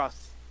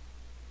monstrosities.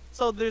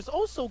 So there's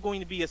also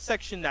going to be a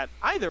section that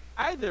either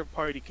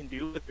party can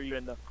do, whether you're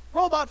in the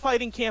robot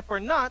fighting camp or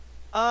not.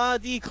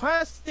 The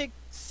classic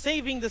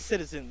saving the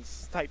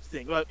citizens type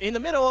thing. But in the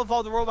middle of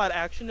all the robot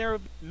action, there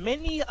are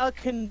many a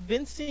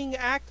convincing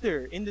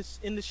actor in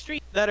the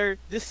street that are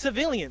the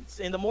civilians,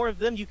 and the more of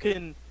them you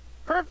can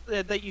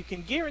that you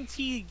can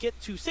guarantee get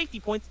to safety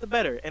points, the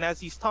better. And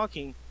as he's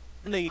talking,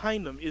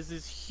 behind them is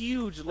this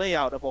huge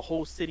layout of a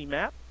whole city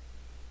map.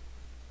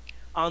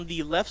 On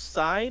the left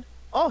side,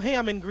 oh hey,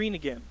 I'm in green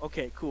again.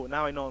 Okay, cool.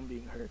 Now I know I'm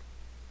being heard.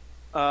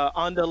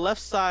 On the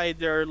left side,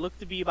 there look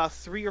to be about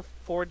 3 or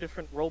 4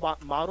 different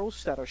robot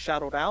models that are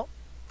shadowed out,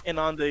 and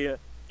on the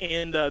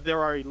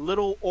there are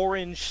little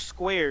orange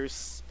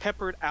squares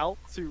peppered out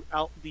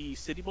throughout the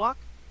city block.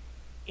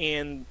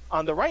 And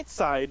on the right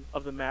side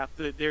of the map,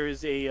 there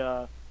is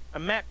a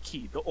map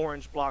key. The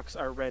orange blocks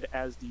are read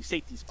as the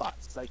safety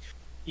spots. It's like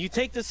You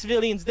take the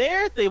civilians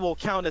there, they will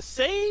count as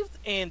saved,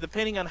 and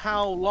depending on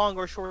how long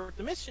or short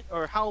the mission,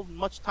 or how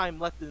much time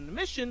left in the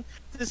mission,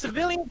 the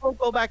civilians will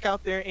go back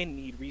out there and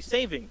need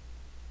resaving.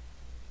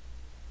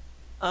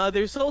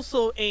 There's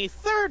also a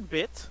third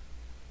bit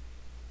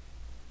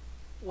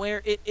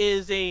where it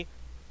is a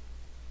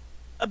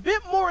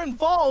bit more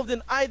involved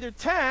in either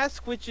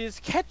task, which is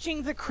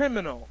catching the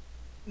criminal.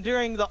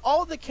 During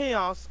all the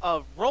chaos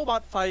of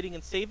robot fighting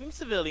and saving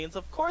civilians,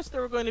 of course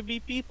there are going to be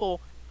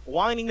people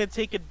wanting to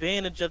take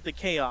advantage of the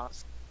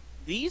chaos.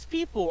 These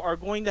people are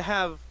going to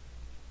have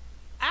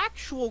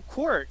actual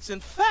quirks.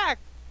 In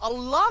fact, a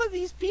lot of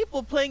these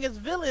people playing as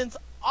villains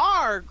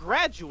are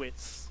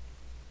graduates.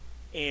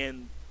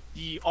 And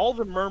all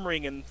the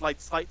murmuring and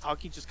like slight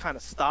talking just kind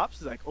of stops.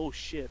 It's like, oh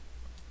shit.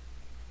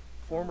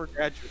 Former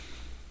graduate.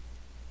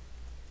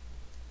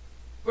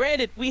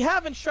 Granted, we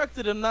have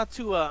instructed him not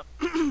to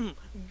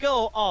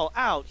go all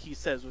out, he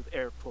says with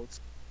air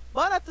quotes.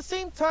 But at the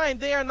same time,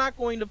 they are not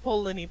going to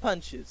pull any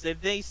punches.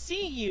 If they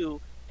see you,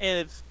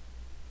 and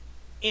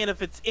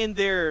if it's in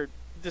their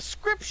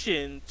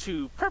description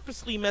to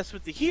purposely mess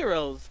with the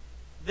heroes,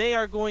 they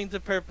are going to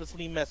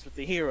purposely mess with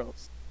the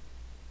heroes.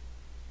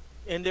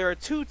 And there are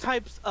two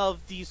types of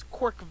these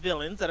quirk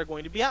villains that are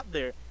going to be out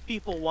there.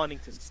 People wanting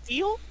to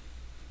steal,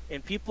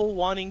 and people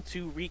wanting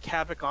to wreak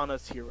havoc on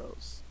us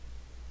heroes.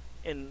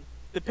 And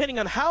depending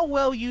on how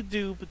well you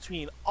do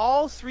between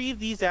all three of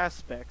these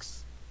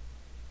aspects,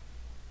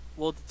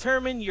 will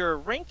determine your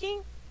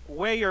ranking,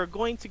 where you're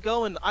going to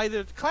go in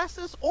either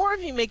classes, or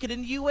if you make it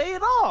in UA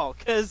at all.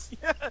 Because,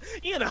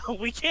 you know,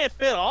 we can't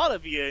fit all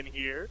of you in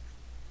here.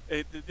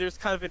 There's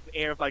kind of an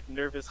air of like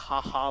nervous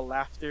ha-ha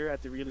laughter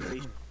at the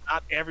realization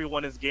not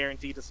everyone is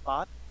guaranteed a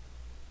spot.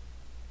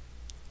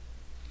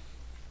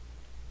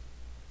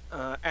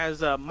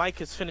 As Mike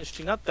is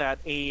finishing up that,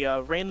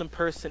 a random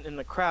person in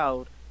the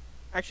crowd,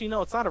 actually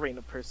no, it's not a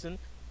random person,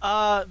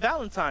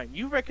 Valentine,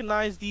 you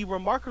recognize the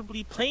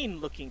remarkably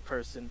plain-looking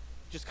person.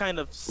 Just kind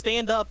of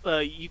stand up.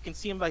 You can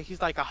see him like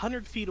he's like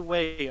 100 feet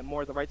away and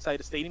more the right side of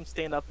the stadium.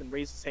 Stand up and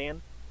raise his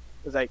hand.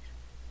 It's like,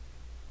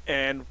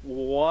 and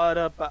what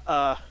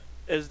about?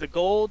 Is the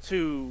goal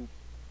to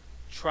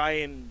try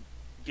and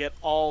get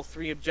all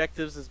three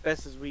objectives as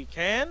best as we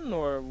can,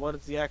 or what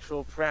is the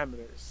actual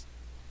parameters?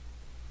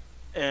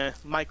 And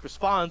Mike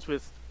responds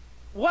with,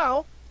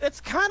 "Well,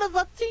 it's kind of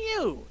up to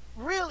you.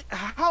 Really,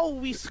 how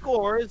we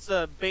score is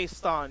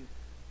based on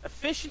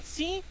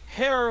efficiency,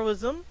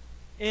 heroism,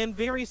 and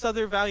various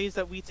other values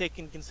that we take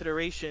in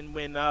consideration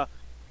when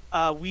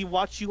we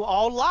watch you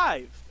all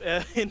live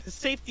in the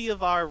safety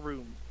of our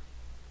room,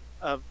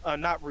 of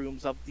not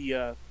rooms, of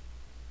the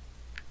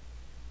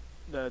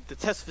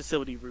test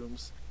facility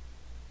rooms.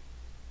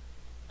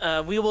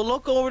 We will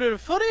look over the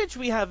footage.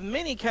 We have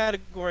many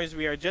categories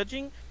we are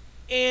judging,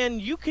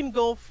 and you can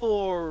go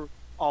for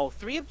all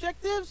three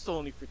objectives,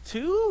 only for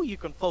two. You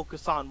can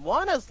focus on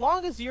one, as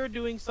long as you're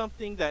doing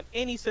something that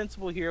any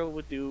sensible hero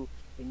would do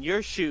in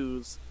your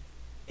shoes.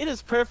 It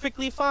is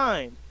perfectly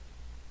fine.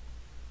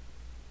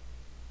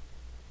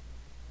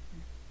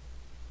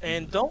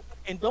 And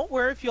don't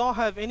worry if y'all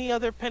have any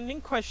other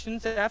pending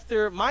questions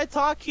after my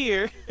talk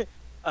here.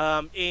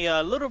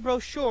 A little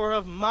brochure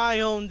of my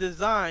own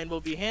design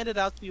will be handed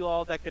out to you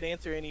all that could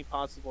answer any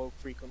possible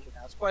frequently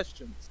asked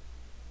questions.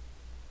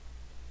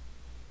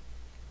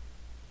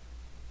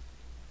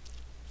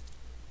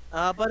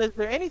 But is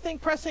there anything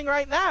pressing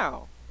right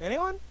now?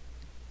 Anyone?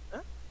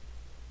 Huh?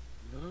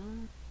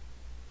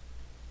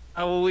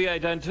 How will we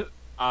identify?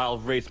 I'll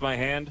raise my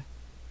hand.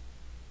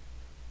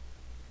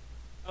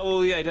 How will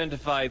we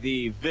identify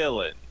the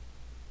villain?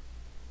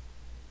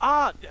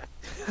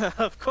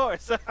 Of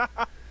course.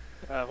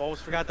 I've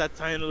almost forgot that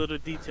tiny little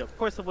detail. Of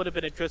course, it would have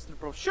been addressed in the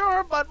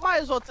brochure, but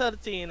might as well tell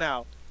it to you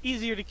now.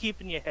 Easier to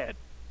keep in your head.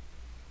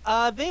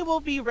 They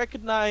will be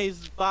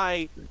recognized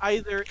by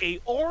either a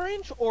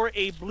orange or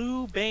a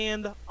blue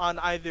band on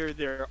either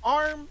their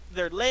arm,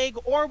 their leg,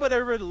 or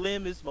whatever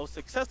limb is most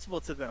accessible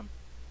to them.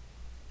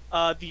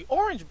 The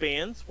orange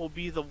bands will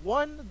be the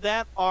one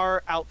that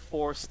are out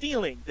for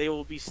stealing. They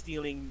will be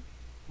stealing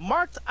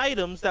marked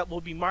items that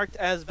will be marked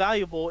as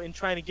valuable in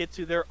trying to get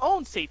to their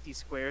own safety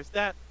squares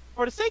that,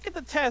 for the sake of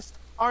the test,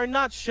 are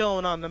not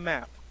shown on the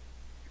map.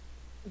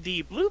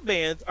 The blue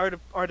bands are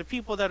the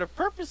people that are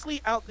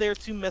purposely out there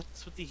to mess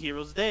with the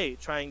hero's day,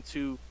 trying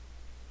to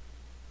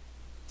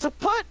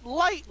put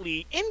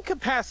lightly,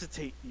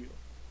 incapacitate you.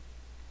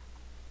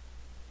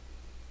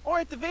 Or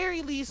at the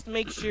very least,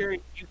 make sure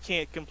you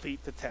can't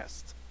complete the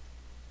test.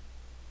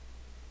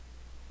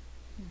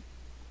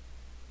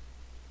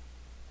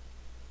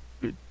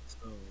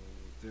 So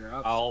they're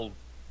out.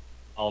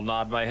 I'll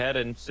nod my head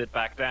and sit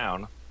back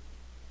down.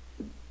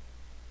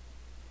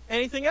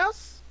 Anything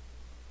else?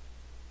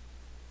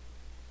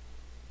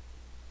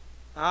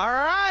 All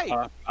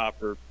right.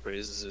 Hopper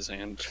raises his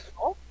hand.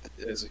 Oh.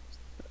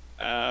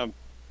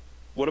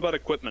 What about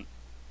equipment?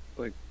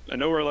 Like, I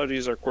know we're allowed to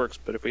use our quirks,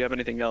 but if we have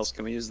anything else,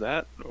 can we use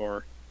that?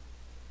 Or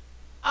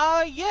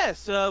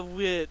Yes.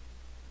 With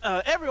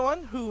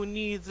everyone who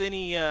needs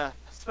any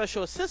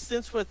special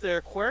assistance with their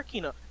quirk,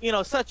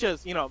 such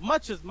as,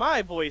 much as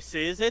my voice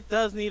is, it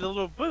does need a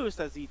little boost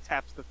as he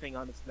taps the thing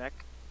on his neck.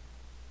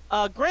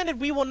 Granted,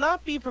 we will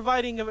not be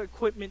providing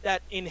equipment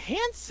that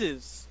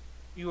enhances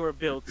your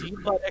ability,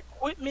 but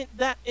equipment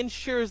that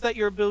ensures that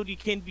your ability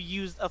can be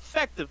used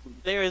effectively.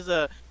 There is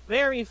a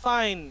very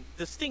fine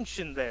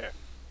distinction there.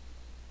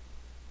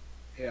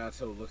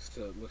 Hayato looks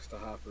to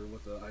Hopper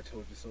with the "I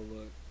told you so"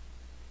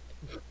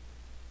 look.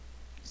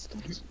 Still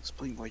doesn't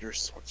explain why your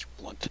swords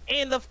are blunt.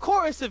 And of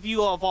course, if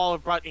you have all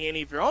brought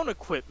any of your own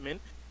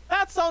equipment,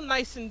 that's all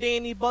nice and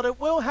dandy, but it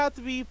will have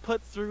to be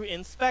put through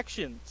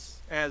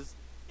inspections, as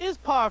is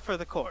par for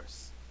the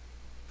course.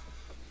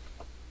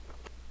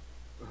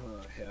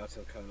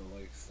 Hayato kind of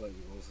like slightly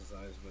rolls his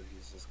eyes, but he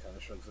just kind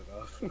of shrugs it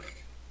off.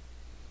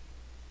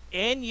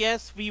 And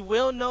yes, we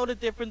will know the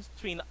difference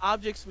between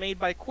objects made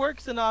by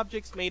quirks and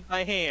objects made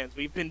by hands.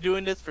 We've been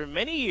doing this for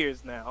many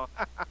years now.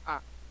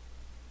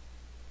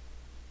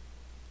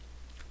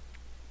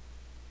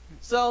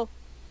 So,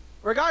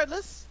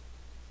 regardless,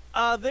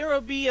 there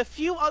will be a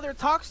few other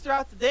talks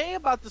throughout the day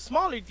about the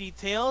smaller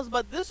details,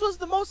 but this was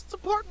the most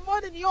important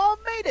one, and you all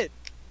made it.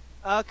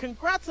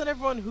 Congrats on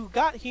everyone who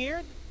got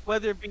here,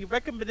 whether it be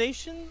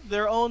recommendation,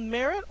 their own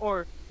merit,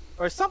 or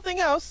something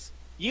else.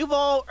 You've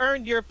all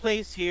earned your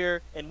place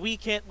here, and we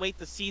can't wait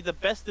to see the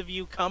best of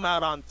you come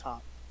out on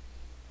top.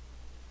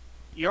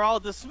 You're all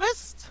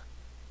dismissed.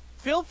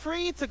 Feel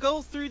free to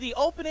go through the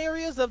open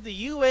areas of the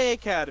UA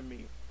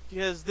Academy,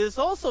 because this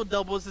also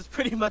doubles as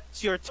pretty much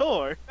your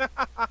tour.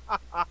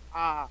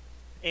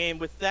 And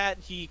with that,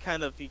 he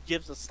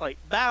gives a slight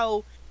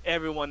bow. Most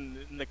everyone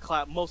in the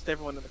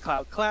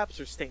crowd claps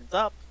or stands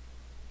up,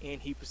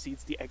 and he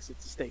proceeds to exit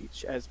the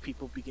stage as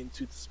people begin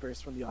to disperse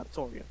from the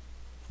auditorium.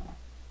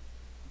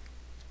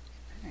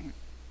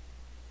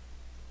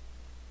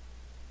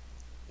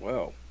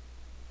 Well,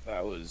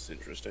 that was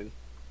interesting.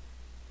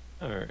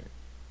 All right.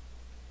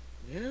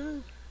 Yeah,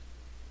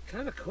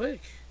 kind of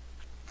quick.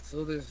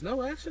 So there's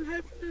no action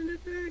happening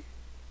today?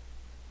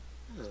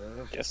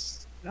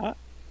 Guess not.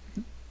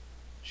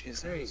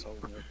 Jeez, Great. so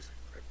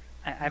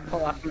I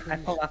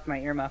pull off my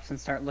earmuffs and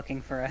start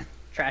looking for a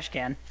trash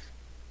can.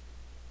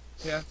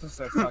 Yeah, I just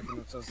start talking to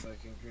himself like,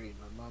 great,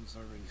 my mom's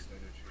already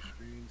started your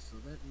screen, so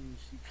that means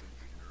she can't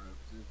be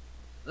interrupted.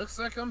 Looks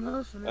like I'm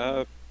huffing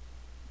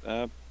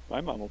it. My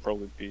mom will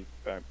probably be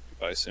back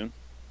by soon.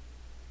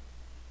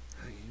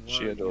 You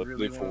She had to really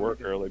leave for wanna work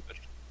look at- early, but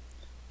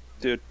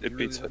dude, it You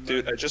beats. really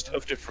Dude, wanna I just look at-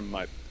 hoofed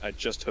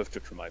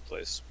it from my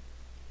place.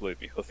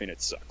 Believe me, hoofing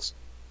it sucks.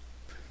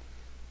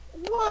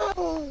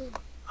 Whoa!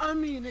 I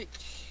mean, it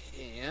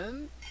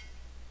can.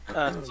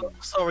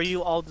 So are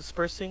you all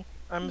dispersing,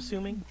 I'm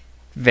assuming?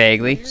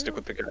 Vaguely. Stick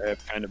with the guy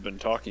I've kind of been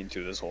talking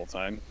to this whole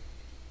time,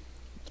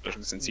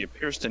 especially since he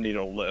appears to need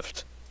a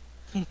lift.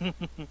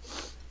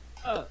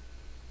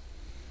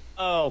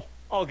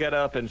 I'll get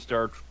up and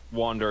start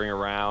wandering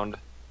around.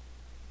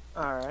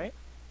 Alright.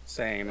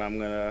 Same. I'm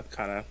gonna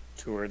kind of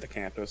tour the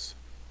campus.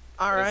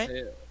 Alright.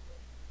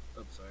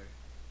 I'm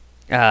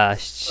sorry.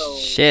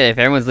 Shit, if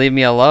everyone's leaving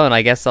me alone,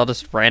 I guess I'll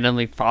just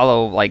randomly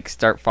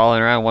start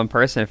following around one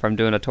person if I'm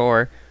doing a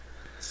tour.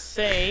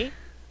 Say,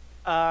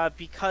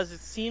 because it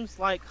seems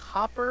like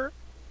Hopper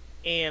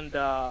and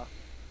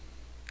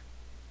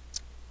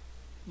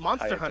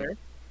Monster Hayato. Hunter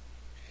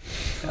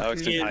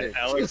Alex Yeah. and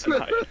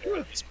Hayato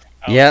at this point.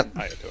 Yep.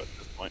 Alex and Hayato at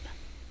this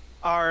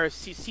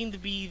point. seem to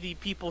be the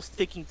people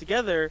sticking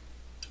together.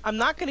 I'm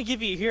not going to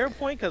give you a hero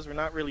point because we're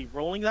not really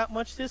rolling that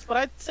much this, but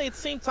I'd say at the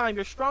same time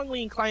you're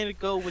strongly inclined to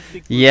go with the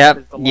group that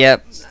is the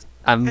Yep. largest.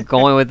 I'm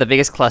going with the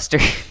biggest cluster.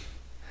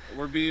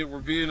 We're being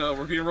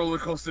roller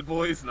coaster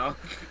boys now.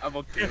 I'm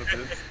okay with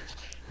it.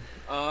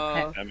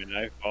 I mean,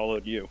 I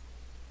followed you.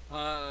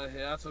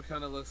 Hayato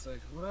kind of looks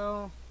like,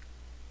 well,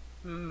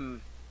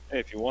 Hey,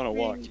 if you want to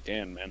walk, you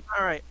can, man.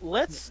 All right,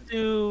 let's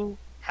do.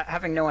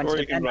 Having no one Or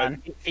to you can depend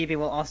ride- on, Phoebe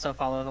will also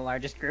follow the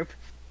largest group.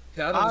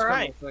 Yeah, All all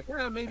right. right.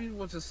 Like, maybe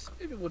we'll just.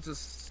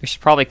 We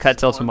should probably cut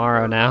till wander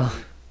tomorrow now.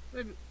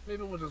 around.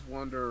 Maybe we'll just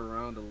wander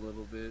around a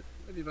little bit.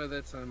 Maybe by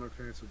that time our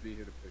parents will be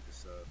here to pick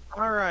us up.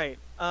 All right,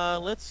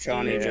 let's.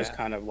 Johnny do... just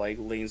kind of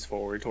leans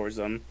forward towards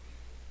them,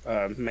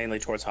 mainly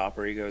towards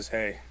Hopper. He goes,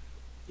 "Hey,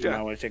 you Yeah.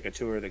 might want to take a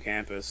tour of the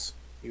campus.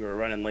 You were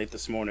running late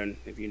this morning.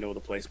 If you know the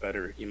place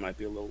better, you might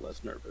be a little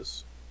less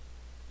nervous."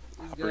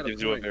 Hopper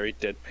gives you a very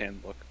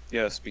deadpan look.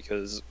 Yes,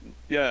 because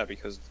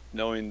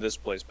knowing this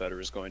place better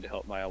is going to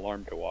help my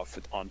alarm go off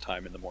on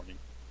time in the morning.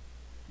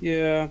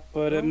 Yeah,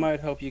 but it might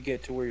help you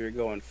get to where you're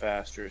going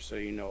faster, so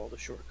you know the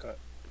shortcut.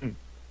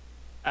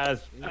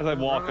 As I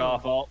walk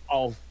off,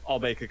 I'll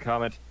make a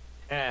comment.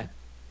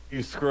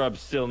 You scrubs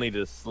still need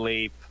to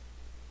sleep.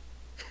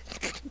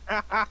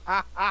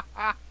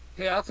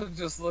 Hayato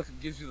just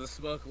gives you the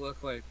smoke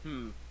look like,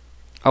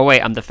 Oh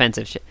wait, I'm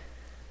defensive. Shit.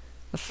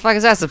 The fuck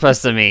is that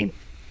supposed to mean?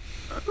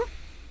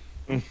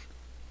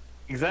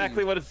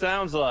 Exactly what it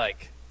sounds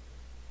like.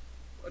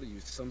 What are you,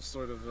 some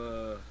sort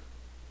of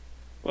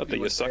What, that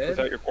you went suck dead?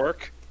 without your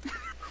quirk?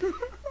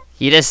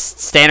 You just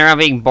stand around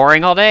being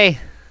boring all day?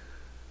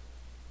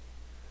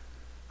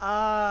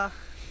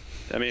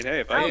 I mean, hey,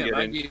 if I can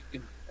Damn, get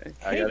in,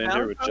 I got in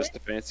here with Valentine? just a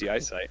fancy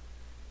eyesight.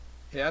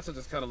 Yeah, that's what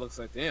just kind of looks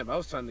like. Damn, I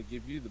was trying to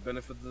give you the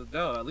benefit of the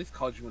doubt. At least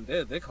called you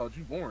undead. They called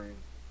you boring.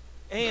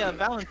 Hey,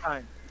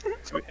 Valentine.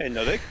 Hey,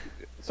 no,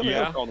 somebody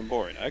Yeah. else called him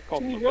boring. I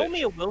called Can him you a roll bitch.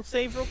 me a will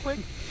save real quick?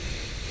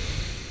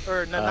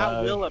 Or no,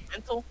 not will, a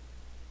mental?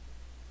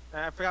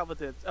 I forgot what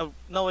the. Oh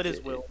no, it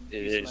is will.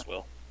 It is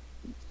Will.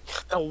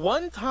 The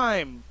one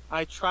time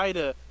I try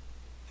to.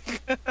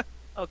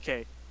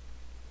 Okay.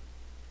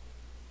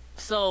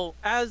 So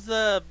as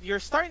you're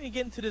starting to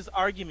get into this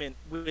argument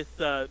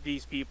with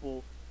these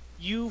people,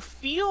 you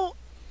feel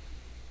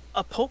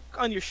a poke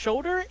on your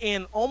shoulder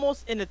and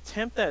almost an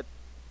attempt at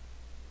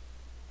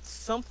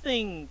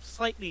something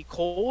slightly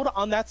cold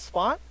on that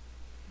spot,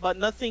 but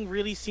nothing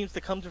really seems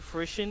to come to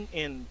fruition.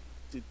 And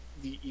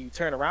you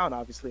turn around,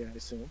 obviously, I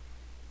assume.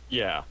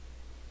 Yeah.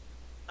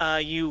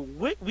 You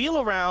wheel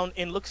around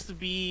and looks to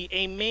be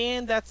a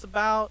man that's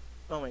about.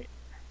 Oh wait,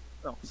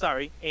 no,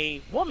 sorry,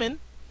 a woman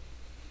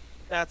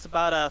that's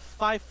about a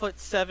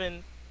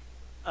 5'7",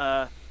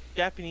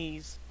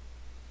 Japanese.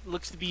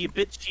 Looks to be a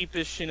bit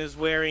sheepish and is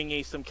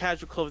wearing some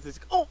casual clothes.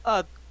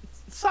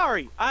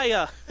 Sorry,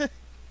 I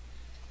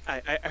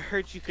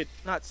heard you could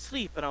not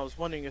sleep, and I was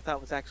wondering if that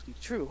was actually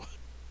true.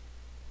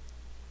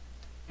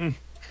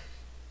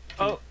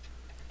 Oh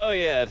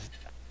yeah.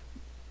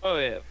 Oh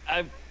yeah.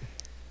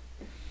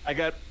 I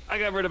got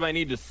rid of my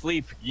need to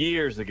sleep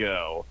years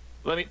ago.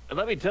 Let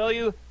me tell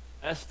you,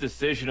 that's the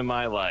decision of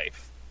my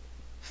life.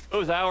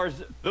 Those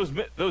hours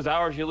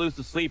you lose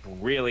to sleep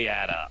really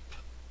add up.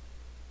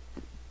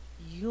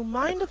 You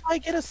mind if I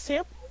get a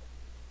sample?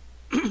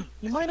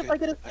 You mind if I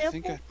get a sample? I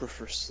think I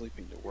prefer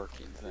sleeping to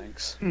working,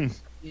 thanks.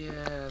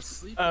 Yeah,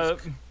 sleep Uh,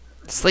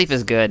 Sleep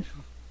is good.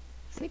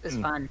 Sleep is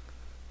fun.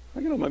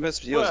 I get all my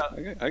best ideas.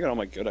 Well- I got all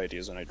my good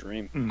ideas when I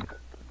dream.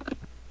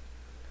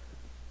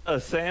 a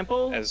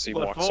sample? As he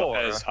What walks for?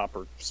 up, as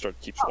Hopper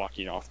keeps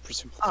walking off,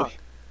 presumably.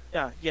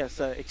 Yes,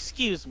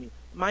 excuse me.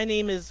 My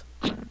name is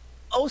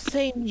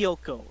Osei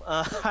Miyoko.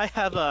 I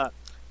have a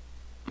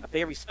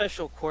very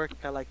special quirk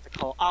I like to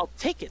call I'll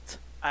take it.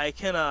 I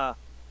can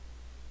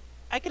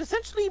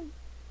essentially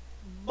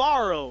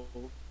borrow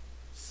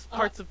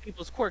parts of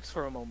people's quirks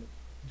for a moment.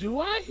 Do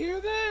I hear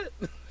that?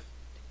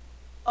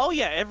 Oh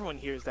yeah, everyone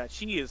hears that.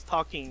 She is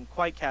talking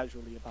quite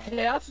casually about it.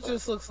 Hey, Alta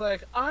just looks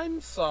like,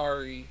 I'm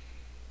sorry.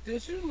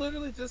 Did you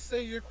literally just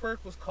say your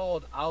quirk was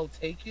called I'll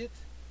Take It?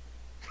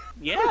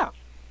 Yeah.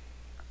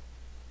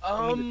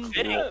 Um, it's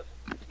fitting.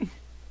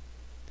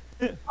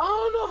 I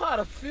don't know how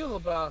to feel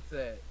about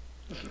that.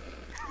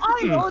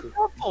 I know it's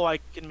helpful. I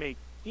can make,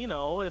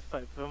 if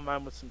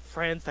I'm with some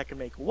friends that can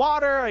make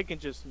water, I can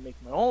just make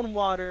my own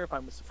water. If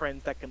I'm with some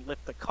friends that can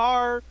lift a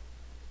car,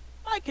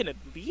 I can at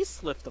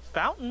least lift a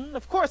fountain.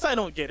 Of course, I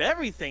don't get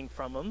everything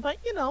from them, but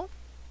it's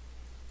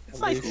At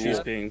nice. least to she's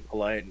have. being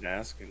polite and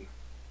asking.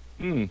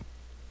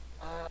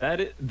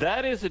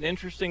 That is an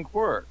interesting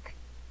quirk.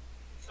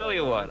 Tell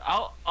you what,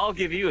 I'll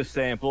give you a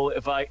sample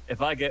if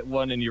I get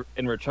one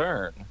in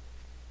return.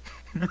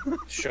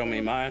 Show me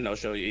mine, I'll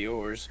show you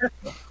yours.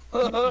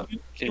 Can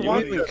you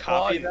want even to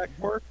copy buy- that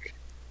quirk?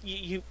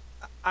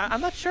 I'm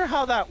not sure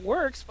how that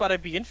works, but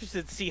I'd be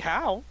interested to see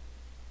how.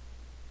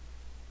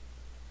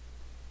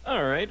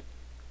 All right.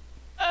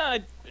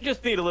 I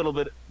just need a little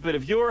bit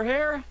of your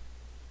hair,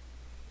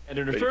 and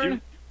in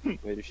return,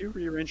 Wait, if you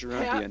rearrange your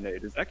own DNA,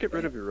 does that get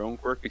rid of your own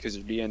quirk because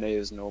your DNA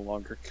is no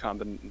longer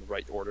combined in the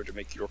right order to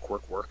make your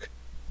quirk work?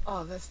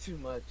 Oh, that's too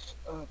much.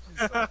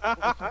 Please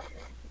stop.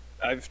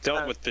 I've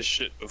dealt with this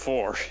shit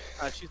before.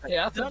 She's like, Hey,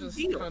 Alta "Done just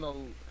deal." kind of.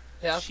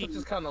 Hey, Alta She-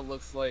 just kind of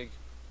looks like.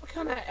 What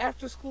kind of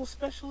after-school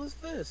special is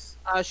this?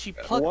 She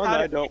plucks One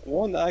I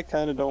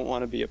kind of don't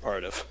want to be a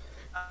part of.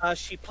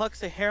 she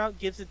plucks a hair out,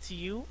 gives it to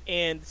you,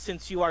 and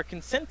since you are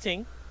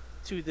consenting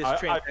to this I-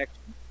 transaction,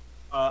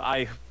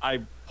 I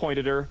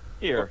pointed her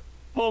here.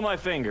 Pull my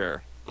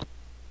finger.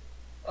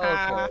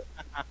 Okay.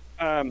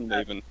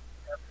 Even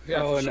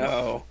Oh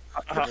no.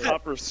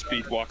 Hopper's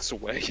speed walks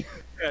away.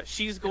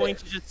 she's going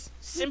to just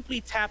simply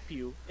tap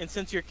you, and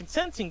since you're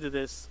consenting to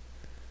this,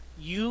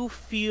 you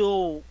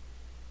feel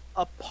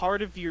a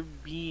part of your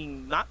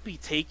being not be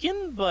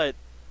taken, but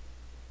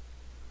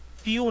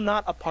feel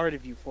not a part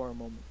of you for a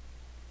moment.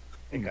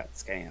 It got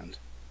scanned.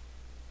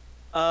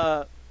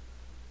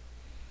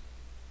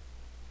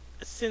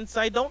 Since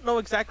I don't know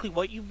exactly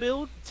what you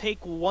build,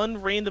 take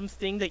one random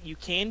thing that you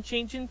can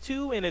change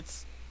into, and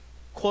it's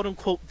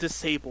quote-unquote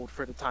disabled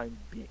for the time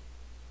being.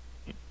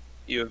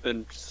 You have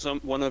been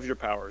one of your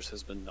powers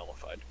has been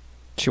nullified.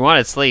 She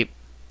wanted sleep.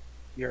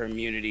 Your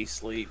immunity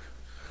sleep.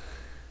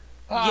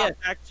 Yes,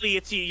 actually,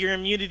 it's your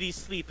immunity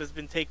sleep has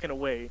been taken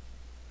away.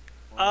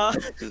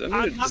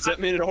 Does that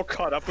mean it all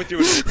caught up with you?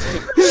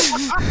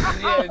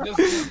 Yeah,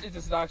 it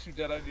just knocks you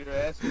dead on your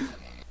ass.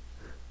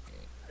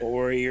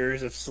 4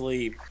 years of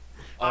sleep.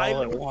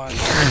 All at once.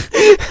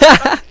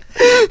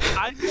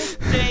 I would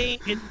say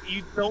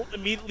you don't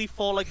immediately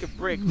fall like a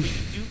brick, but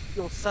you do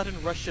feel a sudden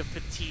rush of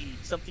fatigue,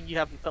 something you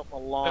haven't felt in a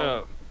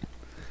long.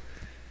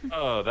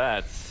 Oh,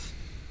 that's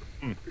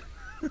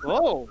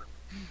Whoa!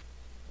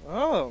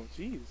 Oh,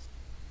 jeez.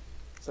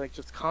 It's like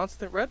just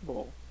constant Red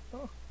Bull.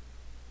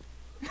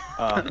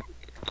 Oh.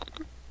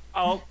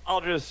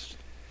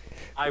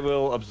 I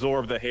will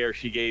absorb the hair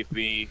she gave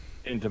me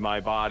into my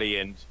body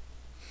and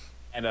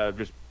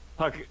just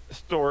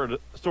store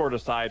it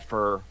aside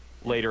for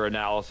later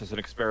analysis and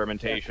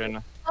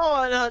experimentation.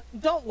 Oh,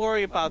 and don't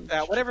worry about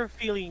that. Whatever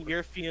feeling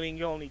you're feeling,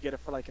 you only get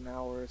it for like an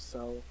hour or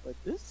so. But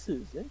this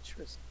is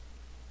interesting.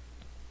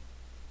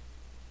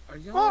 Are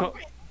y'all, Well,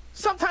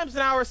 sometimes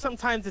an hour,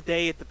 sometimes a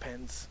day. It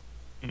depends.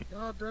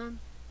 y'all done?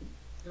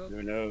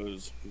 Who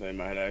knows? They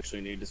might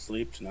actually need to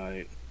sleep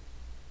tonight.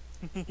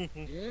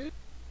 Yeah.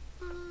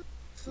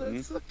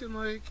 It's looking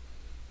like.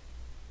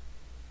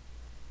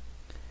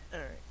 All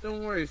right.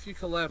 Don't worry. If you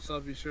collapse, I'll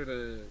be sure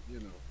to,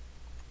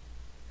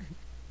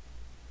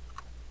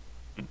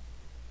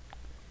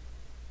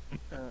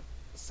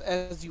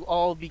 As you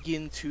all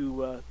begin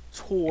to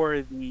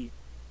tour the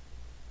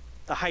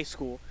high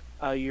school,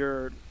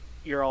 you're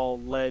all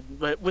led,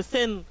 but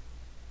within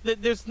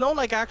there's no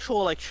like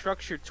actual like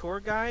structured tour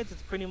guides.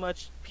 It's pretty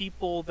much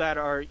people that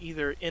are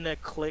either in a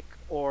clique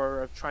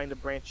or are trying to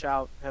branch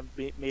out, have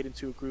made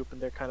into a group,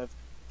 and they're kind of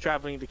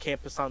traveling to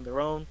campus on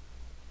their own.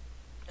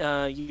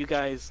 You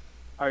guys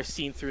are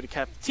seen through the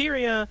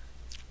cafeteria,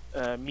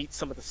 meet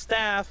some of the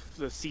staff,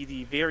 see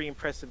the very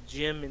impressive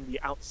gym in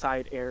the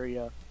outside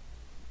area.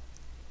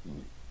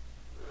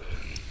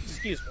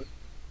 Excuse me.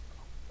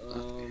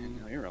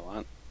 I hear a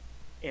lot.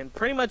 And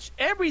pretty much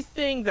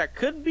everything that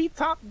could be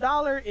top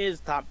dollar is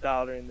top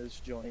dollar in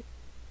this joint.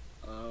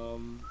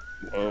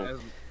 Whoa.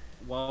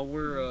 While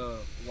we're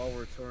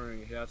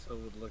touring, he also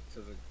would look to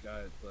the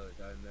guy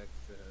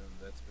next to him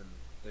that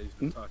he's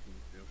been talking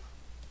to.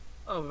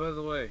 Oh, by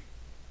the way,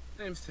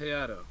 name's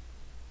Teado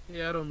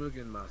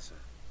Mugen Masa.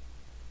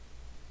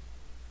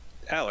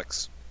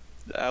 Alex,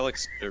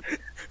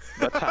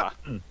 Bata.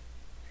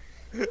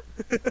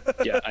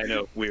 Yeah, I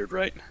know. Weird,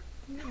 right?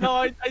 No,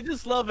 I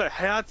just love it.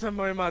 I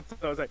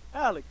was like,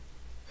 Alex.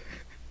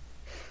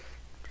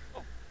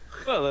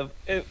 Well,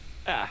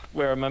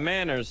 where are my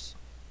manners?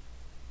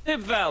 Hey,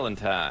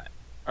 Valentine.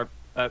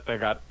 I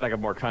got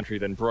more country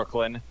than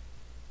Brooklyn.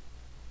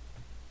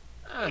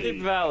 Hey,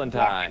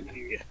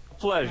 Valentine.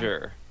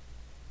 Pleasure.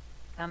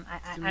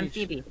 I'm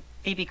Phoebe.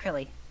 Phoebe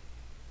Crilly.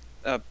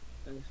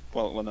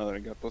 Well, now that I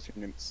got both your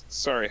names.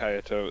 Sorry,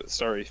 Hayato.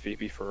 Sorry,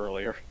 Phoebe, for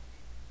earlier.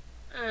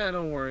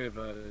 Don't worry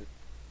about it.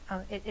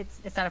 Oh,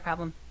 it's not a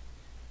problem.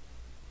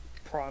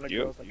 Prana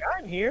You- goes like,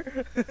 I'm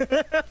here.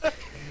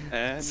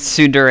 And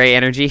Tsundere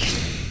energy.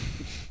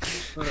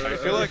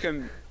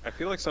 I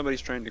feel like somebody's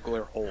trying to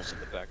glare holes in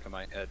the back of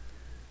my head.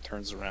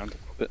 Turns around a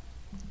little bit.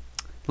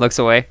 Looks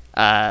away.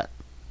 Hi.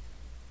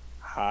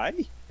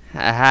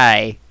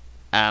 Hi.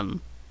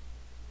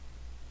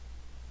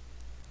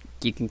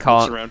 You can call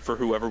Looks him. around for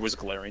whoever was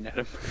glaring at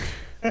him.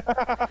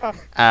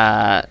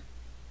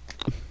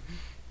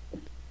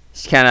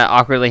 She kind of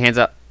awkwardly hands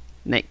up.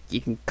 Nick, you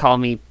can call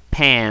me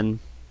Pan.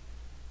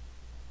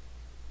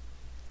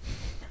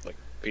 Like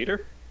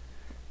Peter.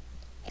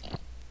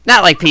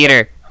 Not like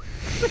Peter.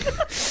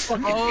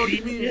 Oh,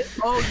 you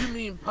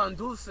mean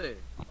Pandulce?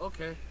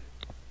 Okay,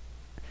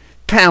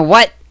 Pan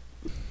what?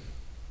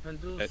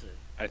 Pandulce.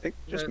 I think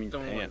just mean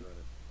Don't worry Pan. about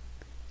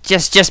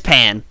it. Just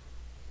Pan.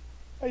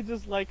 I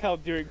just like how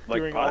during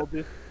Like all pot?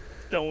 this,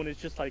 Stone is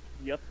just like,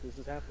 yep, this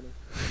is happening.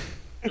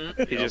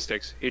 He just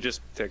takes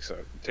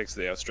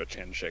the outstretched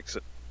hand and shakes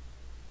it.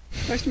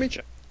 Nice to meet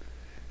you.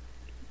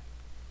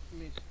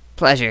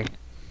 Pleasure.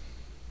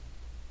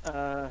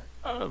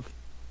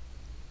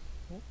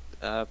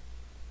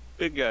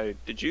 Big guy,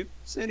 did you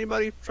see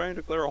anybody trying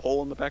to glare a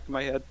hole in the back of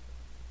my head?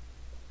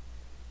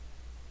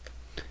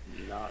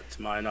 Not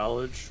to my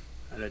knowledge,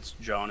 and it's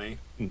Johnny.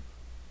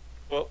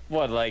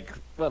 What like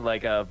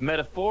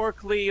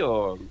metaphorically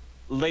or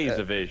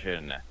laser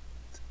vision?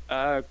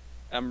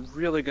 I'm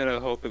really gonna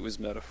hope it was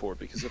metaphor,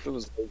 because if it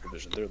was laser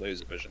vision, their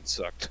laser vision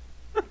sucked.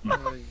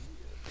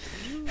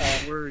 You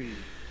worry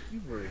too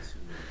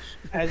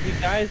much. As you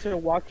guys are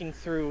walking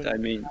through, I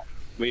mean,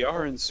 we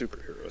are in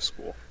superhero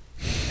school.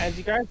 as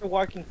you guys are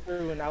walking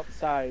through and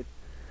outside,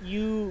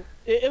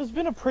 it's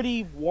been a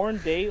pretty warm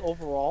day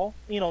overall.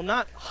 You know,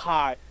 not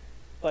hot,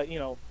 but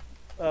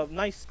a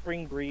nice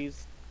spring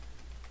breeze.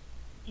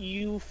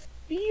 You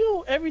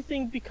feel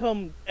everything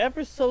become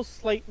ever so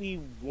slightly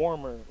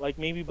warmer, like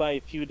maybe by a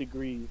few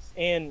degrees,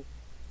 and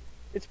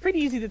it's pretty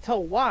easy to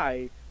tell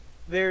why.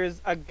 There's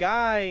a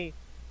guy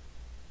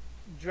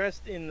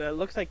dressed in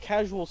looks like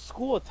casual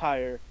school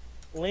attire,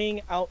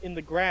 laying out in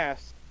the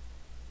grass,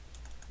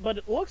 but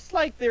it looks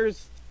like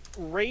there's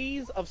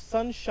rays of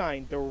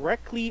sunshine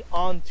directly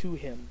onto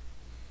him.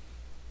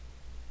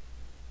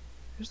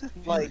 Who's that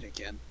Like-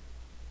 feeling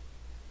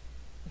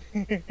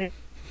again?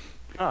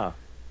 Huh.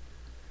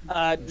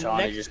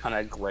 Johnny Next, just kind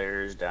of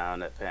glares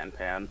down at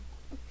Pan.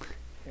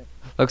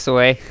 Looks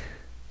away.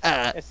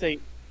 I say,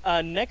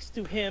 next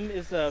to him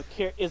is a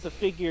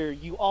figure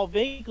you all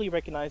vaguely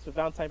recognize, but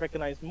Valentine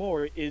recognized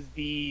more, is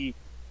the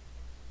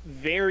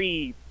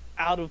very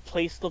out of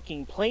place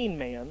looking plane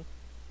man.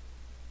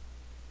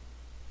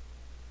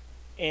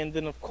 And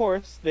then of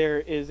course there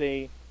is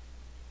a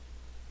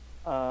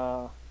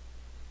uh,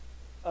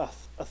 a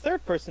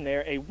third person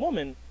there, a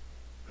woman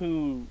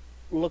who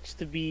looks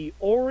to be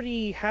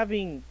already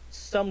having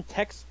some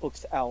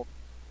textbooks out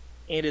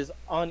and is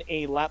on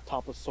a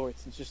laptop of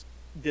sorts and just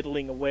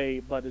diddling away,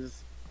 but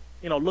is,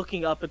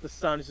 looking up at the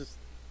sun, just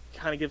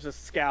kind of gives a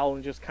scowl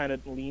and just kind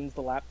of leans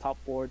the laptop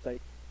forward. It's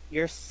like,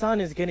 your sun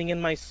is getting in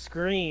my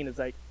screen. It's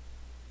like,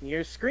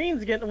 your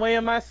screen's getting away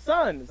in my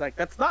sun. It's like,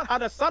 that's not how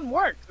the sun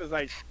works. It's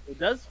like, it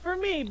does for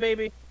me,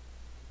 baby.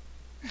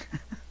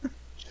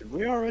 Should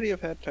we already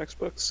have had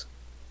textbooks?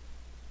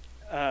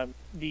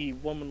 The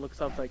woman looks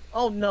up like,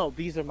 oh no,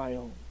 these are my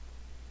own.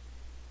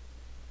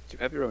 Do you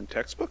have your own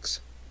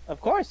textbooks?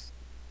 Of course.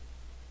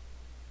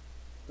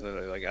 Are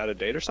they like out of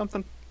date or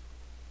something?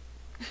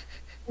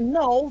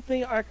 No,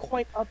 they are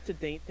quite up to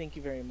date. Thank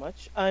you very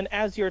much. And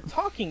as you're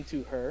talking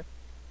to her,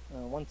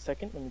 1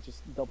 second, let me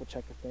just double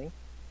check a thing.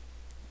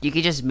 You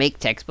could just make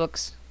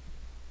textbooks.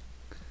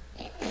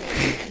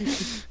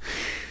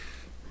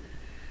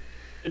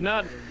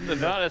 Not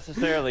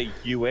necessarily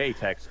UA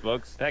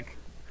textbooks. Heck,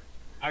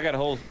 I've got a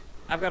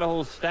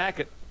whole stack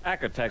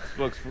of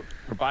textbooks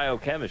for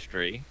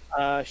biochemistry.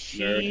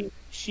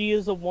 She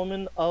is a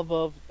woman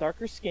of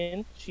darker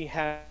skin. She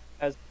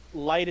has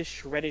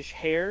lightish reddish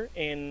hair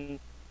and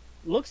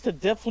looks to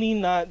definitely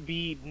not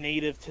be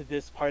native to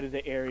this part of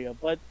the area,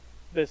 but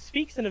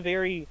speaks in a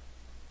very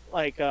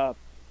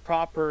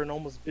proper and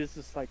almost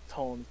business-like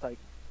tone. It's like,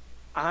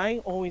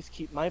 I always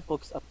keep my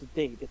books up to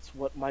date. It's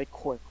what my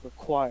quirk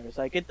requires.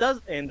 Like, it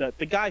does. And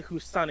the guy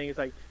who's sunning is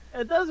like,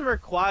 it doesn't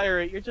require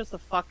it. You're just a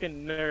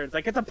fucking nerd. It's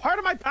like, it's a part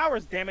of my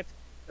powers, damn it.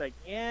 It's like,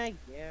 yeah.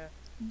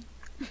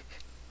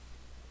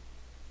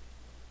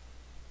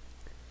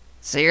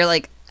 So you're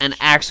like an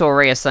actual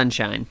ray of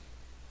sunshine.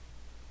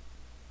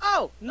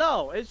 Oh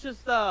no, it's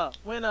just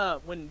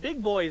when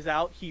Big Boy's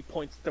out, he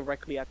points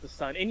directly at the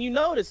sun, and you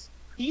notice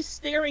he's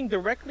staring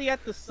directly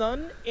at the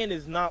sun and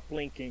is not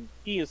blinking.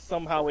 He is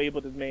somehow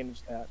able to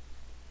manage that.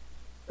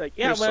 Like,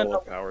 yeah, You're solar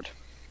powered.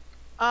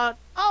 Oh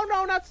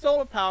no, not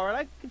solar powered.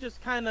 I could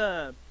just kind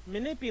of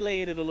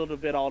manipulate it a little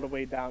bit all the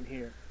way down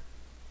here.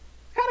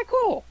 Kind of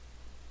cool.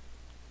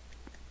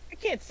 I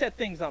can't set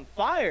things on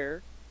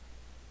fire,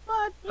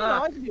 but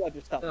I can do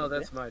other stuff. No,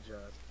 that's my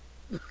job.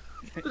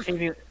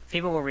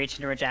 Phoebe will reach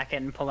into her jacket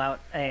and pull out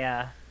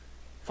a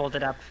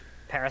folded up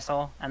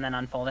parasol and then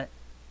unfold it.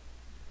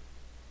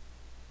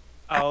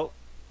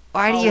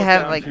 Why do you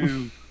have like?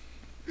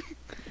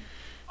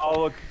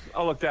 I'll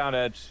look down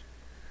at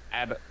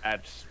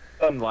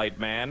Sunlight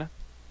Man.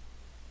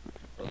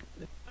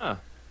 Huh.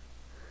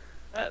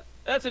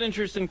 That's an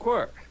interesting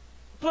quirk.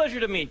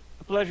 Pleasure to meet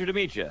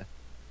you,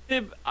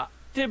 Tib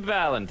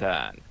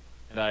Valentine.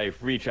 And I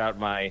reach out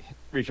my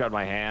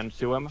hand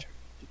to him.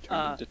 You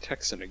turned into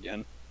Texan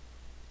again.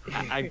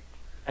 I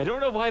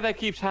don't know why that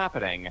keeps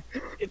happening.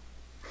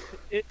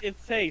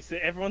 It's Ace.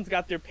 Everyone's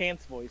got their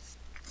pants voice.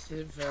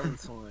 Tib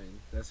Valentine.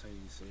 That's how you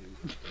say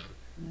it.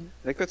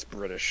 I think that's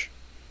British.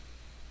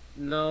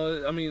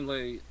 No, I mean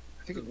like.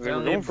 I think they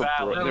were going for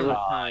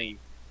Valentine.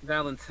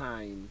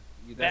 Valentine.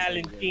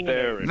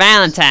 Valentine.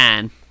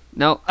 Valentine.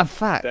 No,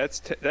 fuck.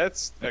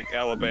 That's like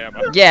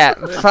Alabama. Yeah,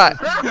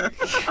 fuck.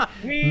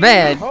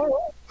 Man,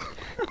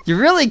 you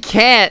really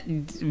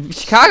can't.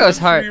 Chicago's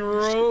hard.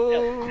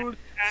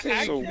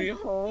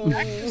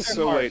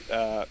 So wait,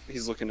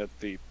 he's looking at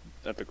the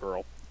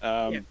girl.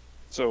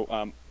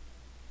 So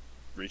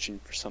reaching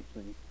for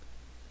something.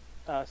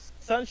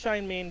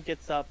 Sunshine Man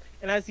gets up,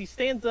 and as he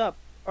stands up,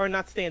 or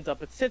not stands up,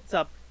 but sits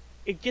up,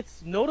 it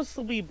gets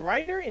noticeably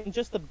brighter and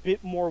just a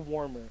bit more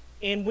warmer.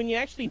 And when you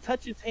actually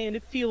touch his hand,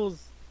 it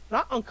feels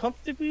not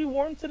uncomfortably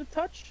warm to the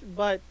touch,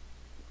 but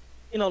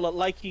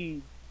like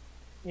he's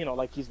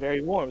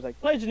very warm. It's like,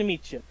 pleasure to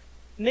meet you.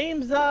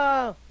 Name's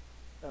Shiamoto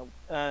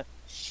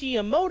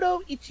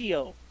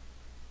Ichio.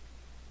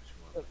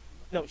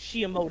 No,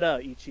 Shiamoto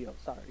Ichio.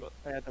 Sorry,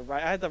 I had to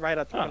write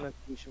out the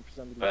pronunciation for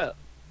some reason.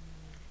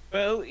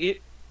 Well,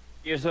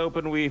 here's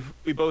hoping we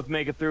both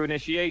make it through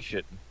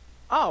initiation.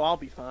 Oh, I'll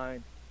be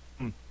fine.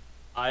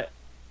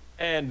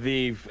 And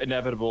the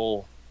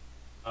inevitable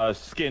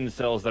skin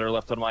cells that are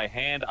left on my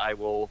hand, I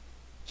will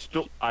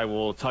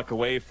tuck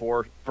away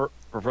for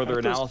further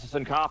analysis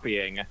and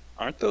copying.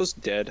 Aren't those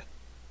dead?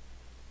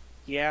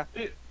 Yeah.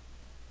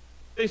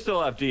 They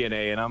still have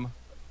DNA in them.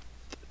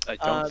 I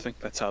don't think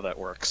that's how that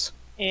works.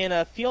 And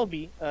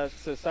Phoebe,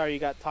 so sorry you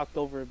got talked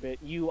over a bit.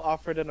 You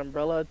offered an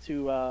umbrella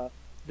to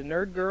the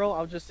nerd girl.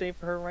 I'll just say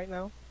for her right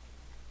now.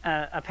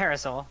 A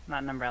parasol,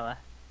 not an umbrella.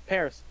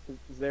 Paris.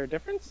 Is there a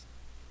difference?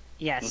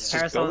 Yes, Let's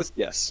just go with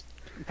yes.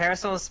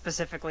 Parasols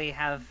specifically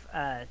have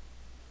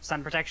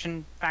sun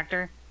protection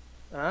factor.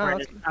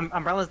 Okay.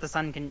 Umbrellas,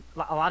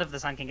 a lot of the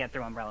sun can get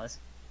through umbrellas.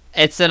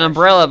 It's an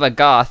umbrella, but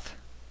goth.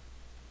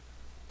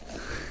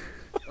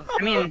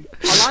 I mean,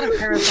 a lot of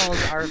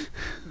parasols are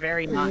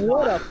very not.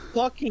 What a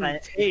fucking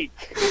take!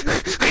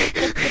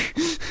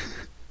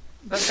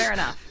 But fair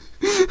enough.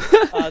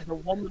 The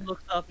woman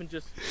looks up and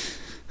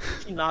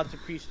she nods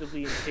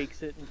appreciatively and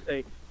takes it and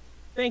say,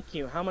 "Thank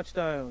you. How much do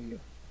I owe you?"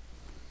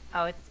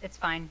 Oh, it's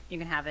fine. You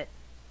can have it.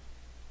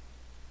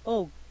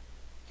 Oh,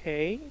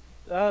 Okay.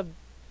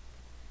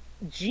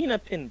 Gina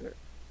Pinder.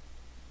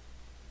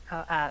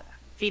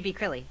 Phoebe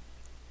Crilly.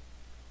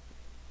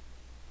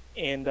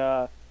 And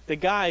the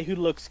guy who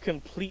looks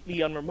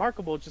completely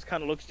unremarkable just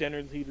kind of looks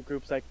generally to the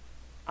group's like,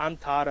 I'm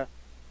Tada.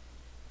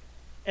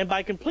 And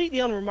by completely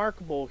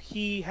unremarkable,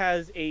 he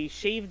has a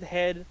shaved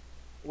head,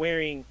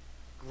 wearing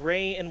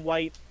gray and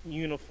white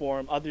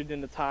uniform other than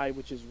the tie,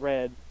 which is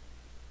red.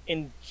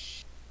 And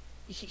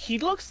he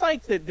looks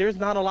like that there's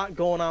not a lot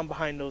going on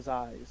behind those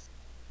eyes.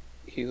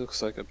 He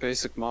looks like a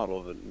basic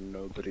model that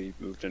nobody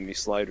moved any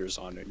sliders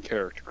on in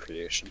character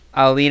creation.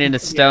 I'll lean into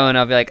Stone.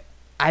 I'll be like,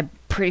 I'm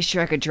pretty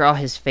sure I could draw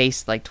his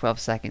face in like 12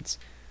 seconds.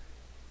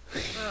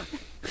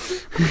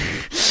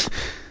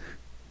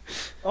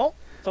 Oh,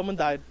 someone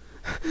died.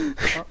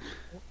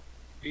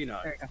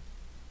 Peanut. There you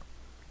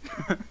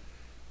go.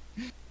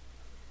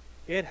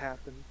 It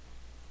happened.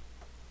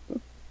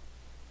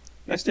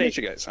 Nice to meet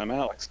you guys. I'm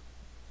Alex.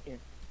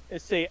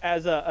 Let's say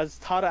as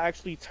Tada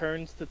actually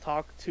turns to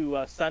talk to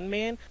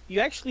Sunman, you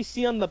actually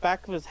see on the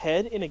back of his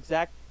head an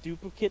exact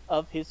duplicate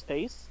of his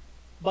face,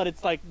 but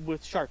it's like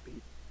with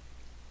Sharpie.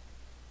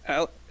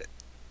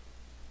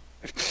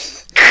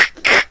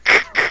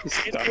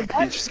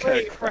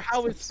 For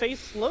how his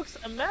face looks,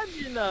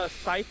 imagine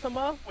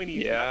Saitama when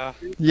he's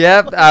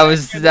Yep, I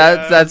was.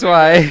 That's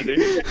why.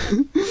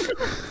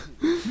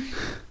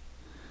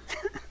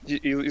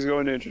 He's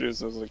going to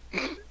introduce us. Like,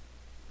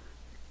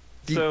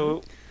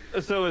 So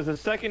is the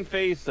second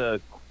face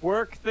a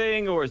quirk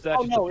thing, or is that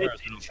just a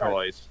personal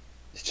choice?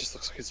 it just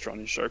looks like it's drawn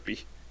in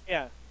Sharpie.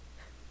 Yeah.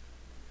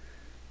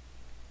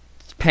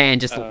 Pan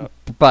just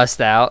bust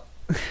out.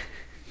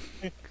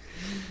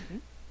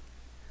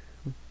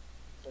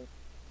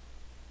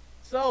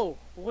 So,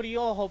 what are you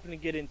all hoping to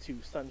get into?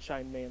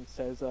 Sunshine Man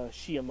says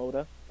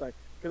Shiamoda. Like,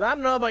 because I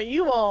don't know about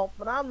you all,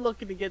 but I'm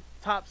looking to get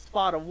the top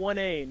spot of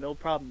 1A, no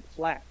problem,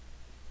 flat.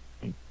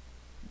 I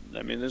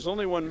mean, there's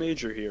only one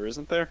major here,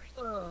 isn't there?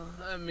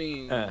 I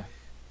mean, it's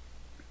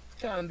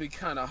gonna be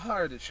kind of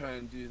hard to try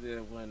and do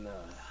that when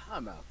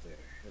I'm out there,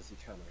 as he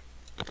kind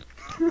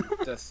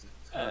of dusts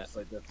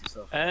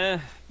himself.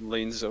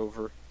 Leans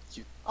over.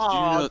 You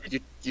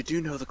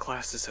do know the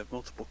classes have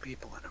multiple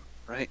people in them,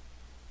 right?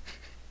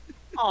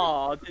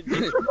 Aw, did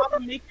your mama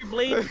make your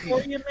blades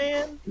for you,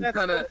 man?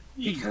 That's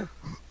he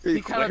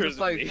kind of just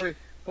like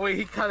wait,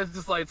 he kind of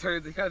just like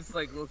turns, he kind of just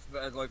like looks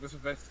back, like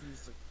Mr. Beck,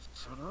 he's like,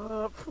 shut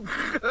up.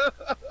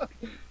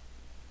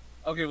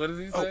 Okay, what does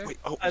he say?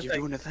 You're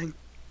doing a thing.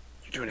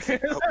 You're doing a thing.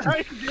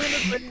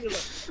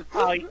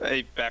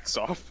 He backs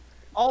off.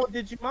 Oh,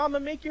 did your mama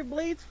make your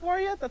blades for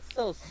you? That's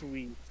so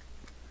sweet.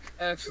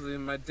 Actually,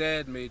 my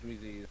dad made me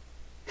these.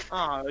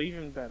 Oh,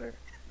 even better.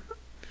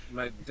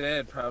 My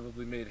dad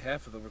probably made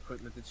half of the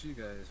equipment that you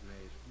guys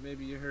made.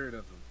 Maybe you heard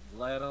of him.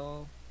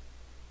 Vladol?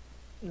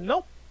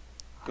 Nope.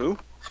 Who?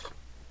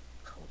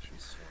 Culture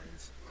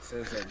swines.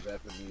 Says that in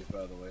Japanese,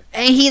 by the way.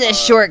 Ain't he the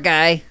short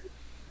guy?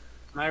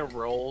 Can I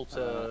roll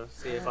to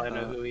see if I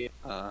know who he is?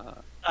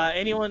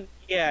 Anyone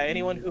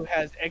who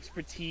has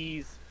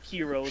expertise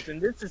heroes, and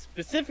this is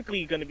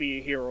specifically going to be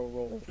a hero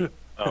role.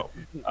 Well,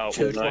 I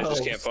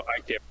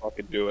can't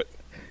fucking do it.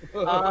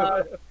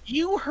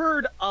 You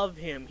heard of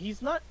him. He's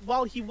not.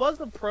 While he was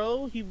a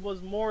pro, he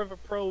was more of a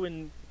pro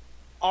in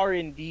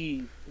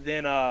R&D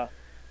than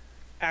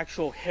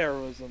actual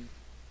heroism.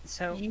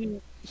 So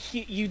you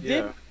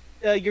did.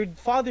 Your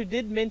father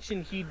did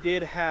mention he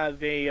did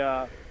have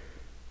an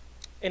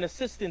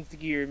assistance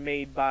gear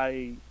made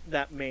by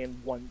that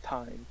man one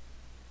time.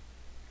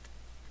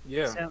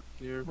 Yeah, So,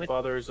 your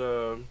father's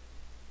a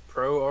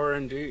pro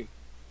R&D.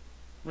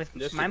 with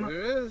Yes, my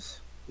There is.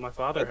 My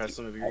father has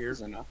some of your gear.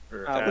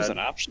 That was an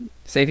option.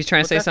 Say if he's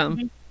trying to say What's that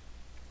something.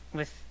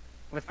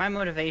 with my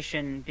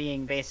motivation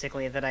being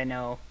basically that I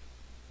know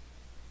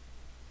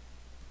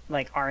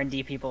like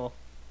R&D people,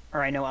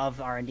 or I know of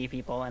R&D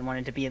people and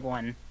wanted to be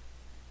one.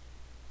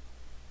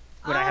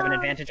 Would I have an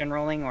advantage on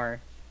rolling,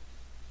 or?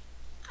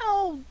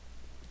 Oh,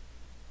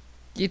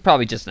 You'd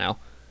probably just know.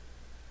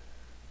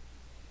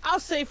 I'll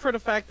say for the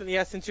fact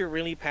that since you're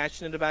really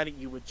passionate about it,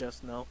 you would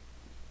just know.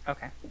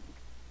 Okay.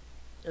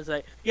 It's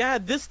like, yeah,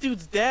 this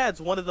dude's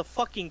dad's one of the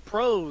fucking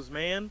pros,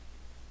 man.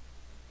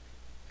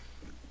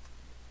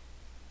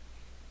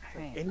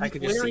 Alright. And I he's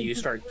could just see wearing you his-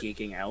 start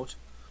geeking out.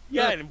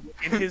 Yeah, and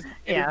his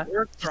Yeah.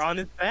 works are on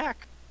his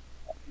back.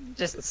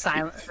 Just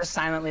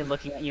silently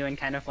looking at you and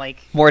kind of like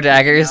More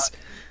daggers.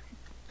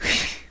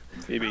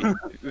 Phoebe.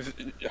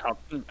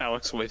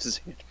 Alex waves his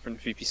hand in front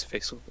of Phoebe's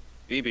face.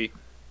 Phoebe.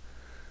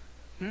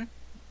 Hmm?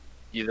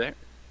 You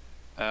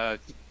there?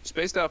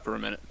 Spaced out for a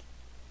minute.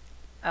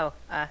 Oh,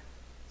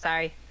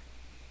 sorry.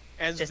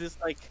 As Just- this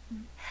like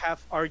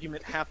half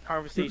argument, half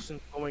conversation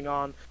going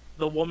on,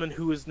 the woman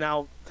who is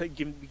now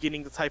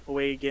beginning to type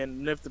away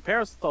again lifts the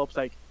periscope's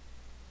like,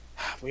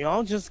 we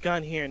all just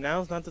got here.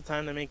 Now's not the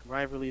time to make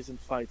rivalries and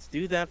fights.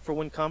 Do that for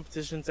when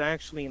competition's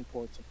actually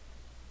important.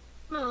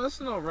 No, that's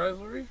no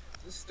rivalry.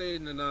 Just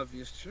stating an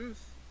obvious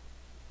truth.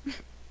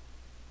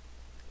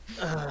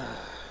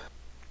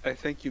 I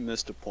think you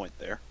missed a point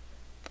there.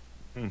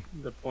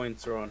 The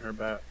points are on her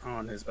back,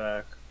 on his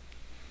back.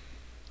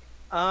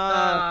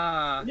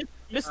 Ah,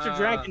 Mr.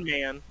 Dragon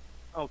Man.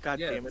 Oh god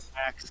damn it, yes.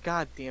 Max.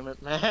 God damn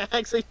it,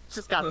 Max. He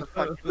just got the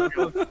fucking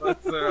joke.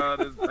 Puts her on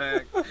his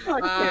back.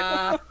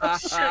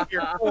 Shut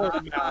your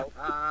whore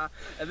mouth.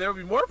 And there will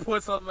be more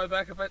puts on my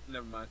back if I.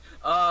 Never mind.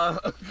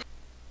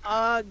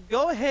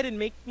 Go ahead and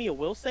make me a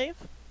will save.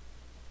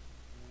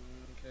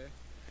 Okay.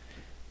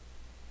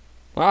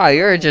 Wow,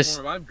 you're just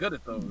I'm good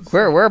at those.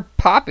 we're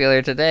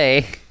popular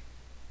today.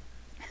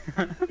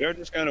 You're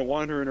just kind of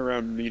wandering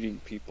around meeting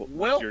people.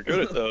 Well- You're good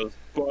at those,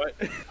 but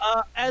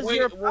As wait,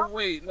 you're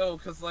wait, no,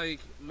 because like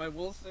my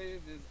will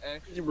save is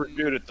actually. you were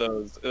good at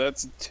those.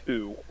 That's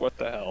 2. What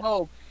the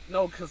hell?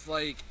 No, because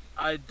like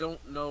I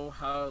don't know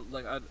how.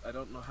 Like I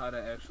don't know how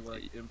to actually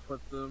like input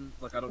them.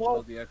 Like I don't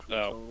know the actual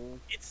total.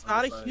 It's on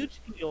not the a side.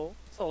 huge deal,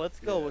 so let's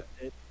go Yeah. with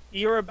it.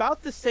 You're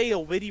about to say a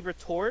witty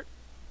retort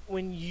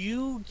when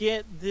you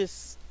get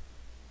this.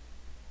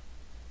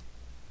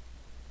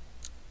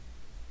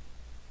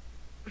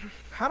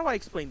 How do I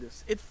explain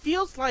this? It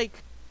feels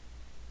like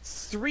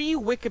 3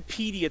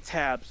 Wikipedia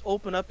tabs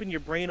open up in your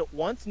brain at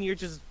once, and you're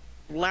just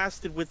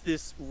blasted with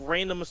this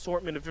random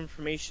assortment of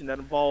information that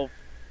involve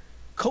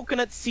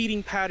coconut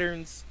seeding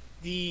patterns,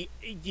 the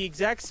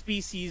exact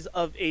species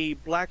of a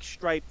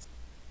black-striped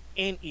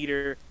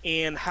anteater,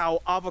 and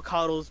how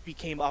avocados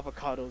became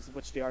avocados,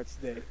 which they are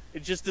today.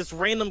 It's just this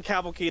random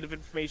cavalcade of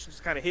information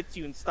just kind of hits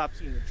you and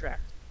stops you in your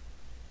tracks.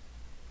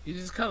 He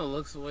just kind of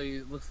looks away.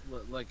 Looks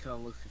like kind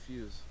of looks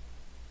confused.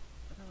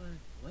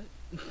 What?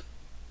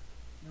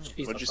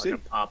 She's What'd a you fucking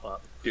see?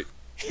 pop-up.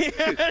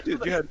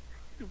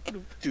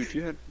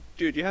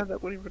 Dude, you had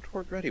that witty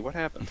retort ready. What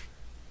happened?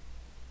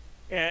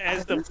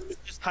 As the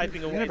just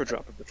typing You away. never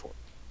drop a retort.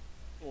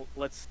 Well,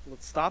 let's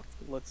stop.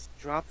 Let's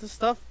drop the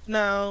stuff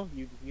now.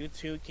 You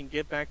two can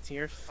get back to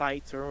your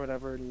fight or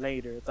whatever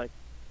later. It's like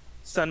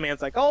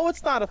Sunman's like, oh,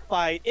 it's not a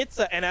fight. It's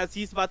a. And as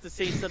he's about to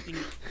say something,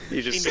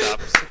 He just Amy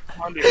stops.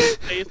 under his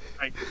face,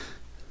 like,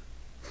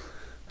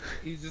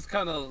 He just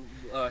kind of.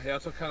 He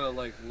also kind of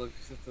like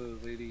looks at the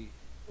lady.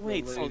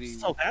 wait, the lady.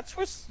 so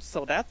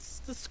that's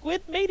the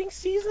squid mating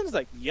season? It's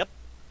like, yep.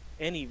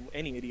 Any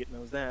idiot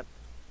knows that.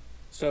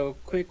 So,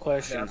 quick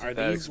question: Yeah, Are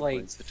that these like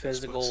explains the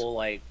physical textbooks.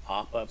 like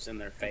pop-ups in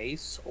their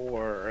face,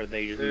 or are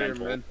they just They're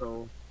mental?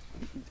 mental.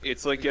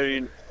 It's like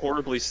getting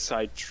horribly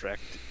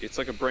sidetracked. It's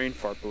like a brain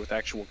fart, but with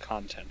actual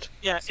content.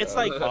 Yeah, it's So,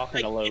 like,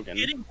 talking to like Logan.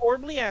 getting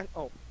horribly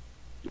oh,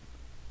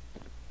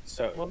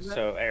 So, What was that?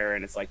 so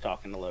Aaron, it's like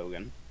talking to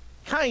Logan.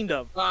 kind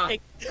of. Ah.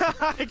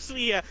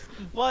 Actually, yeah.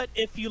 But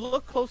if you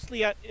look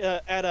closely at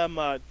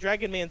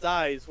Dragon Man's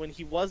eyes when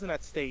he was in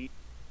that state,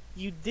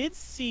 you did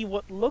see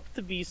what looked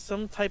to be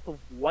some type of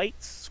white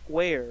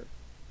square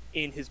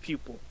in his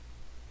pupil.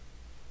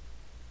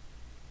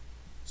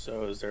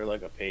 So, is there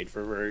like a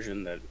paid-for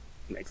version that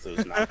makes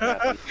those not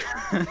happen?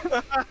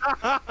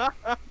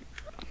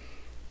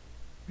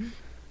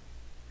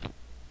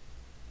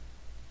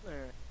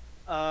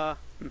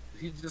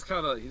 He just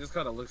kind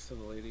of looks to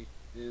the lady.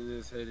 In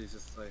his head, he's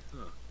just like,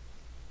 huh.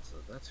 So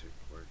that's your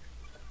quirk.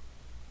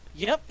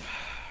 Yep.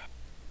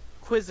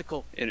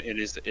 Quizzical. In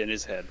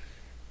his head.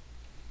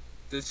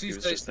 Did she He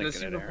was say? just Did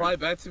thinking she it, reply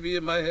back to me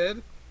in my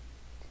head?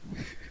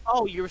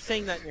 Oh, you were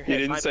saying that in your He head.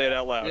 didn't my say it bad.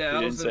 out loud. Yeah, He that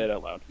didn't was say in- it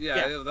out loud. Yeah,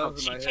 Yeah. that Oh, was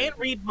in she my head. can't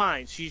read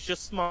minds. She's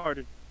just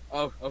smarter.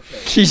 Oh, okay.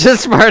 She's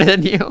just smarter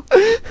than you.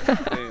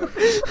 Damn.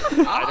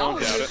 I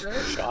don't doubt it.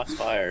 it. Shots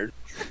fired.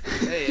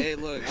 Hey,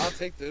 look, I'll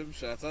take them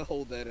shots. I'll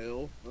hold that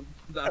L. I'm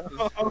not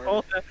this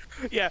smart.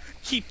 Yeah,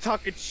 keep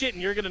talking shit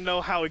and you're gonna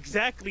know how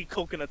exactly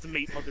coconuts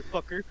mate,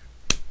 motherfucker.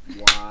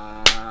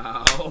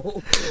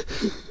 Wow.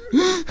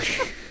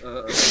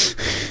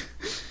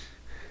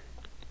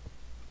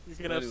 You're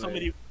gonna have so Anyway.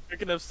 many. You're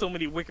gonna have so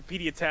many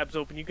Wikipedia tabs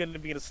open. You're gonna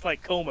be in a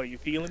slight coma. You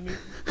feeling me?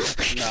 No,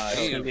 it's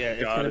gonna be Damn.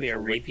 a God,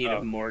 repeat oh.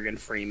 of Morgan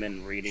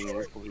Freeman reading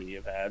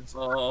Wikipedia pads.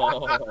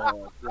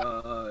 Oh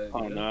god.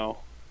 Oh no.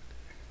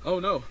 Oh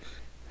no.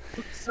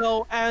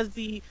 So as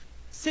the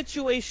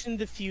situation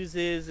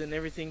diffuses and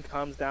everything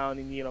calms down,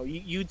 and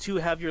you two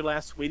have your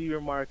last witty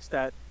remarks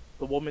that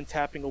the woman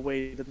tapping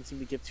away doesn't seem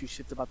to give two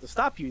shits about to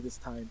stop you this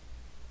time.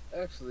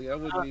 Actually, I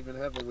wouldn't even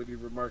have a witty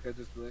remark. I'd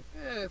just be like,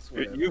 it's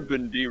whatever. You've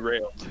been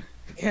derailed.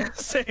 Yeah,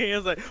 saying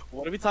it's like,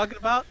 what are we talking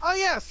about? Oh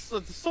yes,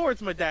 the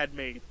swords my dad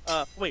made.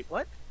 Wait,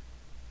 what?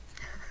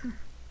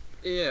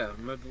 Yeah,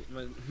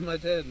 my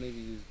dad made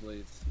me use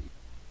blades. He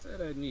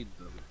said I need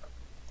them.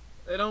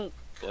 They don't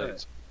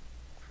Blades.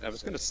 I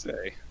was gonna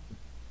say.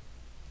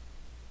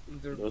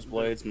 Those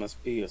blades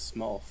must be a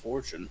small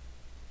fortune.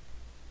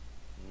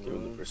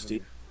 Given the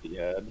prestige he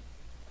had.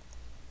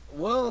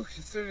 Well,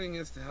 considering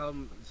as to how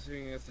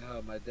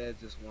my dad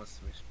just wants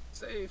to make sure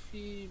safe,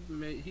 he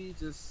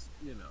just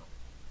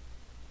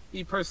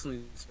he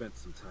personally spent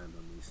some time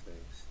on these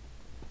things.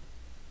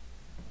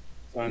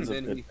 Signs of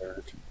And then good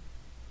dirt.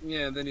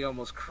 Yeah, and then he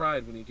almost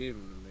cried when he gave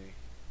them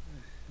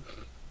to me.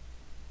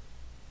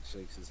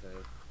 Shakes his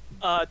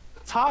head.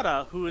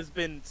 Tada, who has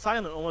been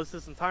silent almost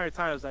this entire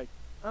time, is like,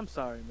 I'm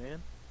sorry,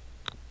 man.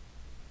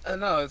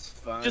 No, it's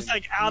fine. Just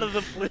like out of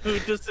the blue,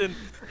 just and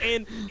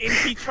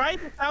he tried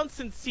to sound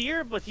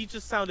sincere, but he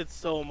just sounded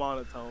so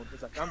monotone.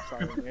 He's like, "I'm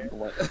sorry, man."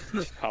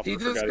 He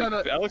just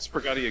kinda- Alex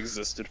forgot he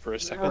existed for a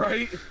second.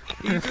 Right?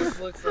 He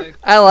just looks like.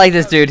 I like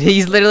this dude.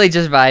 He's literally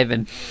just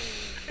vibing.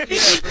 Yeah,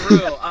 for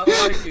real. I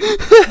like it.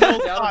 No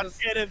Dada thought,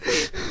 just, enemy.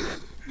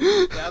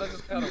 Dada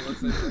just kind of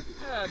looks at him like,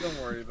 yeah,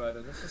 don't worry about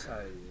it. This is how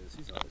he is.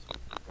 He's always been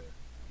like that.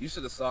 You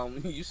should have saw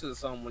him. You should have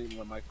saw him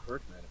when my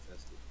quirk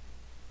manifested.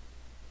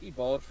 He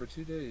balled for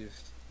 2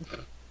 days.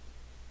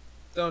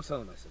 Don't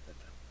tell him I said that.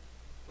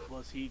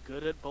 Was he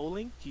good at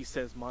bowling? He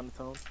says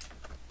monotone.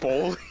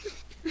 Bowling?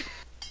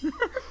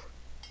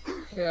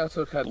 Yeah,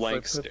 also kind of Blank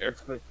like stare.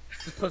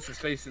 just puts his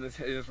face in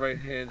his right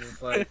hand.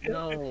 Just like,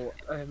 no,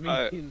 I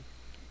mean,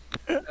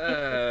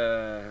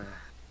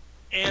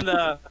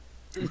 And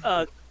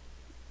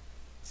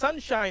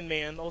Sunshine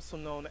Man, also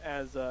known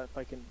as if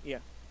I can,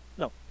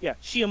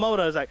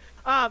 Shiimoto is like,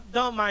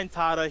 don't mind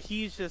Tada.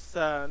 He's just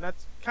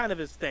that's kind of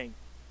his thing.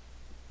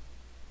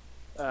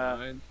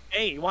 fine.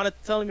 Hey, you want to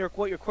tell him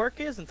what your quirk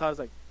is? And Tada's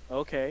like,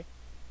 okay.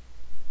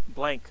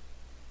 Blank.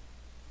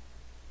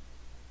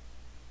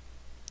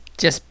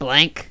 Just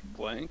blank.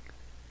 Blank?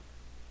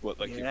 What,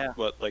 like, Yeah.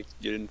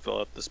 you didn't fill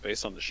out the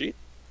space on the sheet?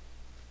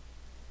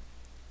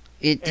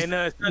 It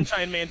And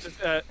Sunshine Man just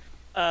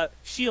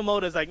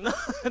Shiimoto's like,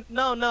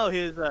 no,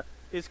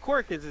 his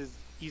quirk is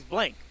he's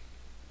blank.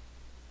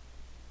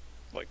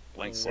 Like,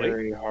 blank slate?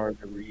 Very hard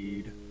to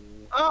read.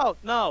 Oh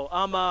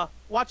no,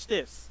 watch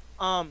this.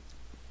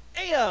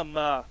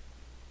 Hey,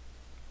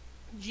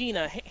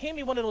 Gina, hand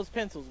me one of those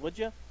pencils, would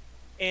you?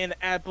 And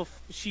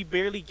she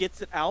barely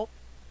gets it out,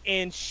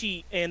 and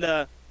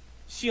Shiimoto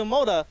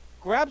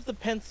grabs the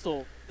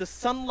pencil. The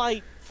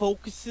sunlight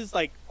focuses,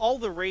 like all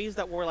the rays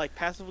that were like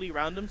passively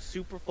around him,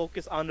 super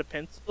focus on the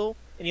pencil,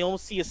 and you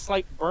almost see a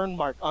slight burn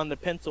mark on the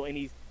pencil, and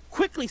he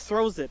quickly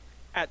throws it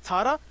at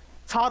Tada.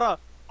 Tada,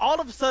 all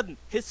of a sudden,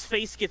 his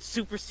face gets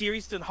super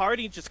serious and hard,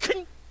 and he just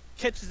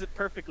catches it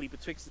perfectly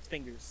betwixt his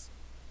fingers.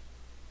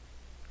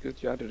 Good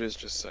God, it is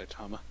just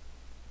Saitama.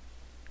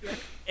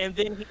 And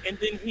then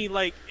he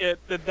like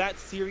that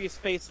serious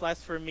face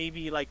lasts for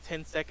maybe like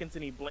 10 seconds,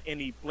 and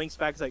he blinks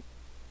back. He's like,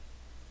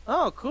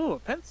 "Oh, cool, a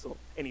pencil,"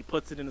 and he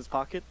puts it in his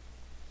pocket.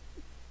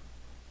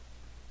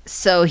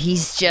 so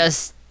he's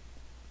just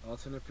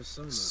Alternate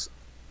persona.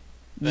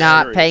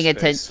 not There paying is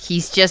attention. space.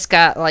 He's just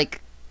got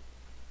like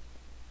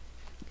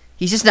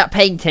he's just not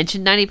paying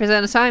attention 90%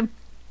 of the time.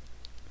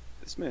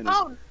 This man is...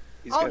 Oh,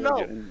 he's oh, gotta no.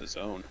 get in the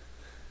zone.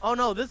 oh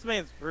no, this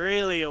man's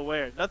really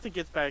aware. Nothing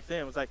gets back to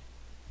him. It's like,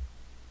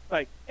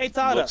 hey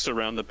Tada. Looks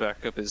around the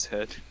back of his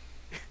head.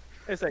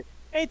 It's like,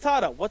 hey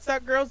Tada, what's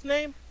that girl's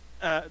name?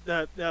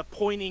 The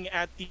pointing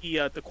at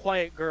the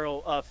quiet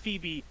girl,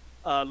 Phoebe,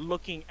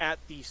 looking at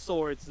the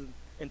swords,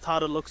 and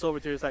Tada looks over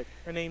to her. It's like,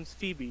 her name's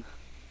Phoebe.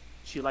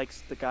 She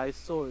likes the guy's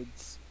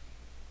swords.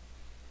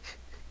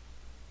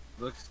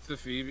 Looks to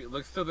Phoebe.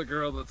 Looks to the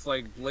girl that's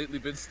like blatantly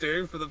been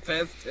staring for the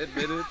past 10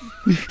 minutes.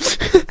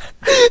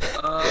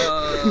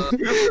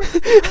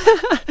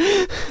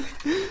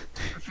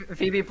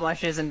 Phoebe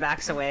blushes and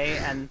backs away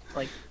and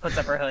like puts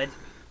up her hood.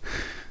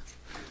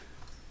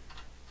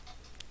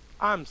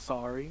 I'm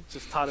sorry.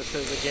 Just Tada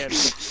says again,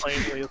 as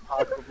plainly as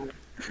possible.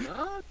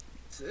 Nah,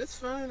 it's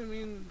fine. I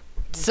mean,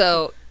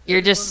 So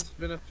you're just everyone's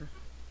been up to-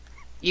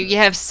 you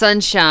have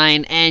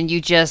sunshine and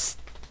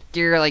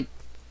you're like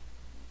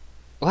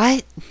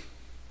what?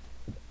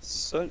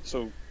 So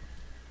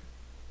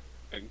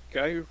a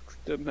guy who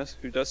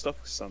does stuff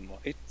with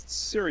sunlight,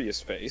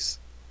 serious face,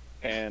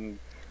 and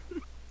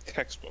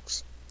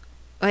textbooks.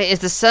 Wait, is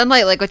the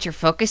sunlight like what you're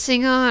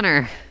focusing on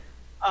or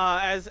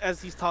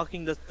As he's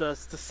talking, the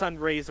sun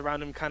rays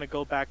around him kind of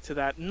go back to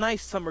that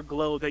nice summer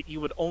glow that you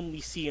would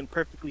only see in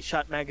perfectly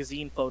shot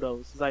magazine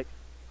photos. It's like,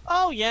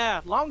 oh yeah,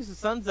 as long as the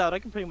sun's out, I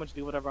can pretty much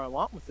do whatever I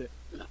want with it.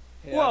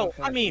 Hey, Whoa, Ado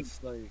kinda I mean-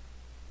 just, like,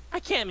 I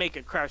can't make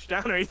it crash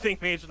down or anything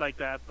major like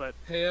that, but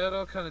hey,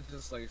 Ado kind of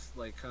just like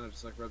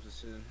rubs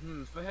his chin.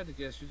 If I had to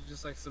guess, you're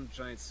just like some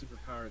giant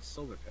superpowered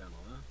solar panel,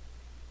 huh?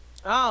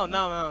 oh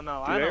no, Dude, I don't.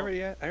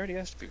 I already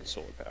asked if he was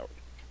solar powered.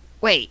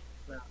 wait,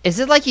 is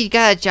it like you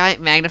got a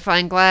giant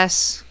magnifying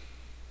glass?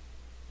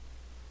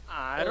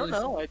 I don't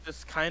know. I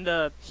just kind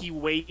of he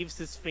waves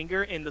his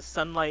finger, and the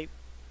sunlight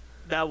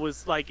that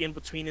was like in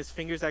between his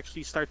fingers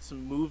actually starts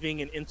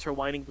moving and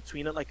intertwining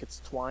between it like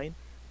it's twine.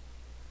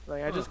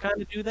 Like I just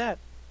kind of do that.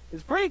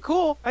 It's pretty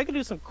cool. I can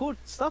do some cool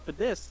stuff with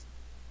this.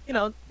 You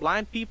know,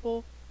 blind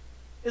people.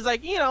 It's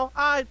like, you know,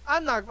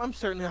 I'm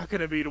certainly not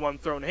gonna be the one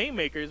throwing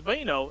haymakers, but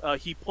you know,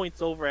 he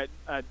points over at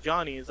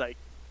Johnny. Is like,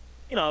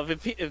 you know,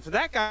 if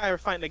that guy were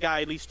fighting a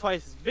guy at least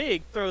twice as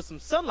big, throw some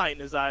sunlight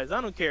in his eyes. I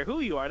don't care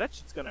who you are. That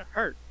shit's gonna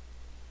hurt.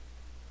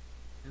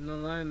 In the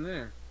line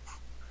there.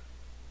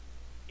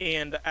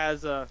 And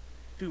as to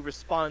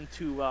respond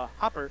to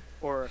Hopper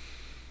or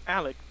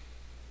Alec,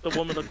 the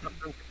woman looks up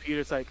from the computer.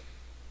 It's like,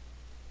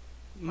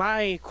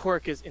 my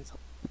quirk is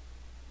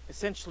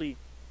essentially,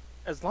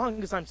 as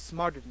long as I'm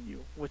smarter than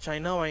you, which I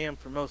know I am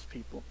for most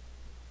people,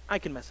 I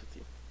can mess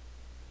with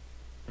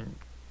you.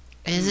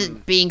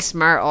 Isn't being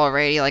smart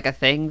already like a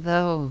thing,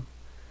 though?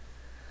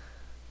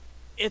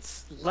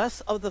 It's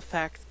less of the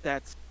fact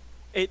that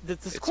this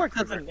It's quirk a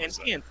doesn't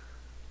prerequisite. enhance.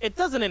 It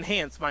doesn't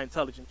enhance my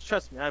intelligence.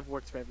 Trust me, I've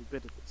worked for every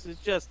bit of this.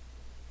 It's just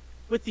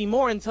with the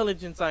more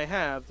intelligence I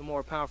have, the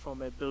more powerful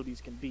my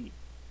abilities can be.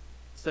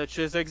 Such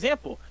as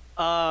example,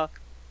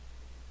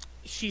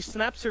 she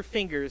snaps her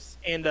fingers,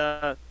 and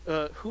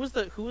who was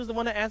the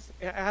one that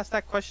asked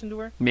that question to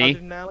her? Me. Other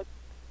than Alex?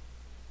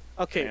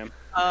 Okay,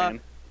 Pam.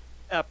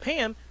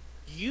 Pam,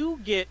 you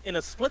get in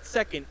a split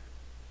second,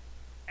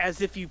 as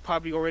if you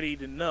probably already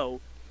didn't know,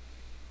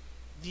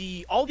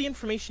 all the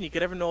information you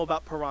could ever know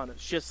about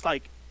piranhas, just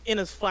like in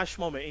a flash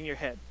moment in your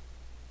head.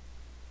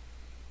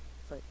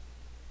 It's like,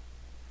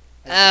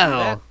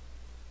 Oh.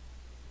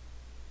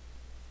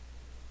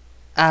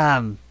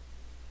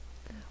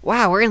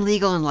 Wow, we're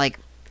illegal in like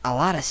a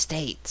lot of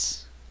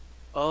states.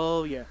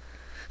 oh yeah.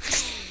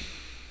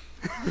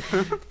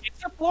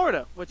 Except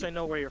Florida, which I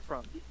know where you're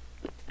from.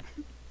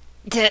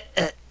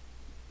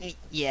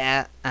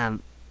 Yeah.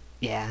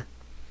 Yeah.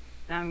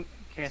 I'm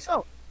curious.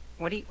 So,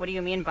 What do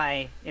you mean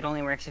by it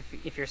only works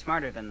if you're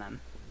smarter than them?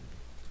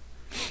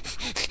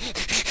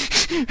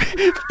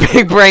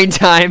 Big brain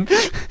time.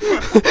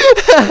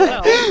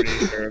 well, Pretty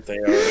sure if they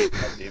already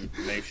have the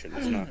information,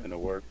 it's not going to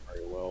work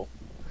very well.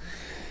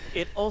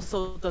 it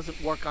also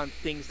doesn't work on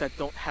things that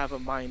don't have a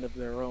mind of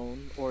their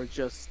own, or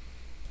just,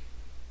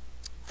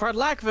 for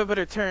lack of a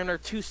better term, are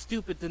too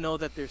stupid to know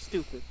that they're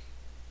stupid.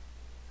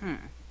 Hmm.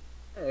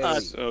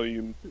 So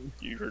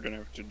you're gonna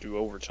have to do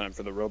overtime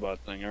for the robot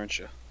thing, aren't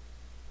you?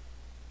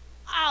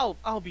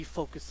 I'll be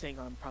focusing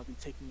on probably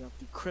taking out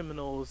the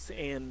criminals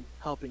and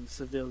helping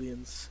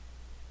civilians.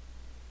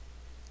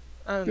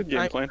 Good game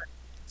I'm plan.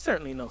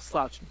 certainly no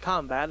slouch in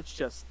combat. It's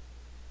just,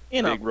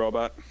 you know, Big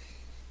robot.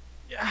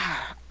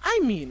 I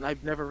mean,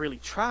 I've never really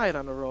tried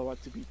on a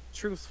robot, to be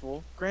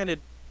truthful. Granted,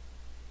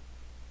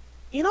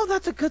 you know,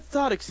 that's a good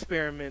thought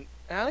experiment.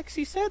 Alex,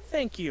 he said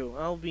thank you.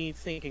 I'll be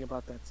thinking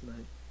about that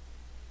tonight.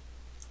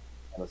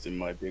 Honestly, it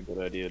might be a good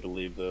idea to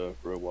leave the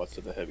robots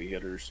to the heavy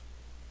hitters.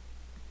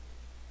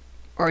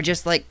 Or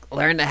just like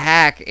learn to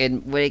hack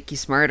and make you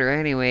smarter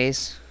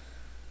anyways.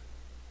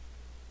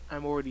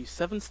 I'm already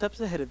 7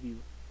 steps ahead of you.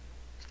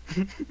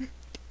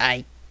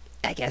 I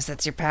guess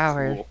that's your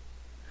power. Cool.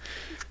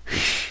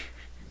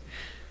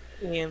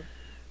 And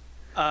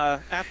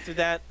after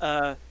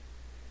that,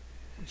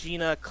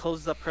 Gina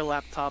closes up her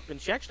laptop, and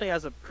she actually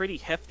has a pretty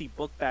hefty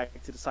book bag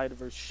to the side of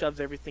her, shoves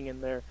everything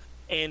in there,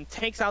 and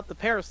takes out the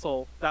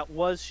parasol that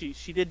was she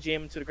did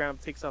jam into the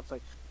ground, takes off,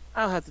 like,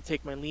 I'll have to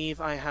take my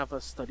leave. I have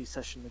a study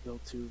session to go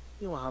to.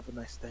 You will have a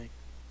nice day.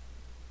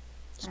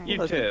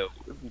 You too.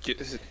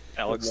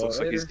 Alex looks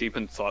like he's Later. deep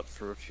in thought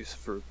for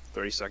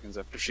 30 seconds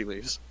after she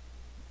leaves.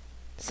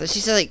 So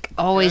she's like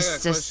I always got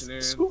a just.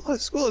 question,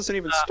 School hasn't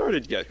even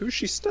started yet. Who's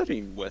she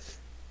studying with?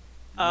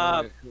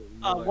 Aaron.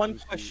 One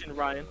question,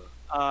 Ryan.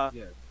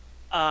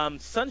 Yeah.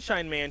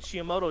 Sunshine Man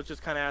Shiamoto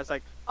just kind of has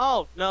like,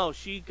 oh no,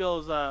 she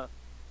goes,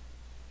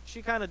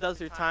 she kind of does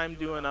her time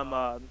doing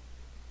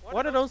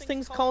what are those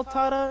things called,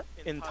 Tada?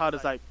 And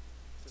Tada's like,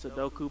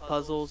 Sudoku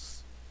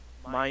puzzles,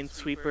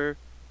 Minesweeper,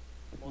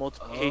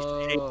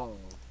 multiplication table,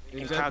 In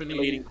and Japanese,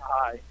 calculating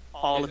pi.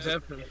 All in of this.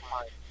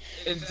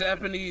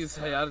 Japanese,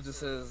 Hayata just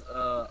says,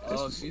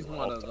 "Oh, she's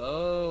one of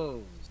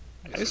those."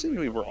 I assume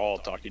we were all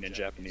talking in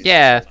Japanese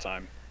Yeah. the whole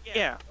time.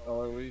 Yeah.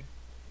 Oh, are we?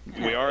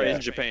 We are Yeah.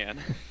 in Japan.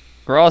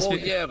 We're all. Well,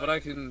 yeah, but I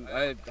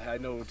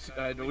know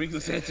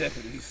English and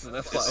Japanese, so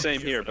that's fine.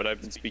 Same here, but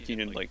I've been speaking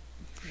in like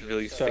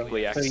really So,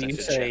 thickly you accented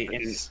say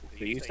Japanese.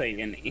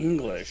 in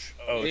English.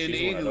 Oh, In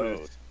she's one of English.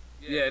 those.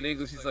 Yeah, in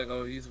English, he's like,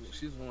 "Oh, she's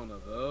one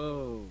of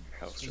those."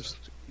 I was just,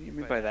 what do you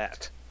mean by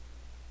that?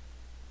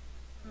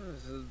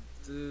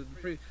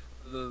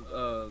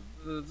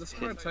 The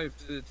smart type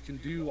that can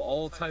do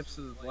all types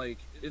of like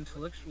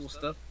intellectual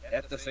stuff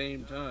at the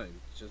same time,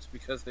 just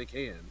because they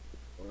can,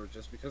 or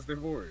just because they're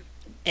bored.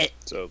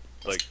 So,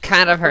 like,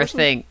 Kind of her person?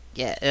 thing.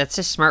 Yeah, that's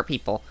just smart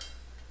people.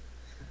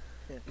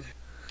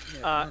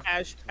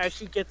 As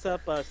she gets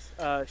up,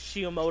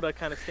 Shiamoto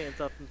kind of stands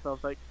up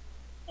himself like,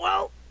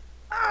 well,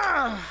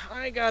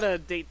 I got a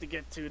date to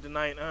get to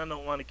tonight, and I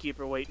don't want to keep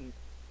her waiting.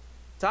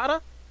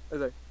 Tada? I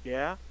was like,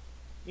 yeah.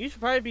 You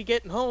should probably be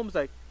getting home. He's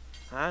like,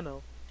 I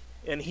know.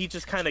 And he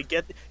just kind of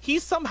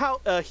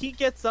he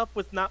gets up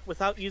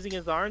without using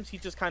his arms. He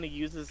just kind of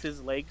uses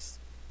his legs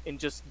and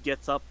just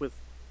gets up with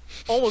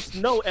almost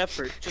no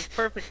effort, just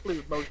perfectly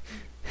with motion.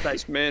 Like,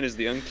 this man is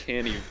the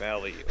uncanny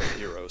valley of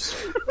heroes.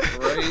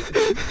 Right?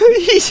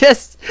 he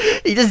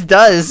just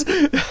does.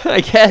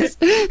 I guess.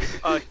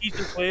 he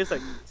just plays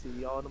like, see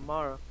y'all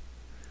tomorrow,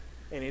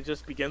 and he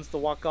just begins to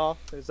walk off.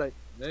 It's like,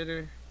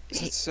 Later.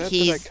 Is it sad that I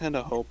He's- kind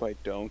of hope I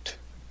don't?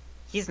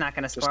 He's not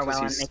going to Just score 'cause well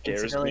he on making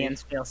scares me.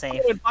 civilians feel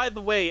safe. oh, and by the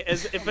way,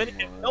 if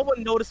no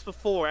one noticed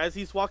before, as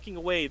he's walking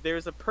away,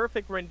 there's a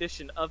perfect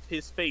rendition of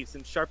his face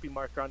in Sharpie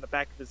marker on the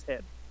back of his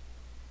head.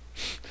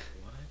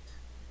 What?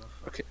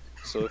 Okay,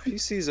 so if he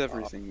sees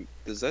everything,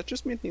 does that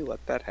just mean he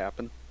let that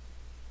happen?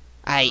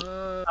 I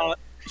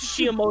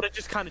Shiamoto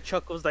just kind of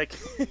chuckles like,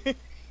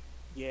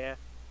 Yeah.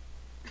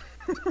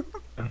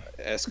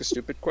 Ask a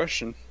stupid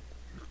question.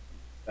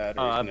 That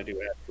or he's gonna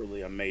do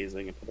absolutely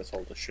amazing and put us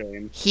all to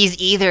shame. He's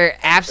either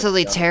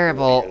absolutely That's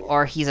terrible really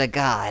or he's a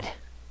god.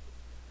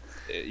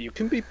 You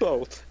can be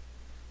both.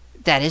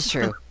 That is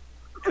true.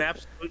 An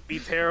absolutely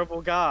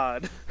terrible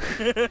god.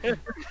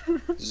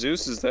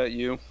 Zeus, is that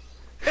you?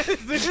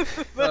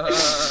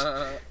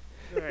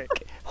 Alright.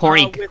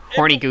 Horny, with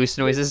horny every- goose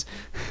noises.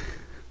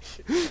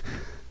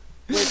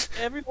 With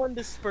everyone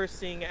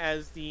dispersing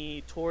as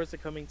the tours are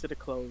coming to the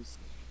close,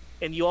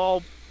 and you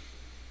all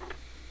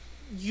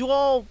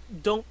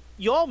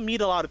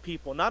meet a lot of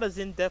people. Not as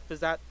in depth as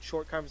that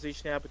short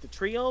conversation I had with the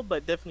trio,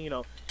 but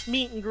definitely,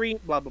 meet and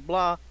greet, blah blah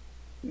blah.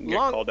 Get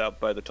called out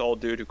by the tall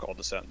dude who called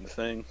us out in the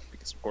thing,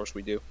 because of course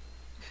we do.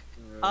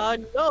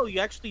 No, you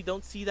actually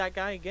don't see that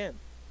guy again.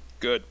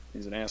 Good.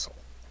 He's an asshole.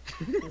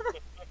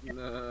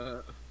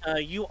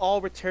 You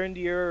all return to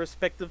your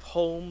respective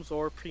homes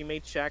or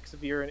pre-made shacks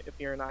if you're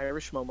an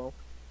Irish Momo.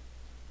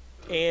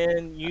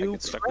 And I you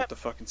get stuck prep, with the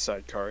fucking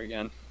sidecar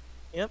again.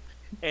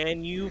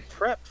 and you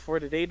prep for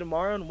the day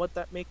tomorrow and what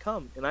that may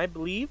come. And I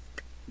believe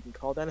you can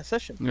call that a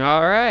session.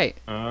 All right.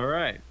 All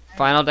right.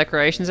 Final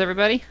decorations,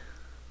 everybody.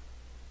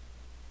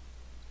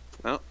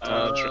 Well,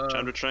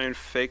 time to try and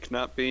fake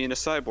not being a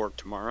cyborg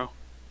tomorrow.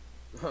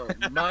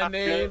 My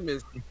name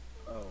is.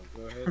 Oh,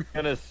 go ahead.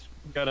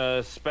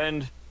 Gonna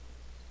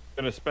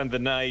spend the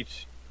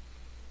night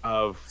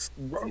of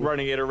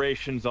running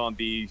iterations on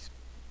the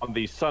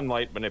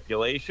sunlight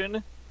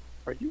manipulation.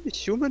 Are you a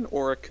human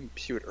or a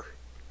computer?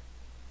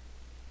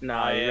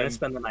 Nah, I you're gonna am-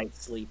 spend the night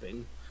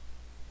sleeping.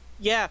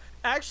 Yeah,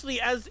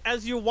 actually, as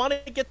you want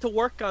to get to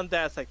work on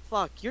that, it's like,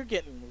 fuck, you're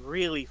getting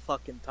really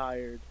fucking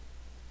tired.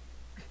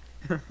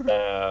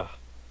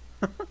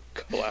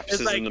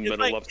 Collapses in the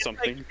middle of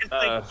something. It's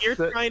like you're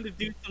so- trying to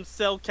do some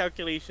cell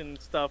calculation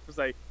and stuff. It's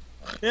like,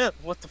 yeah,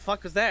 what the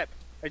fuck was that?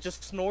 I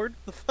just snored?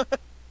 The fuck?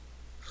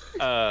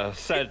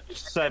 Set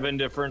 7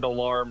 different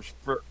alarms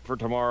for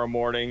tomorrow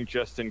morning,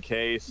 just in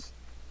case.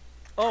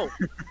 Oh,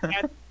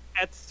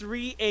 at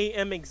 3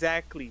 a.m.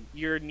 exactly,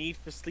 your need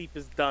for sleep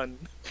is done.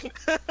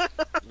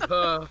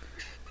 Uh,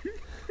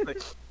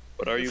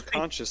 But are you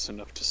conscious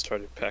enough to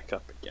start to pack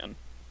up again?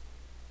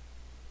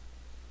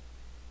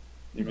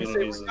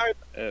 Immunities,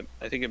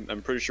 I think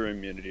I'm pretty sure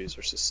immunities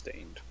are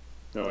sustained.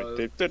 No,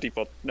 wait, they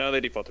default. No, they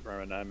default to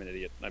permanent. I'm an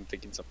idiot. I'm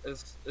thinking something.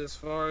 as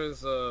far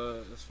as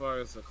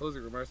the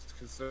closing remarks is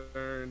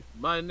concerned,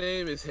 my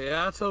name is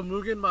Hayato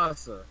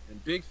Mugen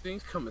and big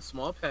things come in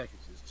small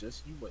packages.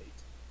 Just you wait.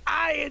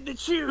 I am the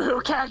true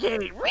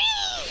Hokage!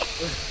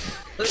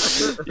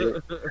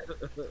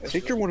 I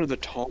think you're one of the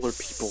taller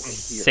people here.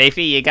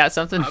 Safety, you got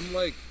something? I'm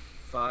like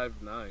 5'9",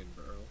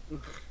 bro.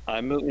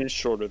 I'm at least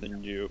shorter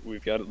than you.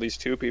 We've got at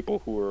least 2 people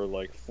who are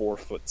like 4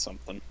 foot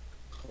something.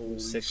 Holy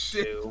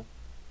 6'2".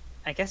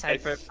 I guess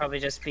I'd probably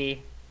just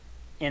be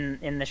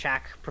in the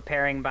shack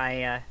preparing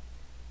by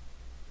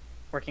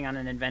working on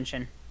an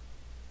invention.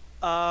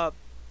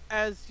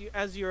 As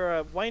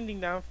you're winding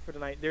down for the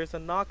night, there's a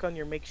knock on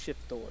your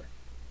makeshift door.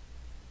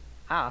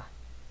 Ah,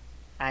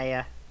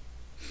 I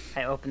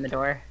opened the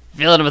door.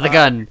 Fill it with a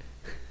gun.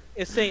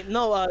 It's saying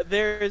no.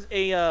 There's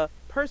a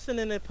person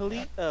in a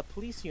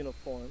police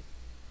uniform.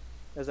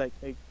 It's like,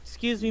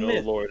 excuse me, No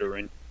miss.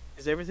 loitering.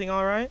 Is everything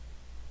all right?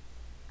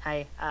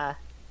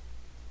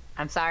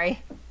 I'm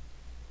sorry.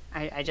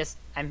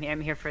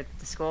 I'm here for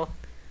the school.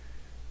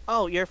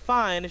 Oh, you're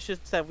fine. It's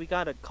just that we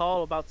got a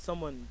call about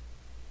someone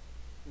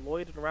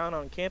loitering around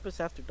on campus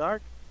after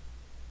dark.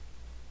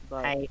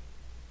 But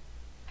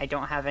I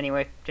don't have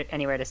anywhere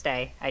to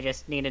stay. I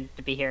just needed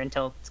to be here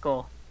until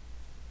school.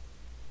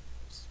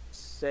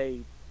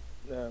 say,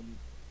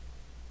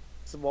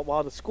 so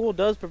while the school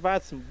does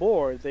provide some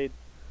board, they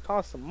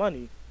cost some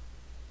money.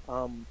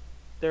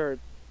 There are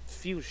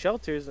few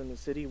shelters in the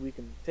city we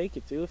can take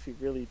you to if you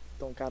really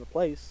don't got a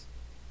place.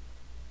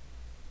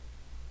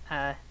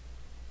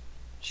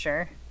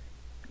 Sure.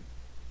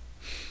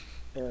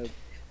 Can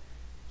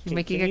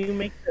Making a- you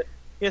make the,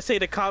 yeah, say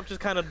the cop just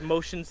kind of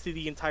motions to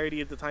the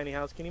entirety of the tiny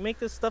house. Can you make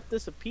this stuff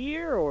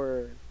disappear,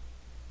 or?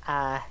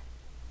 I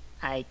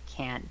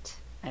can't.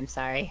 I'm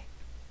sorry.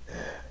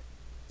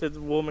 The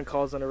woman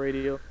calls on the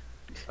radio.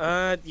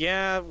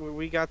 Yeah,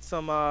 we got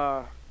some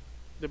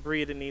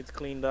debris that needs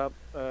cleaned up.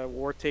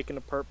 We're taking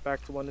the perp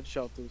back to one of the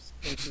shelters.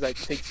 And she's like,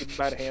 takes you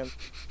by the hand.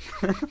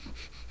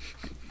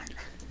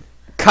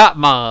 Cop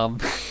mom.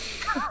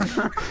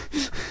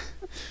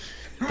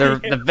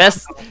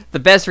 the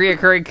best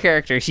reoccurring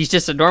character. She's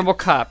just a normal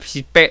cop.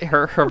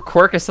 Her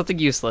quirk is something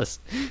useless.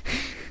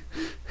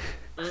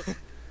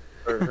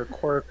 Her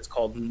quirk is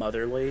called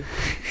motherly,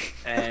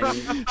 and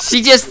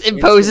She just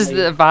imposes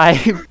the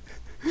vibe.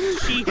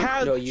 She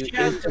has. you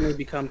instantly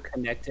become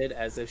connected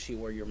as if she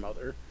were your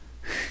mother.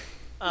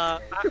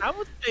 I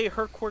would say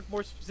her quirk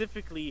more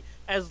specifically.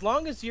 As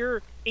long as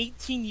you're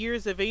 18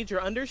 years of age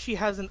or under, she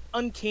has an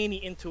uncanny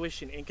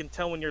intuition and can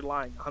tell when you're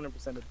lying 100% of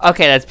the time.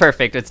 Okay, that's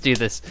perfect. Let's do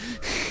this.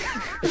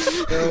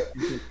 You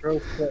can throw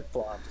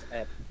flip-flops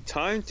at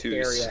Time to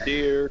Steer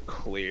steer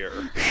clear.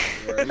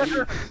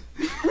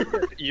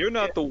 You're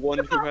not the one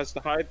who has to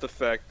hide the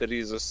fact that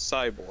he's a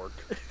cyborg.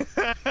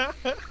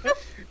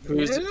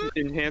 Whose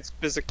enhanced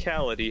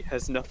physicality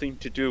has nothing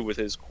to do with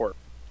his quirk.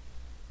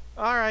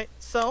 Alright,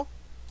 so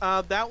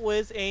that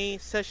was a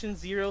session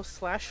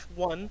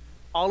 0/1.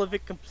 All of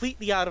it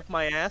completely out of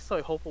my ass, so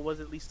I hope it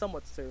was at least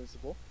somewhat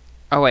serviceable.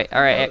 Oh wait,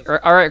 all right,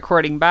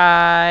 recording.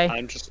 Bye.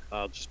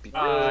 I'll just be.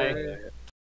 Bye.